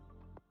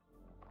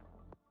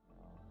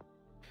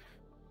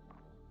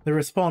 The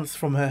response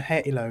from her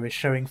halo is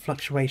showing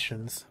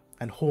fluctuations,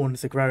 and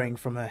horns are growing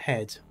from her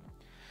head.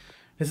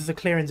 This is a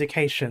clear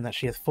indication that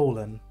she has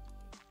fallen.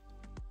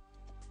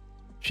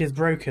 She has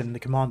broken the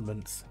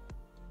commandments.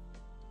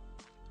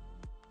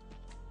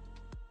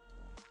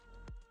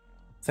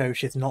 So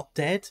she's not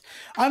dead?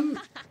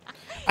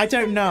 I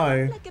don't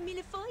know.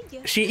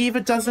 She either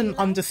doesn't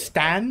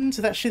understand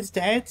that she's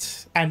dead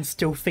and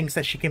still thinks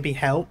that she can be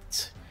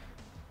helped,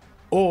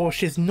 or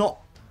she's not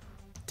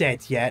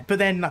dead yet. But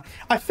then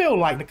I feel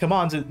like the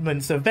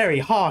commandments are very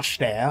harsh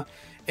there.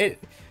 If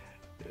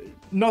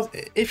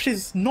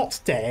she's not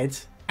dead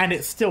and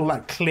it's still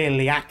like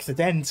clearly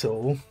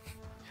accidental,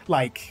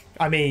 like,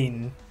 I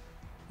mean...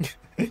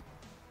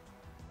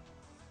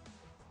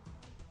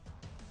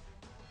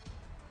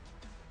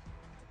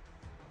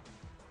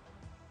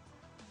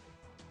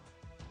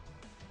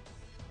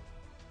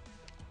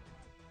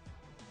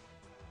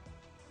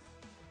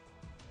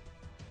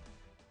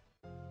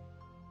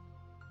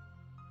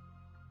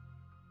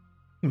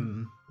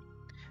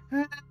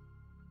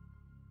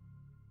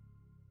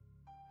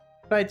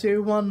 Should I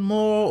do one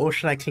more, or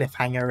should I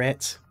cliffhanger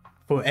it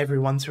for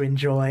everyone to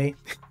enjoy?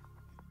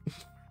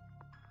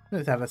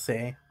 Let's have a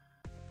see.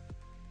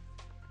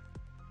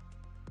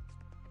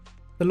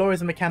 The law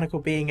is a mechanical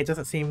being. It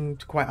doesn't seem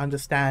to quite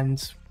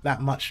understand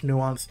that much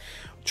nuance.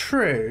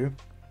 True.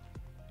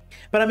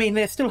 But I mean,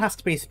 there still has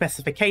to be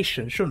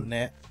specification, shouldn't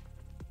it?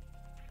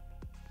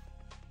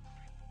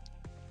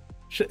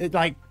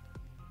 Like...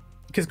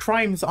 Because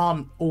crimes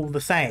aren't all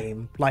the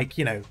same. Like,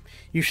 you know,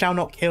 you shall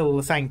not kill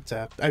a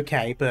Sancta.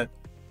 Okay, but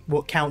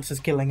what counts as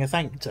killing a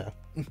Sancta?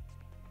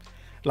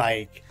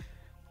 Like,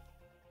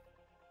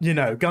 you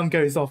know, gun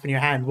goes off in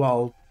your hand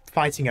while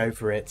fighting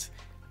over it.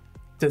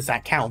 Does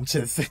that count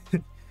as...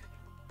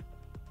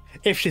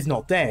 If she's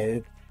not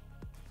dead,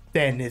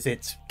 then is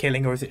it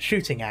killing or is it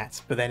shooting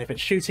at? But then if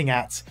it's shooting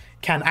at,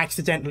 can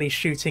accidentally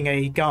shooting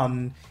a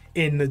gun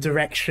in the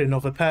direction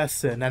of a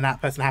person and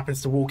that person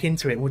happens to walk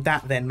into it, would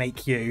that then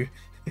make you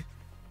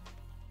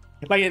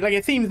like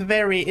it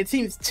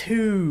seems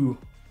too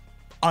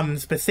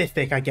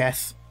unspecific, I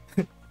guess.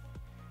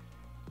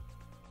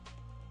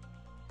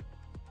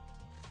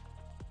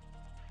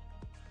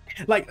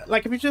 like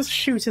if you just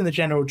shoot in the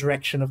general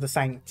direction of the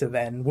Sancta,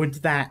 then would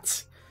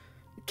that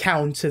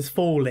count as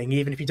falling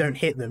even if you don't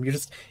hit them? You're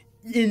just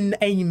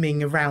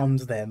aiming around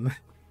them.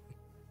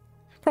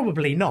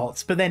 Probably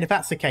not, but then if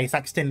that's the case,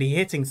 accidentally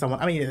hitting someone...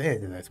 I mean,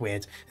 that's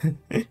weird.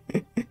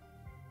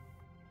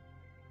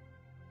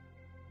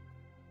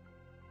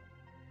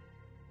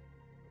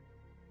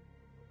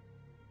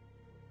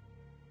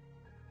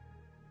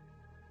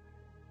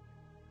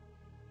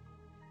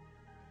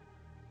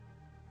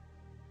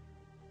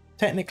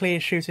 Technically,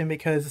 it's shooting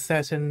because a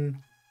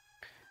certain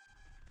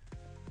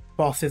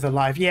boss is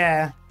alive.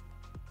 Yeah.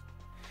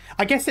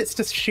 I guess it's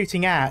just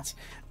shooting at,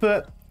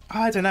 but...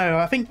 I don't know,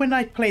 I think when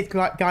I played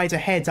Guide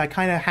Ahead, I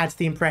kind of had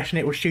the impression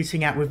it was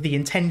shooting at with the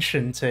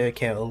intention to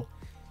kill,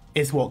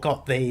 is what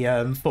got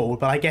the fall,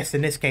 but I guess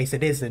in this case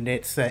it isn't,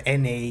 it's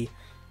any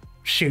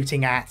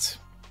shooting at.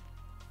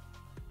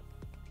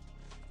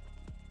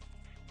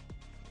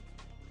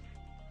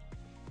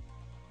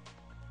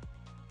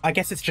 I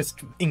guess it's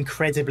just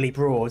incredibly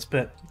broad,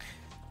 but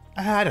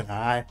I don't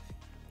know.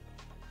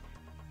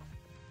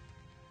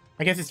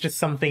 I guess it's just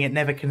something it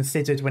never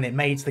considered when it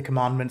made the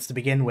commandments to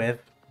begin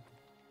with.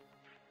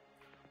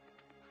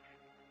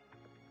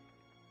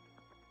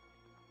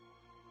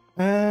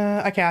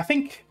 Okay,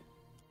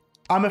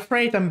 I'm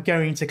afraid I'm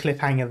going to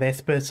cliffhanger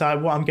this, but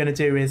what I'm going to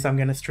do is I'm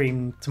going to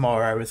stream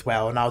tomorrow as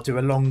well, and I'll do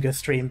a longer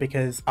stream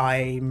because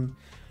I've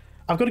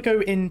got to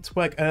go into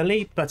work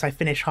early, but I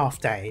finish half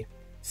day,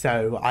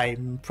 so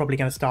I'm probably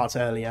going to start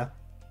earlier.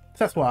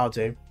 So that's what I'll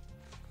do.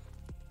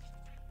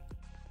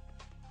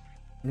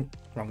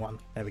 Wrong one.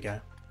 There we go.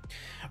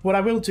 What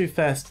I will do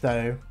first,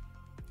 though,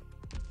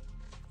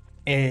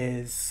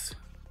 is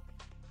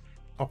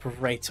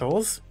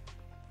operators.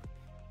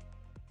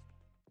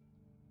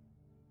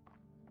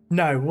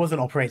 No, it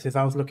wasn't operators.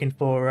 I was looking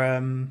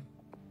for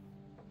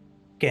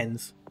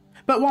skins.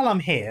 But while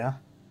I'm here,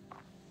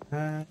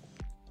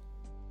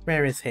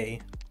 where is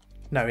he?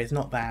 No, he's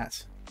not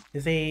that.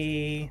 Is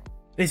he?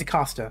 He's a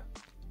caster.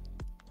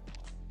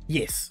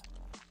 Yes.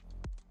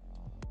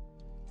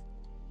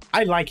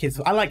 I like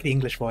the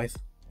English voice.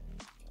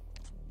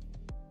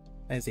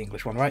 There's the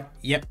English one, right?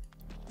 Yep.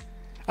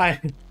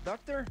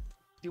 Doctor,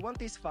 do you want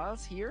these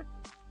files here?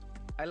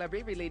 A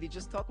library lady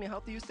just taught me how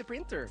to use the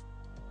printer.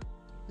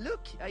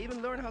 Look, I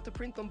even learned how to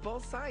print on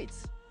both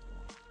sides.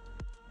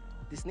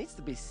 This needs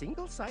to be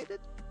single-sided?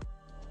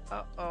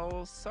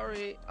 Uh-oh,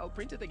 sorry, I'll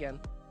print it again.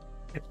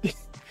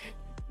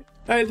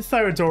 It's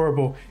so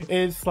adorable.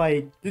 It's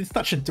like, it's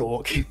such a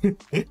dork.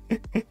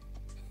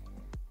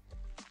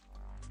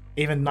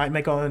 Even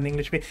Nightmare got an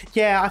English bit.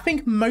 Yeah, I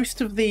think most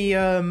of the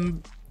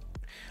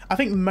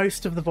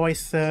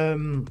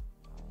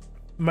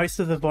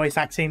voice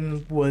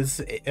acting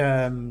was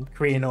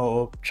Korean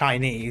or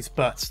Chinese,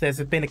 but there's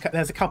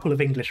a couple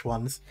of English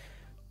ones.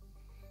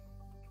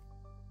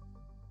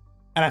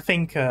 And I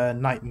think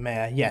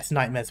Nightmare, yes,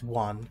 Nightmare's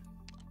one.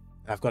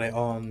 I've got it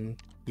on.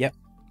 Yep.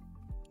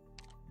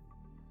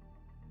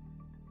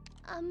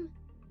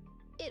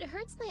 It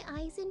hurts my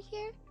eyes in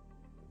here.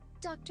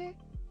 Doctor,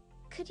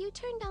 could you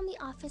turn down the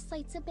office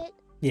lights a bit?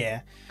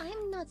 Yeah.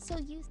 I'm not so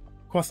used.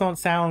 Croissant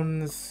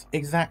sounds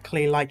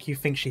exactly like you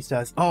think she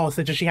does. Oh,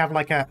 so does she have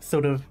like a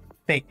sort of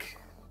thick,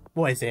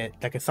 what is it,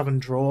 like a southern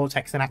drawl,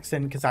 Texan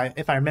accent? Because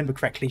if I remember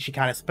correctly, she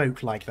kind of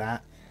spoke like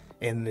that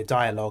in the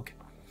dialogue.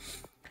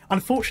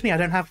 Unfortunately, I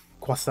don't have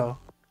Croissant.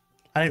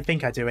 I don't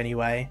think I do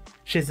anyway.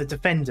 She's a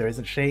defender,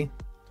 isn't she?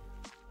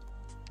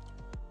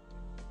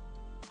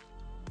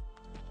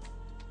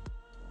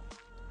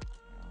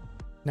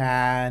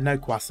 Nah, no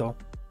Croissant.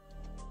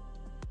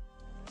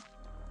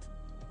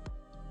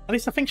 At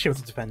least I think she was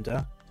a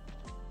defender.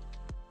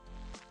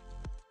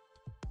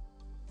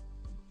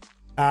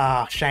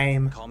 Ah,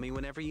 shame. Call me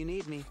whenever you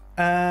need me.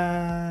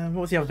 What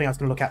was the other thing I was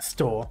going to look at?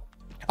 Store.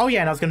 Oh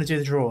yeah, and I was going to do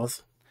the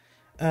drawers.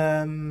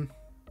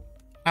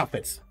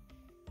 Outfits.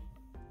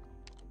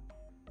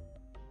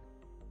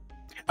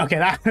 Okay,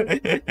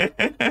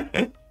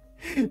 that...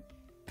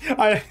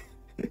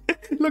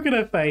 Look at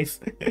her face.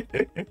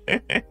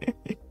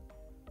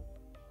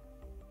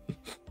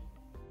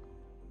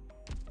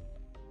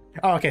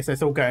 Oh, okay, so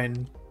it's all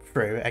going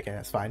through. Okay,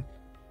 that's fine.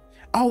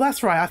 Oh,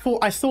 that's right. I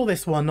thought I saw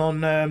this one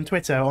on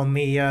Twitter on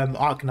the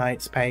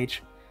Arknights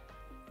page.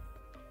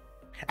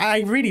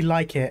 I really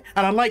like it,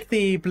 and I like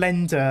the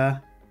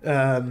blender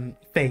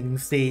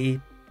things, the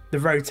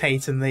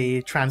rotate and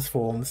the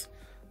transforms.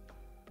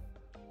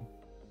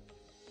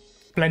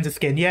 Blender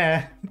skin,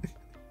 yeah.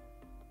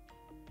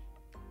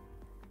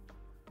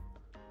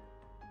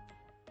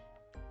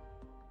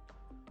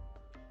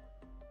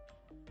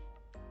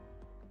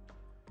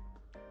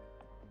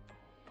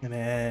 And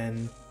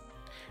then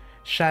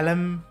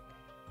Shalom.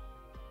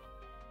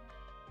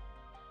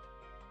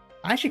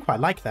 I actually quite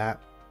like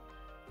that.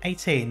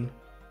 18.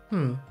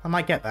 I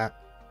might get that.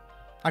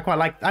 I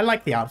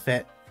like the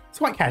outfit. It's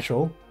quite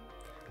casual.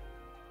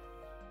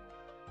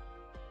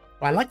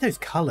 But I like those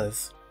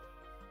colours.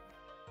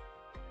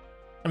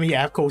 I mean,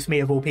 yeah, of course, me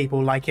of all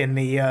people liking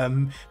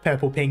the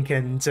purple, pink,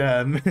 and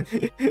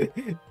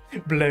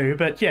blue,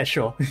 but yeah,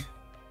 sure.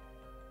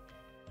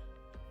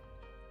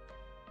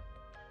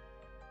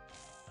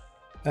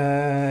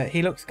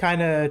 He looks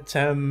kind of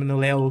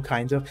terminal ill,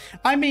 kind of.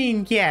 I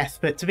mean, yes,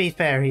 but to be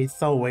fair, he's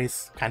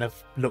always kind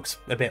of looks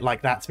a bit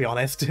like that, to be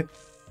honest.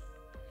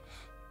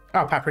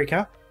 Oh,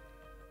 Paprika.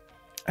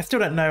 I still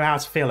don't know how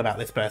to feel about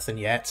this person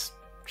yet.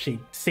 She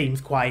seems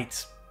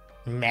quite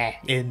meh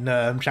in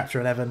Chapter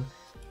 11.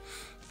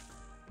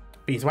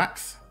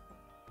 Beeswax.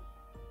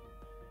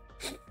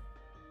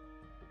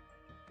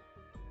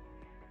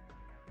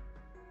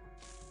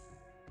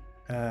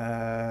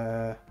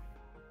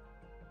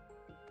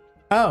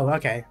 Oh,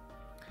 okay.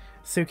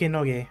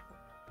 Tsukinogi.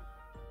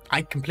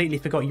 I completely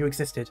forgot you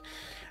existed.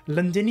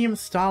 Londinium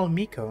style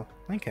Miko.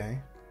 Okay.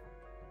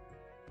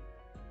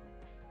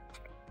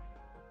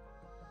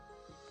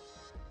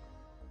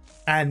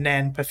 And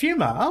then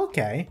Perfumer.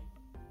 Okay.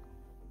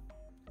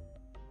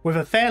 With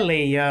a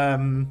fairly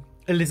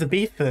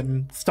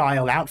Elizabethan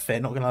style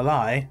outfit, not gonna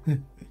lie.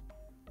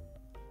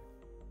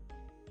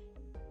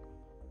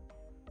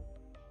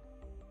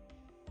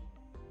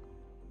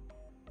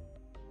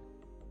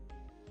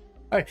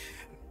 Oh,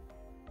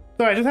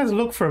 sorry, I just had to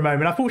look for a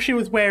moment. I thought she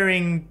was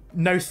wearing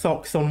no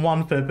socks on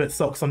one foot, but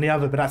socks on the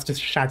other, but that's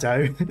just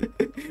Shadow.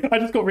 I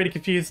just got really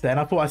confused then.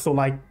 I thought I saw,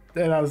 like,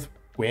 that was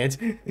weird.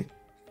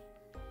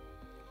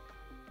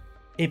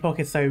 Epoch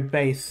is so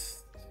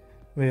based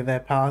with their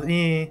past.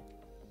 Yeah.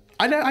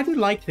 I do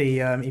like the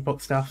Epoch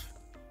stuff.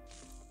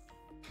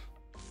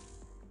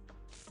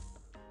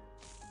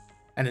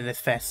 And in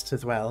this fest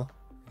as well.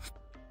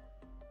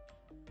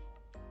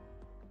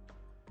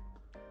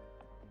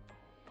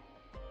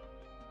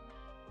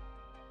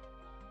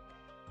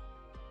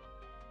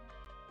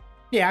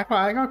 Yeah, I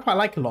quite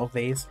like a lot of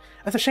these.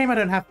 It's a shame I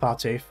don't have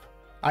Partooth.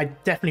 I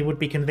definitely would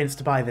be convinced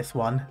to buy this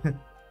one.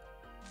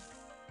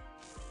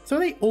 So are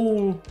they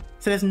all...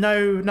 So there's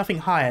nothing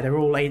higher, they're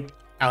all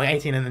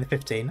 18 and then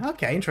 15.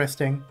 Okay,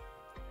 interesting.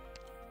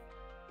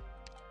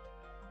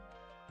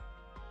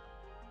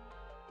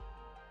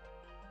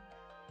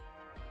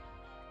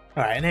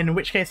 Alright, and then in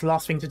which case the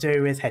last thing to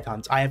do is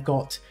headhunt. I have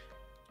got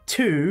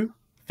 2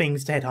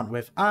 things to headhunt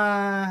with.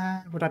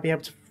 Would I be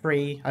able to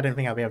free? I don't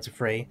think I'll be able to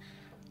free.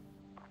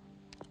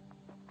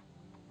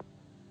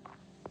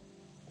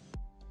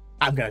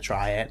 I'm going to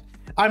try it.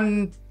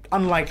 I'm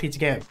unlikely to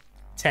get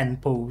 10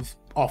 pulls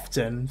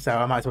often, so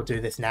I might as well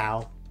do this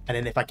now. And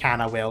then if I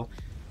can, I will.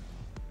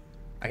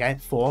 Okay,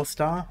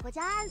 4-star.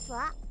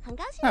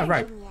 Oh,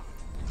 right.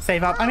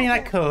 Save up. I mean, I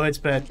could,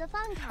 but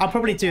I'll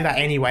probably do that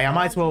anyway. I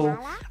might as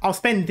well... I'll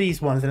spend these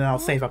ones and then I'll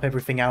save up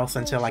everything else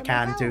until I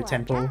can do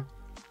 10 pull.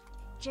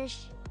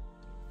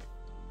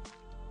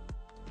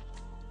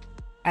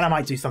 And I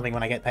might do something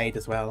when I get paid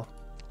as well.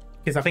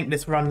 Because I think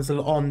this runs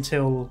on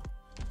till...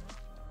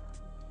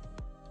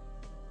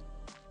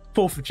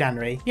 4th of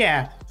January.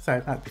 Yeah,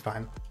 so that'd be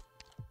fine.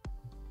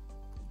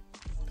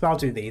 So I'll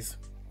do these.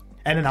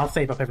 And then I'll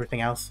save up everything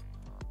else.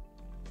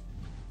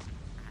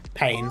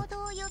 Pain.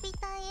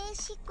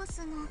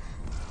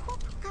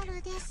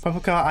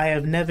 Popcar, I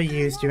have never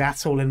used you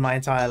at all in my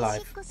entire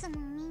life.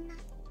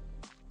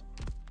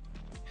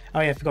 Oh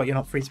yeah, I forgot you're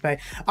not free to pay.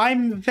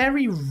 I'm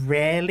very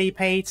rarely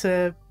paid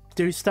to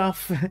do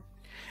stuff.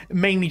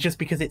 Mainly just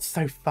because it's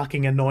so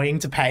fucking annoying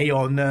to pay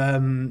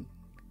on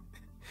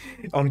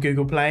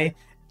Google Play.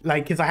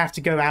 Like, because I have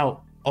to go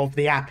out of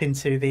the app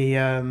into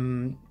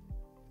the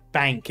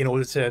bank in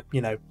order to,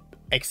 you know,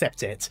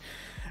 accept it.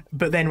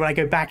 But then when I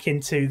go back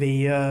into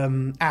the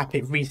app,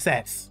 it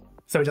resets,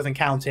 so it doesn't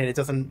count it. It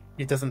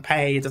doesn't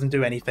pay. It doesn't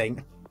do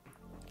anything,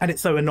 and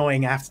it's so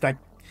annoying. I have to like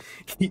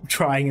keep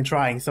trying and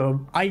trying.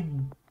 So I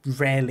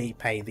rarely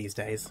pay these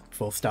days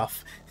for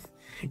stuff,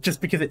 just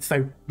because it's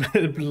so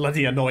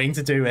bloody annoying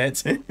to do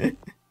it.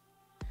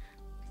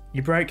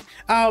 You broke?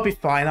 I'll be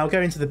fine. I'll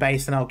go into the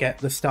base and I'll get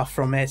the stuff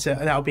from it.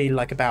 That'll be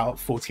like about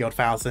 40-odd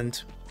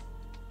thousand.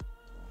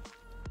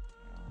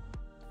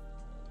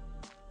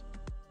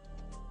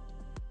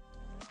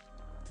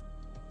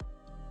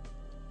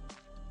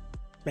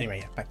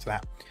 Anyway, yeah, back to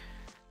that.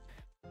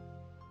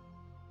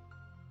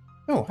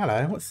 Oh,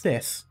 hello. What's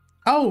this?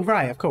 Oh,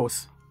 right, of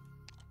course.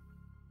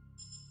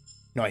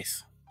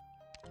 Nice.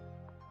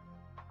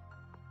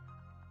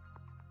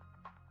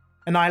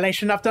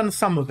 Annihilation. I've done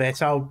some of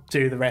it. I'll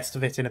do the rest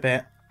of it in a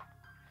bit.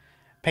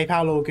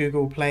 PayPal or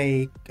Google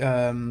Play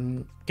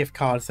gift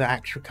cards are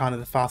actually kind of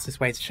the fastest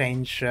way to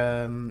change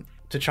to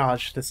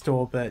charge the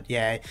store, but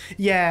yeah.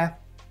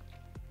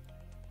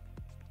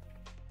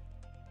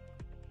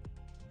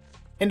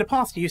 In the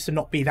past, it used to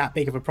not be that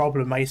big of a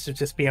problem. I used to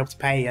just be able to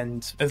pay,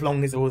 and as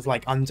long as it was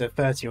like under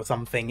 30 or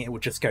something, it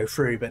would just go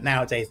through. But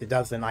nowadays it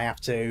doesn't. I have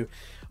to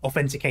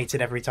authenticate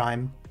it every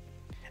time.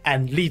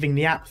 And leaving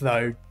the app,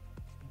 though,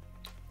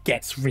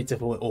 gets rid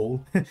of it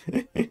all.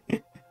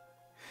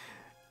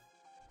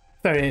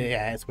 So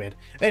yeah, it's weird.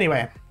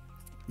 Anyway,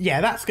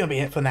 yeah, that's gonna be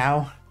it for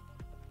now.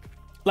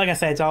 Like I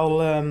said,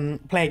 I'll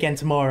play again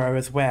tomorrow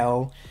as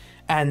well,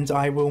 and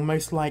I will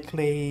most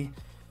likely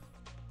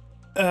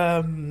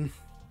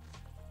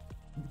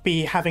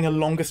be having a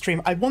longer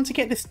stream. I want to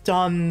get this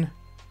done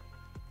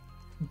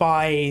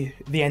by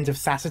the end of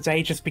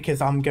Saturday, just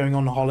because I'm going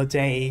on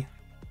holiday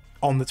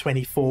on the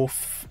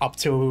 24th up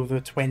till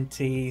the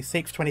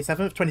 26th,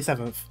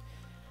 27th.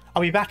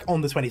 I'll be back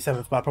on the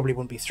 27th, but I probably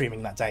wouldn't be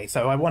streaming that day.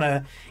 So I want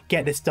to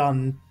get this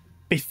done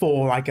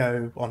before I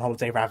go on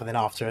holiday rather than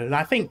after. And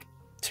I think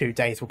 2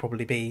 days will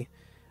probably be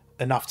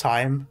enough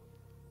time.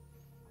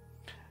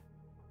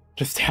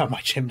 Just stay out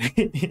my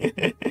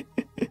chimney.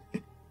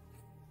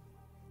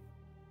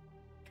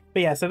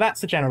 But yeah, so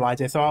that's the general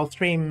idea. So I'll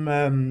stream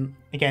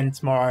again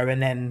tomorrow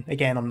and then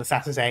again on the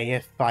Saturday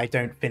if I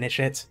don't finish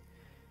it.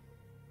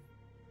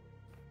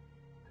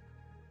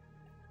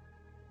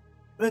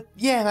 But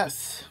yeah,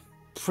 that's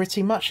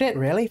pretty much it,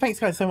 really. Thanks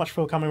guys so much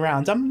for coming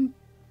around. I'm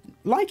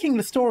liking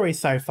the story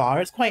so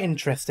far. It's quite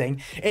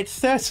interesting. It's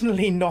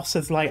certainly not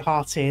as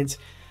light-hearted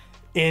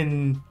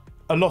in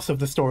a lot of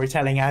the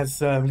storytelling as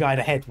Guide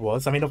Ahead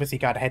was. I mean, obviously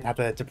Guide Ahead had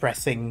a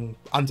depressing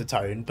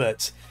undertone,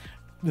 but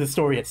the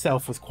story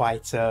itself was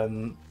quite,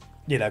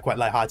 you you know, quite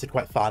lighthearted,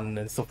 quite fun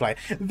and stuff like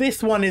that.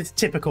 This one is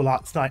typical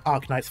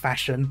Arknights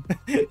fashion.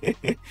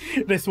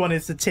 This one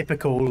is the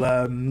typical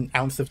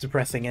ounce of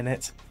depressing in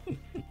it.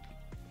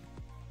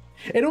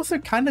 It also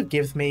kind of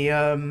gives me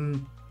to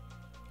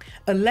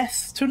a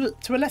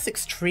less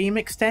extreme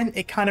extent,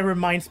 it kind of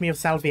reminds me of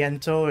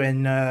Salviento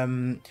in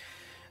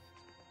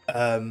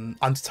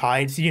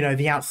Untied. You know,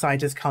 the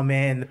outsiders come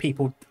in, the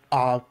people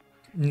are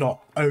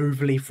not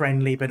overly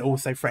friendly but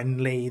also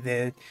friendly,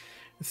 there's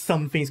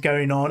something's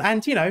going on,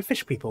 and you know,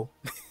 fish people.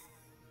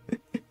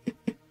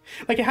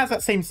 Like, it has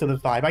that same sort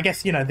of vibe, I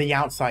guess. You know, the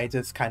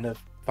outsiders kind of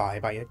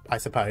vibe, I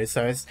suppose.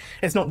 So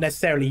it's not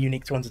necessarily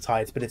unique to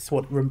Untied, but it's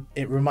what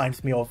it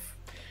reminds me of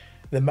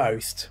the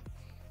most,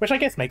 which I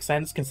guess makes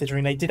sense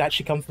considering they did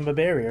actually come from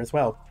Iberia as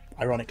well,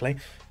 ironically.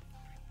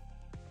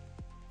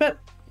 But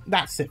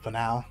that's it for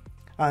now.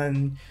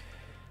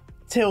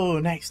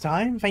 Till next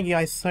time, thank you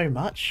guys so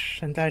much,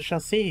 and I shall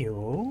see you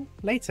all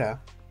later.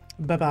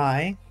 Bye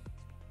bye.